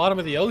you at the bottom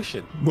of the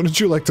ocean? Wouldn't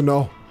you like to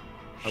know?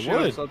 I Shoot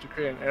would. himself to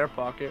create an air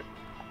pocket.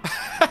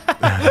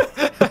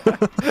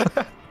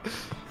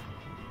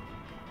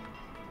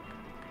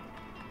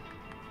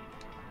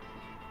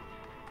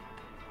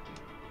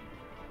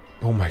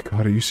 Oh my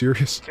god, are you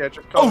serious? Okay, I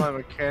just called my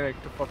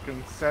mechanic to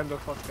fucking send a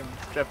fucking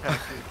jetpack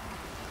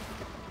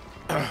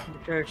here.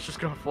 Mechanic's just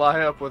gonna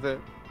fly up with it.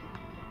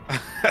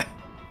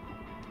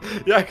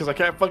 Yeah, because I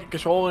can't fucking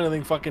control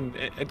anything. Fucking,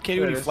 it can't do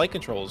There any it is. flight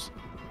controls.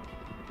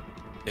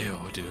 Ew,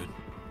 dude.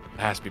 It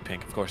has to be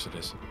pink. Of course it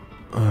is.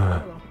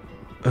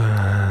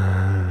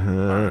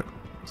 Let's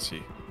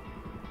see.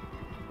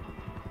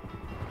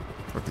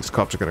 Fuck, these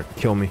cops are gonna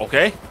kill me.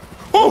 Okay.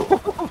 Oh!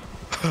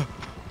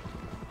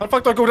 How the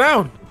fuck do I go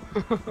down?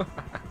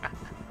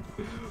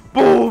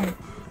 Boom!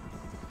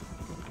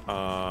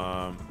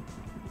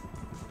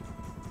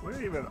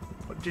 Where even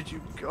did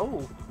you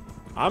go?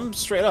 I'm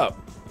straight up.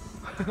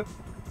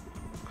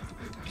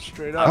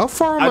 Straight How up.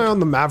 far am I on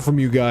the map from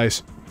you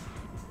guys?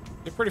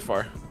 You're pretty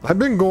far. I've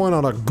been going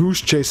on a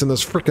goose chase in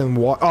this freaking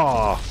water.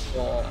 Oh,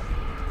 Oh,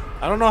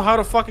 I don't know how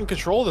to fucking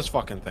control this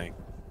fucking thing.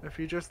 if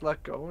you just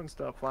let go and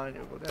stop flying,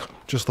 you'll go down.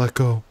 just let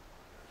go.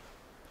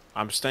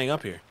 I'm staying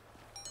up here.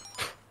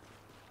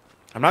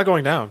 I'm not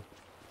going down.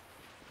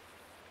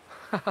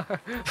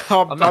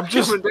 I'm not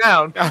just coming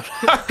down. I'm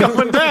not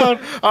going down.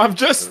 I'm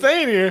just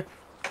staying here.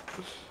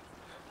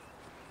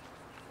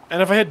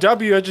 And if I hit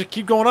W, I just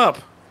keep going up.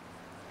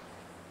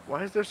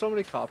 Why is there so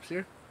many cops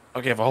here?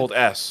 Okay, if I hold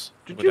S,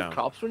 Did go you down. have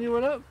cops when you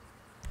went up?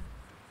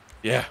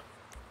 Yeah.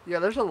 Yeah,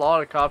 there's a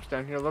lot of cops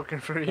down here looking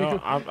for you. No,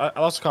 I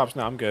lost the cops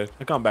now. I'm good.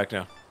 I'm coming back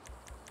now.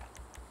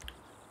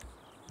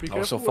 Be I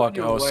was so careful when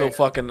fucking. you I was so land.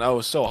 fucking. I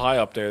was so high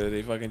up there that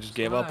they fucking just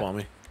gave up high. on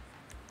me.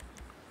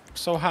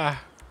 So high.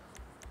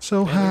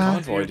 So Man, high.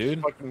 convoy, You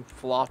dude. fucking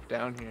flop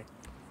down here.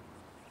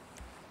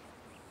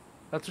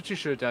 That's what you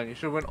should have done. You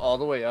should have went all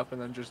the way up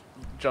and then just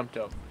jumped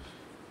out.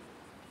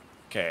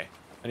 Okay.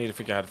 I need to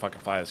figure out how to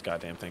fucking fly this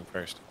goddamn thing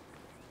first.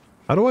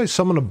 How do I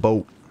summon a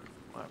boat?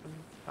 What happened?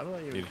 How do I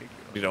even Need, kick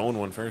you? need to own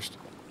one first.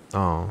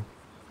 Oh.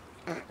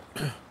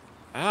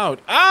 Ow!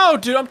 Ow,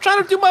 dude! I'm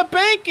trying to do my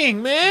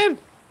banking, man.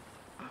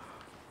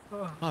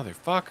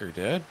 Motherfucker,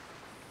 dude.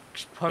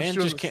 Just punch Man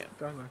you in just the can't-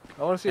 stomach.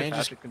 I want to see if man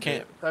just Patrick can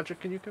can't- do it. Patrick,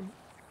 can you come?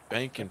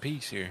 Bank in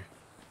peace here.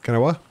 Can I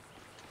what?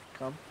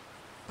 Come.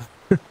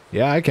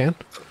 Yeah, I can.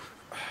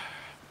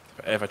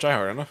 If I try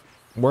hard enough.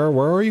 Where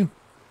are you?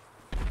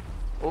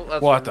 Oh,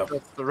 that's What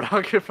that's the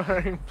rocket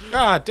firing.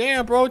 God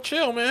damn, bro,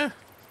 chill, man.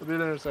 I'll be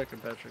there in a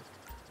second, Patrick.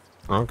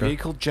 Okay.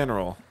 Vehicle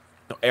general.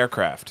 No,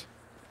 aircraft.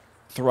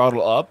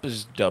 Throttle up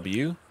is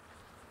W.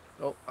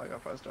 Oh, I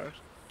got 5 stars.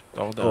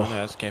 All down.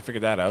 Yes, can't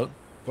figure that out.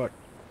 Fuck.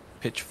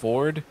 Pitch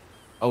forward.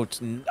 Oh,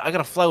 I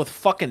gotta fly with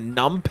fucking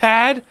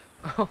numpad?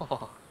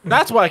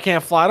 That's why I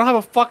can't fly. I don't have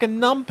a fucking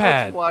numpad.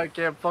 That's why I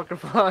can't fucking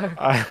fly.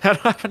 I don't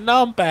have a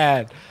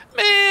numpad.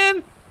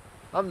 Man!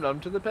 I'm numb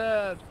to the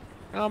pad.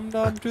 I'm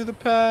numb to the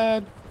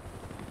pad.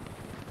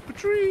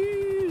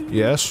 Tree.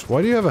 Yes.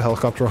 Why do you have a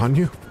helicopter on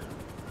you?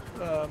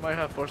 Might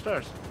have 4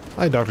 stars.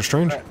 Hi, Doctor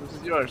Strange. Alright, this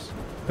is yours.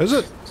 Is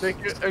it? Take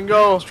it and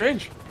go.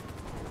 Strange.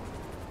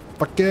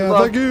 Fuck yeah, Good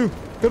luck. thank you.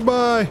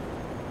 Goodbye.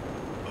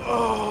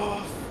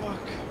 Oh, fuck.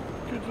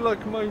 Good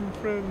luck, my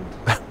friend.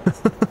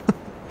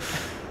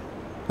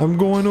 I'm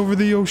going over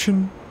the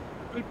ocean.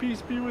 May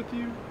peace be with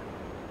you.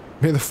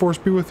 May the force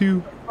be with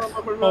you.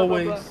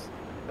 Always.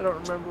 I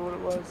don't remember what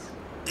it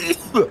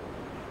was.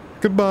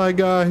 Goodbye,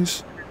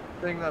 guys.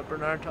 Thing that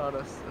Bernard taught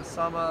us.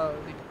 Osama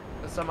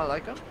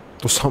Laika?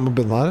 Osama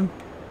bin Laden?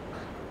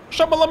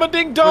 Shamalama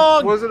ding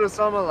dong! Was it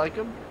Osama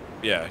Laika?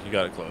 Yeah, you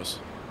got it close.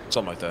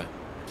 Something like that.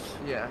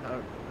 Yeah,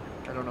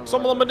 I don't know.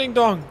 Shamalama ding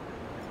dong.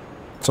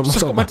 Someone's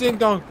Suck on my my, ding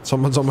dong.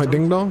 someone's on my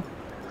ding dong?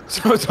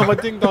 Someone's on my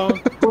ding dong.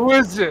 Who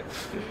is it?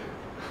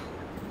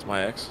 It's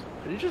my ex.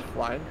 Are you just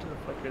flying to the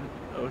fucking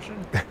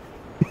ocean?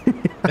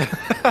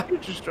 You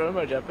just destroying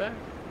my jetpack?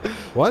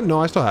 What?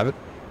 No, I still have it.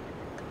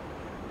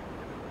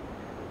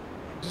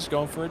 Just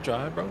going for a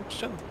drive, bro. Just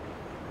chilling.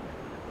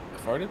 I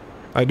farted.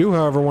 I do,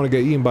 however, want to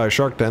get eaten by a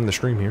shark to end the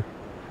stream here.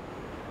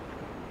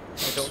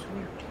 I don't think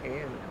you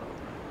can.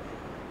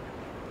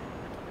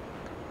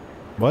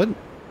 What?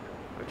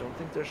 I don't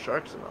think there's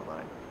sharks in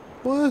online.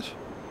 What?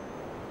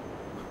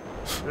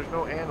 There's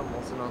no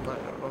animals in online.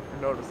 I don't know if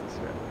you noticed this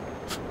yet.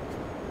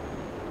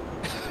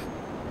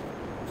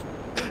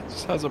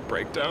 Just has a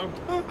breakdown.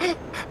 There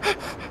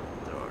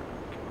are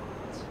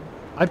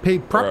I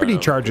paid property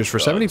Bro, charges for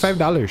good $75.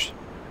 gods.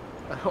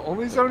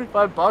 Only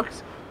 75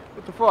 bucks?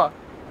 What the fuck?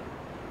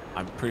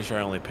 I'm pretty sure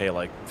I only pay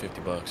like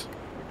 50 bucks.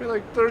 You pay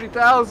like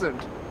 30,000.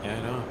 Yeah,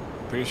 I know.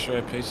 I'm pretty sure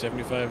I pay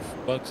 75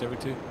 bucks every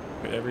time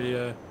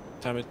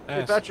it Hey,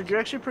 asks. Patrick, you're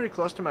actually pretty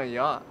close to my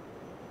yacht.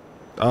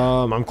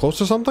 I'm close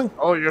to something?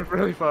 Oh, you're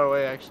really far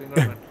away, actually.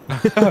 Never mind.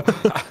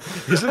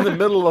 He's in the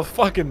middle of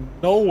fucking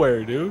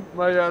nowhere, dude.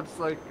 My yacht's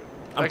like.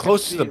 I'm I can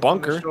close to see the it from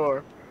bunker.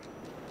 shore.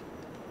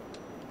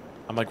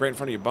 I'm like right in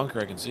front of your bunker.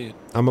 I can see it.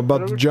 I'm about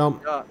to Whatever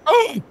jump. you got.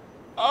 Oh!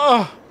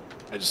 Oh!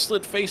 I just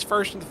slid face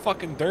first in the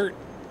fucking dirt.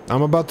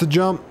 I'm about to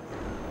jump.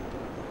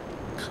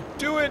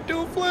 Do it!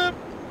 Do a flip!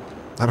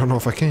 I don't know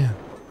if I can.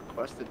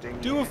 Request the ding.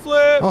 Do a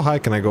flip! How high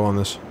can I go on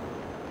this?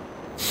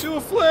 Do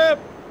a flip!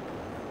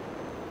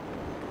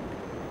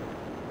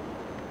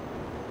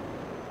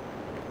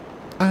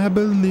 I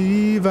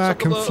believe I Suck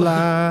a can little-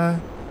 fly.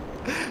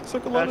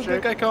 Suck a lot of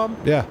Patrick? dick I come.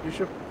 Yeah. You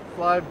should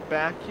fly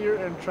back here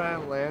and try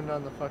and land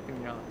on the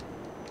fucking yacht.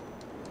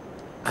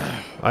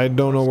 I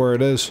don't know where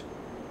it is.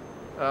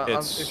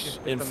 It's if you-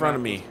 if in the front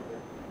of map me. is-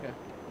 Yeah. In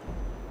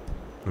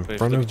But if you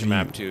front look of at you. your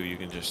map too, you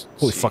can just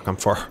Holy see. fuck, I'm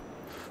far.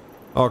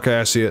 Okay,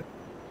 I see it.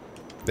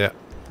 Yeah.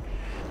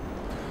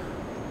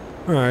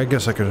 Alright, I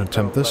guess I could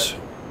attempt this.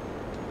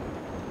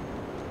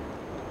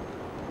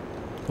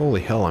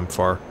 Holy hell, I'm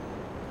far.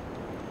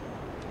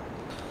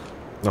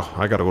 Oh,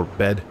 I gotta go to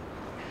bed.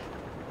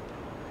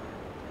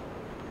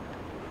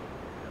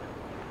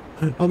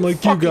 Unlike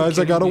you fucking guys,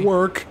 I kidding gotta me?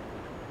 work.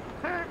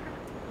 Ha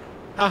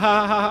ha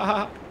ha ha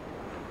ha.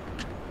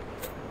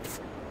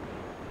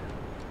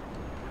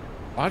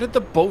 Why did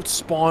the boat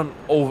spawn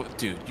over?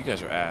 Dude, you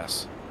guys are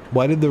ass.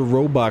 Why did the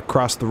robot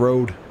cross the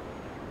road?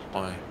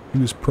 Why? He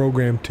was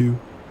programmed to.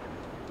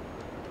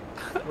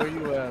 Where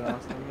you at,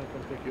 Austin? I'm gonna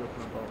come pick you up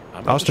in a boat.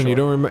 I'm on Austin, the you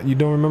shore.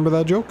 don't remember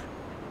that joke?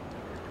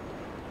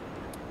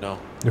 No.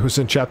 It was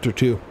in chapter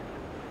 2.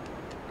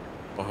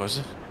 What was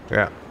it?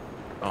 Yeah.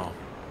 Oh.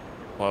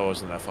 Well, it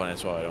wasn't that funny.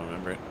 That's why I don't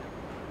remember it.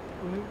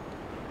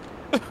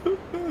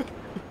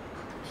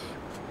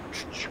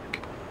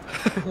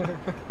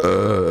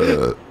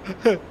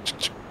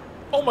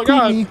 Oh my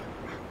god!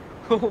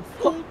 Oh,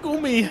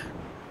 Gumi!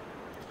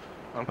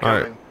 I'm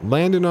Alright, coming.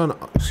 landing on.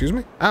 Excuse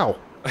me? Ow.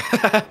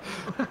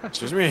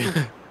 Excuse me.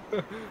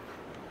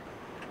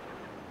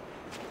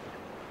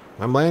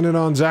 I'm landing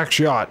on Zach's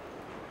yacht.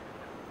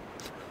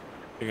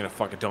 You're gonna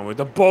fucking tell me with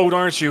the boat,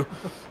 aren't you?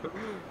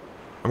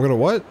 I'm gonna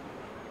what?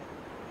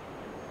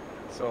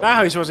 So, Now how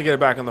are you supposed to get it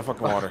back on the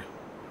fucking water?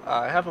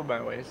 I have on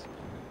my ways.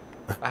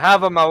 I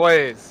have on my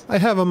ways. I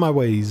have on my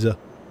ways.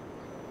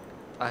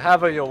 I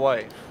have on your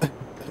wife.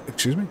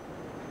 Excuse me?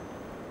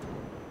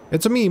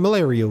 It's a me,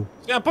 Malario.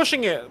 Yeah, I'm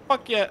pushing it.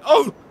 Fuck yeah.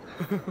 Oh!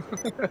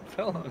 I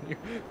fell on you.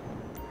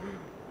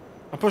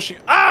 I'm pushing.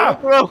 Ah!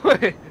 Throw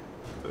away.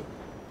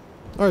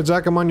 Alright,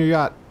 Zach, I'm on your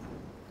yacht.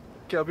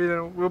 Okay, I'll be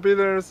there. We'll be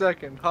there in a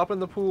second. Hop in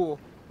the pool.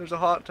 There's a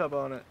hot tub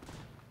on it.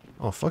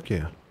 Oh, fuck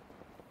yeah.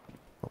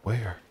 But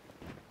where?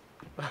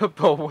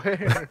 But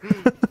where?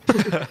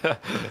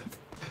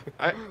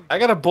 I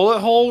got a bullet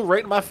hole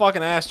right in my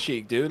fucking ass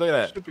cheek, dude. Look at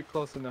that. Should be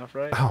close enough,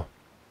 right? Ow.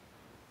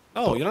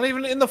 Oh, you're not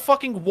even in the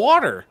fucking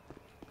water.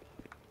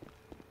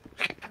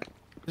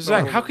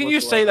 Zach, how can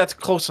you say that's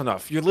close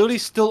enough? You're literally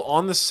still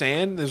on the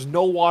sand. There's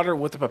no water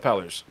with the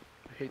propellers.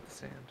 I hate the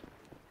sand.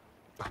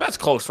 That's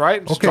close,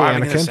 right? Just Okay,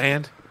 driving in the Anakin.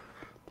 sand.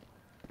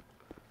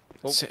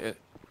 Oh.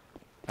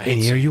 I hate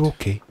Annie, are you sand.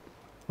 okay?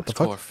 What the It's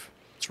fuck? rough.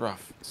 It's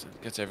rough.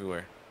 It gets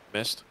everywhere.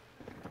 Missed.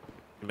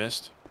 You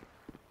missed.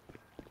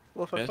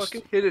 Well, if I Missed.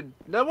 fucking hit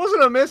it, that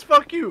wasn't a miss.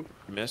 Fuck you.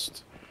 You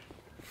missed.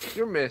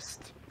 You're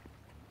missed.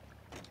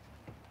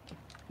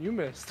 You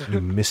missed.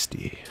 You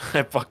misty.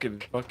 I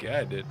fucking fuck yeah,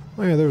 I did.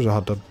 Oh yeah, there's a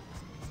hot tub.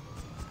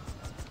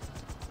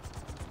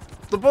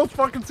 They're both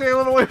fucking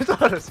sailing away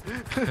without us.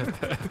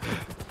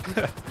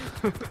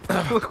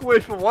 Look away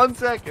for 1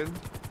 second.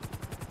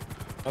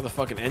 Oh, the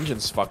fucking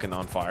engine's fucking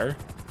on fire.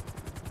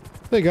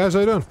 Hey guys, how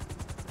you doing?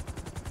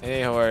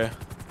 Hey, how are you?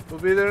 We'll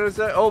be there in a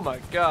sec. Oh my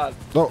god.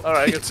 Oh.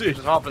 Alright, I guess we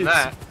just hop in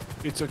that.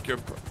 You took your.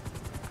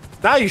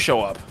 Now you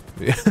show up.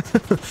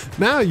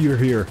 Now you're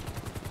here.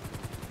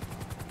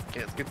 Okay,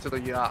 let's get to the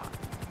yacht.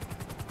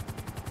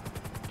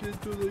 Get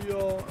to the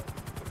yacht.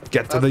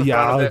 Get to That's the the front of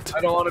yacht. it.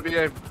 I don't want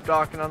to be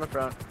docking on the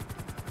front.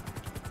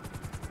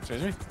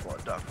 Excuse me? I want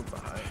to dock from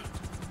behind.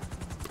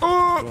 You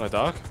want to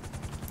dock?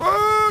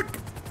 Fuck!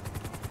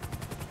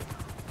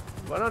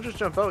 Why not just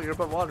jump out? You're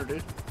above water,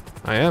 dude.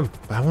 I am,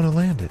 but I want to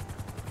land it.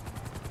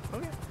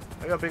 Okay.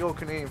 I got a big old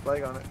Canadian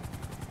flag on it.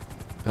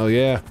 Hell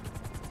yeah.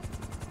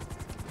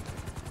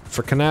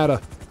 For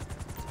Canada.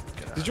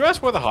 Did you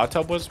ask where the hot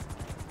tub was?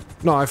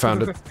 No, I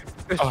found it.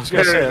 I was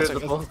gonna say Very it's like,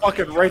 visible. it's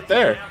fucking right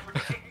there.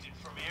 Protected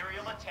from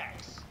aerial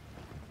attacks.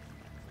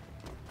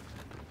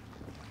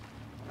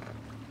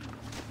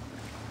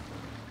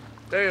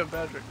 Damn,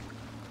 Patrick.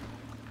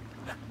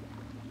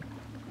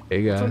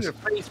 Hey It's on guys. your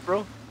face,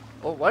 bro.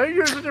 Oh, why are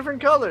yours a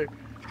different color?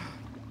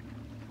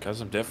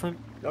 Cause I'm different.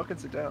 Y'all can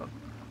sit down.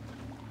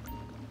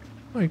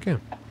 Oh, you can.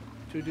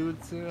 2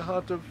 dudes in a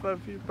hot tub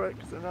 5 feet apart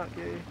because they're not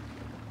gay.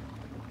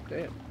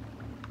 Damn.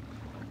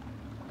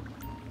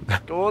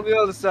 Go on the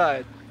other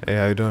side. Hey,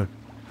 how you doing?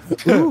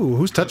 Ooh,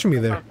 who's touching me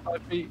there?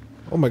 5 feet.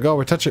 Oh my god,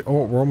 we're touching.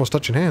 Oh, we're almost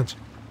touching hands.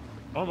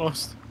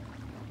 Almost.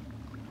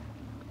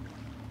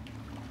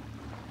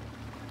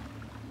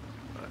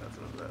 Alright, that's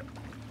over there.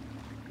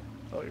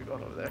 Oh, you're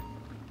going over there.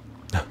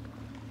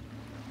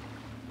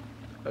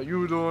 How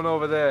you doing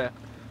over there?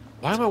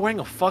 Why am I wearing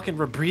a fucking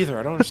rebreather?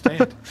 I don't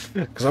understand.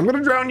 Because I'm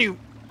gonna drown you.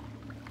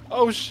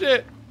 Oh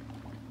shit.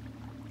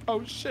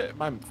 Oh shit.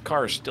 My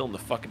car is still in the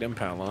fucking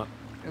impound lot.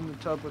 In the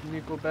tub with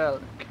Nico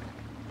Bellic.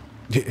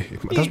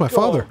 That's my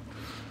father.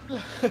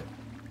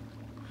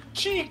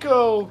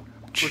 Chico.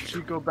 With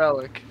Chico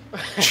Bellic.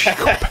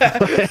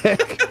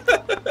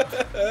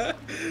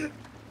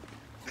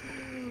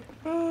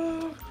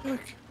 Oh, fuck.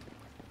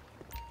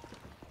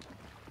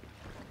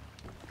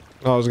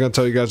 Oh, I was gonna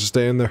tell you guys to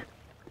stay in there.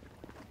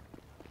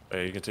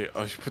 Hey, you can take.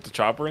 Oh, you put the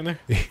chopper in there.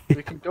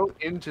 We can go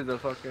into the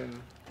fucking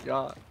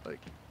yacht. Like,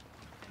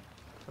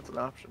 that's an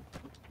option.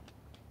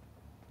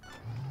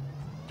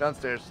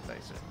 Downstairs is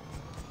nicer.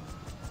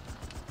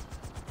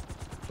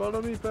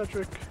 Follow me,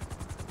 Patrick.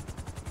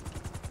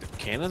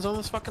 Cannons on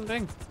this fucking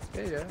thing.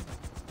 Yeah, yeah.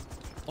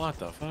 What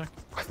the fuck?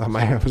 I thought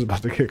my hand was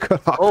about to get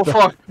cut off. Oh,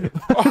 fuck.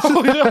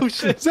 Oh no,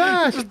 shit!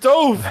 Zach! You just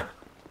dove.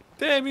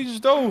 Damn, you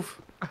just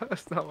dove.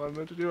 That's not what I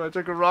meant to do. I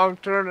took a wrong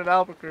turn at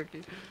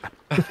Albuquerque.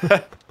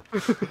 You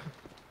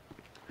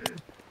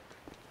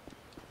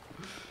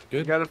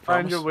Good. gotta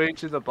find your Promise? way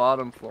to the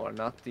bottom floor,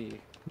 not the...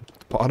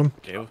 Bottom.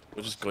 Okay,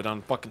 we'll just go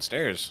down fucking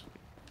stairs.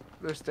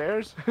 The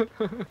stairs?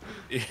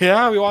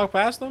 Yeah, we walk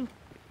past them.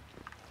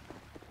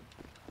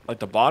 Like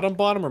the bottom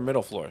or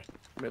middle floor.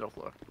 Middle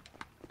floor.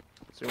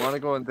 So you want to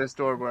go in this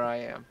door where I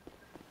am.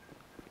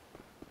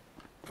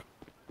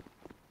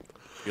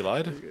 You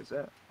lied. Where you guys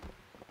at?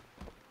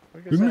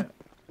 Where you Didn't guys at?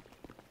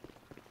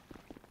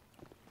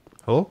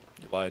 Hello?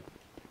 You lied.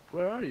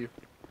 Where are you?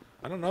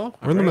 I don't know.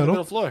 We're in the right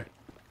middle. floor.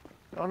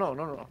 Oh, no,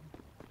 no, no.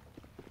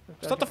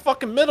 It's not the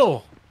fucking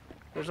middle.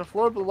 There's a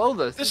floor below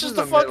this. This is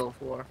the the fuck- middle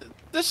floor.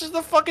 This is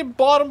the fucking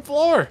bottom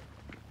floor.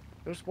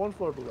 There's one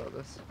floor below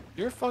this.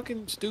 You're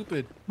fucking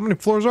stupid. How many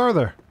floors are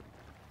there?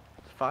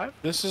 5?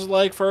 This is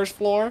like first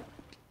floor.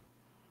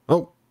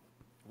 Oh,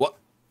 What?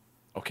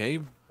 Okay.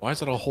 Why is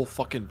that a whole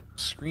fucking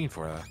screen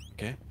for that?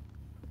 Okay.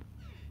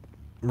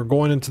 we're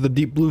going into the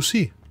deep blue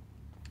sea.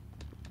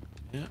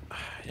 Yeah.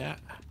 Yeah.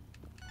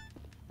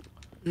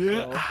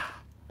 So,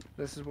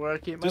 this is where I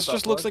keep my This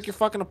just looks like your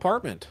fucking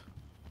apartment.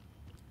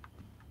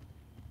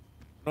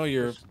 No,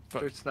 you're.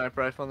 There's a sniper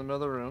rifle in the middle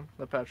of the room.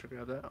 Let Patrick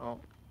grab that. Oh.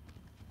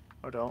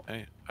 Or don't.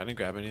 Hey, I didn't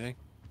grab anything.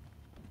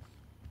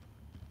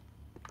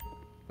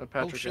 Let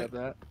Patrick shit.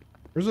 grab that.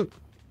 Where's it?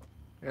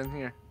 In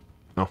here.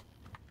 Oh.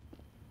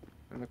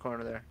 In the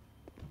corner there.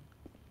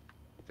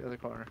 The other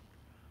corner.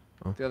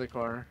 Oh. The other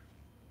corner.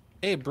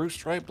 Hey,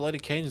 Bruce Wright, Bloody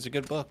Canyon's a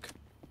good book.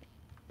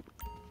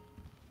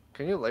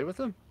 Can you lay with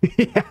him?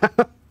 Yeah.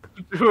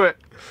 Do it.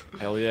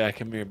 Hell yeah,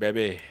 come here,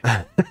 baby.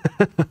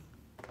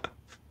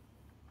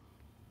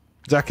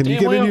 Zach, can you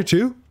Damn, get in well- here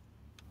too?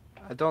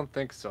 I don't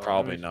think so.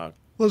 Probably not.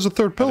 Well, there's a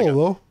third pillow,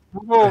 though.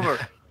 Move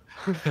over.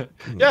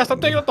 Yes, I'm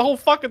taking up the whole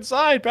fucking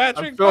side,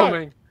 Patrick. I'm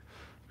filming.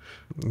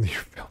 You're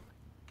filming.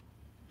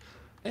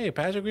 Hey,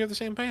 Patrick, we have the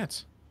same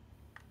pants.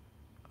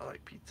 I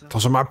like pizza.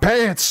 Those are my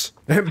pants!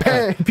 And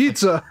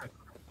pizza!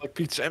 Like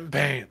pizza and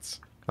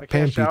pants. I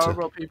pan can't shower pizza.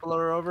 while people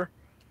are over.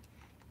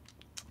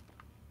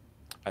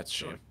 That's a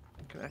shame.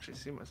 I can actually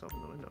see myself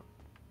in the window.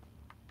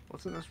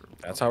 What's in this room?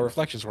 That's how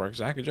reflections work.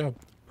 Zach, good job.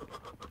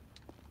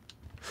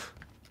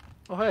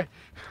 Oh, hey.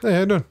 Hey, how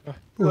you doing?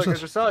 Who was Look, I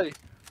this? just saw you.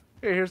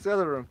 Here, here's the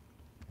other room.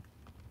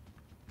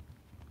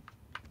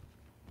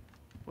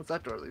 What's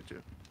that door lead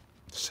to?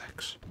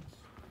 Sex.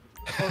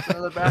 Oh, it's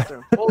another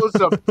bathroom. Oh, it's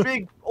a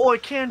big... Oh, I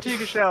can take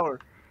a shower.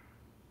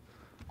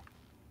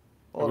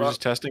 Are Hold we up.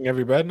 just testing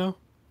every bed now?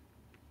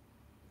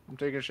 I'm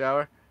taking a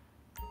shower.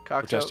 We're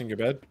Cock's testing your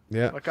bed?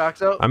 Yeah. out. My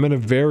cock's out. I'm in a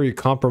very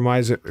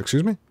compromising...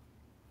 Excuse me?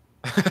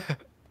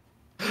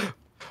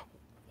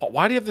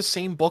 Why do you have the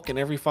same book in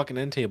every fucking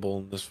end table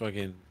in this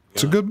fucking...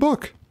 It's a good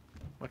book.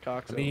 My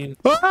cock's I out. mean,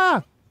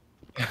 Ah!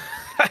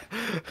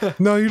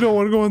 No, you don't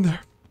want to go in there.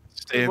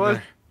 stay in What?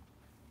 there.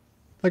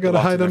 I gotta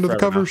locked in hide there under the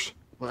forever now. covers.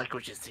 Like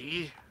what you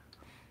see?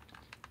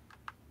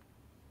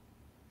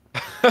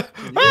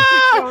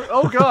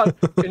 Oh god!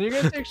 Can you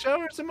guys take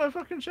showers in my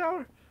fucking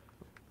shower?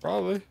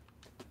 Probably.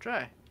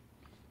 Try.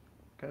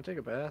 Can I take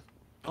a bath?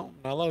 Oh,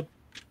 not allowed.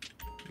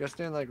 You gotta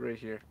stand like right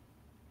here.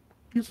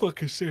 You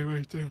fucking stay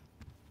right there.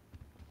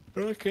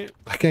 I can't.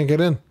 I can't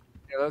get in.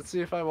 Yeah, let's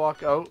see if I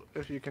walk out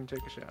if you can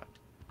take a shower.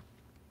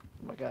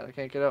 Oh my god, I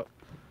can't get out.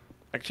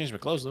 I can change my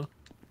clothes, though.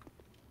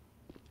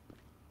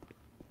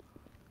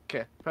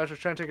 Okay, Patrick,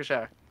 try and take a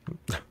shower.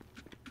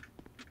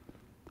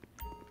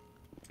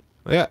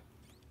 Yeah.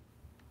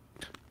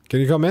 Can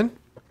you come in?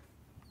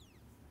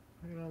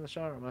 Look at on the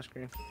shower on my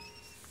screen.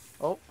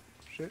 Oh,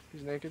 shit,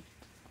 he's naked.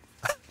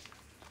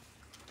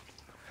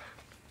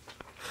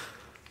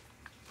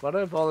 Why do I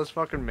have all this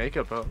fucking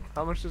makeup out?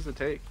 How much does it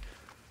take?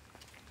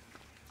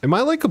 Am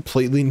I like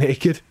completely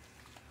naked?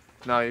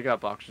 No, you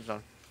got boxers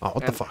on. Oh, what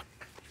the And fuck?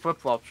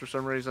 flip-flops for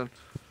some reason.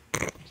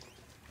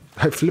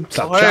 I flipped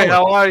that Oh, hey, shower.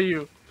 how are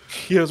you?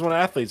 He has one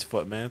athlete's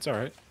foot, man. It's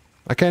alright.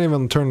 I can't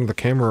even turn the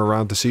camera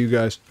around to see you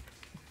guys.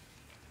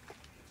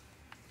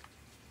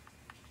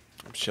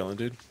 I'm chilling,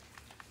 dude.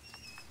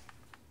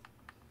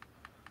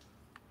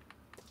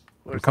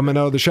 I'm coming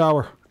out of the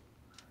shower.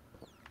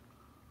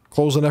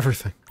 Clothes and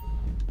everything.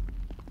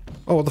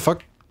 Oh, what the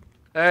fuck?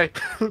 Hey,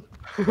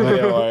 Hey,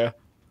 how are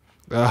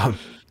you?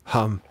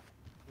 Um,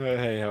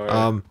 Hey, how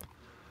are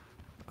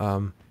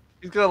you?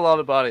 he's got a lot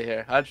of body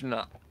hair. How'd you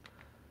not?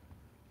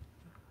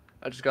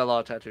 I just got a lot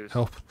of tattoos.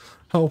 help,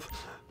 help.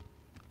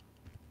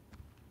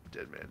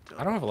 Dead man.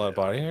 I don't have a lot of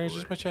body hair. It's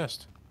just my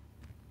chest.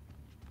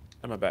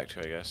 And my back, too,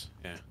 I guess.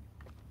 Yeah.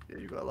 Yeah,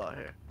 you got a lot of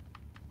hair.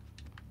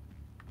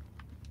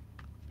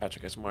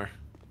 Patrick has more.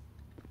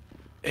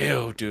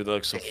 Ew, dude, that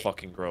looks so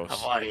fucking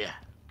gross. are you?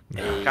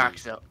 Hey,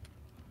 cock's out.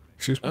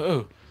 Excuse me?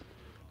 Oh,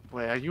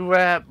 Where are you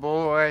at,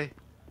 boy?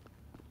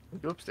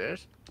 You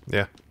upstairs?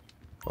 Yeah.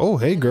 Oh,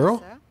 hey,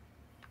 girl.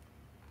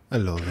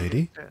 Hello,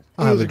 lady.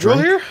 I'll have there's a a girl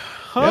drink. here?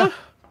 Huh? Yeah.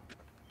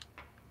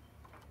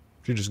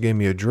 She just gave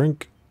me a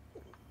drink.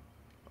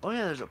 Oh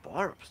yeah, there's a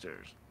bar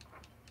upstairs.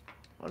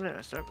 Why didn't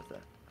I start with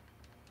that?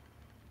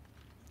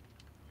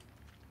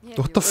 Yeah,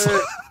 What the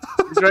fuck?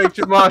 You drank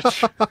too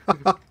much.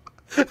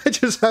 I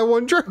just had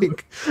one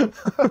drink.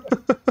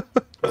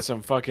 That's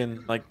some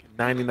fucking, like,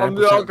 99%. I'm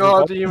the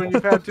alcohol demon.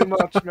 You've had too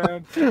much,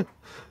 man.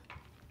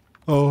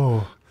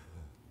 Oh,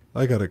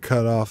 I gotta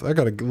cut off. I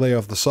gotta lay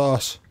off the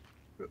sauce.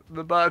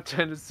 The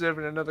bartender's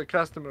serving another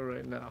customer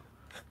right now.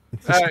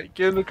 Alright,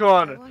 get in the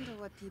corner. I wonder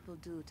what people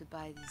do to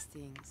buy these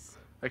things.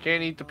 I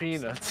can't eat the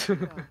peanuts.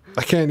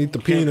 I can't eat the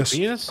penis.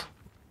 Penis?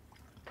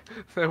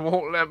 They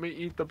won't let me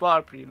eat the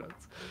bar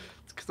peanuts.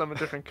 It's because I'm a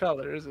different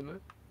color, isn't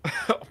it?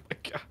 Oh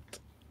my god.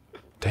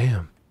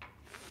 Damn.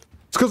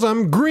 It's because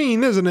I'm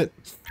green, isn't it?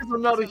 Because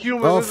I'm not a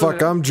human. Oh, isn't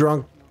fuck. it? I'm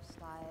drunk.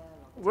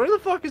 Where the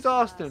fuck is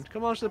Austin?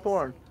 Come watch the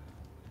porn.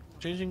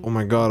 Changing. Oh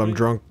my god, I'm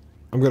drunk.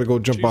 I'm gonna go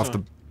jump She's off the...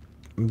 on.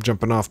 I'm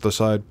jumping off the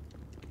side.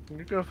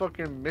 You're gonna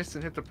fucking miss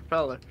and hit the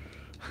propeller.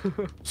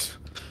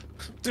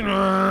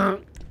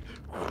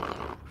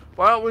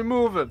 Why aren't we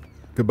moving?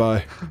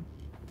 Goodbye.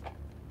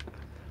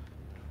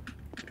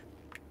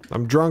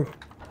 I'm drunk.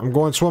 I'm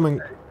going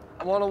swimming.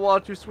 I wanna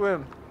watch you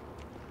swim.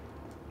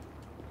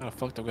 How the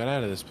fuck do I get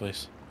out of this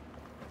place?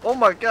 Oh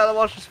my god, I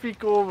watched his feet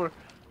go over.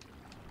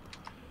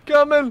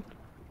 Coming!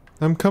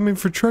 I'm coming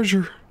for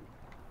treasure.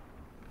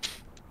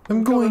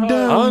 I'm going home.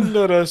 down.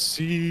 Under the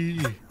sea.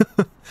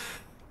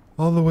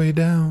 All the way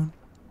down.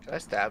 Can I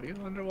stab you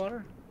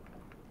underwater?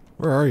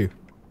 Where are you?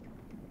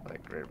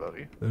 Like right above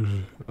you.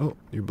 Oh,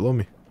 you blow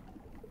me.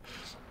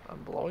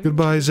 I'm blowing.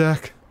 Goodbye,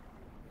 Zach.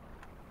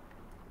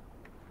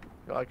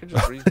 Yo, I could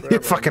just breathe You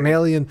forever. fucking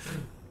alien.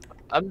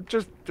 I'm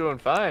just doing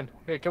fine.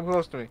 Hey, come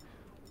close to me.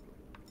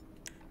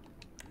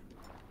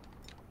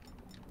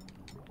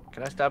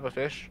 Can I stab a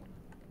fish?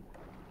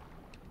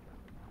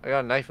 I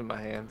got a knife in my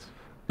hands.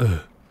 I'm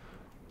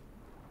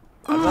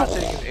not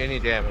taking any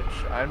damage.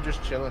 I'm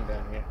just chilling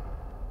down here.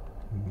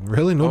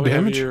 Really? No Probably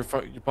have damage?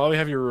 You probably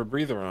have your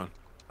breather on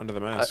under the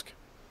mask.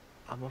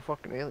 I'm a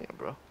fucking alien,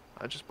 bro.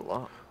 I just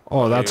belong.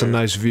 Oh, that's a Here.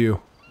 nice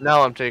view.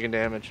 Now I'm taking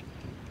damage.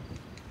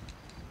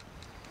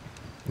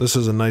 This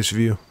is a nice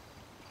view.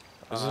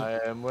 Is it? I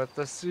am with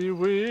the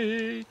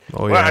seaweed.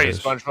 Oh, Where yeah, are it you, is.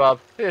 SpongeBob?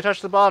 Here,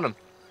 touch the bottom.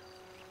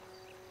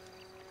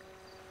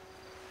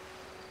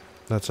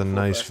 That's a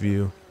nice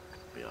view.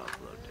 We all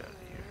float down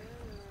here.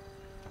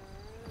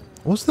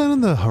 What's that on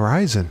the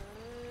horizon?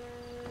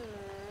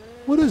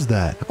 What is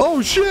that?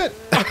 Oh, shit!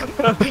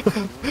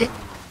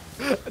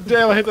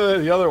 Damn, I hit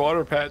the other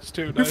water patch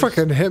too. You Nice.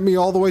 fucking hit me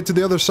all the way to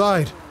the other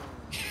side.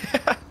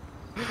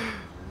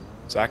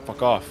 Zach,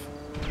 fuck off.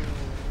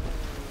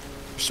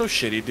 You're so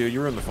shitty, dude.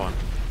 You ruined the fun.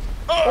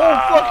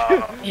 Oh,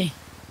 fuck!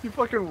 You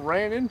fucking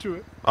ran into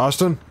it.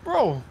 Austin,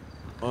 Bro.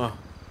 I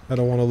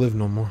don't want to live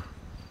no more.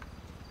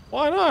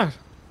 Why not?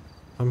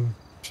 I'm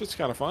Shit's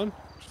kind of fun.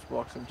 Just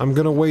walks into I'm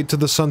gonna wait till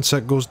the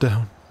sunset goes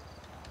down.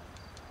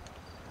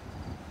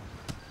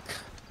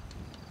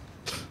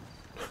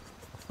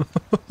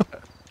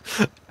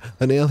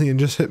 An alien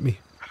just hit me.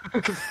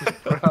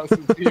 House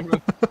of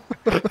Demon.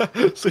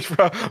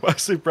 My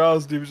sleep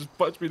browse dude just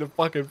punched me in the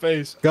fucking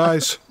face.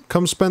 Guys,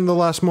 come spend the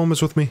last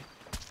moments with me.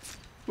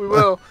 We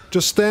will.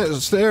 Just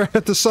stare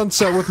at the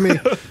sunset with me.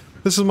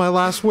 This is my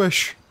last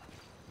wish.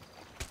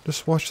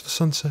 Just watch the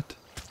sunset.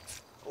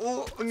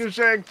 Oh, I'm gonna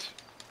shanked.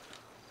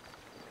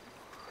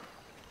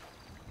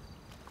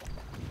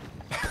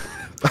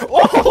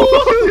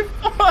 Holy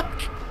fuck!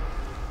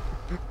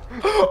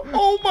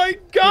 Oh my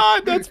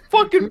god, that's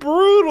fucking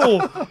brutal!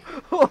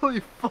 Holy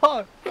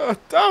fuck.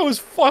 That was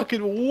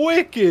fucking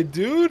wicked,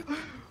 dude!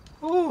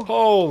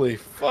 Holy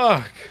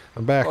fuck.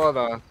 I'm back. Hold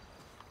on.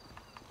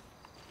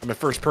 I'm the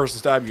first person to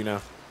stab you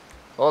now.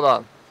 Hold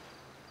on.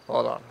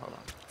 Hold on. Hold on.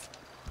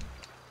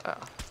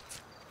 Ah.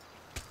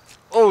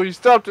 Oh, you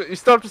stopped it. You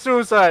stopped the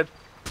suicide.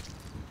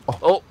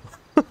 Oh.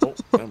 Oh,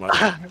 never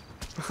mind.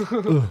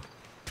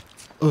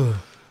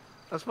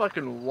 That's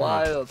fucking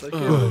wild. I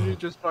can't believe you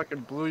just fucking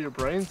blew your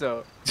brains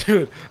out.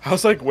 Dude, I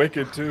was like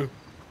wicked too.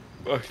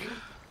 Fuck.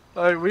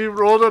 Like, we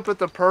rolled up at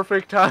the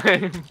perfect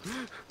time.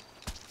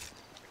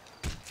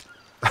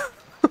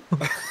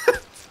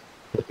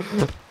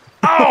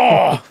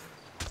 Oh!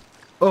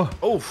 Oh.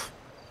 Oof.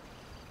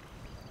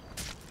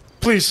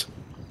 Please.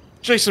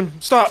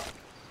 Jason, stop.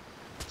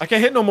 I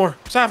can't hit no more.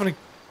 What's happening?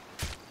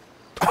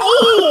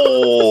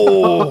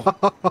 Oh!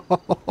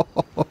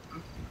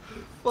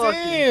 Fucking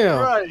Damn.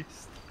 Christ.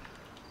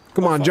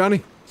 Come on,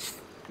 Johnny.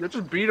 You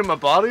just beat him a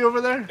body over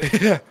there?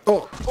 Yeah.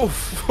 Oh,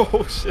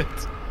 Oh shit.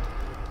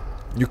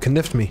 you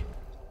caniffed me.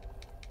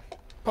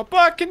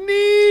 Papa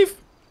Knief!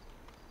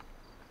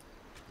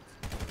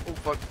 Oh,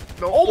 fuck.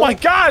 No. Oh my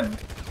god!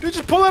 Dude,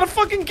 just pull out a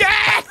fucking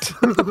gat!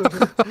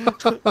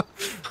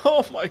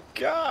 Oh my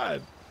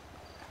god.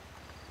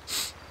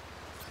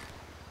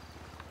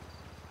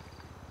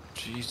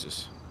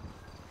 Jesus.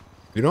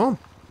 You know him?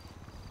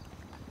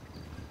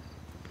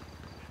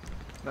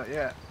 Not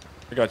yet.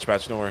 I got you,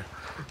 Patch, don't worry.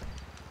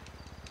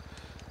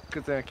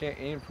 Good thing I can't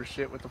aim for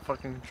shit with the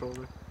fucking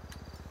controller.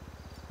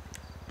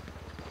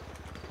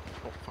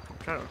 Oh, fuck. I'm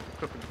trying to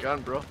equip a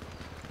gun, bro.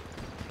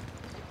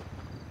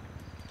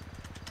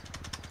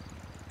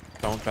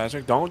 Don't,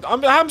 Patrick, don't.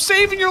 I'm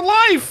saving your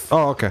life!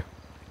 Oh, okay.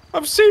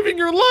 I'm saving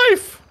your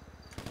life!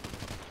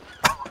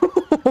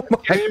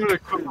 Can't even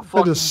equip a I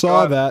fucking just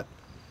saw gun. that.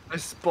 I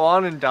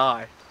spawn and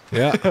die.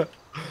 Yeah.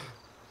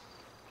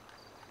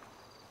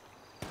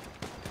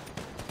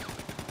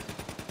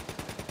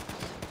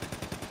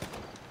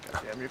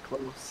 Damn, you're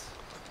close.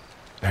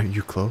 Are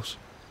you close?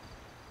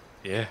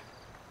 Yeah.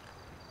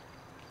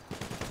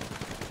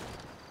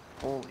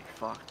 Holy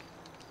fuck.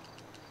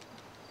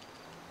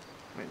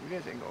 Man, you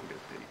guys ain't gonna get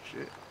big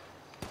shit.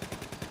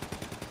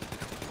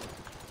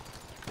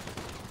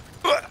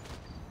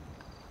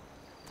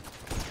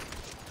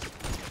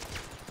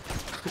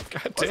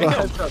 God Why damn.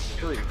 did headshots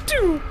kill you?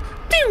 Pew,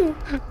 pew,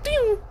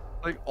 pew.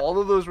 Like, all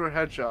of those were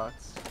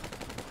headshots.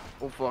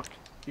 Oh fuck.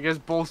 You guys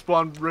both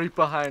spawned right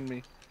behind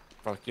me.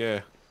 Fuck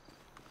yeah.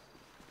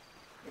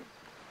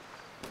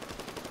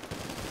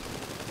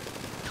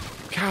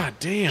 God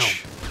damn.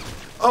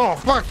 Oh,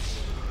 fuck.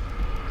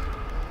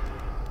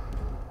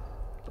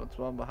 Don't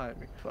spawn behind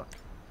me. Fuck.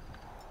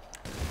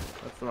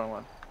 That's the wrong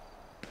one.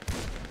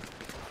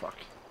 Fuck.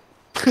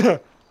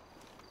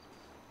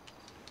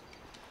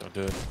 Don't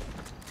do it.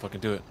 Fucking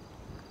do it.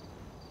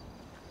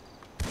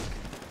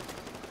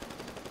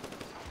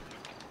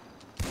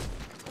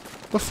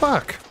 The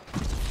fuck?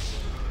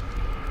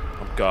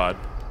 Oh god.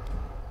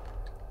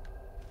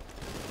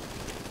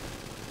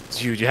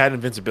 Dude, you had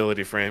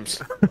invincibility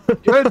frames.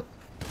 Good.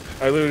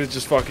 I literally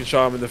just fucking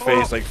shot him in the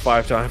face like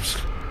 5 times.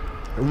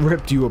 I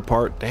ripped you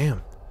apart.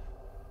 Damn.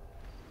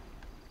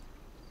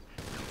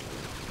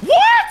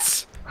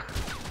 What?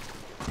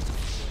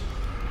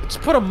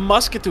 Just put a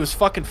musket to his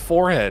fucking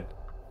forehead.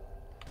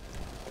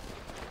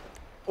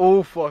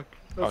 Oh fuck.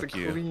 That's Fuck a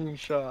you. clean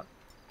shot.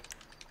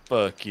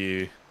 Fuck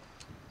you.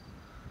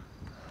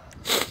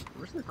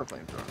 Where's the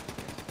flamethrower?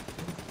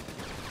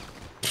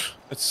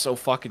 It's so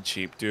fucking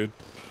cheap, dude.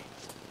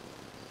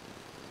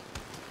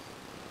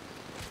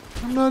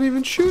 I'm not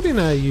even shooting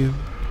at you.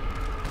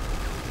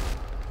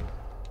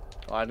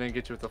 Oh, I didn't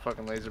get you with the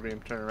fucking laser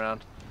beam. Turn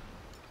around.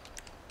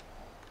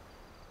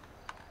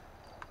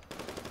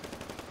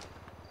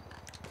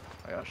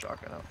 I got a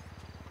shotgun out.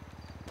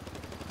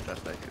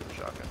 Just like you with a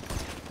shotgun.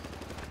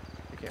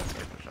 You can't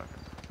escape with a shotgun.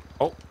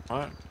 Oh,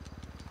 alright.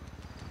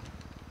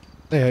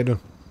 Hey, how you doing?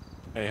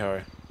 Hey, how are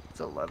you? It's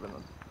 11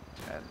 and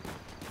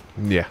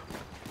 10. Yeah.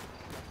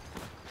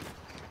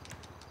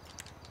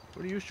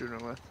 What are you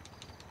shooting with?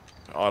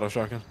 Auto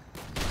shotgun.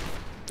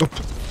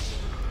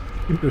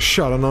 You just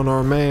shot an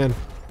unarmed man.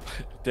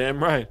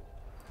 Damn right.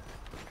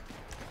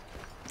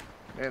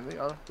 Man,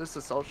 this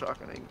assault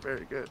shotgun ain't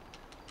very good.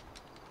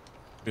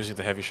 Using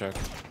the heavy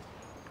shotgun.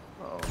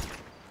 Oh.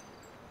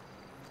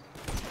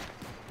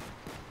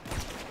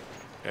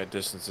 Yeah,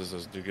 distances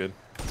doesn't do good.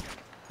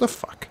 The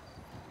fuck?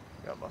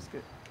 Got a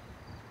musket.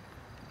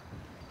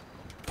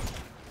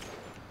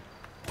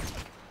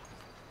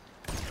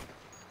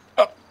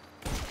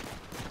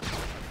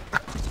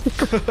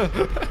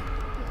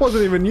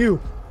 Wasn't even you.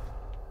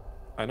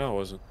 I know it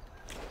wasn't.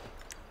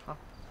 Huh?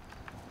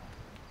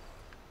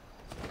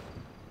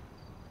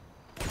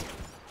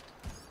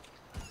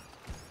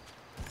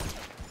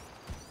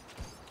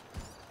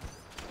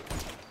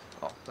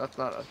 Oh, that's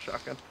not a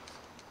shotgun.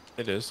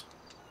 It is.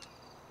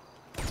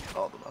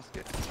 Oh, the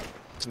musket.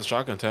 It's in the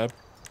shotgun tab.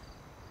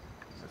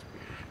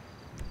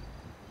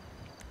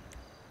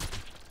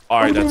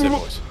 Alright, that's it,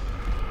 boys.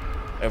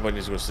 Everybody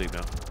needs to go to sleep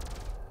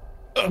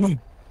now.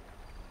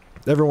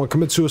 Everyone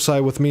commit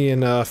suicide with me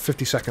in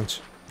 50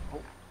 seconds.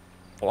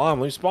 Hold on,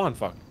 let me spawn,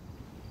 fuck.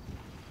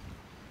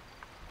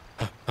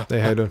 Hey,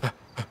 how you doing?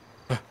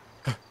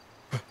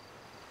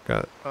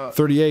 Got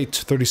 38,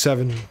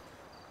 37.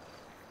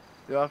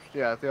 The option,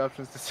 yeah, the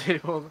option's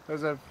disabled.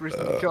 As I've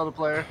recently killed a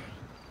player.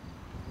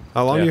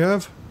 How long Yeah. do you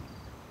have?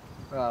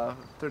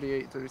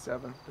 38,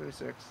 37,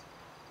 36.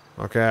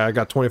 Okay, I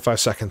got 25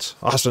 seconds.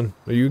 Austin,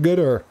 are you good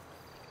or?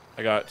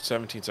 I got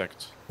 17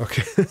 seconds.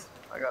 Okay.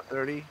 I got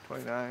 30,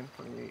 29,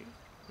 28,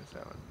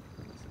 27,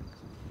 26.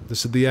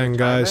 This is the end,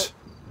 guys.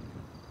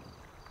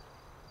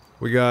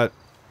 We got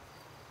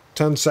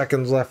 10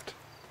 seconds left.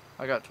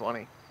 I got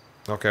 20.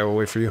 Okay, we'll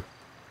wait for you.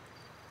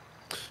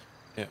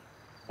 Yeah.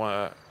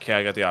 Okay,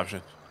 I got the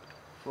option.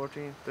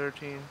 14,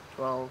 13,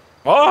 12,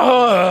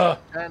 Oh!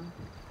 10,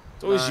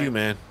 It's always 9, you,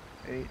 man.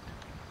 8.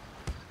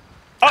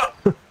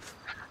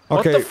 What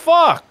Okay. the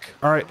fuck?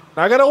 Alright.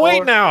 I gotta wait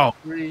 4, now.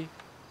 3,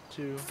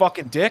 2.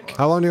 Fucking dick.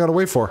 How long do you gotta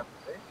wait for?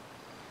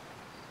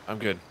 I'm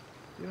good.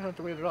 You don't have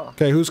to wait at all.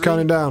 Okay, who's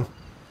counting down?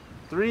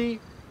 3,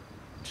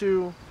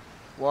 2,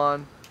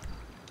 1.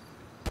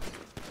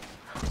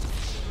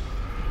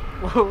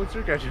 Whoa, what's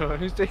your guy doing?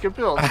 He's taking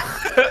pills.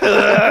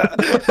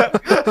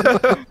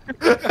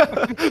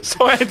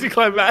 So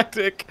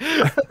anticlimactic.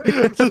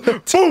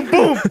 Boom,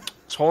 boom.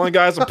 Just hold on,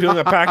 guys. I'm peeling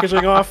the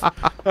packaging off.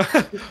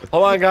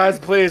 Hold on, guys.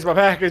 Please, my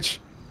package.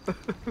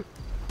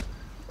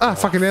 Ah,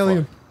 fucking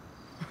alien.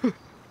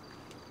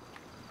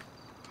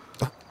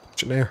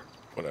 Engineer.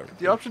 Whatever.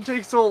 The option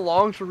takes so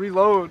long to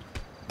reload.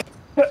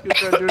 I was gonna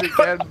try to do it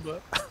again,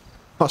 but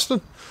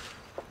Austin?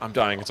 I'm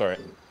dying. It's alright.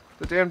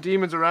 the damn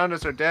demons around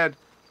us are dead.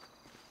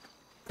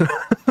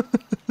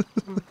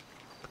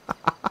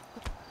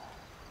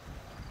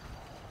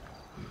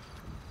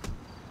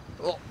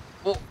 Oh,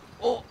 oh,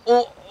 oh,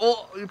 oh,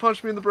 oh, you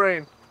punched me in the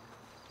brain.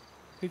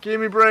 He gave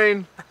me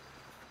brain.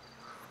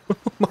 Oh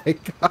my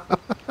god.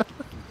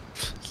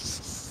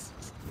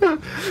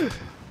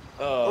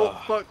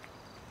 Oh, fuck.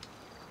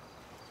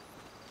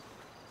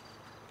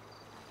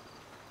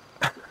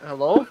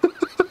 Hello?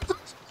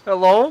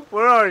 Hello?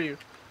 Where are you?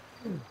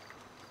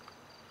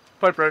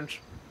 Pipe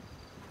wrench.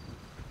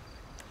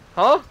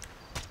 Huh?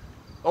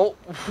 Oh.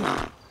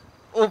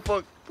 Oh,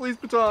 fuck. Please,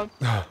 baton.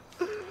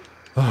 You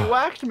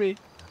whacked me.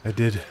 I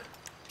did.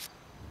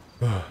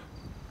 Run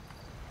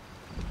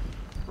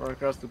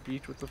across the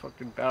beach with the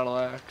fucking battle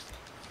axe.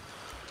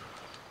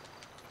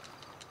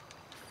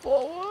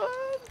 Forward.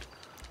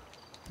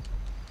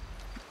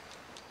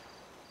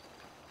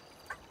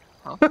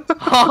 Huh?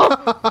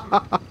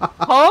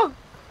 Huh?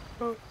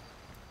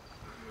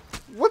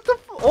 What the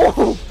f-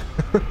 Oh!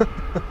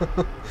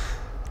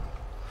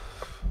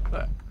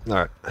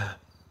 Alright.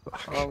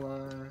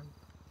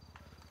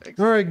 Thanks.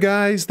 Alright,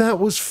 guys, that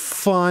was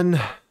fun.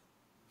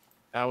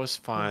 That was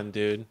fun,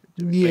 dude.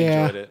 I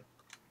Yeah. enjoyed it.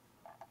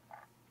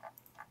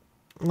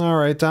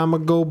 Alright, I'ma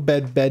go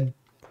bed.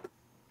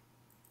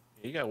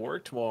 You got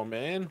work tomorrow,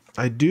 man.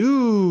 I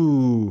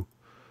do.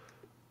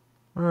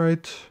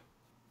 Alright.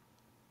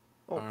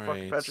 Oh, fuck.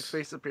 Alright. Patrick's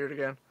face appeared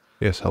again.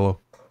 Yes, hello.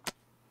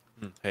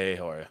 Hey,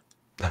 how are you?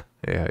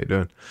 Hey, how you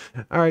doing?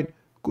 Alright,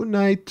 good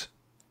night.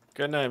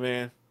 Good night,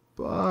 man.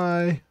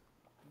 Bye.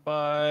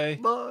 Bye.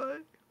 Bye.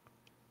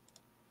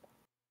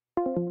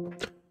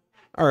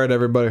 Alright,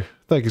 everybody.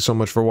 Thank you so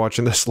much for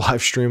watching this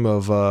live stream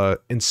of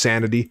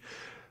insanity.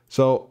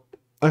 So,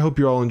 I hope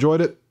you all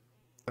enjoyed it.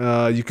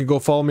 You can go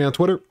follow me on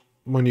Twitter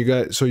when you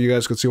guys, so you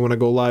guys can see when I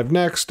go live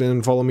next,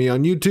 and follow me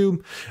on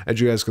YouTube.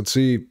 As you guys can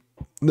see,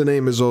 the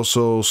name is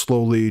also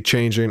slowly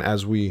changing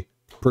as we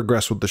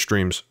progress with the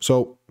streams.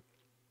 So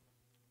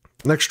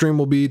next stream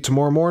will be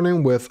tomorrow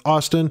morning with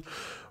Austin.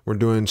 We're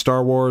doing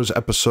Star Wars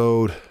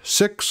Episode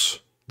 6,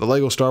 the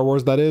Lego Star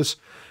Wars, that is.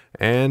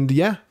 And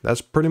yeah,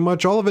 that's pretty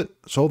much all of it.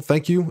 So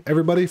thank you,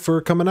 everybody,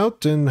 for coming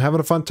out and having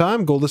a fun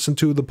time. Go listen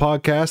to the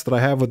podcast that I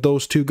have with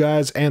those two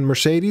guys and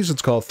Mercedes.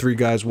 It's called 3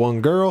 Guys,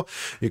 1 Girl.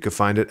 You can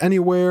find it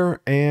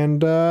anywhere.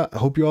 And I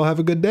hope you all have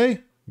a good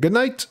day. Good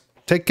night.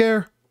 Take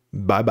care.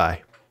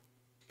 Bye-bye.